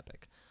sci-fi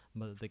epic,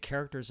 but the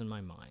characters in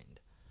my mind,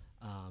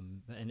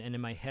 and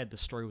in my head, the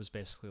story was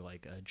basically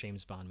like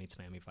James Bond meets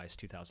Miami Vice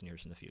 2,000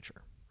 years in the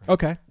future. Right?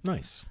 Okay,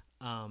 nice.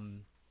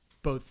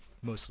 Both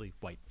mostly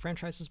white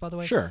franchises, by the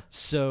way. Sure.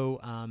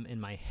 So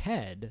in my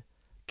head,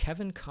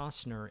 Kevin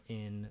Costner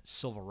in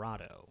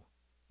Silverado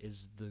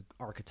is the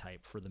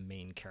archetype for the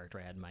main character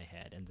I had in my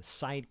head, and the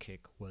sidekick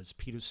was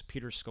Peter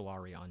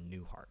Scolari on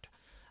Newhart.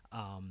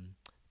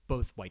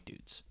 Both white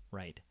dudes,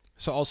 right?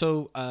 So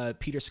also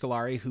Peter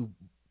Scolari, who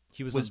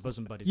he was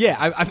bosom buddies.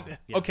 Yeah,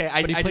 okay.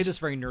 But he played this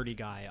very nerdy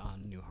guy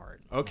on Newhart.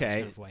 Okay, that's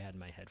kind of who I had in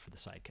my head for the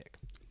sidekick.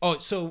 Oh,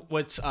 so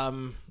what's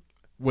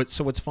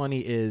funny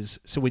is,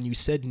 so when you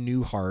said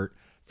Newhart,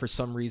 for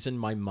some reason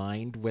my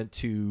mind went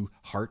to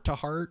Heart to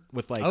Heart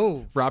with like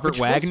Robert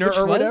Wagner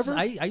or whatever.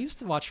 I used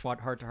to watch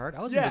Heart to Heart.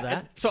 I was into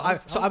that.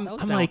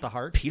 I'm like,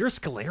 Peter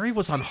Scolari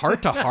was on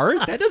Heart to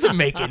Heart? That doesn't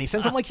make any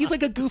sense. I'm like, he's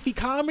like a goofy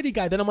comedy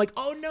guy. Then I'm like,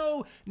 oh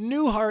no,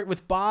 Newhart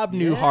with Bob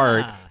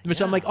Newhart,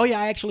 which I'm like, oh yeah,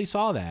 I actually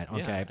saw that.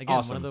 Okay, again,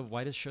 awesome. One of the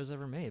whitest shows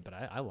ever made, but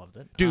I loved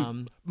it.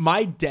 Dude,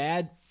 my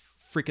dad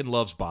freaking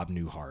loves Bob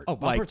Newhart. Oh,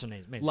 Bob Newhart's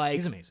amazing.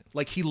 He's amazing.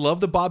 Like, he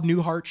loved the Bob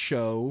Newhart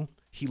show.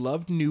 He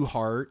loved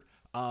Newhart.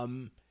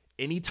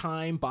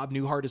 Anytime Bob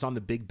Newhart is on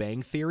The Big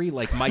Bang Theory,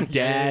 like my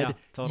dad,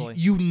 totally.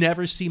 You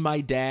never see my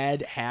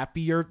dad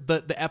happier.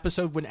 The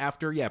episode when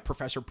after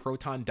Professor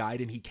Proton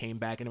died and he came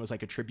back and it was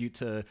like a tribute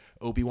to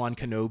Obi-Wan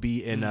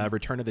Kenobi in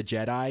Return of the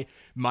Jedi,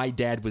 my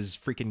dad was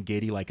freaking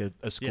giddy like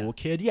a school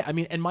kid. Yeah, I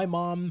mean, and my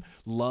mom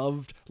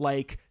loved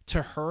like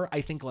to her,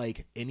 I think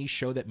like any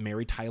show that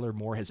Mary Tyler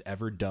Moore has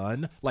ever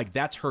done, like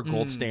that's her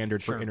gold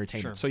standard for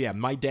entertainment. So yeah,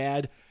 my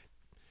dad,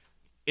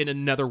 in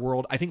another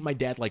world, I think my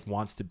dad like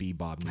wants to be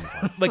Bob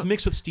Newhart, like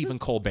mixed with Stephen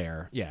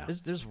Colbert. Yeah,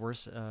 there's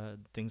worse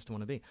things to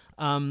want to be.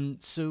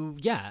 So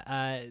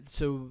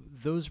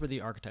those were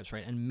the archetypes,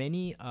 right? And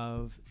many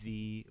of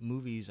the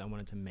movies I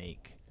wanted to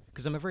make,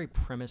 because I'm a very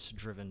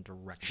premise-driven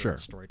director and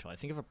storyteller. I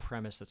think of a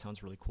premise that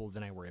sounds really cool,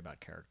 then I worry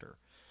about character.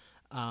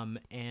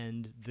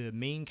 And the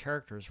main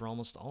characters were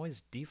almost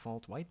always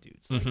default white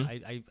dudes. Like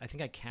I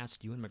think I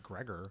cast Ewan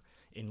McGregor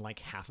in like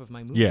half of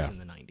my movies in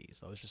the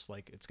 90s. I was just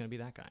like, it's going to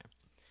be that guy.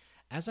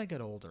 As I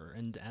get older,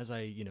 and as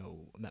I,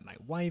 met my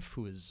wife,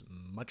 who is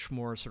much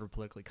more sort of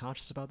politically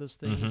conscious about those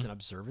things and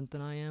observant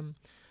than I am,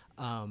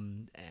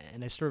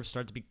 and I sort of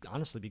started to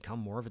honestly become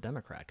more of a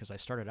Democrat, because I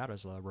started out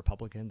as a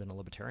Republican, then a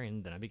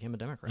Libertarian, then I became a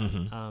Democrat.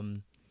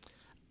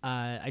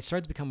 I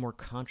started to become more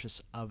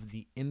conscious of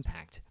the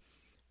impact,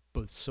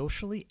 both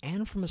socially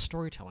and from a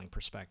storytelling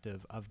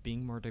perspective, of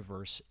being more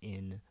diverse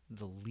in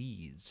the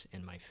leads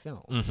in my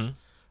films,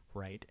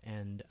 right?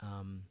 And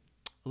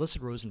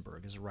Alyssa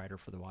Rosenberg is a writer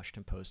for the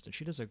Washington Post, and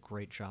she does a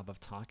great job of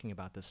talking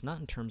about this,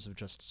 not in terms of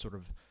just sort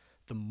of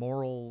the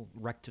moral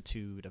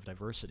rectitude of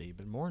diversity,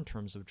 but more in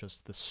terms of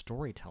just the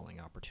storytelling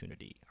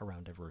opportunity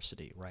around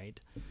diversity,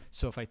 right?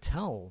 So if I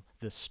tell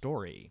this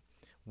story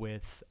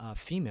with a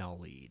female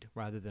lead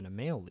rather than a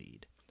male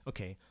lead,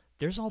 okay,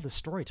 there's all the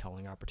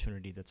storytelling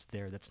opportunity that's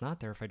there that's not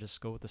there if I just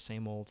go with the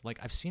same old, like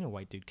I've seen a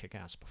white dude kick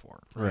ass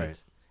before,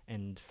 right?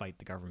 And fight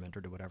the government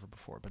or do whatever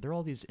before. But there are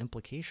all these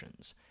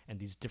implications and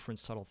these different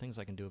subtle things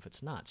I can do if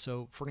it's not.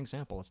 So, for an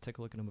example, let's take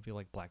a look at a movie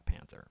like Black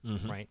Panther,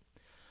 right?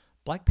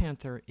 Black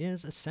Panther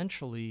is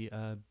essentially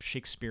a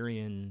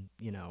Shakespearean,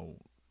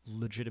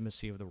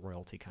 legitimacy of the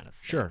royalty kind of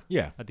thing. Sure,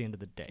 yeah. At the end of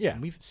the day. Yeah.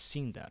 And we've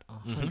seen that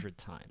 100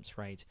 times,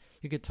 right?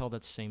 You could tell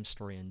that same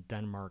story in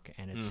Denmark,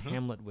 and it's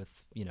Hamlet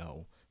with,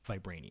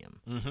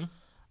 vibranium.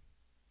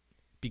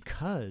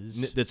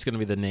 Because that's going to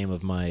be the name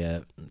of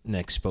my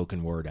next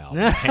spoken word album.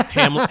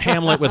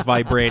 Hamlet with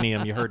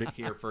vibranium. You heard it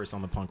here first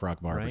on the Punk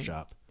Rock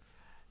Barbershop. Right?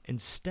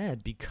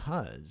 Instead,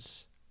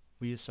 because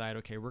we decide,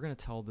 okay, we're going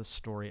to tell this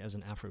story as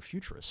an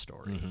Afrofuturist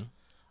story,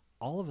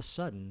 all of a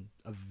sudden,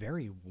 a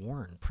very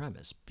worn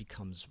premise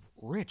becomes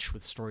rich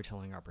with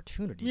storytelling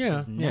opportunity.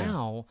 Because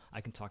now I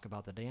can talk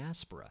about the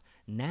diaspora.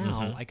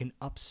 Now I can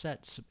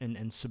upset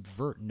and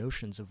subvert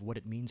notions of what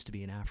it means to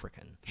be an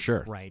African.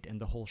 Sure. Right?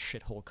 And the whole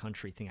shithole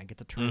country thing I get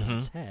to turn on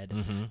its head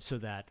so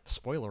that,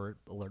 spoiler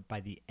alert, by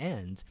the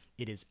end,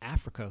 it is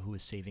Africa who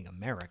is saving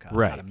America,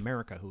 not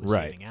America who is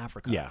saving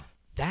Africa. Yeah.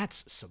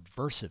 That's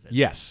subversive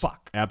as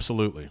fuck.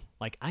 Absolutely.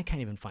 Like, I can't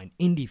even find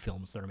indie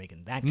films that are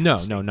making that kind of No,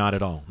 statement, not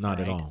at all.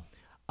 Not at all.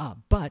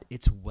 But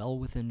it's well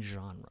within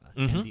genre.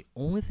 And the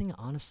only thing,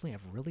 honestly,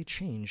 I've really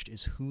changed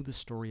is who the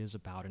story is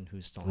about and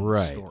who's telling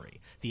the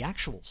story. The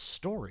actual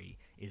story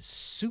is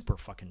super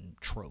fucking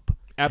trope.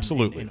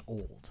 Absolutely. And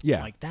old.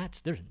 Yeah. Like,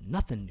 there's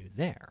nothing new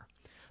there.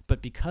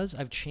 But because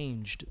I've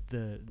changed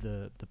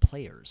the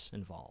players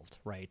involved,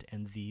 right,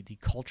 and the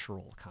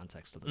cultural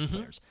context of those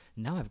players,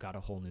 now I've got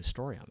a whole new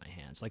story on my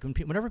hands. Like,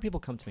 whenever people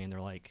come to me and they're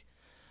like,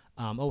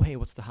 oh, hey,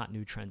 what's the hot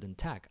new trend in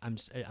tech? I'm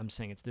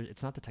saying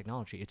it's not the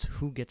technology. It's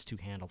who gets to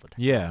handle the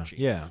technology.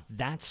 Yeah.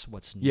 That's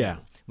what's new. Yeah.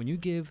 When you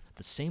give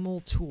the same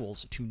old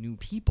tools to new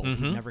people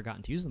who've never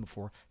gotten to use them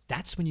before,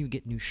 that's when you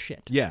get new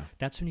shit. Yeah.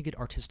 That's when you get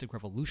artistic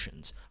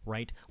revolutions,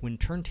 right? When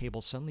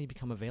turntables suddenly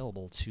become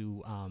available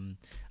to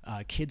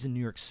kids in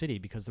New York City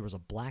because there was a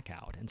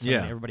blackout and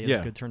suddenly everybody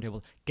has a good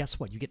turntable. Guess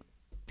what? You get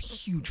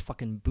huge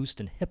fucking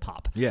boost in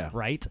hip-hop,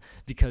 right?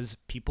 Because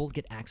people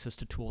get access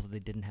to tools that they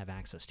didn't have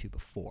access to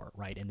before,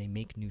 right? And they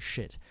make new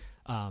shit,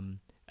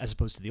 as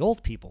opposed to the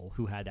old people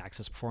who had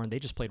access before and they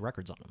just played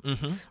records on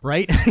them,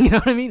 right? You know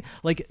what I mean?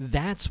 Like,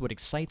 that's what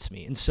excites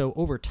me. And so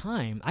over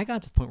time, I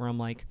got to the point where I'm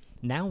like,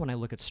 now when I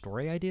look at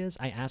story ideas,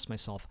 I ask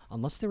myself,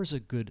 unless there is a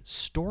good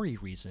story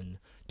reason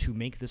to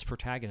make this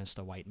protagonist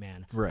a white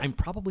man, I'm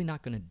probably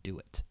not going to do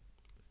it.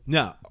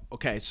 No.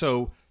 Okay,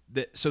 so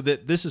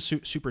this is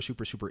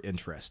super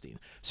interesting.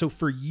 So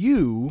for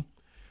you,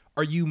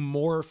 are you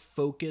more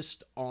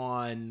focused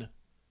on,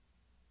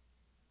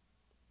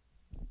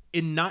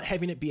 in not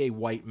having it be a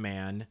white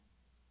man,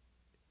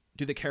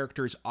 do the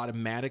characters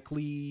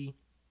automatically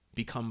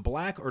become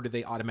black or do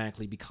they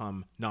automatically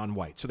become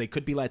non-white? So they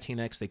could be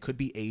Latinx, they could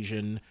be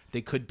Asian,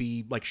 they could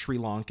be like Sri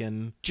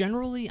Lankan.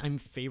 Generally, I'm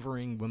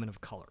favoring women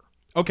of color.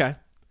 Okay.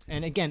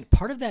 And again,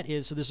 part of that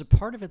is, so there's a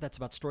part of it that's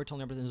about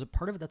storytelling, but there's a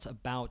part of it that's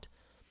about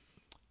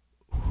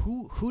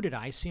who did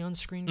I see on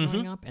screen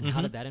growing up, and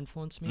how did that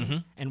influence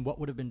me, and what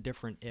would have been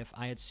different if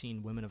I had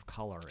seen women of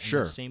color in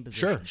the same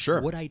position?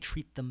 Sure. Would I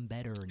treat them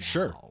better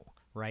now?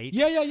 Right?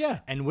 Yeah.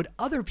 And would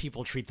other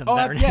people treat them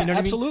better now? Yeah, you know what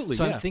absolutely. I mean?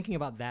 So I'm thinking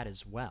about that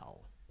as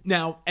well.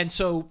 Now,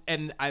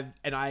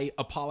 I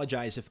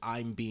apologize if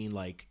I'm being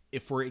like,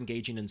 if we're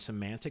engaging in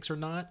semantics or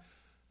not.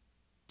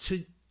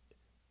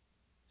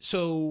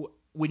 So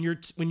when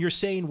you're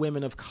saying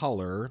women of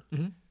color,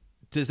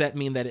 does that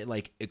mean that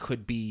it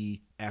could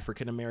be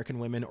African American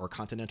women or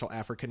continental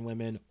African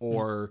women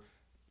or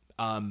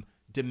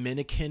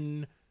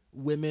Dominican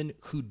women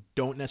who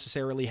don't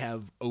necessarily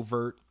have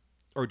overt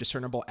or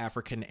discernible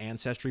African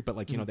ancestry, but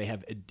like, you know, they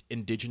have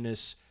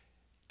indigenous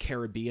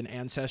Caribbean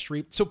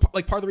ancestry. So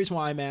like part of the reason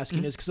why I'm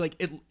asking is because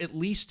like at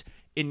least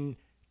in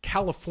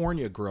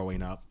California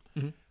growing up,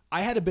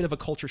 I had a bit of a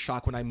culture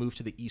shock when I moved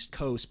to the East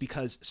Coast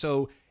because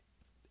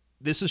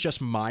this is just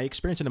my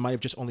experience, and it might have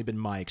just only been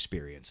my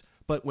experience.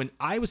 But when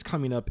I was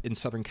coming up in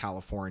Southern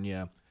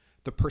California,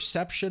 the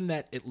perception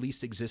that at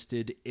least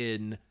existed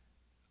in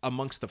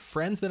amongst the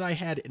friends that I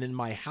had and in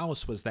my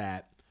house was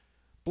that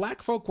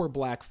black folk were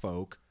black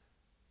folk,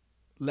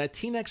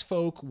 Latinx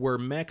folk were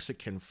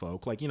Mexican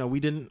folk. Like, you know,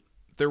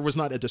 there was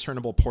not a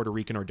discernible Puerto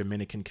Rican or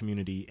Dominican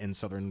community in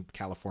Southern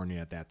California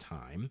at that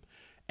time.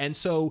 And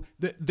so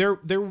their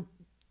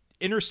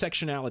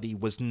intersectionality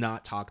was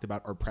not talked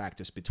about or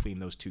practiced between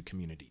those two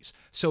communities.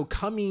 So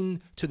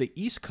coming to the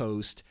East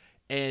Coast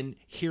and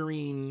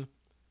hearing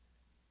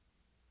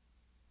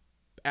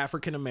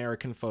African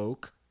American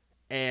folk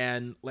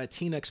and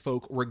Latinx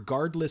folk,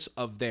 regardless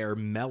of their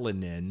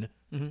melanin,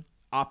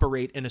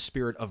 operate in a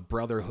spirit of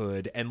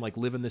brotherhood and like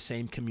live in the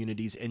same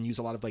communities and use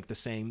a lot of like the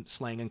same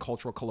slang and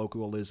cultural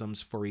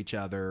colloquialisms for each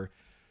other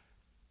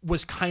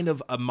was kind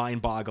of a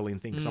mind-boggling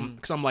thing.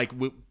 Because I'm like,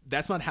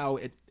 that's not how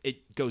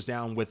it goes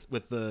down with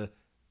the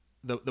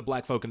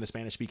black folk and the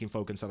Spanish-speaking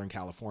folk in Southern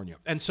California.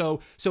 And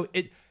so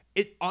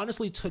it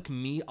honestly took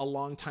me a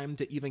long time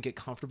to even get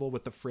comfortable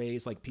with the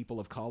phrase like people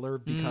of color,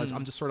 because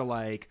I'm just sort of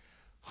like,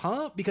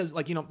 huh? Because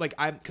like, you know, like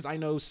I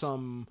know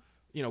some,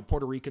 you know,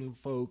 Puerto Rican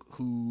folk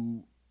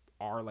who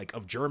are like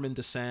of German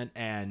descent,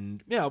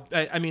 and, you know,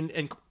 I mean,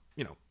 and,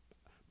 you know,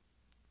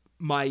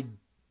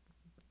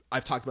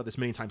 I've talked about this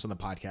many times on the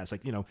podcast.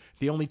 Like, you know,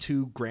 the only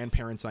two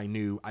grandparents I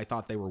knew, I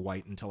thought they were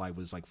white until I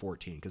was like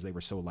 14 because they were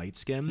so light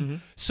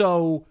skinned.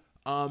 So,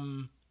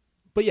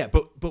 but yeah,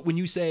 but when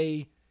you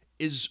say,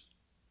 is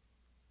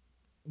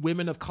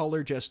women of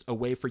color just a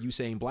way for you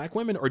saying black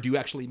women, or do you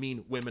actually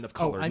mean women of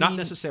color? Not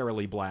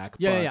necessarily black.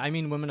 Yeah, I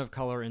mean women of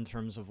color in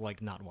terms of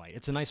like not white.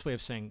 It's a nice way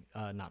of saying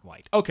not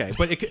white. Okay,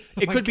 but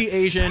it could be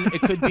Asian. It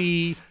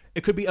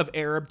could be of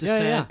Arab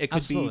descent. It could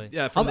absolutely.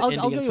 be from the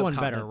Indian I'll give you one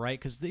subcontinent. better, right?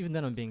 Because even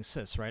then I'm being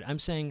cis, right? I'm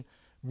saying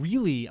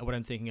really what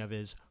I'm thinking of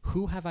is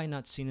who have I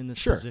not seen in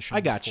this position I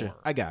got before? you.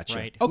 I got you.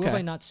 Right? Okay. Who have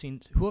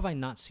I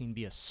not seen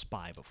be a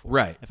spy before?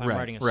 Right. If I'm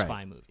writing a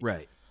spy movie.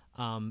 Right.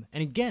 And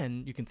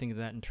again, you can think of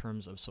that in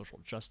terms of social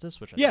justice,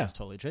 which I Yeah. think is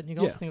totally legit. And you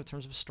can also think of it in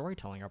terms of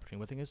storytelling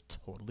opportunity, which I think is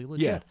totally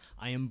legit. Yeah.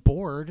 I am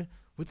bored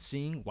with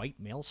seeing white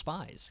male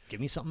spies. Give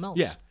me something else.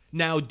 Yeah.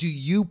 Now, do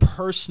you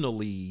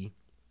personally,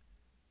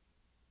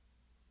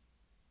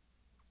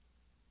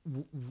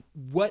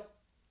 what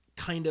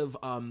kind of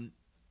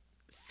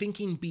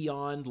thinking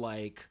beyond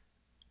like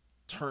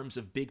terms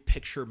of big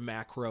picture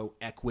macro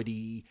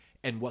equity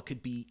and what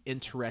could be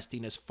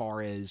interesting as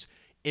far as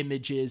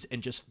images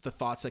and just the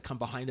thoughts that come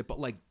behind it, but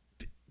like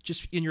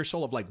just in your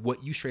soul of like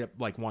what you straight up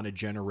like want to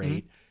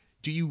generate,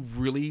 do you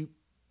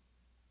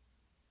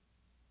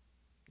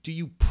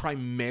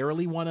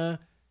primarily want to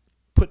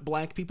put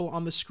black people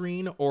on the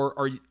screen,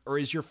 or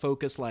is your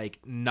focus like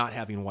not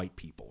having white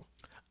people?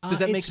 Does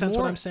that make sense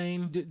what I'm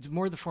saying?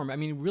 More the form. I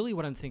mean, really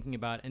what I'm thinking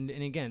about, and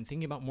again,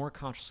 thinking about more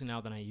consciously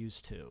now than I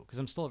used to, because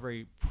I'm still a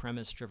very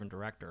premise-driven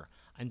director,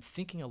 I'm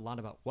thinking a lot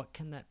about what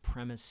can that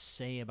premise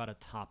say about a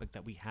topic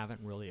that we haven't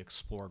really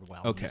explored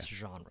well in this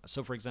genre.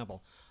 So, for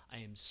example, I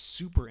am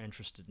super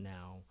interested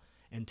now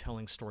in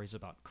telling stories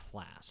about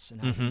class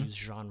and how to use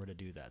genre to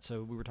do that.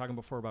 So we were talking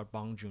before about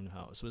Bong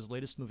Joon-ho. So his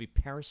latest movie,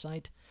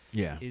 Parasite,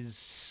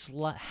 is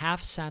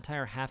half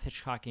satire, half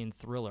Hitchcockian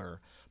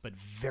thriller, but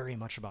very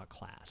much about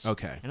class.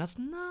 Okay. And that's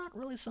not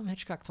really something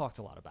Hitchcock talked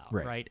a lot about,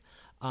 right?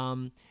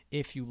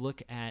 If you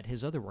look at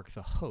his other work,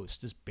 The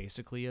Host is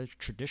basically a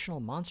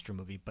traditional monster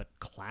movie, but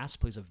class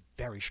plays a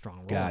very strong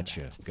role in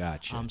that.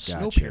 Gotcha.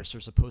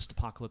 Snowpiercer's a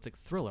post-apocalyptic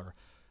thriller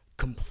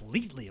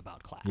completely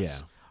about class. Yeah.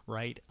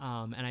 Right?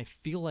 And I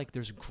feel like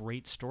there's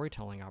great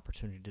storytelling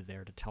opportunity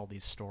there to tell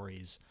these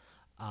stories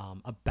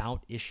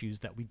about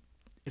issues that we,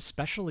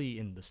 especially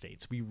in the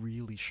States, we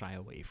really shy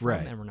away from,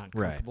 and we're not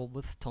comfortable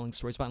with telling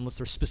stories about unless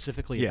they're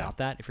specifically about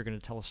that. If you're going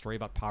to tell a story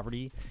about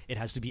poverty, it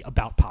has to be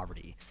about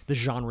poverty. The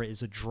genre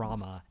is a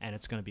drama, and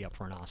it's going to be up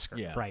for an Oscar,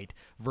 right?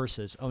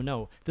 Versus, oh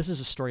no, this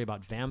is a story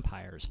about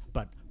vampires,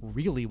 but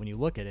really, when you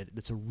look at it,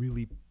 it's a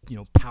really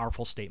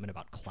powerful statement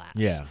about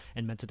class,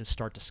 and meant to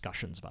start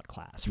discussions about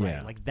class,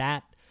 right? Like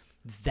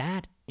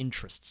that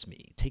interests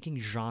me, taking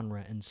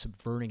genre and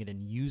subverting it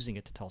and using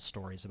it to tell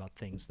stories about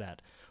things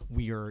that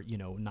we are,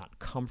 not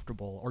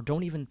comfortable or I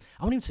won't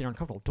even say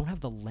uncomfortable, don't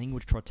have the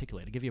language to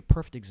articulate. I'll give you a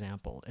perfect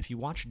example. If you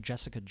watch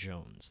Jessica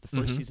Jones, the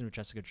first season of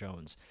Jessica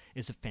Jones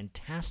is a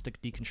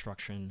fantastic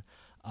deconstruction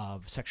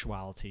of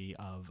sexuality,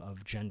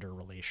 of gender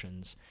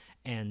relations.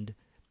 And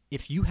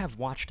if you have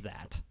watched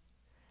that,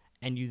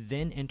 and you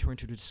then enter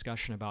into a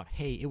discussion about,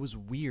 hey, it was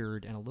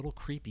weird and a little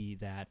creepy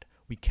that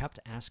we kept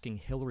asking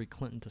Hillary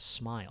Clinton to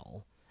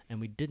smile,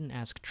 and we didn't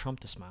ask Trump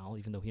to smile,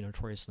 even though he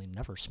notoriously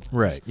never smiles.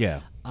 Right,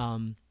 yeah.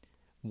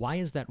 Why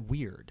is that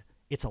weird?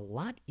 it's a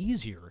lot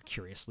easier,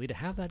 curiously, to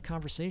have that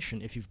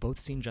conversation if you've both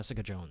seen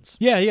Jessica Jones.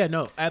 Yeah,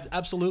 no,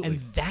 absolutely.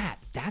 And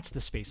that's the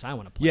space I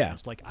want to play. Yeah.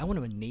 It's like I want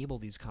to enable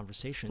these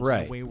conversations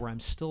Right. in a way where I'm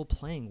still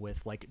playing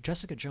with, like,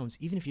 Jessica Jones,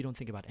 even if you don't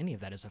think about any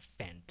of that, is a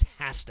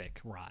fantastic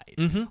ride.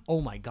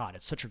 Oh my God,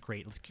 it's such a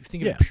great, like, you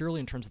think of it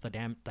purely in terms of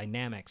the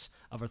dynamics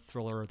of a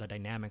thriller, or the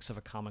dynamics of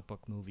a comic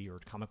book movie or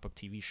comic book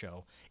TV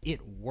show.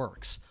 It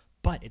works,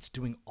 but it's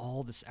doing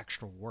all this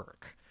extra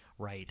work.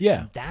 Right.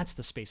 Yeah. And that's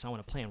the space I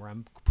want to play in, where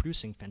I'm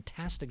producing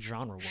fantastic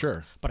genre work.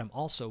 Sure. But I'm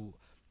also,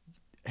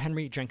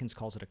 Henry Jenkins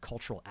calls it a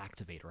cultural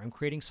activator. I'm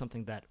creating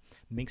something that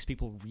makes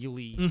people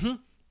really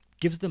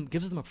gives them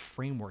a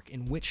framework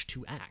in which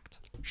to act.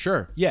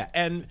 Sure. Yeah.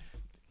 And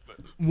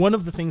one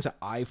of the things that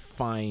I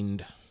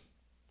find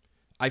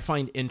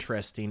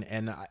interesting,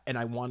 and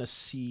I want to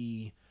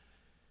see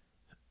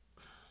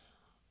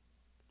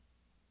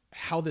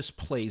how this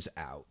plays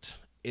out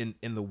in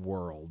the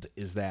world,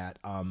 is that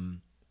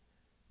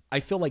I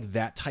feel like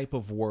that type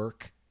of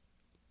work,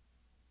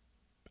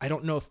 I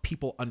don't know if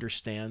people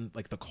understand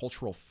like the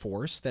cultural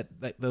force that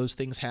those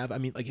things have. I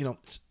mean, like,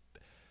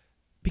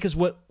 because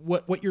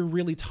what you're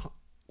really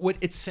what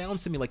it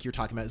sounds to me like you're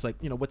talking about is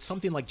like, what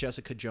something like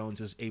Jessica Jones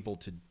is able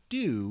to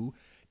do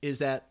is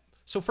that,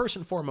 so first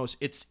and foremost,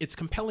 it's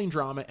compelling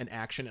drama and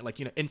action, and, like,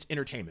 it's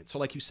entertainment. So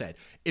like you said,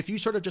 if you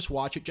sort of just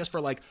watch it just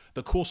for like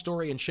the cool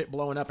story and shit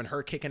blowing up and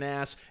her kicking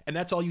ass, and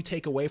that's all you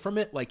take away from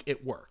it, like,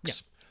 it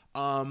works.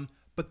 Yeah.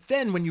 But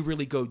then when you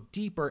really go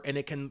deeper, and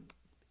it can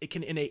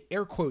in a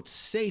air quotes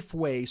safe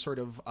way sort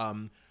of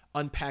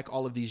unpack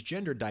all of these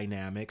gender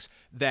dynamics,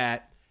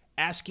 that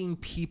asking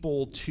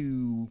people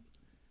to,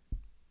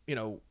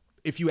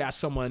 if you ask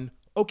someone,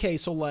 okay,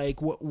 so like,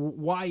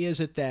 why is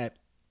it that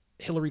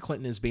Hillary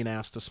Clinton is being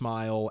asked to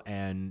smile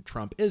and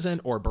Trump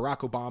isn't, or Barack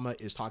Obama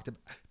is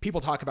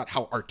people talk about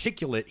how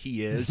articulate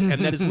he is,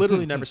 and that is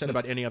literally never said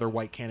about any other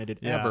white candidate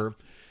ever.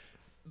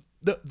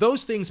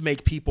 Those things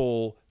make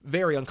people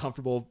very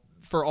uncomfortable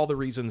for all the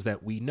reasons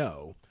that we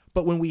know.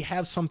 But when we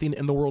have something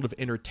in the world of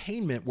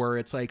entertainment where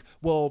it's like,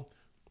 well,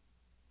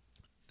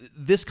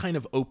 this kind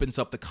of opens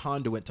up the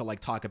conduit to like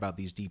talk about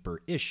these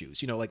deeper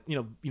issues,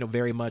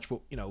 very much,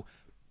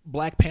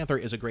 Black Panther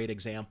is a great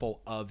example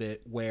of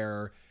it,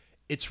 where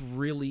it's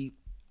really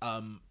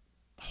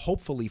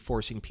hopefully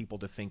forcing people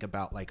to think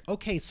about like,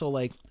 okay, so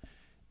like,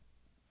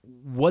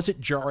 was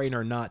it jarring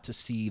or not to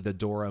see the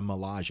Dora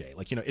Milaje?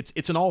 Like,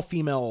 it's an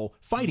all-female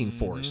fighting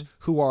force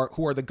who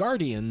are the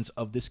guardians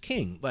of this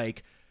king.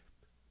 Like,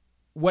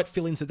 what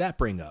feelings did that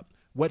bring up?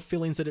 What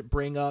feelings did it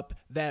bring up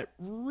that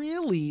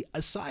really,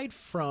 aside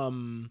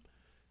from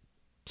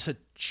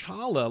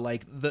T'Challa,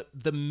 like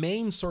the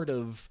main sort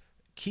of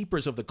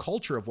keepers of the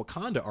culture of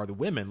Wakanda are the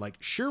women. Like,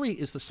 Shuri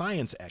is the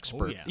science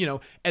expert,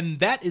 and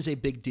that is a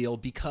big deal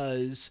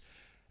because,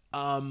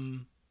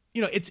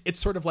 it's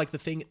sort of like the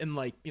thing in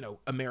like,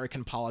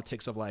 American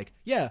politics of like,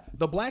 yeah,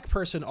 the black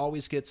person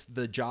always gets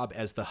the job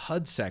as the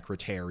HUD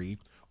secretary,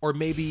 or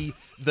maybe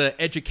the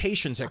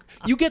education secretary.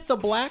 You get the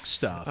black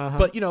stuff,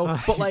 but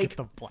but like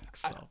the black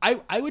stuff.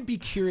 I would be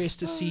curious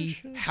to see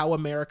how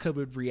America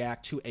would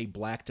react to a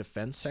black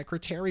defense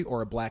secretary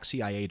or a black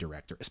CIA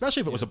director,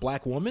 especially if it was a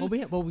black woman.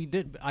 We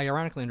did,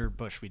 ironically, under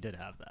Bush, we did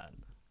have that.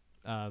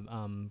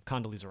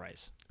 Condoleezza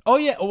Rice. Oh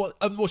yeah.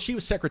 Well, she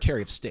was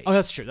Secretary of State. Oh,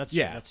 that's true. That's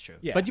Yeah. true. That's true.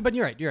 Yeah. But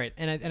you're right. You're right.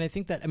 And I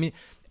think that, I mean,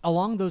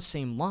 along those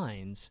same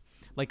lines,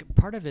 like,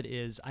 part of it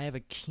is I have a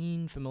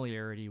keen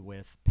familiarity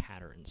with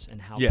patterns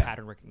and how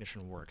pattern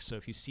recognition works. So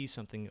if you see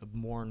something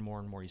more and more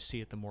and more you see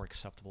it, the more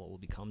acceptable it will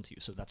become to you.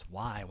 So that's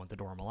why I want the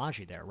Dora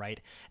Milaje there, right?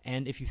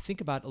 And if you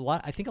think about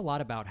I think a lot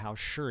about how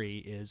Shuri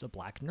is a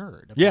black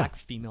nerd, a black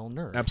female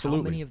nerd.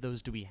 Absolutely. How many of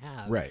those do we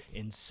have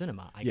in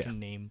cinema? I can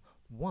name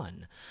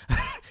one.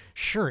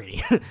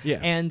 Shuri. Yeah.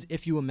 And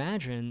if you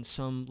imagine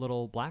some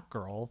little black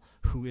girl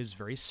who is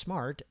very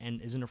smart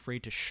and isn't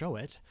afraid to show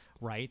it,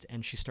 right?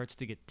 And she starts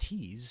to get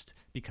teased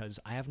because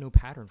I have no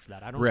pattern for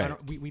that.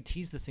 We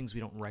tease the things we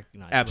don't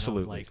recognize.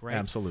 Absolutely. We don't like, right?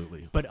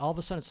 Absolutely. But all of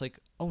a sudden it's like,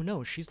 oh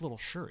no, she's little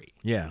Shuri.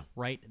 Yeah.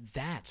 Right?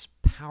 That's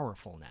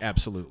powerful now.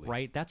 Absolutely.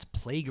 Right? That's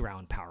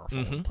playground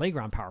powerful.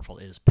 Playground powerful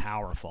is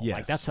powerful. Yes.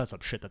 Like, that sets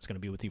up shit that's going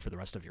to be with you for the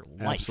rest of your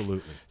life.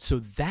 Absolutely. So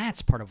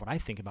that's part of what I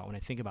think about when I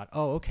think about,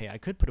 oh, okay, I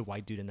could put a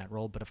white dude in that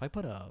role, but if I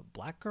put a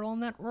black girl in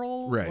that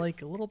role,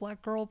 like a little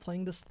black girl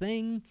playing this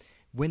thing,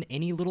 when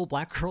any little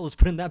black girl is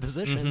put in that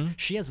position,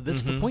 she has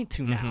this to point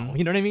to now.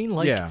 You know what I mean?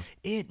 Like,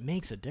 it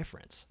makes a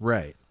difference.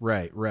 Right.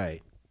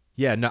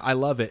 Yeah, no, I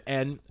love it.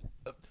 And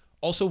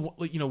also,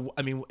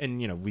 I mean,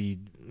 and, we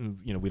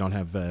don't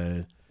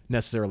have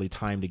necessarily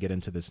time to get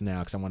into this now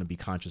because I want to be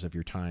conscious of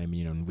your time,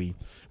 and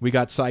we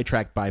got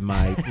sidetracked by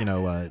my,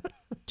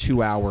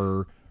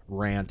 2-hour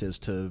rant as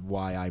to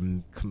why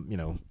I'm,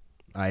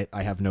 I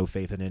have no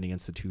faith in any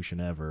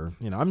institution ever.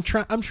 I'm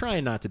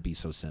trying not to be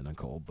so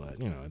cynical, but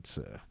it's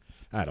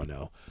I don't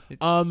know.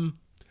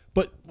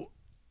 But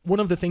one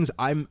of the things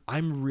I'm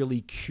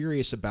really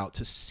curious about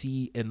to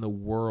see in the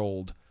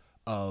world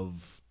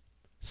of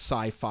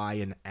sci-fi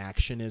and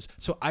action is,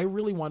 so I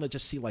really want to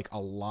just see like a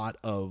lot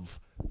of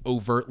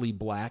overtly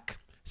black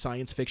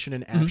science fiction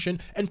and action,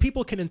 and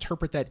people can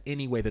interpret that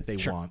any way that they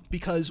want.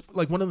 Because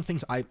like one of the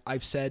things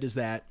I've said is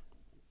that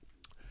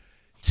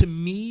to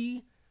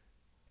me,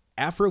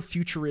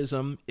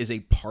 Afrofuturism is a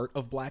part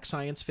of Black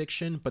science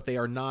fiction, but they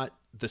are not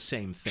the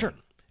same thing. Sure.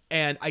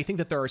 And I think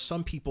that there are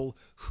some people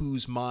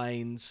whose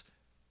minds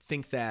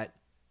think that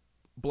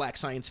Black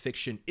science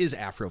fiction is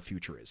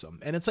Afrofuturism.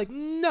 And it's like,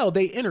 no,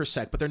 they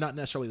intersect, but they're not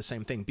necessarily the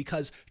same thing.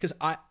 Because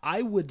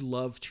I would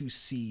love to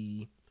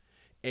see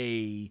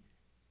a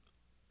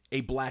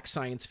Black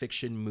science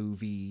fiction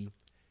movie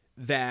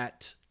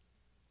that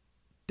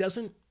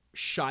doesn't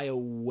shy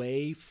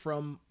away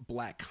from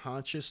Black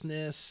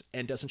consciousness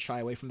and doesn't shy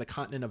away from the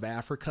continent of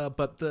Africa.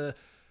 But the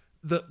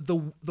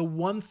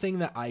one thing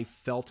that I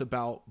felt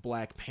about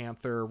Black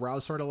Panther, where I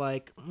was sort of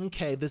like,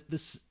 okay,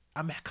 this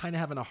I'm kind of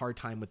having a hard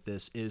time with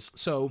this, is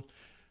so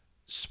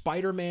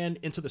Spider-Man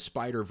Into the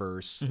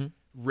Spider-Verse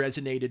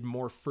resonated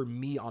more for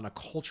me on a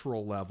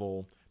cultural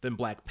level than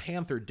Black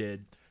Panther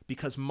did,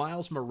 because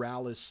Miles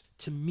Morales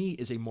to me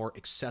is a more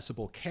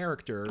accessible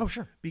character. Oh,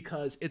 sure.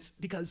 Because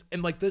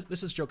and like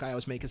this is a joke I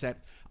always make, is that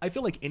I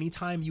feel like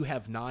anytime you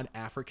have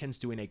non-Africans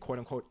doing a quote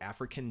unquote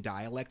African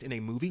dialect in a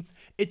movie,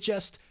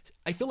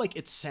 I feel like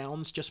it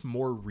sounds just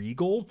more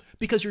regal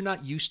because you're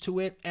not used to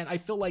it. And I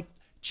feel like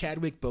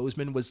Chadwick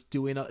Boseman was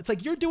doing it's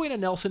like you're doing a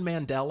Nelson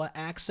Mandela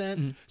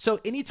accent.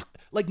 So anytime,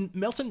 like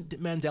Nelson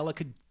Mandela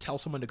could tell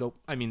someone to go,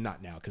 I mean,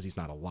 not now because he's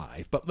not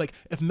alive, but like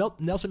if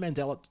Nelson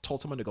Mandela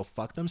told someone to go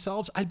fuck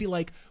themselves, I'd be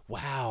like,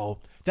 wow,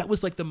 that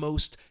was like the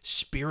most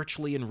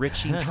spiritually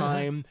enriching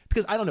time.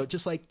 Because I don't know,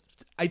 just like,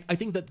 I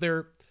think that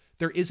there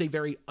is a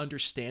very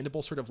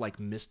understandable sort of like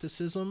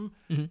mysticism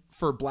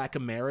for Black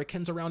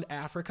Americans around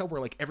Africa,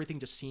 where like everything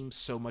just seems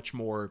so much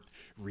more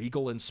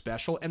regal and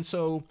special. And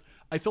so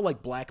I feel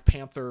like Black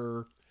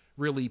Panther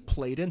really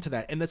played into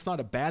that. And that's not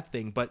a bad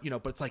thing, but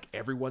but it's like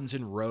everyone's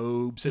in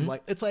robes and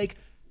like, it's like,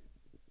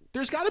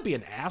 there's got to be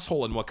an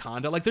asshole in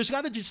Wakanda. Like there's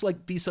got to just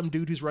like be some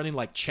dude who's running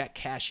like check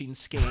cashing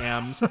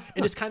scams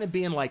and just kind of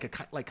being like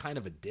kind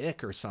of a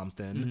dick or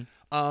something.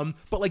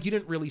 But like you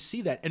didn't really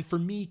see that. And for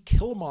me,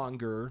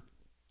 Killmonger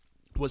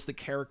was the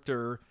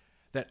character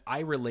that I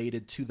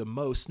related to the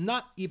most,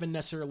 not even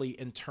necessarily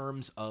in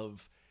terms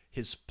of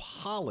his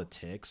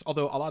politics,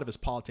 although a lot of his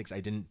politics I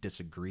didn't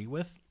disagree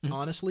with,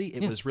 honestly.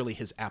 It was really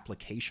his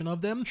application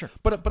of them. Sure.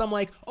 But I'm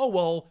like, oh,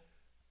 well,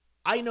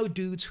 I know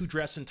dudes who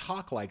dress and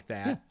talk like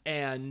that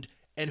and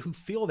who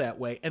feel that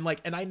way. And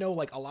I know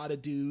like a lot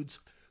of dudes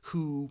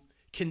who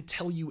can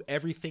tell you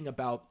everything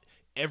about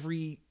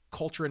every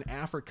culture in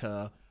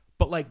Africa,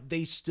 but like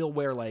they still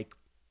wear like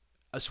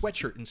a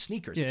sweatshirt and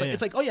sneakers.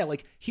 It's like, oh yeah,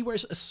 like he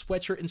wears a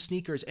sweatshirt and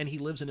sneakers and he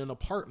lives in an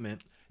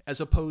apartment, as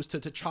opposed to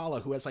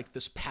T'Challa, who has like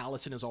this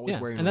palace and is always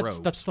wearing and robes.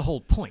 That's the whole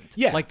point.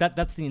 Yeah. Like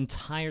that's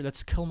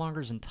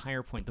Killmonger's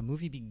entire point. The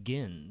movie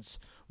begins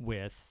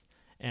with,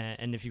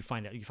 and if you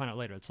find out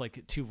later, it's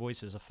like two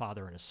voices, a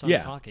father and a son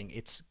talking.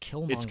 It's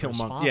Killmonger's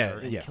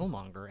father and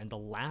Killmonger, and the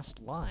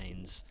last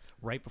lines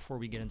right before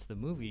we get into the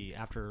movie,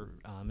 after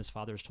his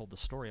father's told the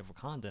story of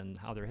Wakanda and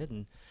how they're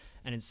hidden,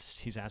 and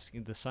he's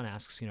asking, the son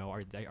asks,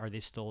 are they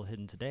still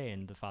hidden today?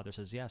 And the father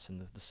says yes,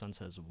 and the son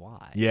says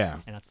why? Yeah.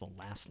 And that's the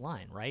last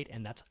line, right?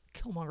 And that's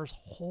Killmonger's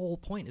whole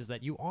point, is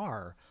that you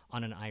are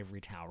on an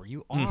ivory tower,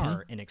 you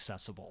are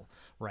inaccessible,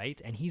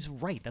 right? And he's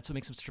right. That's what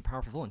makes him such a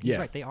powerful villain. He's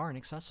right. They are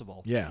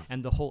inaccessible. Yeah.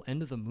 And the whole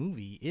end of the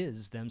movie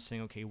is them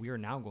saying, okay, we are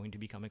now going to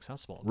become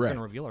accessible. We're going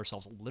to reveal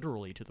ourselves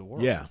literally to the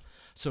world. Yeah.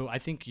 So I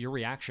think your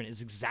reaction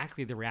is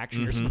exactly the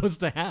reaction you're supposed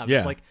to have. Yeah.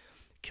 It's like,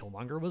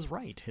 Killmonger was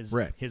right.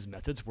 His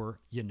methods were,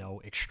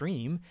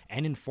 extreme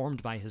and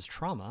informed by his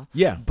trauma.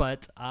 Yeah.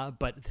 But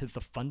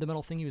the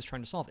fundamental thing he was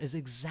trying to solve is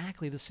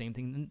exactly the same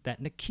thing that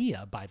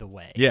Nakia, by the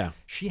way. Yeah.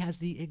 She has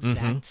the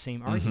exact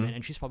same argument,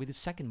 and she's probably the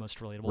second most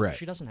relatable. Right.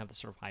 She doesn't have the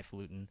sort of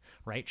highfalutin,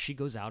 right? She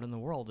goes out in the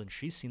world and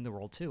she's seen the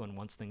world too and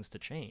wants things to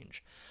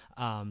change.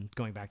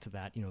 Going back to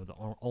that,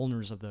 the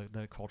owners of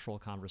the cultural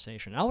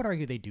conversation. I would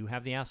argue they do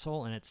have the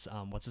asshole, and it's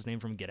what's his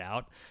name from Get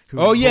Out?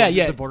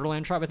 The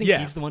Borderland tribe. I think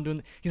he's the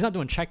one he's not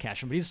doing check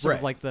cashing, but he's sort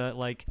of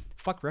like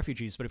fuck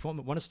refugees. But if you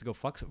want us to go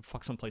fuck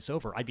someplace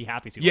over, I'd be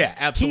happy to. Yeah,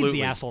 absolutely.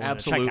 He's the asshole in a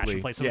check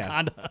cashing place in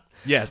Wakanda.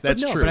 Yes,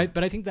 that's true.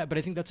 But I think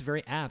that's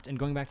very apt. And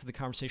going back to the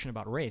conversation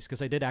about race,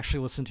 because I did actually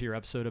listen to your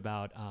episode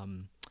about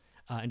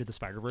Into the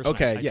Spider-Verse.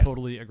 Okay, I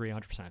totally agree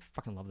 100%. I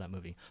fucking love that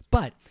movie.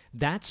 But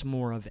that's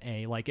more of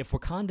a, like, if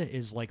Wakanda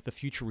is like the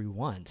future we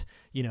want,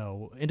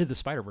 Into the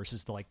Spider-Verse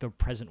is the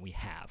present we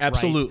have.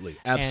 Absolutely,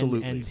 right?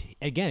 absolutely. And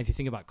again, if you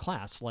think about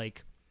class,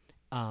 like,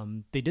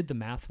 they did the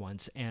math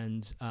once,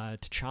 and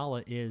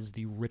T'Challa is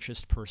the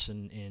richest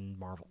person in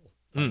Marvel.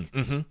 Like,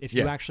 if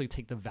you actually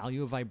take the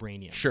value of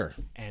vibranium, sure,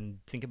 and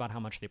think about how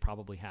much they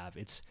probably have,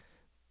 it's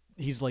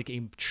he's like a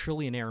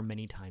trillionaire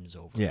many times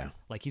over. Yeah.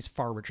 Like he's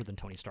far richer than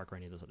Tony Stark or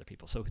any of those other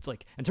people. So it's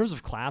like, in terms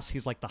of class,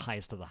 he's like the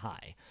highest of the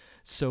high.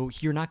 So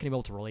you're not going to be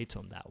able to relate to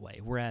him that way.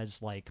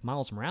 Whereas like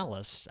Miles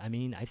Morales, I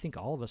mean, I think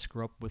all of us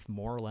grew up with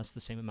more or less the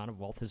same amount of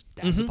wealth. His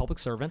dad's a public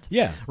servant.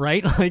 Yeah.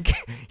 Right? Like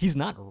he's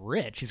not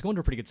rich. He's going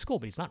to a pretty good school,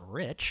 but he's not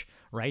rich.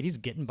 Right? He's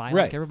getting by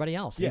like everybody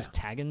else. Yeah. He's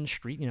tagging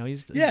street,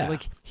 he's Yeah.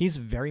 like, he's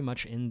very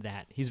much in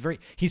that.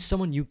 He's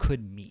someone you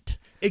could meet.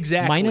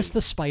 Exactly. Minus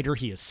the spider,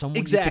 he is someone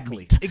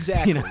Exactly. you could meet.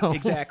 Exactly.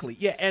 Exactly.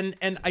 Yeah.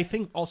 And I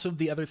think also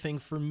the other thing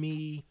for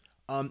me,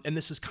 and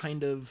this is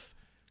kind of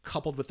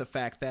coupled with the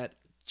fact that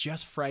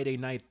just Friday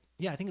night,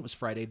 I think it was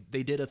Friday,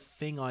 they did a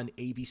thing on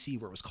ABC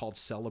where it was called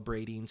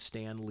Celebrating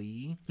Stan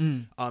Lee.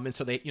 And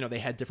so they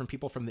had different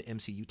people from the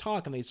MCU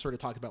talk, and they sort of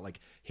talked about like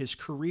his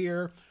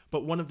career.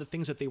 But one of the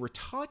things that they were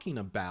talking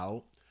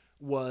about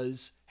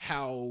was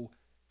how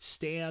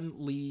Stan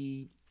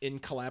Lee, in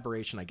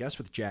collaboration, I guess,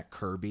 with Jack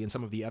Kirby and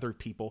some of the other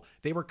people,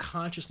 they were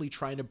consciously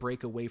trying to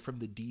break away from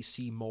the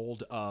DC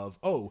mold of,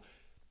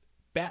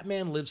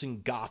 Batman lives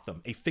in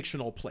Gotham, a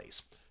fictional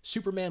place.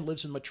 Superman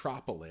lives in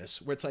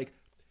Metropolis, where it's like,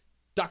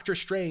 Doctor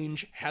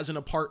Strange has an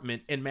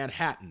apartment in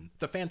Manhattan.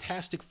 The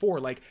Fantastic Four,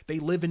 like, they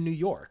live in New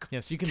York.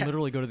 Yes, you can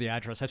literally go to the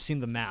address. I've seen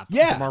the map,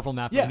 Yeah. the Marvel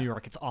map of New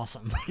York. It's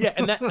awesome. Yeah,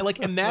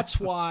 and that's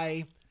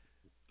why,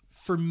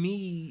 for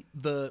me,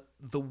 the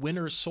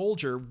Winter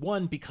Soldier,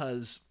 one,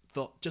 because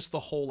the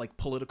whole like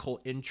political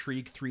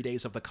intrigue, 3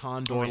 days of the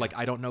Condor, like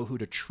I don't know who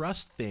to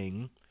trust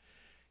thing.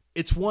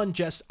 It's one,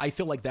 just I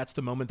feel like that's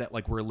the moment that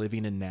like we're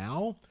living in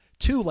now.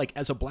 Two, like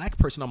as a black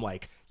person, I'm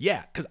like,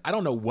 yeah, because I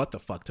don't know what the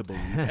fuck to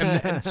believe.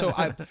 And so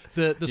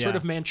the sort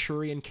of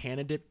Manchurian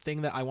Candidate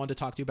thing that I wanted to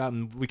talk to you about,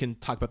 and we can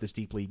talk about this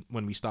deeply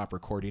when we stop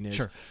recording,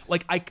 is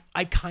like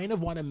I kind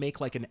of want to make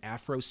like an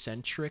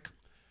Afrocentric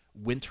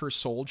Winter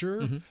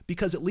Soldier,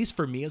 because at least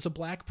for me as a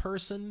black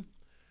person,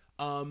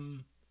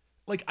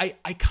 like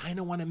I kind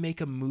of want to make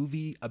a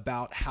movie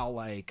about how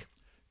like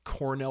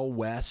Cornel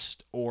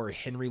West or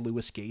Henry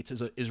Louis Gates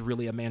is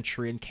really a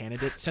Manchurian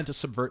Candidate sent to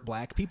subvert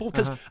black people,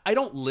 because I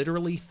don't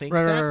literally think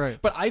that,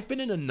 but I've been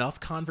in enough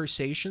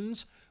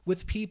conversations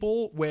with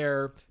people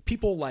where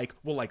people like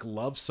will like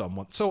love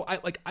someone. So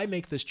I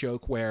make this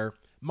joke where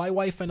my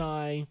wife and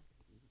I,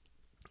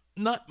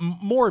 not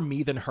more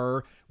me than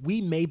her, we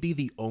may be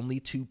the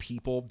only two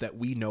people that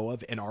we know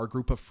of in our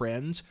group of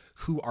friends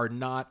who are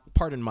not,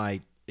 pardon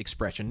my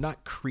expression,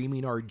 not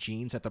creaming our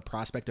jeans at the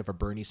prospect of a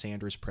Bernie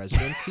Sanders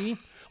presidency.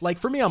 Like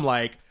for me, I'm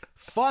like,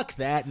 fuck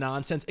that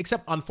nonsense,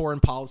 except on foreign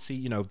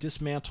policy,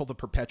 dismantle the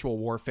perpetual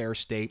warfare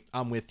state.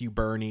 I'm with you,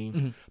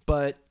 Bernie.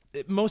 But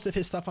most of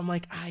his stuff, I'm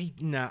like, I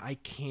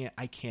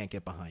can't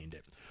get behind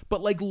it.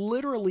 But like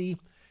literally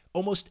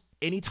almost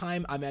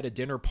anytime I'm at a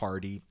dinner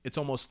party, it's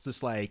almost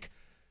just like,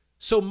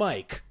 so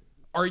Mike,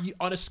 are you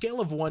on a scale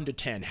of 1 to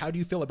 10? How do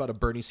you feel about a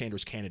Bernie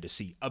Sanders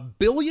candidacy? 1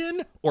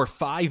 billion or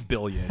 5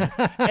 billion?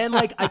 And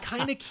like, I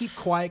kind of keep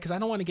quiet because I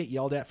don't want to get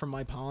yelled at from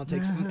my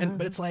politics.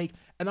 But it's like,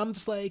 and I'm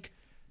just like,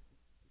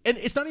 and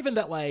it's not even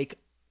that like,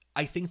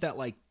 I think that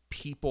like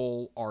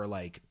people are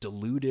like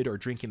deluded or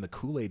drinking the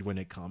Kool-Aid when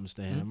it comes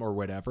to him or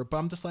whatever. But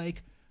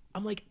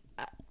I'm like,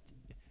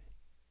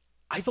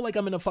 I feel like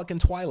I'm in a fucking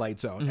Twilight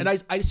Zone. And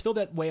I just feel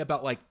that way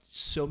about like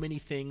so many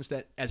things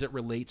that as it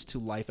relates to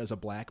life as a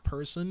black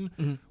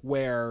person,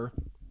 where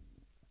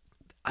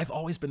I've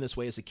always been this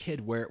way as a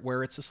kid,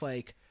 where it's just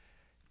like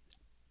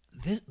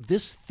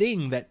this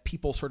thing that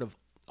people sort of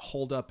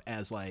hold up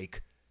as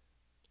like,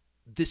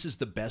 this is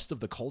the best of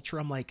the culture.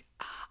 I'm like,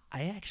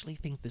 I actually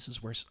think this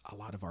is where a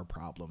lot of our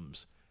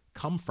problems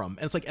come from.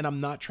 And it's like, and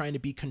I'm not trying to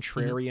be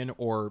contrarian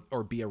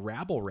or be a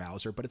rabble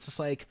rouser, but it's just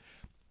like,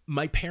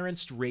 my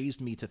parents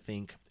raised me to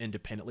think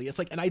independently. It's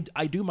like, and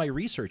I do my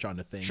research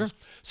onto things. Sure.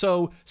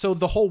 So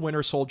the whole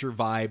Winter Soldier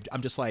vibe,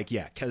 I'm just like,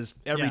 because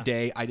every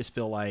day I just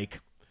feel like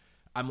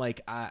I'm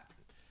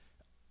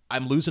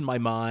losing my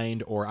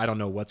mind, or I don't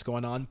know what's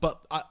going on.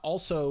 But I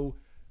also,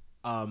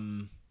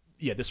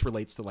 this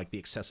relates to like the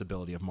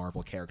accessibility of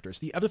Marvel characters.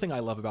 The other thing I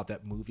love about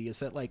that movie is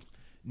that like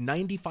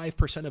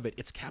 95% of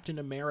it's Captain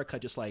America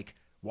just like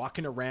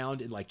walking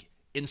around and like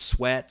in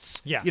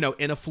sweats,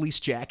 in a fleece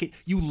jacket.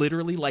 You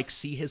literally like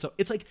see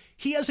it's like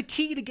he has a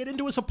key to get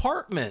into his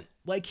apartment.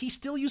 Like he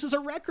still uses a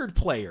record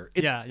player.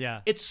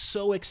 It's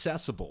so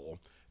accessible,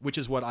 which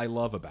is what I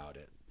love about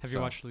it. Have you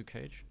watched Luke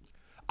Cage?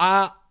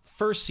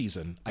 First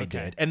season I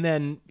did, and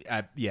then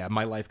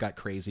my life got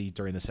crazy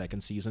during the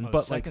second season.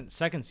 But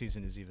second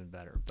season is even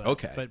better. But,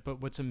 okay. But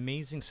what's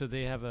amazing? So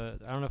they have I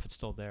don't know if it's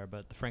still there,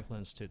 but the Franklin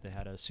Institute, they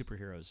had a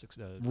superheroes.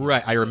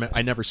 Right. I remember.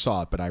 I never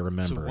saw it, but I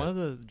remember. So one of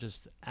the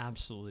just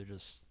absolutely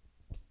just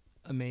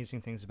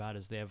amazing things about it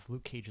is they have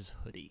Luke Cage's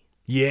hoodie.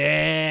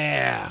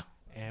 Yeah.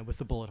 And with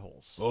the bullet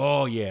holes.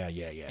 Oh yeah.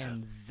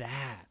 And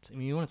that, I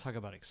mean, you want to talk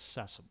about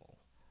accessible,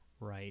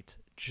 right?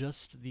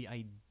 Just the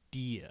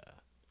idea.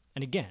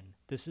 And again,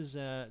 this is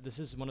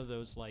one of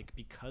those like,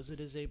 because it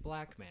is a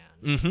black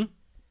man,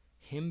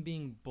 him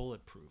being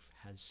bulletproof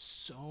has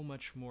so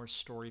much more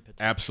story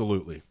potential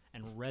Absolutely.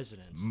 and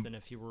resonance than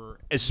if he were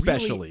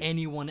Especially. really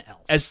anyone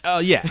else.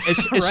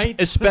 Right?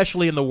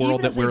 Especially in the world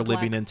Even that as a we're black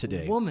living in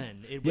today.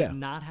 woman, it Yeah. would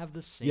not have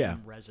the same Yeah.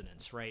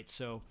 resonance, right?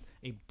 So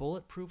a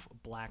bulletproof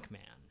black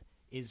man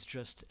is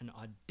just an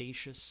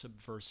audacious,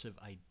 subversive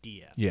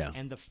idea. Yeah.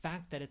 And the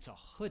fact that it's a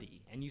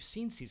hoodie, and you've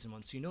seen season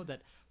 1, so you know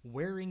that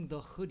wearing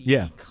the hoodie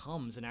Yeah.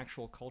 becomes an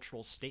actual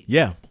cultural statement,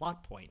 Yeah. a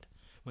plot point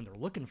when they're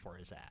looking for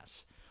his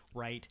ass,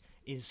 right?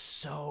 Is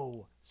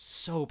so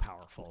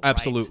powerful. right?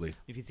 Absolutely.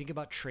 If you think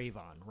about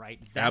Trayvon, right?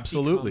 That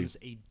Absolutely. becomes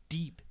a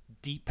deep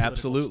political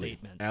Absolutely.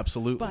 statement.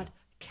 Absolutely. But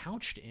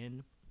couched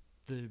in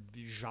the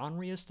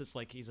genreist, it's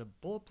like he's a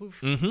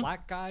bulletproof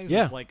black guy who's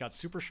Yeah. like got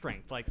super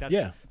strength. Like that's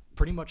Yeah.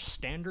 pretty much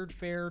standard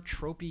fare,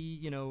 tropey,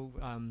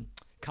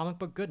 comic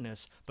book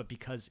goodness. But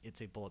because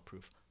it's a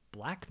bulletproof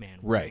black man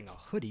wearing Right. a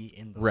hoodie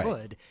in the Right.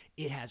 hood,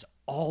 it has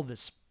all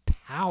this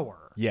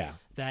power. Yeah.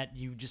 That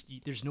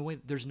there's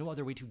no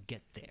other way to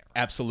get there.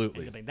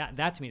 Absolutely. And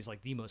that to me is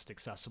like the most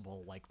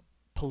accessible, like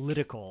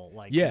political,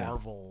 like Yeah.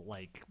 Marvel,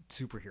 like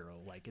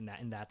superhero, like in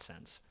that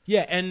sense.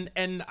 Yeah, and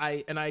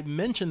I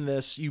mentioned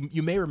this.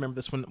 You may remember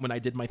this when I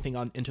did my thing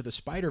on Into the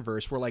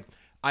Spider-Verse, where like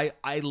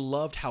I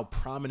loved how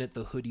prominent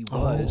the hoodie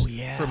was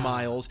for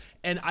Miles,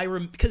 and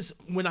because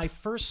when I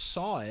first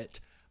saw it,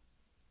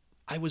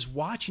 I was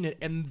watching it,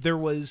 and there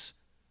was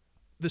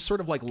this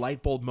sort of like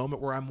light bulb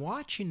moment where I'm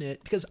watching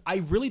it because I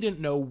really didn't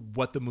know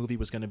what the movie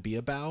was going to be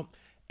about.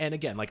 And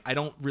again, like I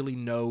don't really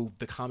know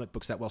the comic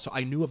books that well, so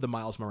I knew of the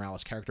Miles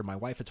Morales character. My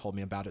wife had told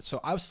me about it, so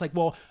I was like,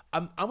 "Well,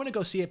 I'm going to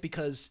go see it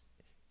because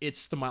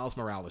it's the Miles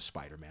Morales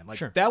Spider-Man." Like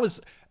Sure. that was,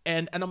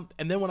 and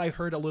then when I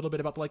heard a little bit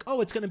about like,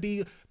 oh, it's going to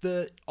be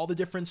all the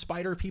different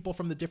Spider people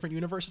from the different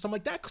universes, I'm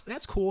like,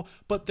 that's cool.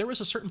 But there was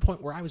a certain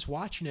point where I was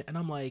watching it, and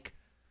I'm like,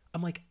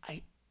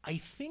 I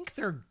think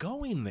they're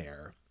going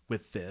there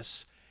with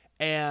this,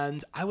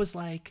 and I was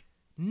like,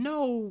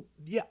 no,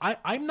 yeah,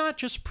 I'm not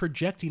just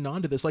projecting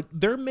onto this. Like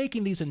they're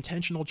making these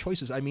intentional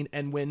choices. I mean,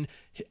 and when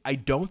I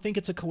don't think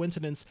it's a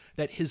coincidence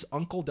that his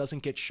uncle doesn't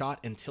get shot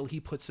until he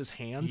puts his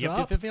hands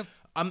up. Yep.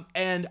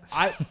 And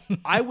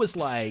I was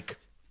like,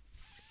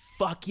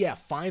 fuck yeah,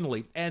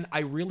 finally. And I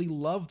really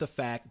love the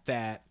fact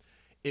that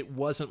it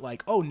wasn't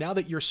like, oh, now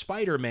that you're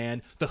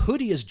Spider-Man, the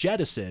hoodie is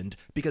jettisoned,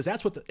 because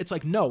that's what it's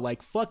like. No,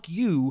 like fuck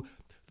you.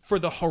 For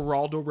the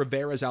Geraldo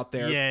Riveras out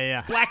there.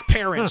 Yeah. Black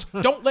parents,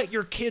 don't let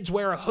your kids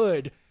wear a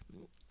hood.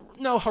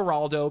 No,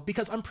 Geraldo,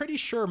 because I'm pretty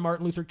sure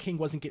Martin Luther King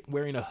wasn't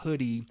wearing a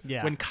hoodie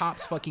when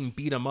cops fucking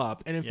beat him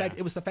up. And in fact,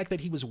 it was the fact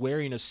that he was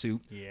wearing a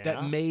suit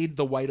that made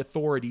the white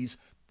authorities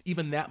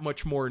even that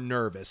much more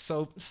nervous.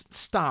 So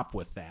stop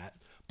with that.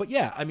 But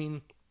yeah, I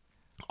mean,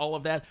 all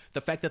of that,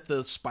 the fact that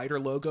the spider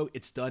logo,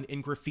 it's done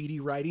in graffiti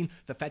writing,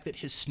 the fact that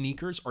his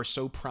sneakers are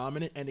so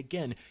prominent, and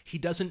again, he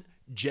doesn't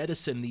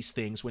jettison these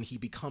things when he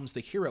becomes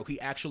the hero.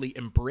 He actually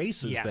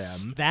embraces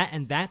them.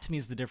 That to me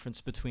is the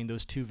difference between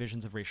those two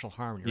visions of racial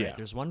harmony. Right? Yeah.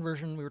 There's one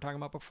version we were talking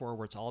about before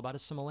where it's all about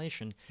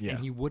assimilation, Yeah. and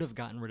he would have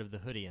gotten rid of the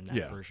hoodie in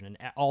that version,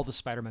 and all the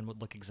Spider-Men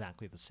would look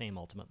exactly the same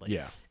ultimately.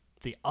 Yeah.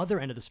 The other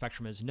end of the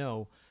spectrum is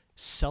no,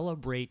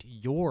 celebrate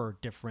your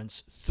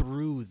difference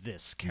through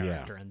this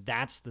character, and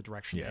that's the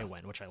direction they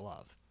went, which I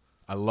love.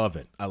 I love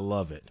it.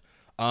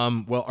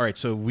 Well, all right,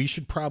 so we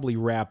should probably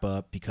wrap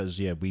up because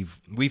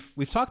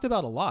we've talked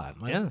about a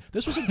lot. Like,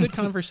 this was a good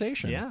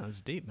conversation. Yeah, it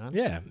was deep, man.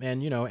 Yeah,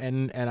 and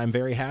and I'm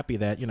very happy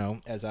that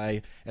as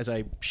I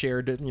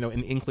shared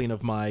an inkling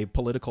of my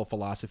political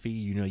philosophy,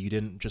 you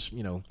didn't just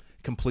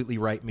completely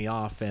write me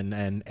off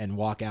and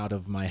walk out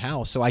of my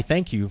house. So I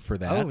thank you for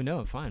that. Oh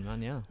no, fine,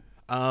 man. Yeah.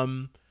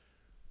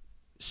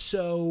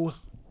 So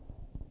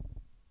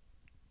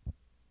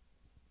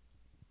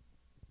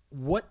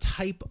what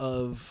type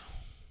of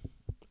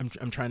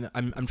I'm trying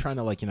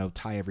to like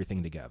tie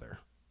everything together.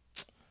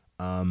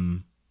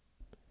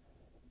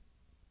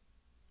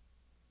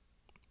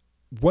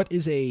 What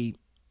is a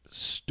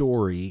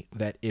story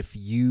that if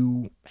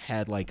you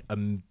had like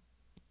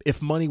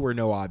if money were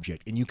no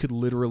object and you could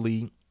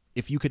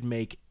if you could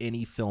make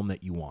any film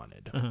that you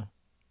wanted,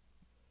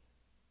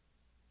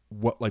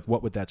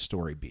 what would that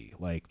story be?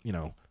 Like,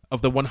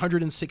 of the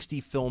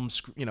 160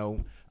 films,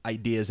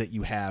 ideas that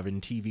you have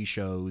in TV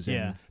shows,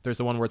 and there's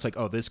the one where it's like,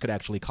 oh, this could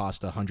actually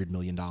cost $100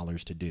 million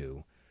to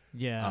do.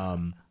 Yeah.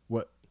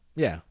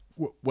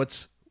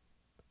 What's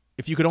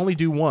if you could only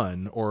do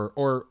one,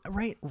 or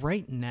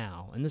right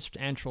now, and this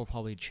answer will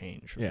probably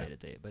change from day to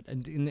day, but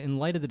in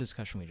light of the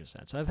discussion we just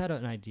had, so I've had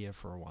an idea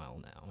for a while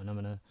now, and I'm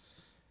gonna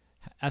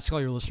ask all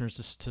your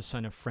listeners to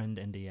sign a friend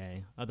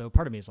NDA. Although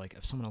part of me is like,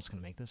 if someone else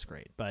can make this,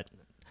 great, but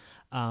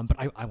I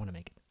want to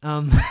make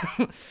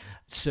it.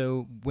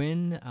 So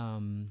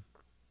when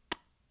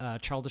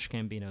Childish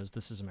Gambino's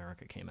 "This Is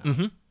America" came out,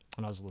 and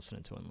I was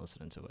listening to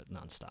it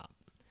nonstop,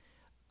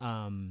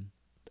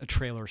 a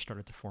trailer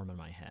started to form in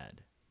my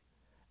head,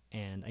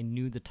 and I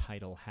knew the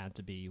title had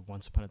to be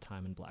 "Once Upon a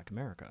Time in Black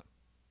America."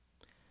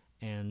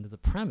 And the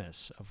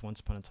premise of Once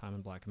Upon a Time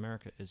in Black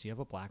America is you have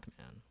a black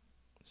man,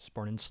 he's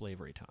born in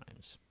slavery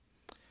times,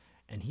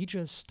 and he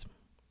just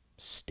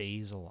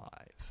stays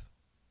alive,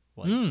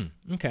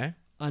 Okay.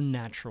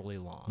 unnaturally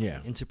long,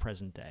 Yeah. into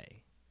present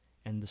day.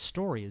 And the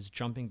story is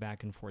jumping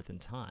back and forth in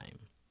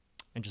time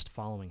and just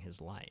following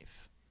his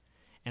life.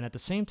 And at the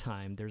same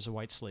time, there's a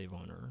white slave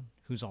owner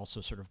who's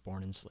also sort of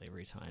born in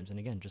slavery times and,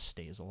 again, just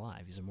stays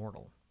alive. He's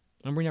immortal.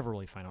 And we never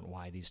really find out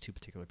why these two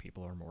particular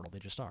people are immortal. They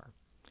just are.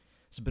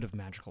 It's a bit of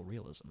magical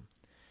realism.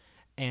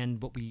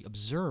 And what we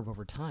observe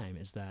over time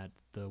is that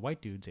the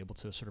white dude's able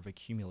to sort of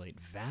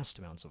accumulate vast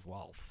amounts of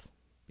wealth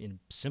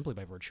simply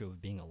by virtue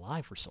of being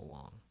alive for so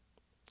long.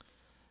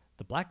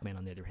 The black man,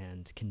 on the other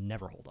hand, can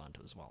never hold on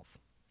to his wealth.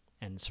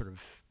 And sort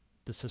of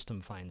the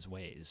system finds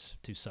ways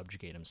to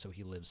subjugate him. So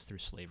he lives through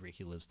slavery,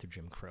 he lives through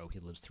Jim Crow, he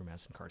lives through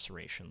mass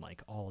incarceration,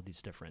 like all of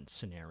these different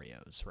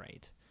scenarios,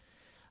 right?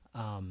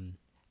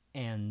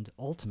 And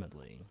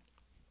ultimately,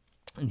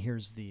 and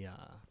here's the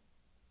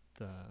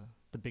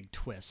big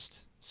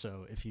twist.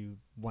 So if you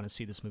want to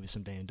see this movie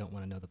someday and don't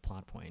want to know the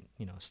plot point,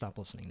 stop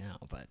listening now.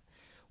 But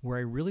where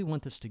I really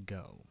want this to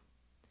go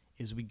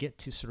is we get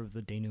to sort of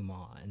the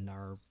denouement, and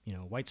our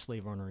white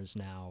slave owner is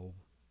now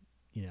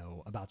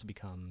about to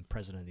become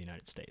president of the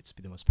United States,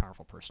 be the most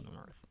powerful person on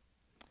earth.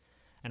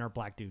 And our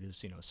black dude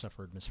has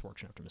suffered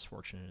misfortune after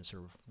misfortune and is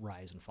sort of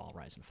rise and fall.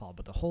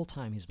 But the whole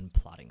time he's been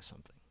plotting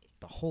something.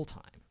 The whole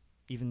time,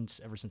 even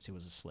ever since he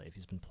was a slave,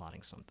 he's been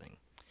plotting something.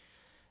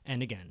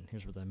 And again,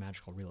 here's where the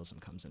magical realism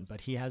comes in.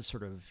 But he has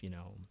sort of,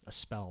 a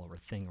spell or a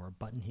thing or a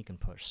button he can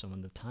push. So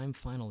when the time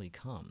finally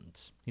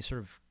comes, he sort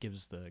of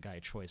gives the guy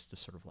a choice to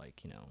sort of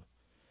like,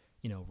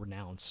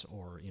 renounce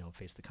or,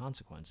 face the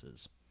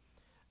consequences.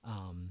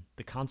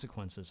 The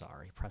consequences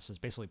are he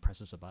basically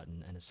presses a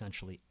button, and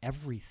essentially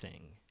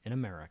everything in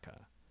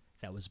America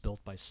that was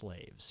built by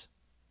slaves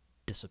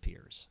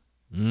disappears.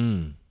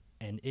 And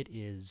it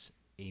is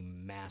a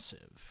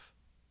massive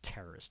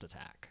terrorist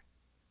attack.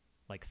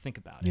 Like, think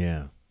about it.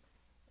 Yeah.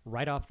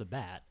 Right off the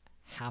bat,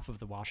 half of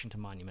the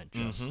Washington Monument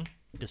just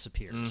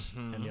disappears,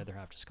 and the other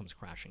half just comes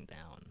crashing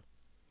down.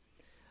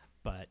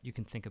 But you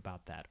can think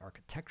about that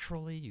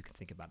architecturally, you can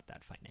think about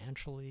that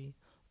financially,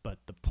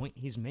 but the point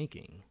he's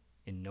making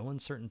in no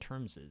uncertain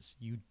terms is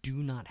you do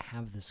not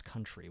have this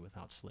country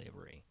without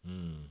slavery.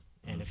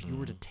 And if you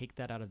were to take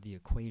that out of the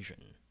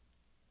equation,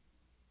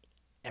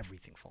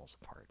 everything falls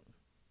apart.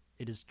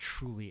 It is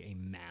truly a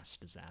mass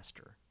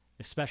disaster,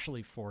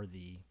 especially for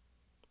the,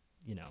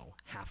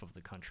 half of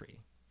the country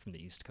from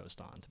the East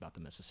Coast on to about the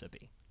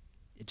Mississippi.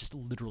 It just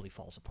literally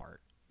falls apart.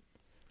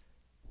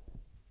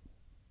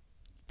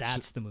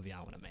 That's the movie I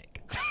want to make.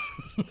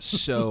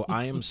 So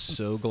I am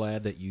so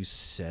glad that you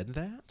said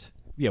that.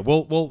 Yeah,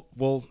 we'll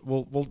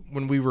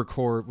when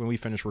we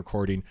finish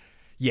recording,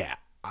 yeah,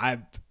 I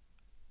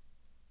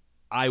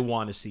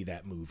want to see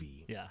that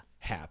movie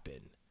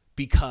happen,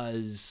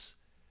 because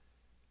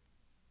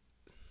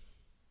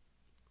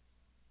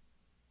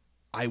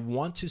I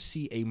want to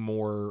see a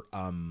more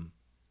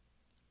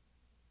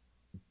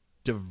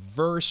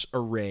diverse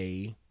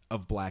array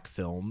of black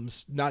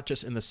films, not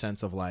just in the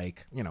sense of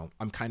like,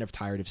 I'm kind of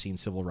tired of seeing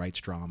civil rights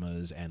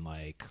dramas and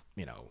like,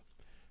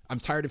 I'm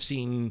tired of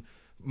seeing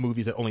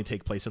movies that only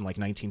take place in like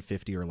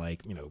 1950 or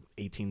like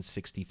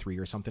 1863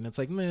 or something. It's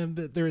like, man,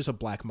 there is a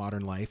black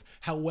modern life.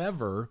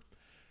 However,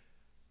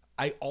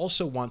 I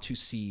also want to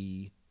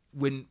see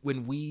when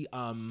we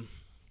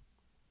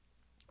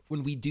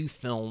do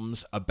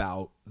films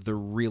about the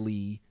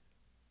really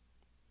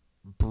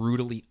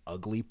brutally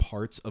ugly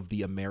parts of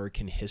the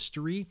American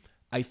history,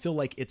 I feel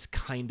like it's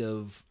kind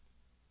of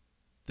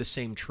the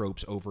same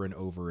tropes over and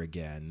over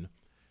again,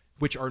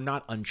 which are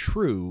not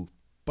untrue,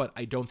 but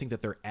I don't think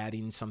that they're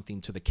adding something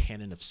to the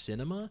canon of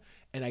cinema,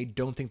 and I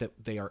don't think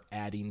that they are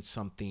adding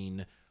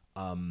something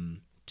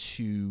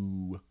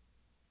to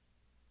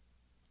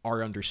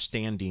our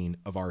understanding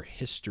of our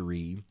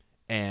history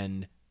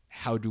and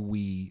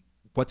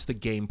what's the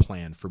game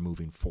plan for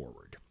moving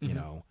forward,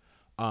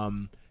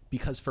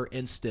 because, for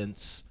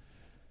instance,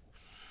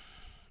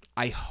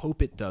 I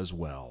hope it does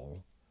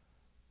well,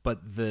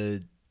 but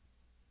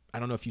I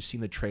don't know if you've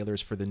seen the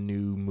trailers for the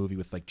new movie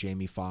with like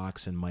Jamie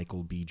Foxx and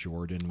Michael B.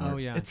 Jordan. Oh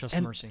yeah,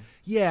 Just Mercy.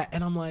 Yeah,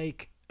 and I'm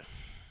like,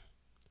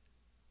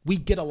 we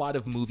get a lot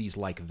of movies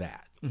like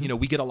that.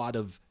 We get a lot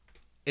of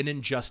an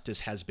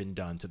injustice has been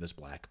done to this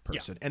black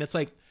person, and it's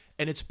like,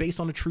 and it's based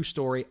on a true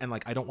story, and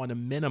like I don't want to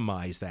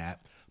minimize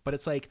that, but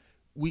it's like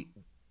we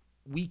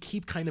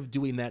keep kind of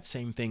doing that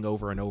same thing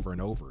over and over and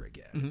over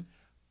again.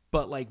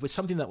 But like with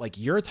something that like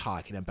you're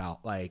talking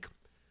about, like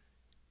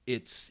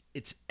it's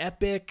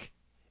epic.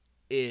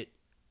 It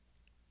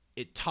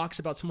talks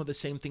about some of the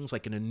same things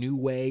like in a new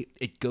way.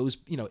 It goes,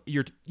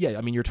 you're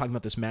talking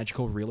about this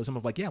magical realism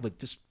of like, yeah, like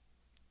this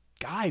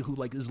guy who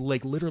like is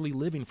like literally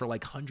living for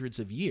like hundreds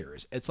of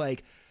years. It's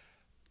like,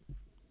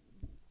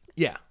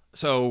 yeah.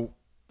 So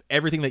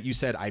everything that you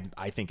said,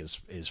 I think is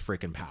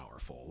freaking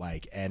powerful.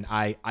 Like, and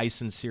I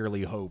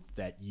sincerely hope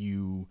that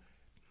you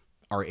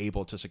are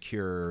able to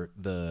secure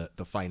the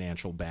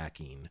financial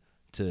backing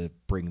to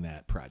bring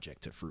that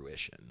project to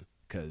fruition.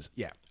 Because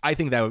I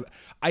think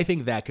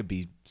that could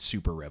be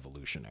super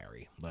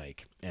revolutionary.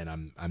 Like, and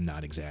I'm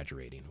not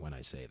exaggerating when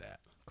I say that.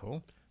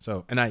 Cool.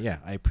 So, and I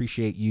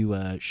appreciate you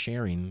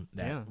sharing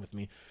that with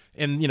me.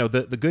 And,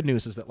 the good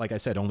news is that, like I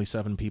said, only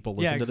 7 people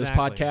listen to this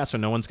podcast, so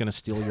no one's going to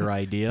steal your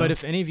idea. But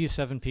if any of you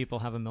 7 people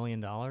have $1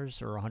 million or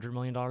 $100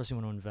 million you want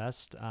to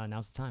invest,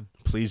 now's the time.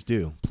 Please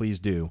do. Please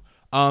do.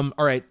 All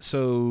right.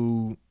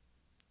 So,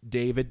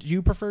 David, do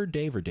you prefer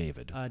Dave or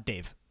David?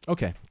 Dave.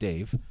 Okay,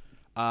 Dave.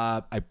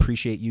 I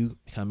appreciate you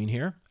coming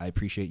here. I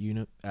appreciate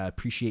you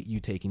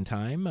taking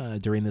time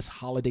during this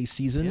holiday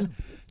season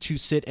to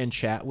sit and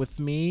chat with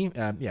me.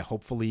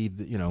 Hopefully,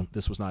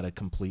 this was not a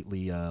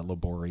completely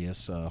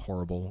laborious,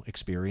 horrible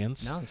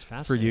experience. No, it's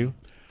fascinating. For you.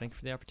 Thank you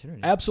for the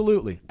opportunity.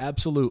 Absolutely.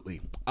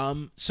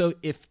 So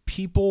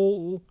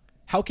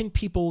how can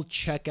people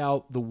check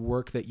out the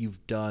work that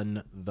you've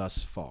done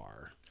thus far?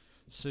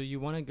 So you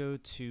want to go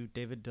to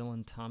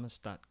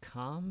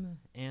daviddylan-thomas.com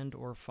and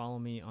or follow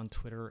me on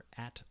Twitter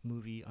at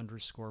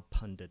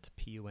movie_pundit,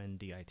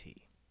 PUNDIT.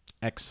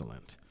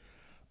 Excellent.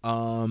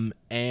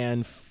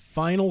 And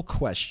final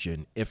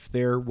question. If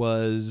there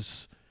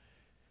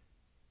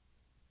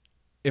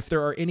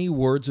are any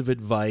words of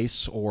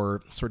advice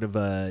or sort of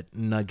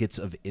nuggets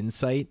of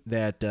insight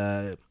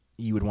that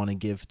you would want to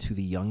give to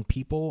the young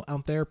people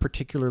out there,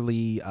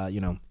 particularly,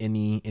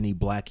 any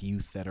Black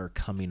youth that are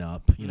coming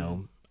up,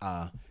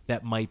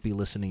 that might be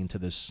listening to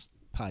this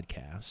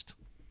podcast,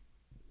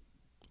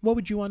 what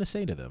would you want to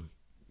say to them?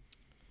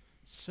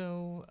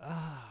 So,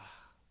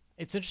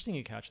 it's interesting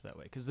you couch it that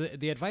way, because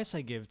the advice I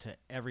give to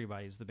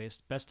everybody is the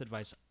best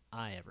advice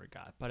I ever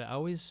got. But I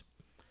always,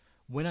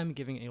 when I'm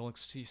giving, you'll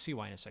see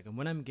why in a second,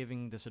 when I'm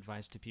giving this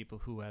advice to people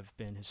who have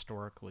been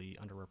historically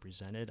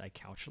underrepresented, I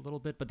couch a little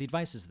bit. But the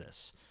advice is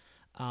this.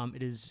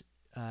 It is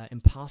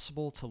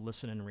impossible to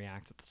listen and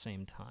react at the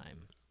same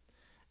time.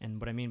 And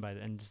what I mean by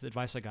that, and it's the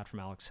advice I got from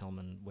Alex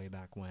Hillman way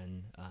back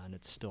when, and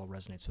it still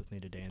resonates with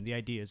me today. And the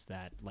idea is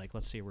that, like,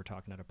 let's say we're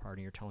talking at a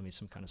party, you're telling me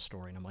some kind of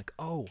story, and I'm like,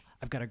 oh,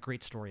 I've got a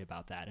great story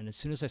about that. And as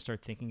soon as I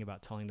start thinking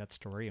about telling that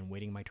story and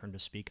waiting my turn to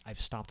speak, I've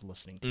stopped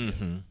listening to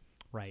you,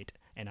 right?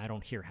 And I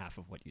don't hear half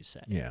of what you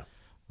said. Yeah.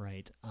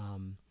 Right?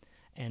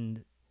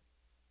 And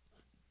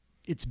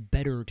it's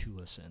better to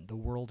listen. The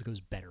world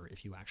goes better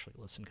if you actually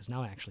listen, because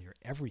now I actually hear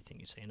everything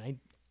you say, and I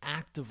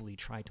actively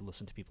try to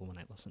listen to people when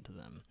I listen to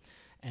them.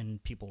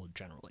 And people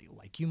generally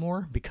like you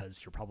more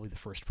because you're probably the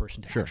first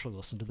person to actually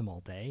listen to them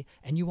all day.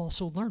 And you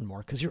also learn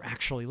more because you're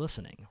actually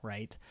listening,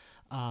 right?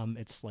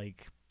 It's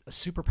like a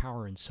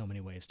superpower in so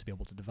many ways to be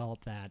able to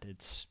develop that.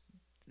 It's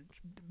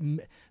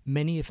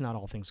many, if not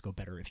all, things go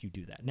better if you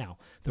do that. Now,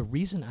 the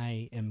reason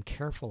I am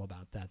careful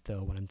about that,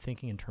 though, when I'm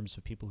thinking in terms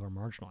of people who are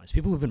marginalized,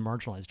 people who've been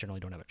marginalized generally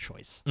don't have a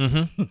choice,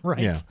 right?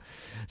 Yeah.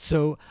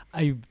 So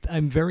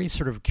I'm very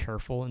sort of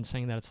careful in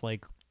saying that. It's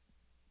like,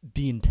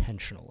 be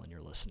intentional in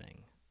your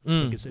listening.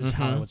 I think is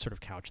how I would sort of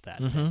couch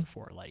that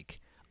for,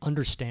 like,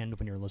 understand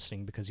when you're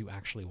listening because you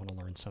actually want to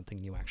learn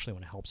something, you actually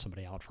want to help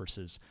somebody out,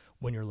 versus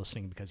when you're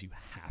listening because you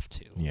have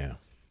to. Yeah.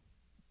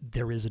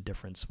 There is a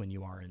difference when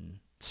you are in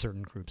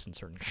certain groups in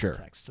certain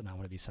contexts, and I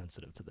want to be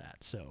sensitive to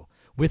that. So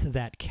with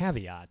that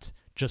caveat,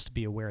 just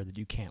be aware that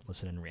you can't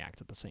listen and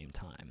react at the same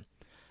time.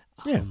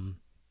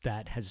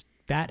 That has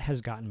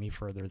gotten me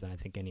further than I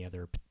think any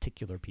other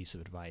particular piece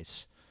of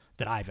advice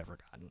that I've ever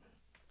gotten.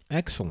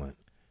 Excellent.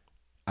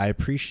 I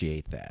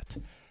appreciate that.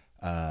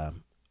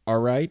 All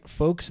right,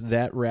 folks,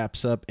 that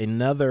wraps up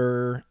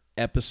another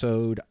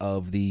episode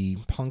of the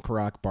Punk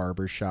Rock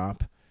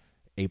Barbershop,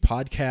 a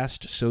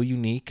podcast so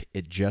unique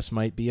it just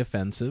might be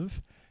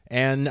offensive.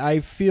 And I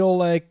feel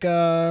like,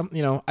 I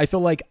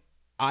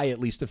at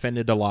least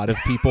offended a lot of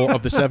people.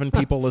 Of the 7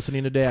 people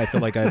listening today, I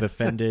feel like I've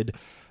offended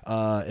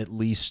at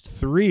least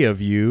 3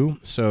 of you.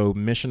 So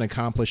mission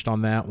accomplished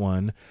on that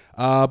one.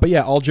 But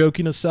yeah, all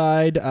joking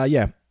aside,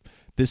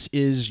 this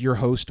is your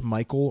host,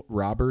 Michael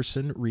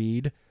Robertson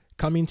Reed,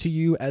 coming to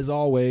you, as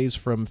always,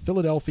 from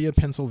Philadelphia,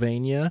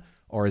 Pennsylvania,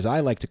 or as I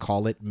like to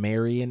call it,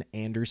 Marion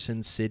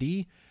Anderson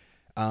City.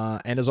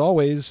 And as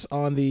always,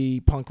 on the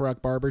Punk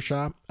Rock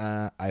Barbershop,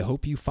 I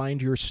hope you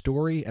find your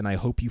story, and I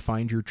hope you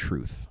find your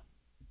truth.